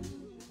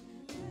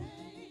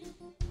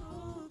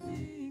 all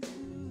things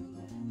new.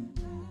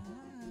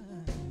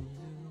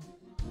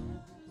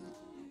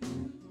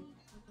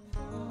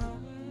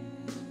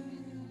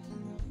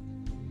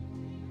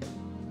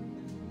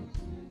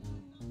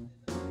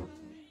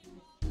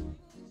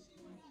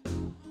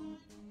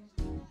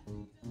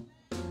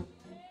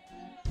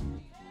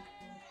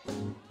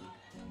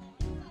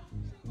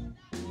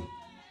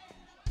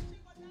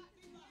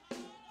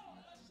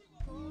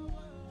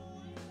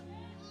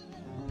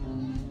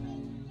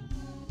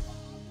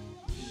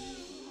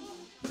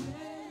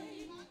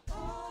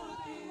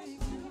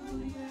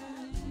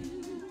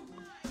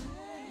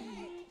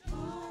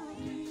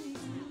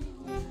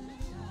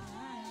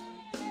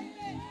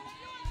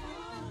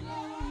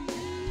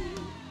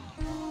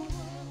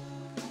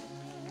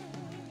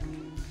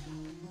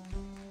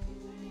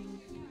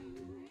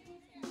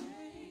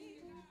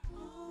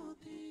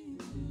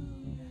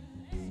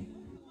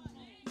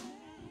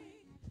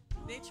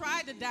 They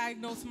tried to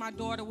diagnose my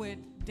daughter with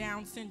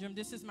Down syndrome.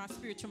 This is my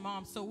spiritual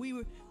mom. So we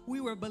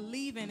were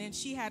believing, and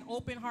she had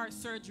open heart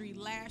surgery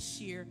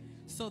last year.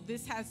 So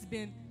this has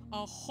been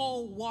a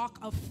whole walk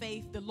of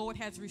faith. The Lord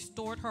has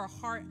restored her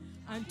heart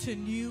unto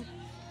new,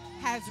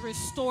 has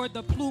restored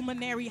the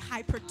pulmonary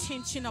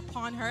hypertension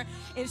upon her.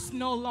 It's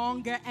no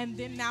longer, and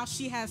then now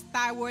she has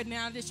thyroid.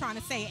 Now I'm just trying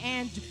to say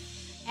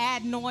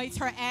adenoids,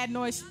 her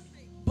adenoids.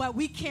 But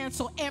we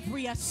cancel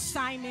every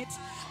assignment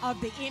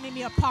of the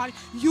enemy upon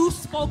you.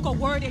 Spoke a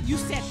word and you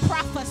said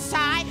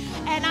prophesy,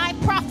 and I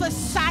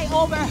prophesy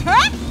over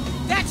her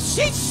that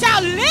she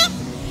shall live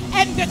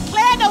and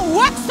declare the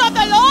works of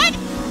the Lord.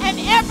 And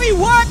every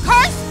word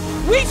curse,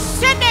 we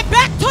send it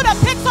back to the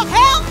pits of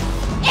hell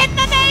in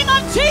the name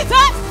of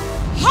Jesus.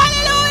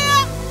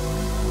 Hallelujah.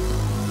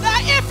 Now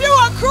if you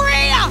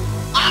agree,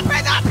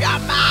 open up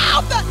your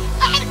mouth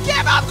and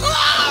give him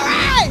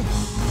glory.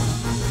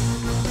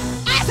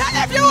 I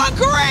said if you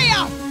agree,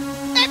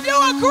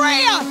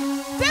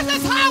 this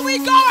is how we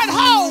going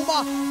home.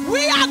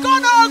 We are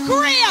going to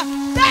agree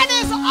that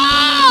is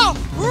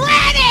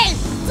already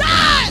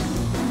done.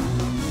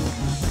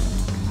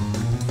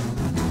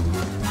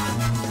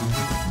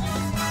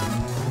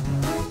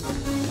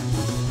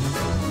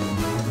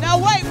 Now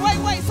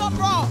wait, something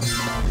wrong.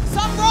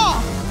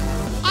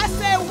 I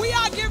said we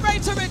are getting ready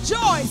to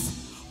rejoice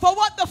for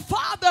what the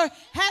Father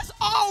has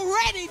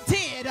already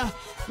did.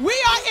 We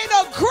are in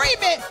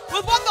agreement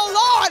with what the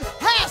Lord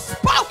has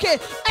spoken.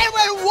 And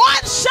when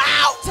one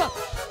shout,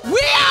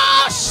 we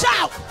all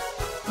shout.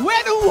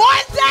 When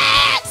one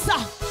dance,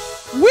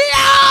 we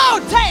all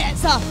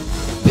dance.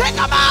 Pick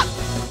them up.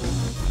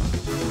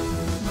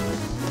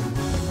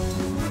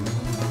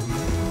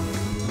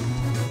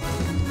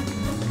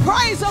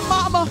 Praise him,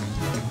 mama.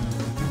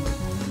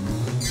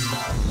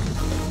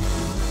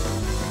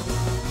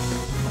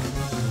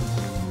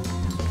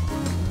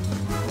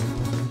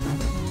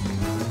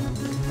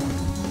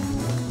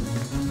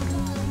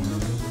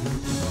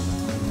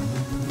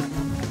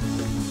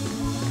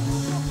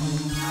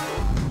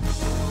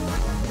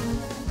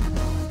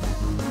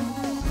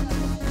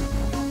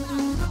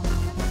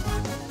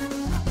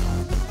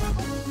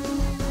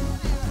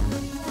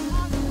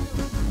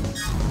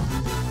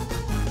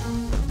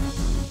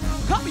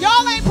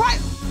 Y'all ain't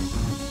praying.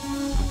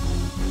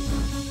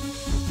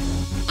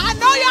 I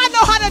know y'all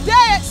know how to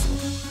dance.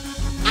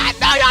 I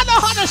know y'all know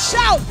how to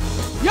shout.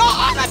 Y'all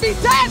ought to be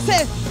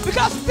dancing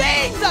because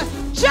things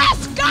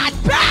just got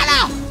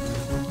better.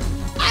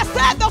 I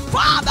said the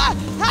Father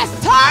has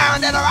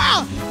turned it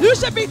around. You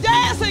should be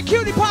dancing,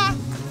 cutie pie.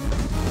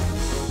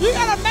 You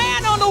got a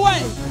man on the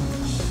way.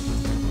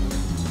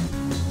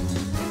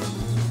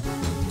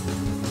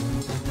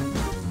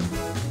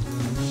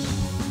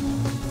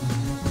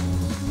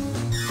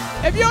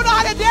 If you know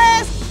how to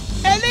dance,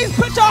 at least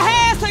put your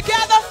hands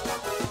together.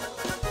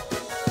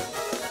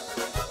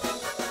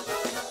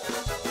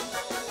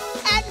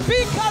 And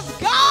because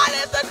God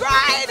is the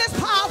greatest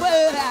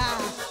power.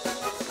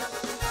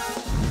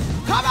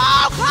 Come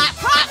on, clap,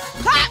 clap,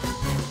 clap.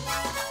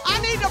 I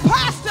need the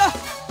pastor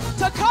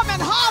to come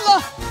and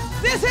holler.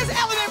 This is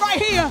Element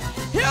right here.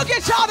 He'll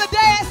get y'all to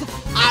dance.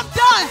 I'm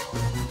done.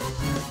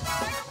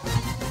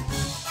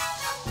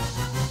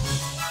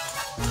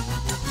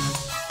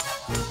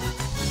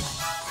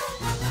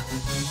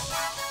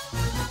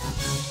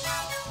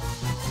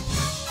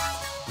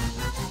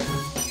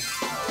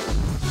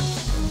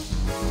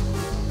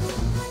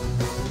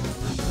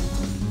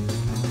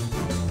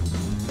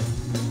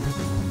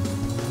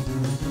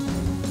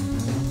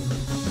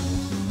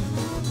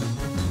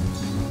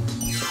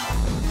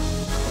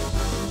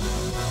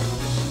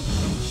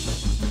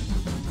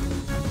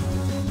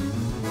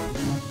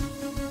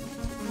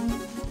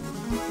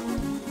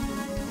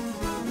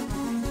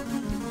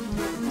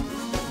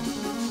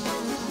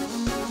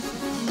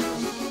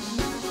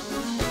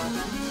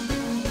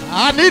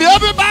 I need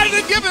everybody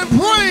to give him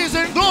praise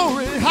and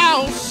glory,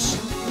 house.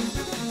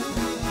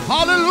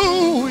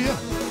 Hallelujah.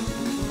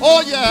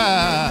 Oh,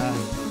 yeah.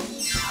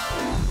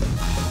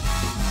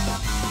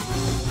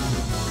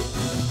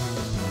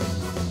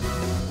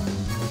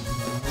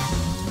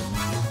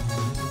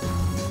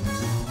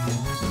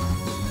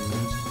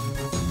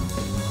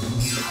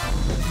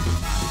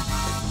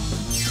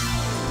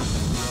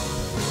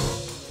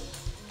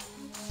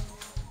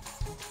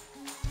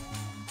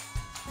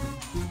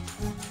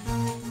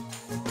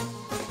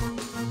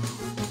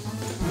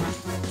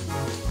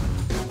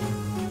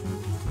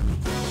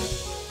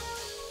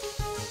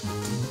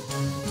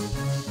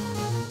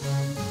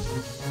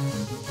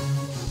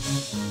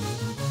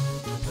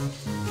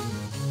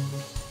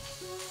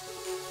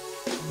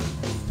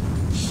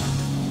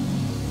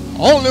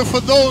 Only for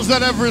those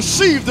that have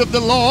received of the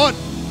Lord.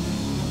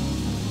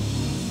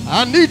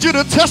 I need you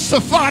to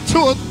testify to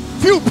a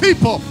few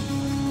people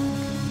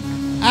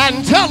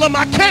and tell them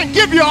I can't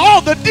give you all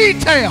the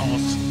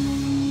details,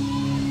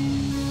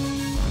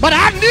 but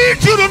I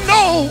need you to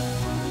know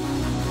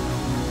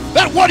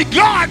that what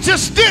God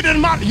just did in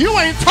my, you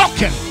ain't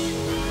talking.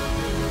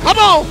 Come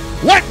on,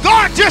 what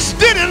God just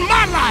did in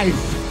my life,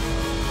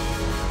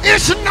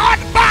 it's not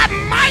by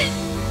might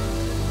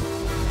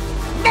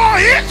nor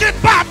is it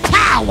by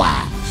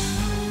power,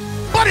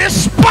 but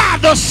it's by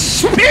the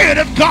Spirit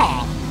of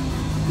God.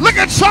 Look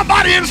at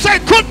somebody and say,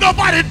 could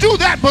nobody do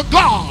that but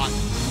God?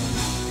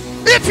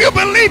 If you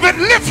believe it,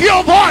 lift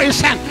your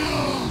voice and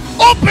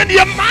open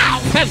your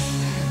mouth and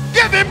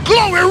give him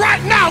glory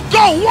right now.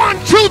 Go, 1,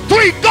 2,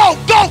 3, go,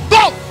 go,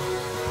 go.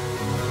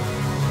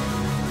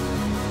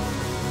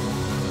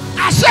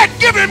 I said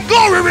give him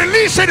glory,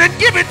 release it and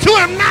give it to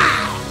him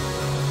now.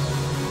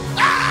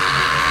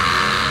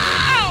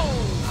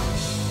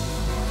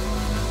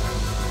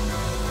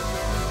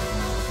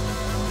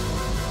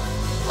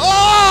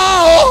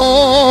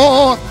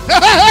 Oh, hey,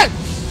 hey.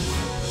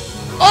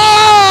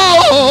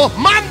 Oh,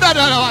 manda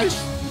da la.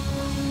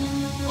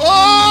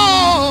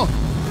 Oh,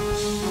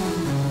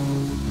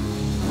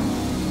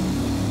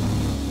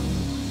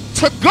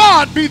 to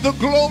God be the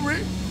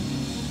glory.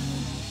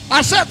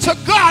 I said to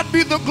God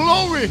be the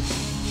glory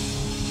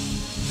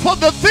for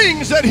the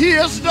things that he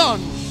has done.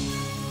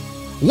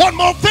 One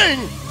more thing,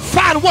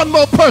 find one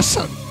more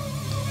person.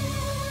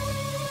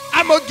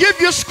 I'm going to give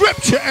you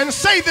scripture and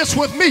say this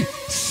with me.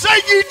 Say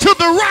ye to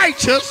the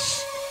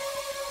righteous,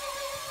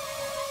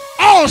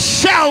 all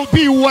shall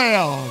be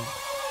well.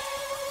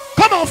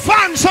 Come on,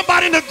 find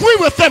somebody and agree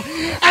with them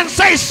and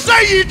say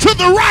ye to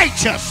the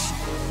righteous.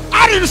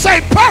 I didn't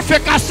say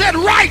perfect, I said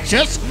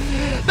righteous.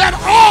 That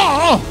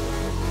all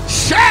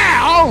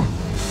shall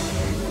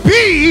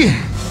be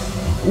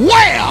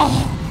well.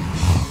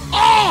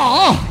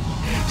 All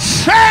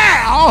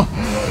shall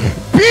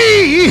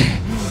be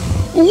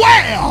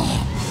well.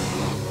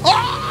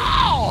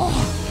 All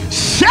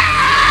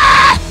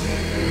shall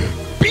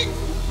be.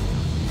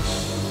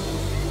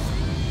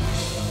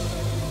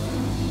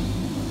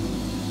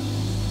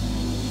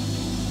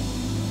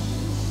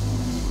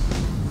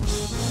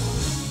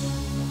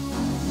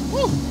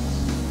 Woo.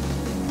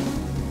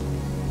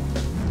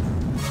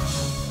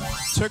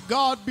 To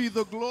God be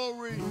the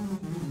glory.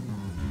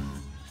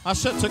 I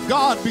said to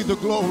God be the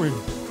glory.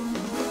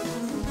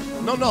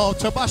 No,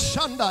 to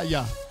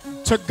Bashandaya.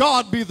 To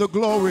God be the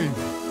glory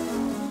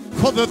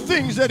for the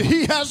things that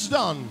he has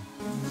done.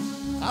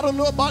 I don't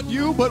know about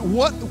you, but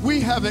what we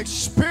have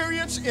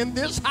experienced in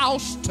this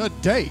house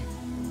today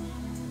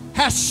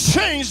has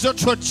changed the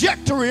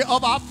trajectory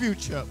of our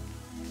future.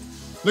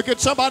 Look at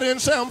somebody and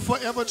say, I'm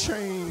forever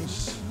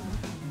changed.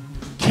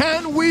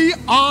 Can we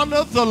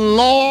honor the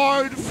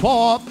Lord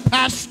for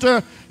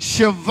Pastor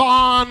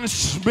Shavon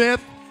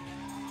Smith?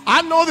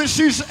 I know that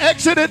she's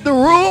exited the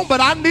room, but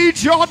I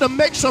need y'all to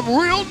make some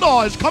real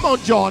noise. Come on,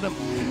 Jordan.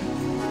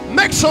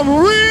 Make some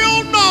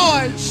real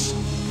noise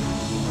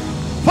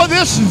for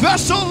this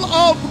vessel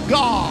of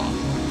God.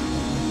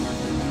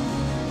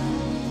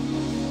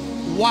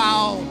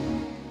 Wow.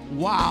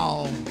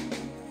 Wow.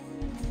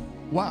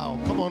 Wow.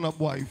 Come on up,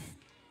 wife.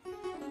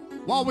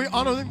 While we're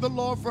honoring the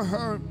Lord for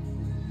her,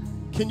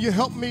 can you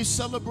help me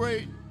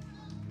celebrate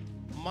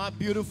my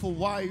beautiful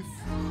wife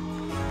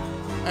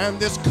and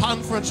this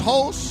conference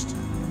host,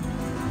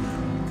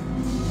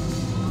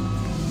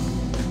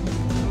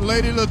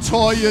 Lady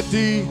Latoya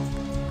D.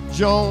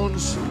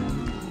 Jones?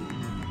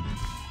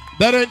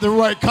 That ain't the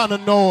right kind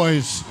of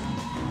noise.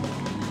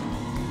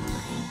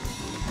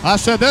 I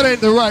said that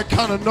ain't the right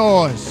kind of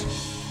noise.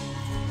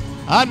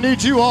 I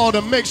need you all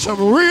to make some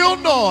real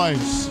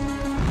noise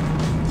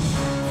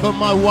for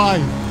my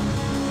wife.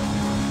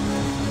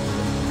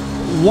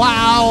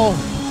 Wow.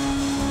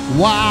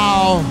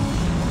 Wow.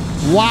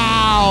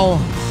 Wow.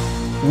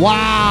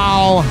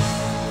 Wow.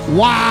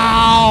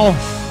 Wow.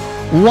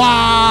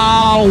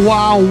 Wow.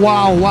 Wow.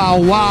 Wow.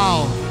 Wow.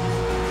 Wow.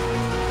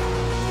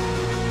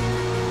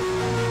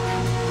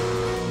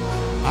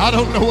 I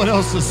don't know what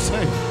else to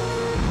say.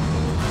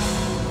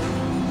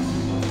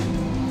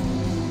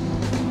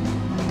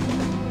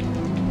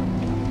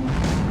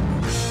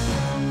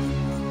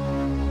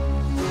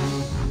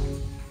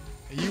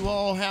 You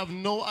all have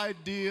no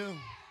idea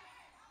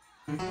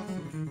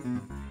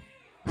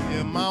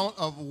the amount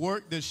of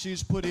work that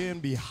she's put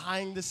in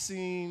behind the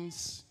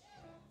scenes,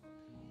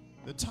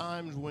 the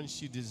times when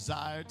she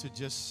desired to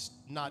just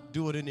not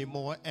do it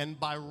anymore, and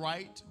by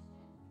right,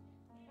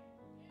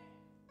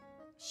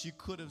 she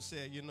could have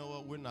said, you know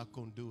what, we're not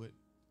going to do it.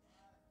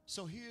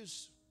 So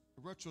here's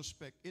a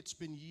retrospect. It's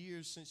been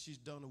years since she's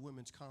done a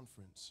women's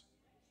conference.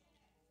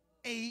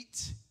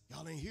 8,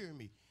 y'all ain't hearing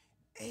me,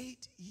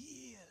 8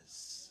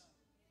 years.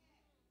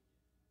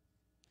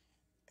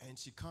 And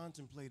she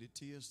contemplated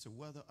tears to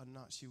whether or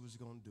not she was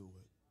going to do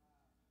it.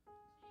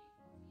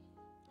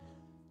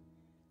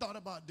 Thought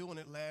about doing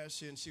it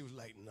last year, and she was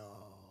like, no.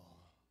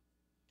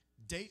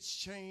 Dates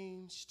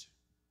changed,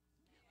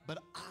 but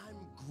I'm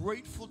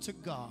grateful to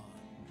God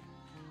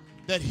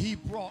that he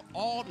brought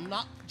all,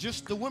 not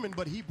just the women,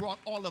 but he brought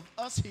all of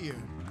us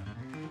here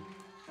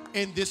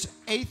in this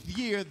 8th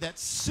year that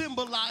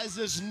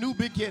symbolizes new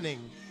beginning.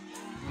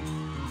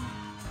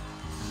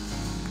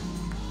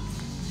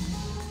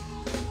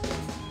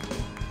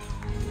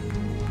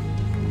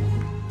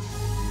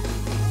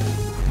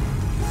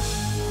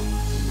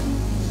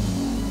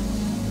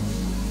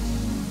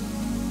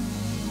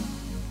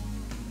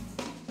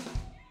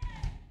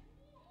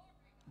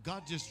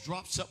 God just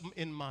dropped something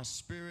in my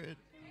spirit.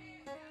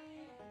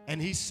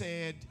 And he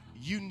said,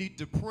 you need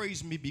to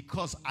praise me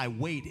because I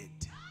waited.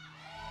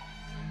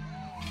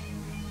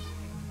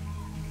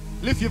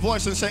 Lift your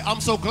voice and say, I'm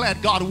so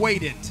glad God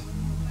waited.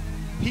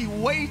 He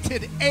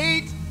waited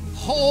 8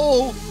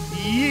 whole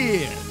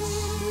years.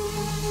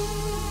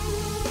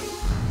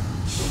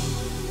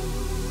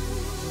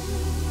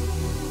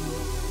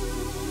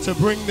 To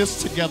bring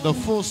this together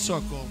full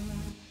circle.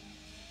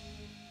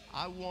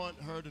 I want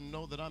her to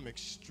know that I'm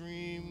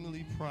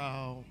extremely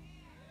proud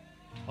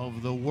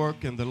of the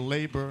work and the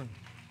labor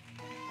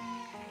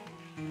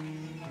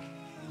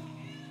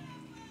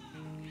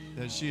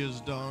that she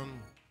has done.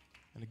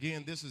 And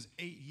again, this is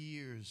 8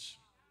 years.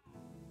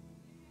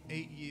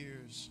 8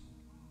 years.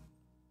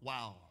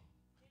 Wow.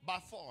 By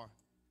far,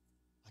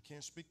 I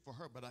can't speak for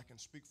her, but I can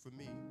speak for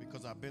me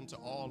because I've been to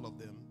all of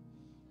them.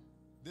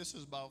 This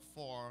is by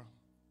far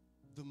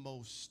the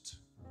most,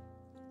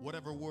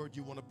 whatever word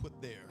you want to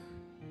put there,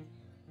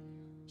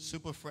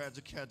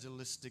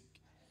 superfragilistic,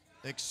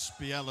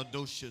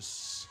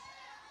 expialidocious,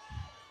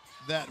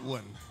 that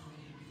one,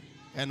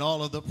 and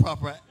all of the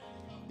proper,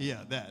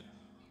 yeah, that.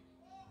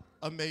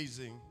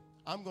 Amazing.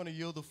 I'm going to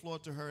yield the floor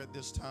to her at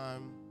this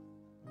time.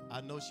 I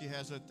know she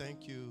has her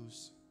thank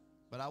yous,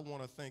 but I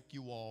want to thank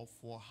you all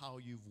for how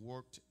you've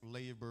worked,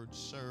 labored,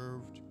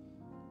 served,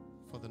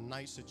 for the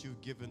nights that you've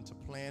given to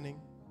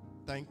planning.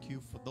 Thank you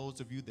for those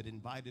of you that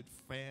invited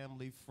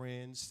family,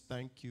 friends.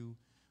 Thank you.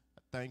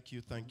 Thank you,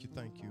 thank you,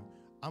 thank you.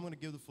 I'm going to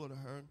give the floor to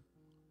her,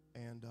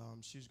 and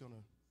she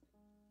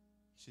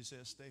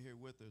says stay here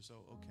with her,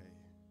 so okay.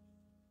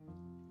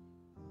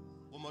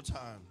 One more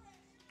time.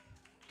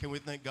 Can we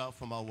thank God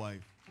for my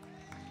wife?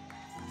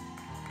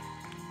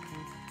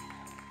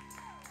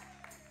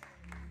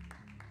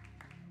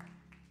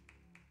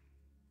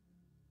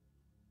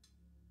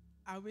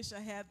 I wish I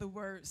had the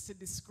words to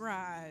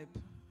describe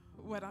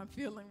what I'm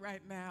feeling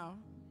right now.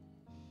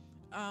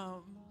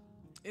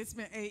 It's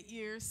been 8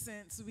 years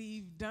since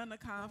we've done a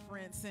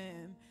conference,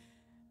 and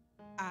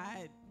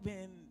I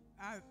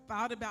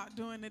thought about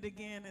doing it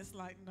again. It's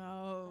like,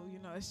 no,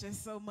 it's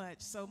just so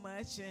much.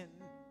 And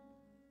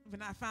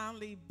when I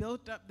finally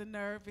built up the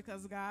nerve,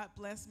 because God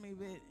blessed me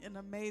with an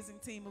amazing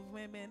team of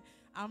women,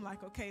 I'm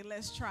like, okay,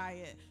 let's try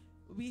it.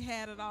 We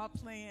had it all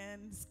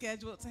planned,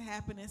 scheduled to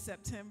happen in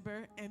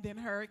September, and then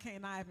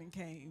Hurricane Ivan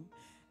came.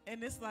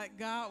 And it's like,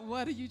 God,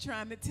 what are you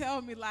trying to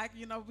tell me? Like,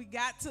 we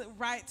got to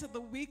right to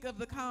the week of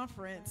the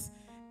conference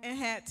and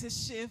had to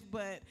shift.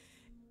 But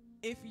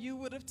if you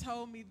would have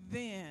told me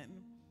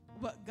then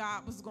what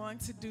God was going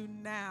to do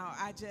now,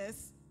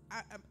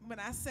 when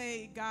I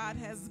say God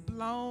has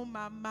blown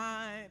my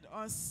mind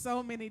on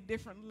so many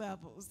different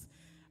levels,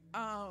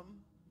 I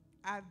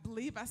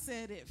believe I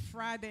said it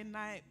Friday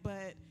night,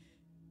 but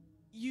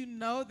you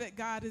know that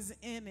God is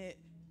in it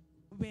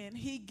when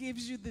he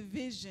gives you the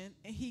vision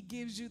and he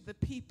gives you the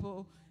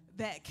people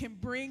that can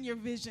bring your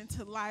vision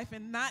to life,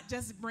 and not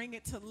just bring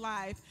it to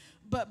life,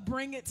 but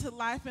bring it to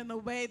life in a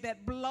way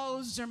that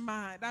blows your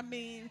mind. I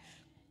mean,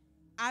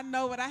 I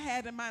know what I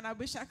had in mind. I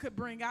wish I could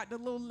bring out the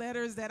little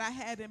letters that I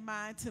had in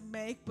mind to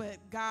make, but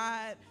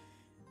God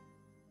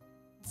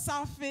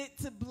saw fit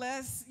to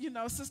bless,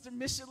 Sister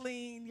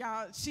Micheline,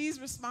 y'all.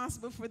 She's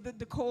responsible for the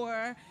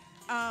decor.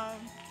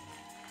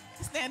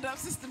 Stand up,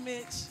 Sister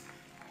Mitch.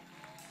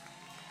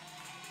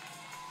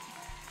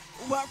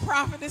 What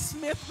Prophetess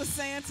Smith was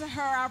saying to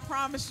her, I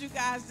promise you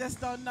guys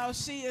just don't know.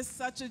 She is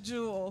such a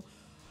jewel.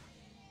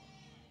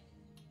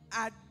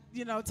 I,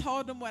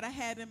 told them what I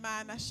had in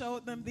mind. I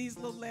showed them these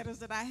little letters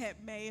that I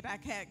had made. I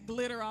had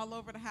glitter all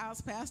over the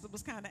house. Pastor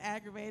was kind of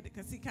aggravated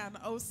because he kind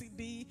of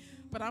OCD.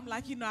 But I'm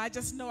like, I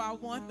just know I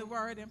want the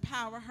word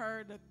empower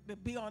her to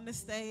be on the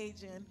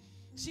stage. And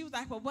she was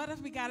like, well, what if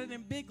we got it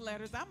in big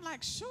letters? I'm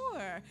like,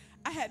 sure.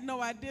 I had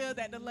no idea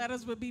that the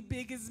letters would be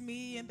big as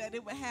me and that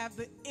it would have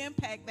the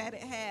impact that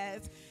it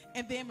has.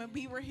 And then when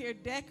we were here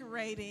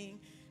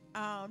decorating,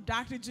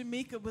 Dr.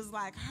 Jamaica was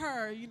like,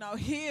 her,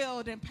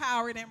 healed,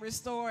 empowered, and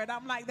restored.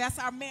 I'm like, that's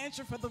our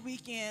mantra for the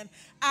weekend.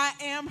 I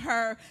am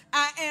her.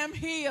 I am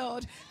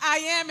healed. I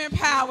am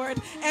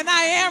empowered. And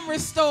I am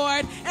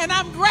restored. And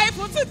I'm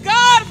grateful to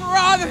God for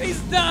all that he's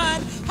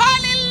done.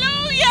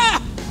 Hallelujah.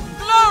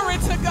 Glory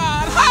to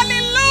God.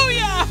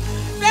 Hallelujah.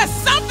 There's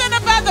something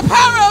about the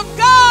power of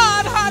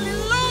God.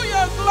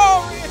 Hallelujah.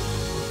 Glory.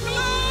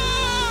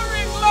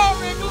 Glory,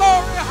 glory,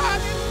 glory.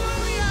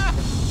 Hallelujah.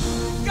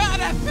 God,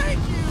 I thank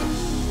you.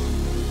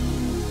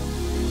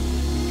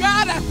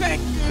 God, I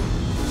thank you.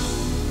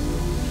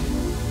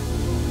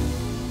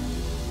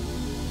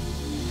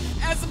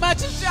 As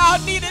much as y'all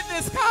needed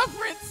this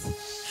conference,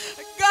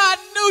 God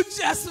knew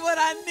just what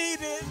I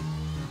needed.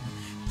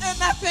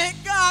 And I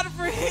thank God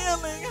for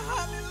healing.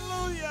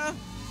 Hallelujah.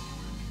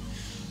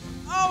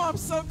 Oh, I'm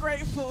so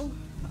grateful.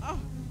 Oh.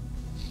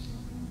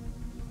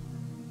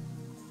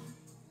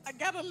 I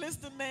got a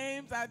list of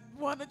names. I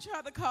want to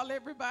try to call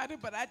everybody,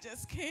 but I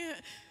just can't.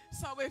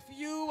 So if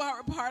you are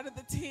a part of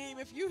the team,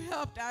 if you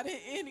helped out in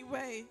any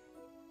way,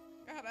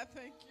 God, I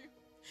thank you.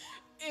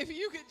 If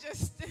you could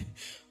just,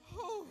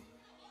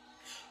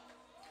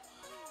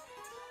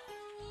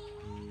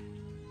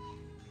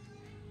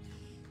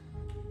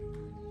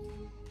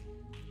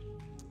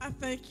 I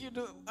thank you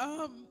to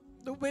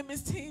the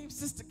women's team,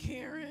 Sister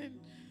Karen,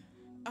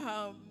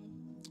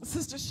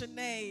 Sister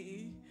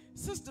Shanae,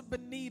 Sister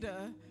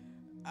Benita,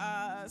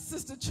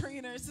 Sister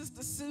Trina,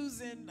 Sister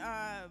Susan,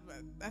 I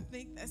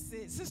think that's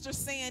it, Sister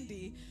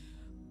Sandy.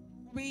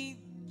 We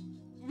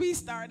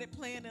started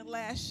planning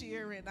last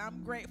year, and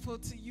I'm grateful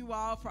to you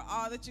all for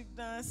all that you've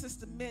done.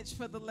 Sister Mitch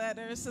for the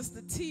letter,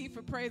 Sister T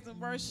for praise and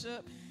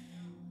worship.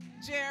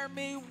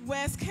 Jeremy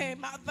West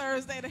came out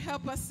Thursday to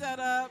help us set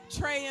up.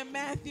 Trey and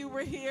Matthew were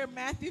here.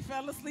 Matthew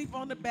fell asleep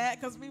on the back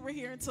because we were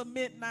here until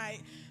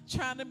midnight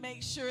trying to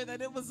make sure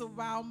that it was a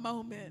wow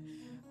moment.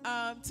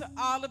 To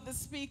all of the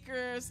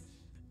speakers,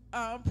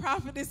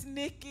 Prophetess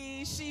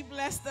Nikki, she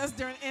blessed us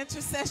during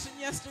intercession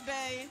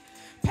yesterday.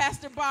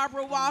 Pastor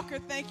Barbara Walker,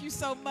 thank you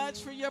so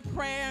much for your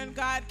prayer, and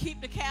God, keep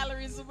the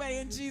calories away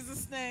in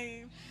Jesus'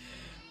 name.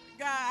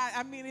 God,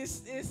 I mean,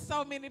 it's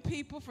so many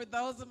people. For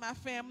those of my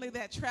family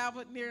that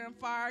traveled near and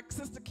far,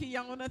 Sister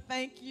Kiona,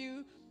 thank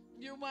you.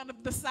 You're one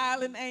of the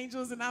silent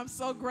angels, and I'm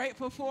so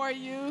grateful for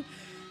you.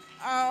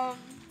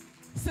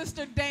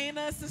 Sister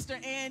Dana, Sister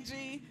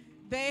Angie,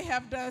 they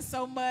have done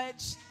so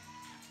much.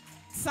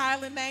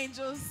 Silent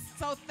angels,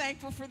 so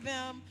thankful for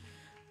them.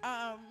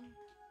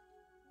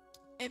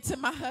 And to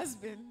my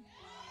husband,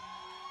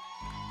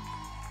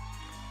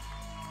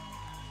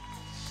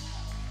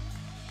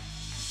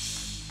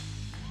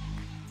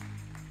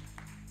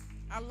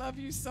 I love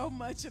you so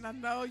much, and I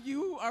know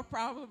you are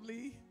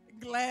probably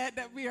glad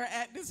that we are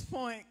at this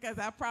point, because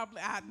I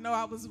know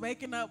I was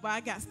waking up, but I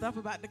got stuff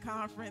about the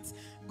conference,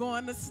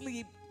 going to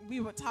sleep. We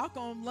would talk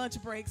on lunch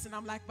breaks, and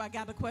I'm like, I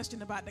got a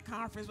question about the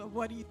conference, but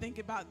what do you think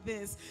about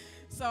this?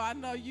 So I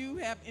know you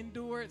have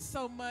endured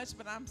so much,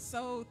 but I'm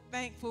so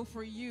thankful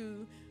for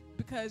you,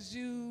 because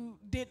you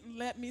didn't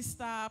let me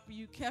stop.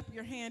 You kept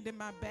your hand in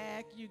my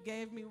back. You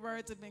gave me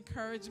words of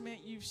encouragement.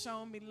 You've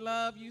shown me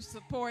love. You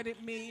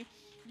supported me.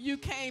 You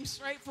came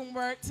straight from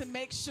work to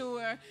make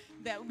sure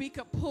that we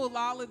could pull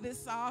all of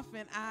this off,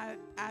 and I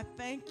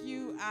thank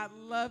you. I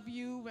love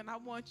you, and I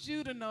want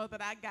you to know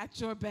that I got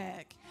your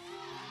back.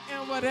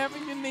 And whatever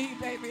you need,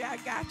 baby, I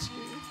got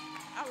you.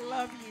 I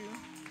love you.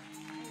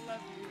 I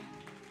love you.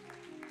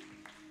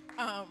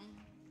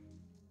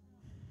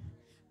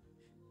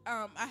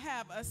 I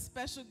have a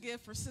special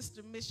gift for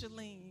Sister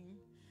Micheline,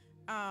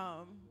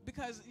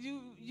 because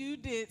you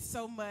did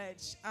so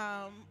much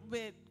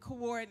with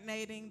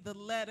coordinating the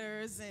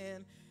letters,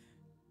 and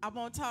I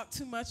won't talk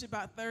too much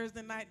about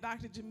Thursday night,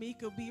 Dr.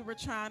 Jamaica. We were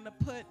trying to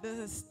put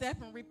the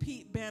step and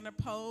repeat banner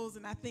pose,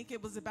 and I think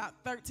it was about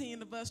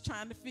 13 of us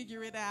trying to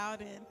figure it out,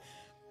 and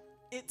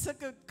it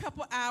took a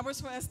couple hours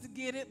for us to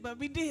get it, but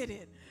we did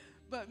it.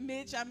 But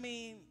Mitch, I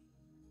mean,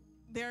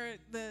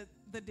 the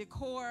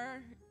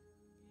decor,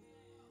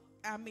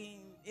 I mean,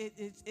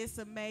 it's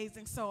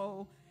amazing.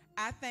 So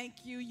I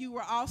thank you. You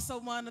were also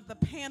one of the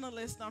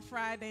panelists on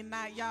Friday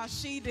night. Y'all,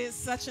 she did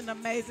such an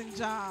amazing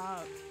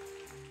job.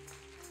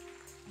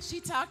 She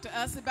talked to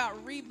us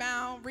about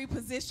rebound,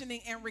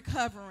 repositioning, and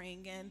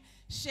recovering, and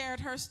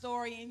shared her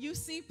story. And you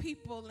see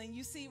people and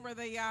you see where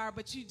they are,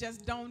 but you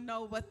just don't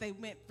know what they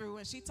went through.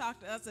 And she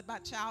talked to us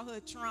about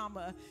childhood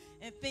trauma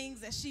and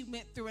things that she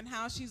went through and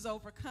how she's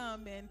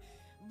overcome. And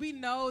we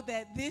know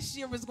that this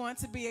year was going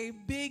to be a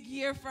big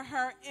year for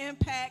her.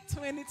 Impact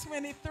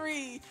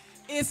 2023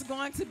 is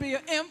going to be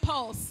an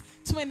Impulse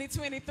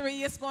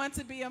 2023. It's going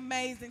to be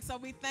amazing. So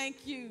we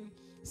thank you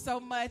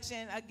so much.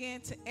 And again,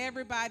 to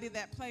everybody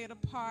that played a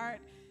part,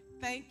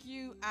 thank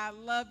you. I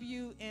love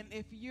you. And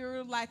if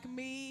you're like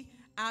me,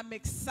 I'm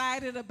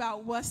excited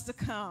about what's to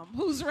come.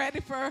 Who's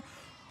ready for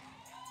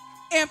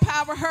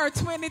EmpowerHer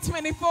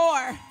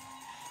 2024?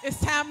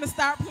 It's time to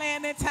start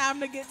planning,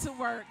 time to get to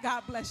work.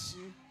 God bless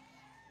you.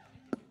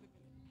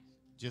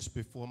 Just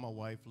before my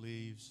wife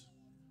leaves,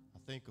 I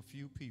think a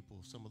few people,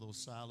 some of those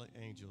silent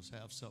angels,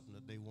 have something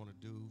that they want to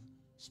do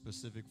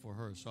specific for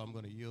her. So I'm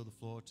going to yield the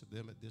floor to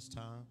them at this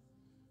time.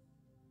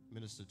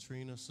 Minister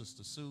Trina,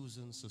 Sister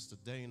Susan, Sister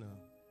Dana,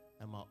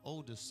 and my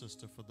oldest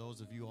sister, for those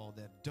of you all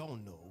that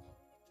don't know,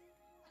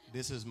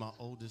 this is my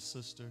oldest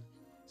sister,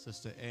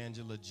 Sister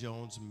Angela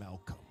Jones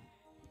Malcolm.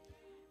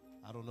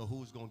 I don't know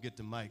who's going to get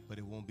the mic, but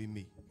it won't be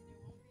me.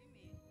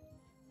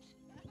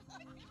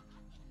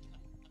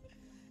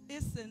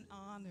 It's an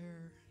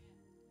honor.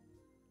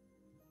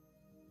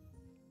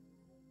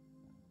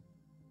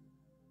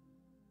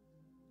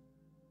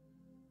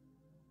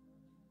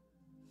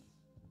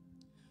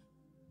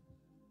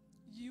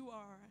 You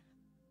are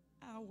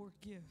our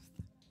gift.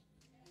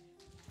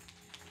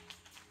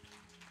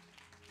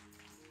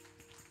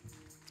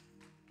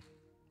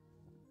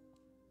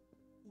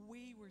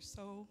 We were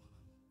so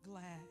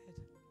glad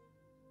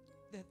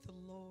that the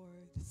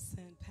Lord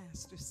sent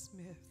Pastor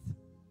Smith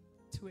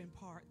to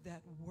impart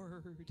that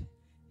word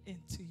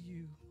into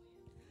you.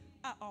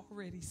 I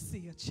already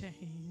see a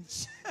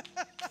change.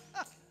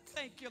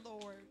 Thank you,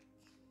 Lord.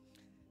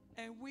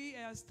 And we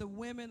as the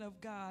women of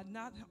God,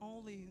 not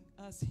only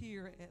us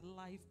here at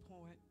Life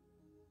Point,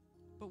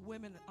 but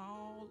women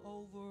all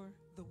over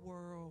the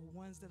world,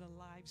 ones that are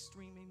live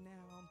streaming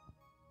now,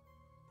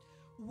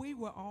 we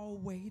were all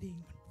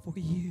waiting for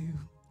you.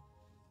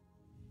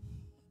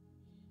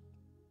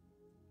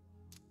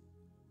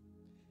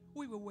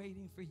 We were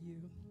waiting for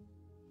you.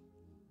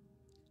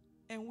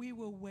 And we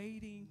were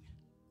waiting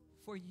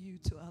for you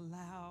to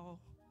allow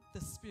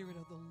the Spirit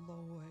of the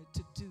Lord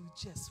to do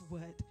just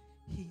what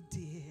he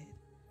did.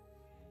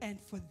 And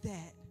for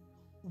that,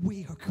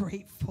 we are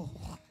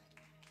grateful.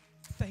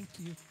 Thank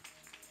you.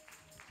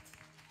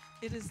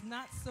 It is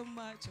not so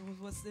much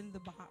what's in the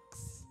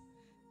box.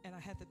 And I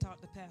had to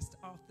talk to Pastor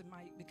off the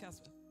mic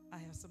because I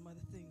have some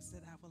other things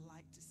that I would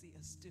like to see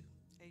us do.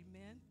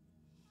 Amen.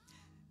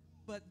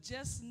 But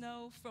just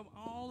know from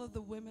all of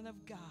the women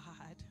of God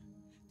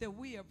that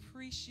we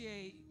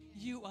appreciate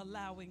you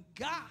allowing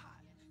God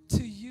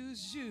to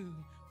use you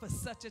for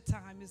such a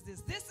time as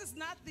this. This is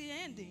not the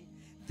ending.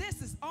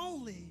 This is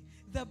only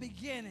the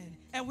beginning.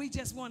 And we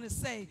just want to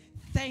say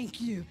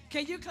thank you.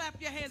 Can you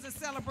clap your hands and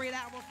celebrate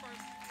our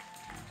first?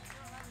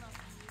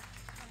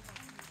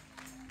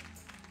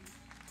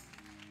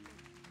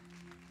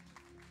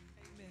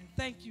 Amen.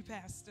 Thank you,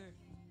 Pastor.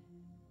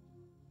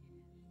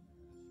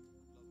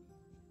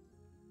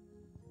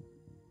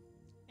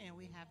 And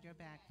we have your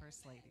back,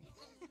 First Lady.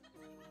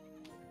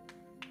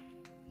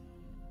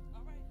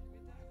 All right, we're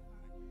done.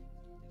 Yes, sir.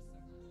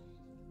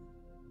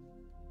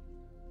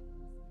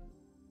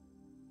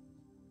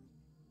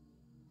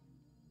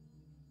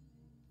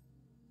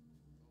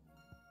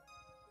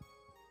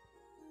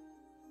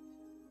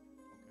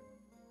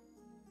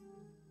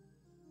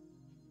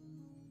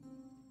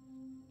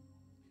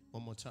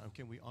 One more time,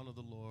 can we honor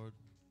the Lord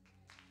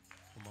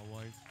for my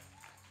wife?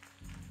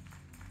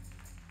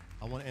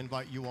 I want to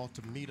invite you all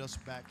to meet us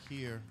back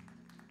here.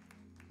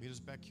 Meet us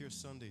back here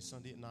Sunday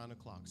at 9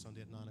 o'clock.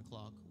 Sunday at 9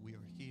 o'clock. We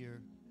are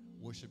here.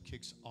 Worship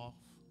kicks off.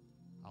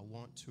 I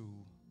want to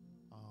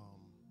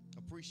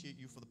appreciate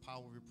you for the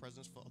power of your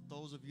presence. For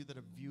those of you that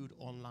have viewed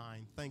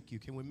online, thank you.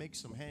 Can we make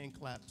some hand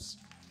claps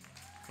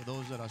for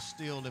those that are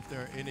still, if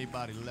there are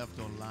anybody left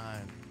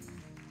online?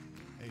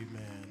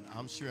 Amen.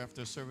 I'm sure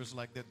after a service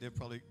like that, they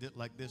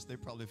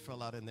probably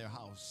fell out in their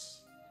house.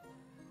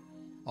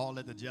 All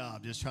at the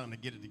job, just trying to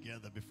get it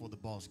together before the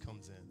boss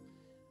comes in.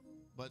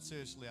 But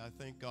seriously, I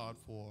thank God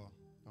for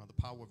the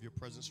power of your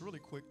presence. Really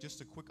quick,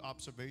 just a quick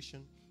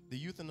observation. The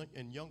youth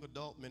and young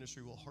adult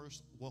ministry will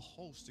host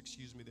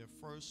their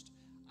first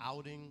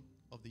outing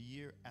of the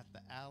year at the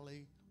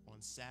Alley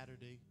on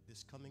Saturday,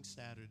 this coming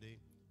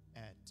Saturday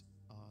at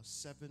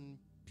 7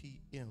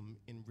 p.m.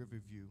 in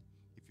Riverview.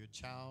 If your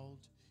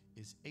child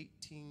is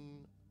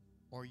 18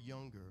 or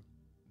younger,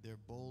 their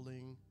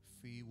bowling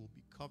fee will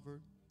be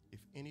covered. If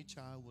any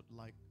child would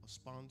like a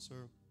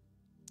sponsor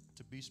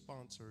to be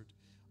sponsored,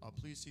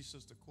 please see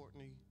Sister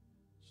Courtney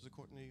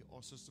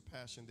or Sister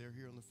Passion. They're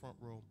here in the front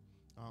row.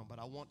 But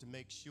I want to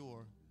make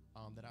sure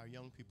that our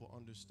young people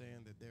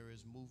understand that there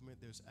is movement,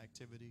 there's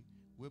activity.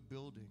 We're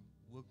building,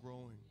 we're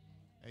growing.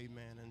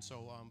 Amen. And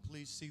so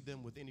please see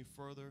them with any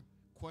further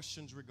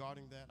questions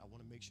regarding that. I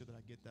want to make sure that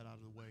I get that out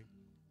of the way.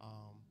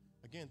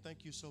 Again,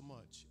 thank you so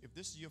much. If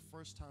this is your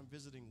first time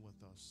visiting with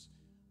us,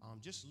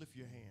 just lift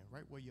your hand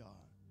right where you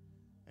are.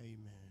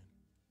 Amen.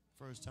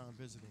 First time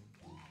visiting.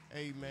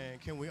 Amen.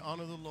 Can we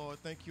honor the Lord?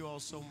 Thank you all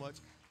so much.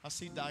 I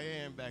see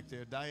Diane back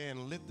there.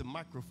 Diane lit the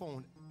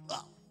microphone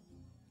up.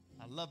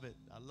 I love it.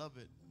 I love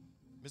it.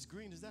 Miss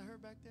Green, is that her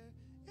back there?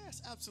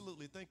 Yes,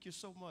 absolutely. Thank you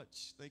so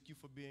much. Thank you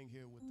for being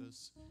here with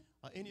us.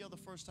 Any other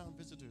first-time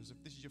visitors,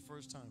 if this is your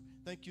first time,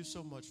 thank you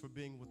so much for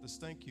being with us.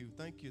 Thank you.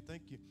 Thank you.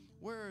 Thank you.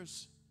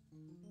 Where's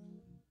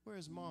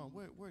Mom?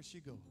 Where'd she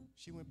go?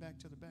 She went back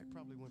to the back,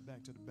 probably went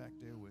back to the back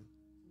there with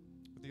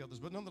the others.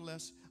 But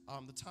nonetheless,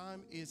 the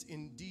time is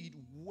indeed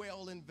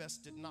well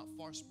invested, not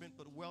far spent,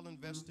 but well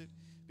invested,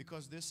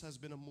 because this has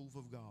been a move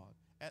of God.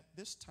 At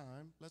this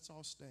time, let's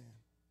all stand.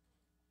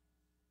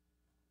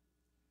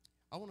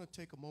 I want to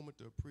take a moment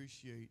to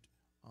appreciate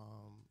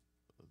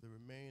the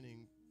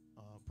remaining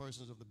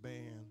persons of the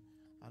band.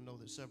 I know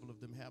that several of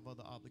them have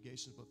other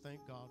obligations, but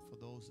thank God for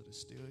those that are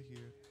still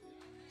here.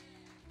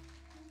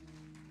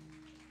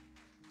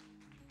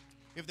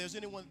 If there's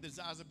anyone that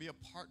desires to be a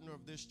partner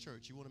of this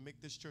church, you want to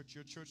make this church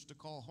your church to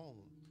call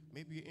home.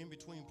 Maybe you're in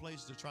between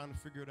places of trying to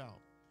figure it out.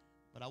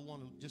 But I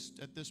want to just,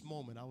 at this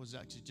moment, I was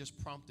actually just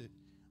prompted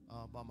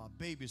by my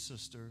baby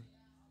sister,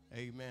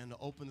 amen, to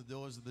open the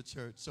doors of the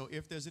church. So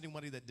if there's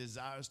anybody that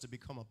desires to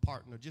become a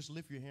partner, just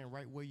lift your hand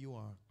right where you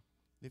are.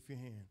 Lift your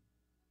hand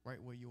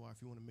right where you are.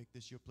 If you want to make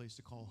this your place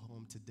to call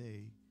home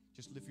today,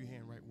 just lift your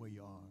hand right where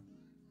you are.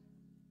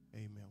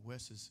 Amen.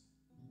 Wes is,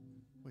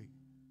 wait.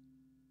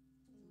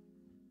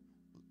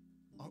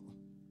 Oh,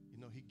 you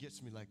know, he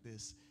gets me like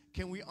this.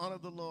 Can we honor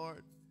the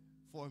Lord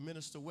for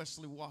Minister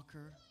Wesley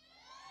Walker?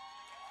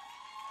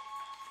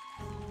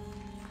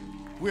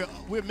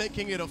 We're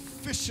making it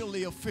official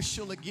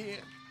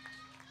again.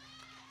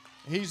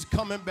 He's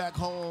coming back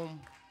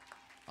home.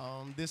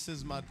 This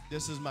is my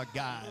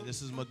guy.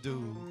 This is my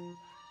dude.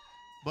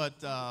 But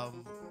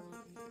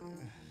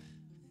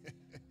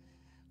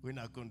we're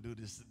not going to do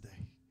this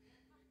today.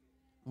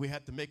 We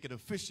have to make it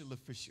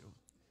official.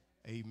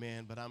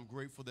 Amen. But I'm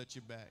grateful that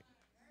you're back.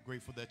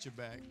 Grateful that you're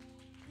back.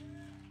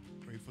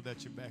 Grateful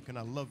that you're back. And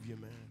I love you,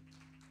 man.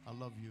 I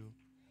love you.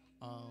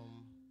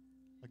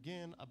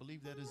 Again, I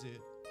believe that is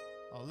it.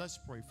 Let's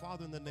pray.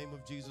 Father, in the name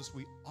of Jesus,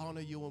 we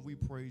honor you and we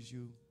praise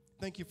you.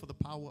 Thank you for the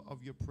power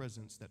of your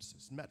presence that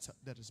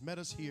has met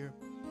us here.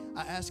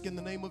 I ask in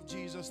the name of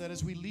Jesus that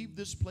as we leave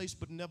this place,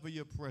 but never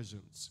your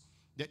presence,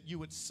 that you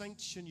would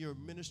sanction your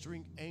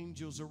ministering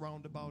angels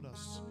around about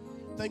us.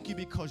 Thank you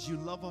because you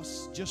love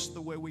us just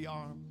the way we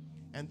are,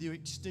 and you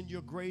extend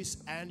your grace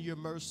and your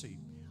mercy.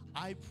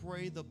 I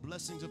pray the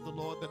blessings of the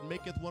Lord that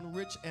maketh one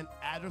rich and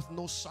addeth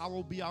no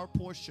sorrow be our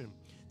portion.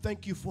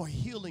 Thank you for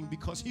healing,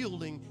 because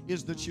healing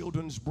is the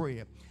children's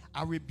bread.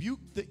 I rebuke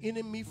the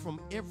enemy from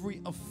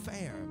every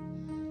affair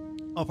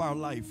of our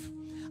life.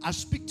 I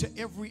speak to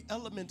every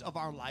element of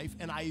our life,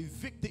 and I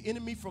evict the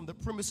enemy from the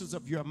premises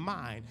of your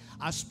mind.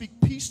 I speak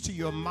peace to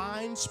your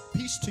minds,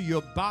 peace to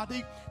your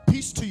body,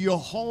 peace to your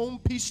home,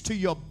 peace to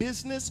your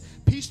business,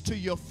 peace to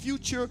your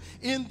future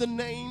in the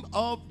name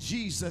of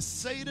Jesus.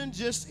 Satan,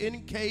 just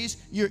in case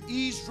you're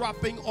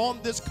eavesdropping on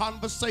this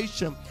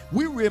conversation,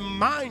 we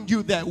remind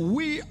you that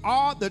we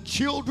are the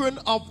children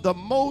of the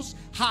Most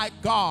High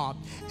God.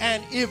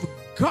 And if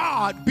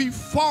God be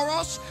for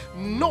us,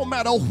 no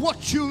matter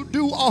what you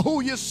do or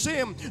who you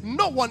sin,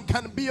 no one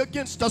can be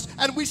against us.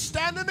 And we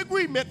stand in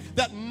agreement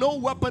that no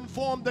weapon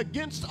formed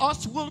against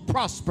us will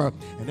prosper,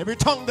 and every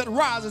tongue that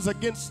rises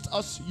against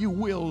us you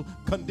will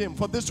condemn.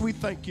 For this we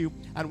thank you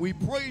and we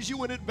praise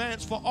you in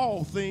advance for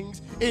all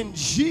things in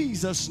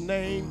Jesus'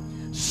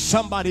 name.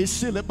 Somebody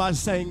seal it by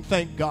saying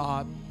thank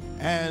God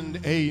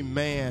and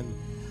amen.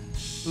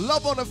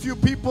 Love on a few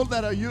people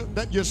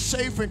that you're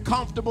safe and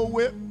comfortable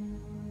with,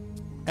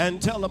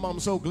 and tell them I'm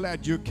so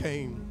glad you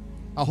came.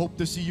 I hope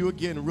to see you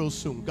again real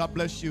soon. God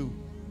bless you.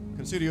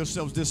 Consider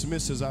yourselves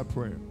dismissed as I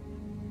pray.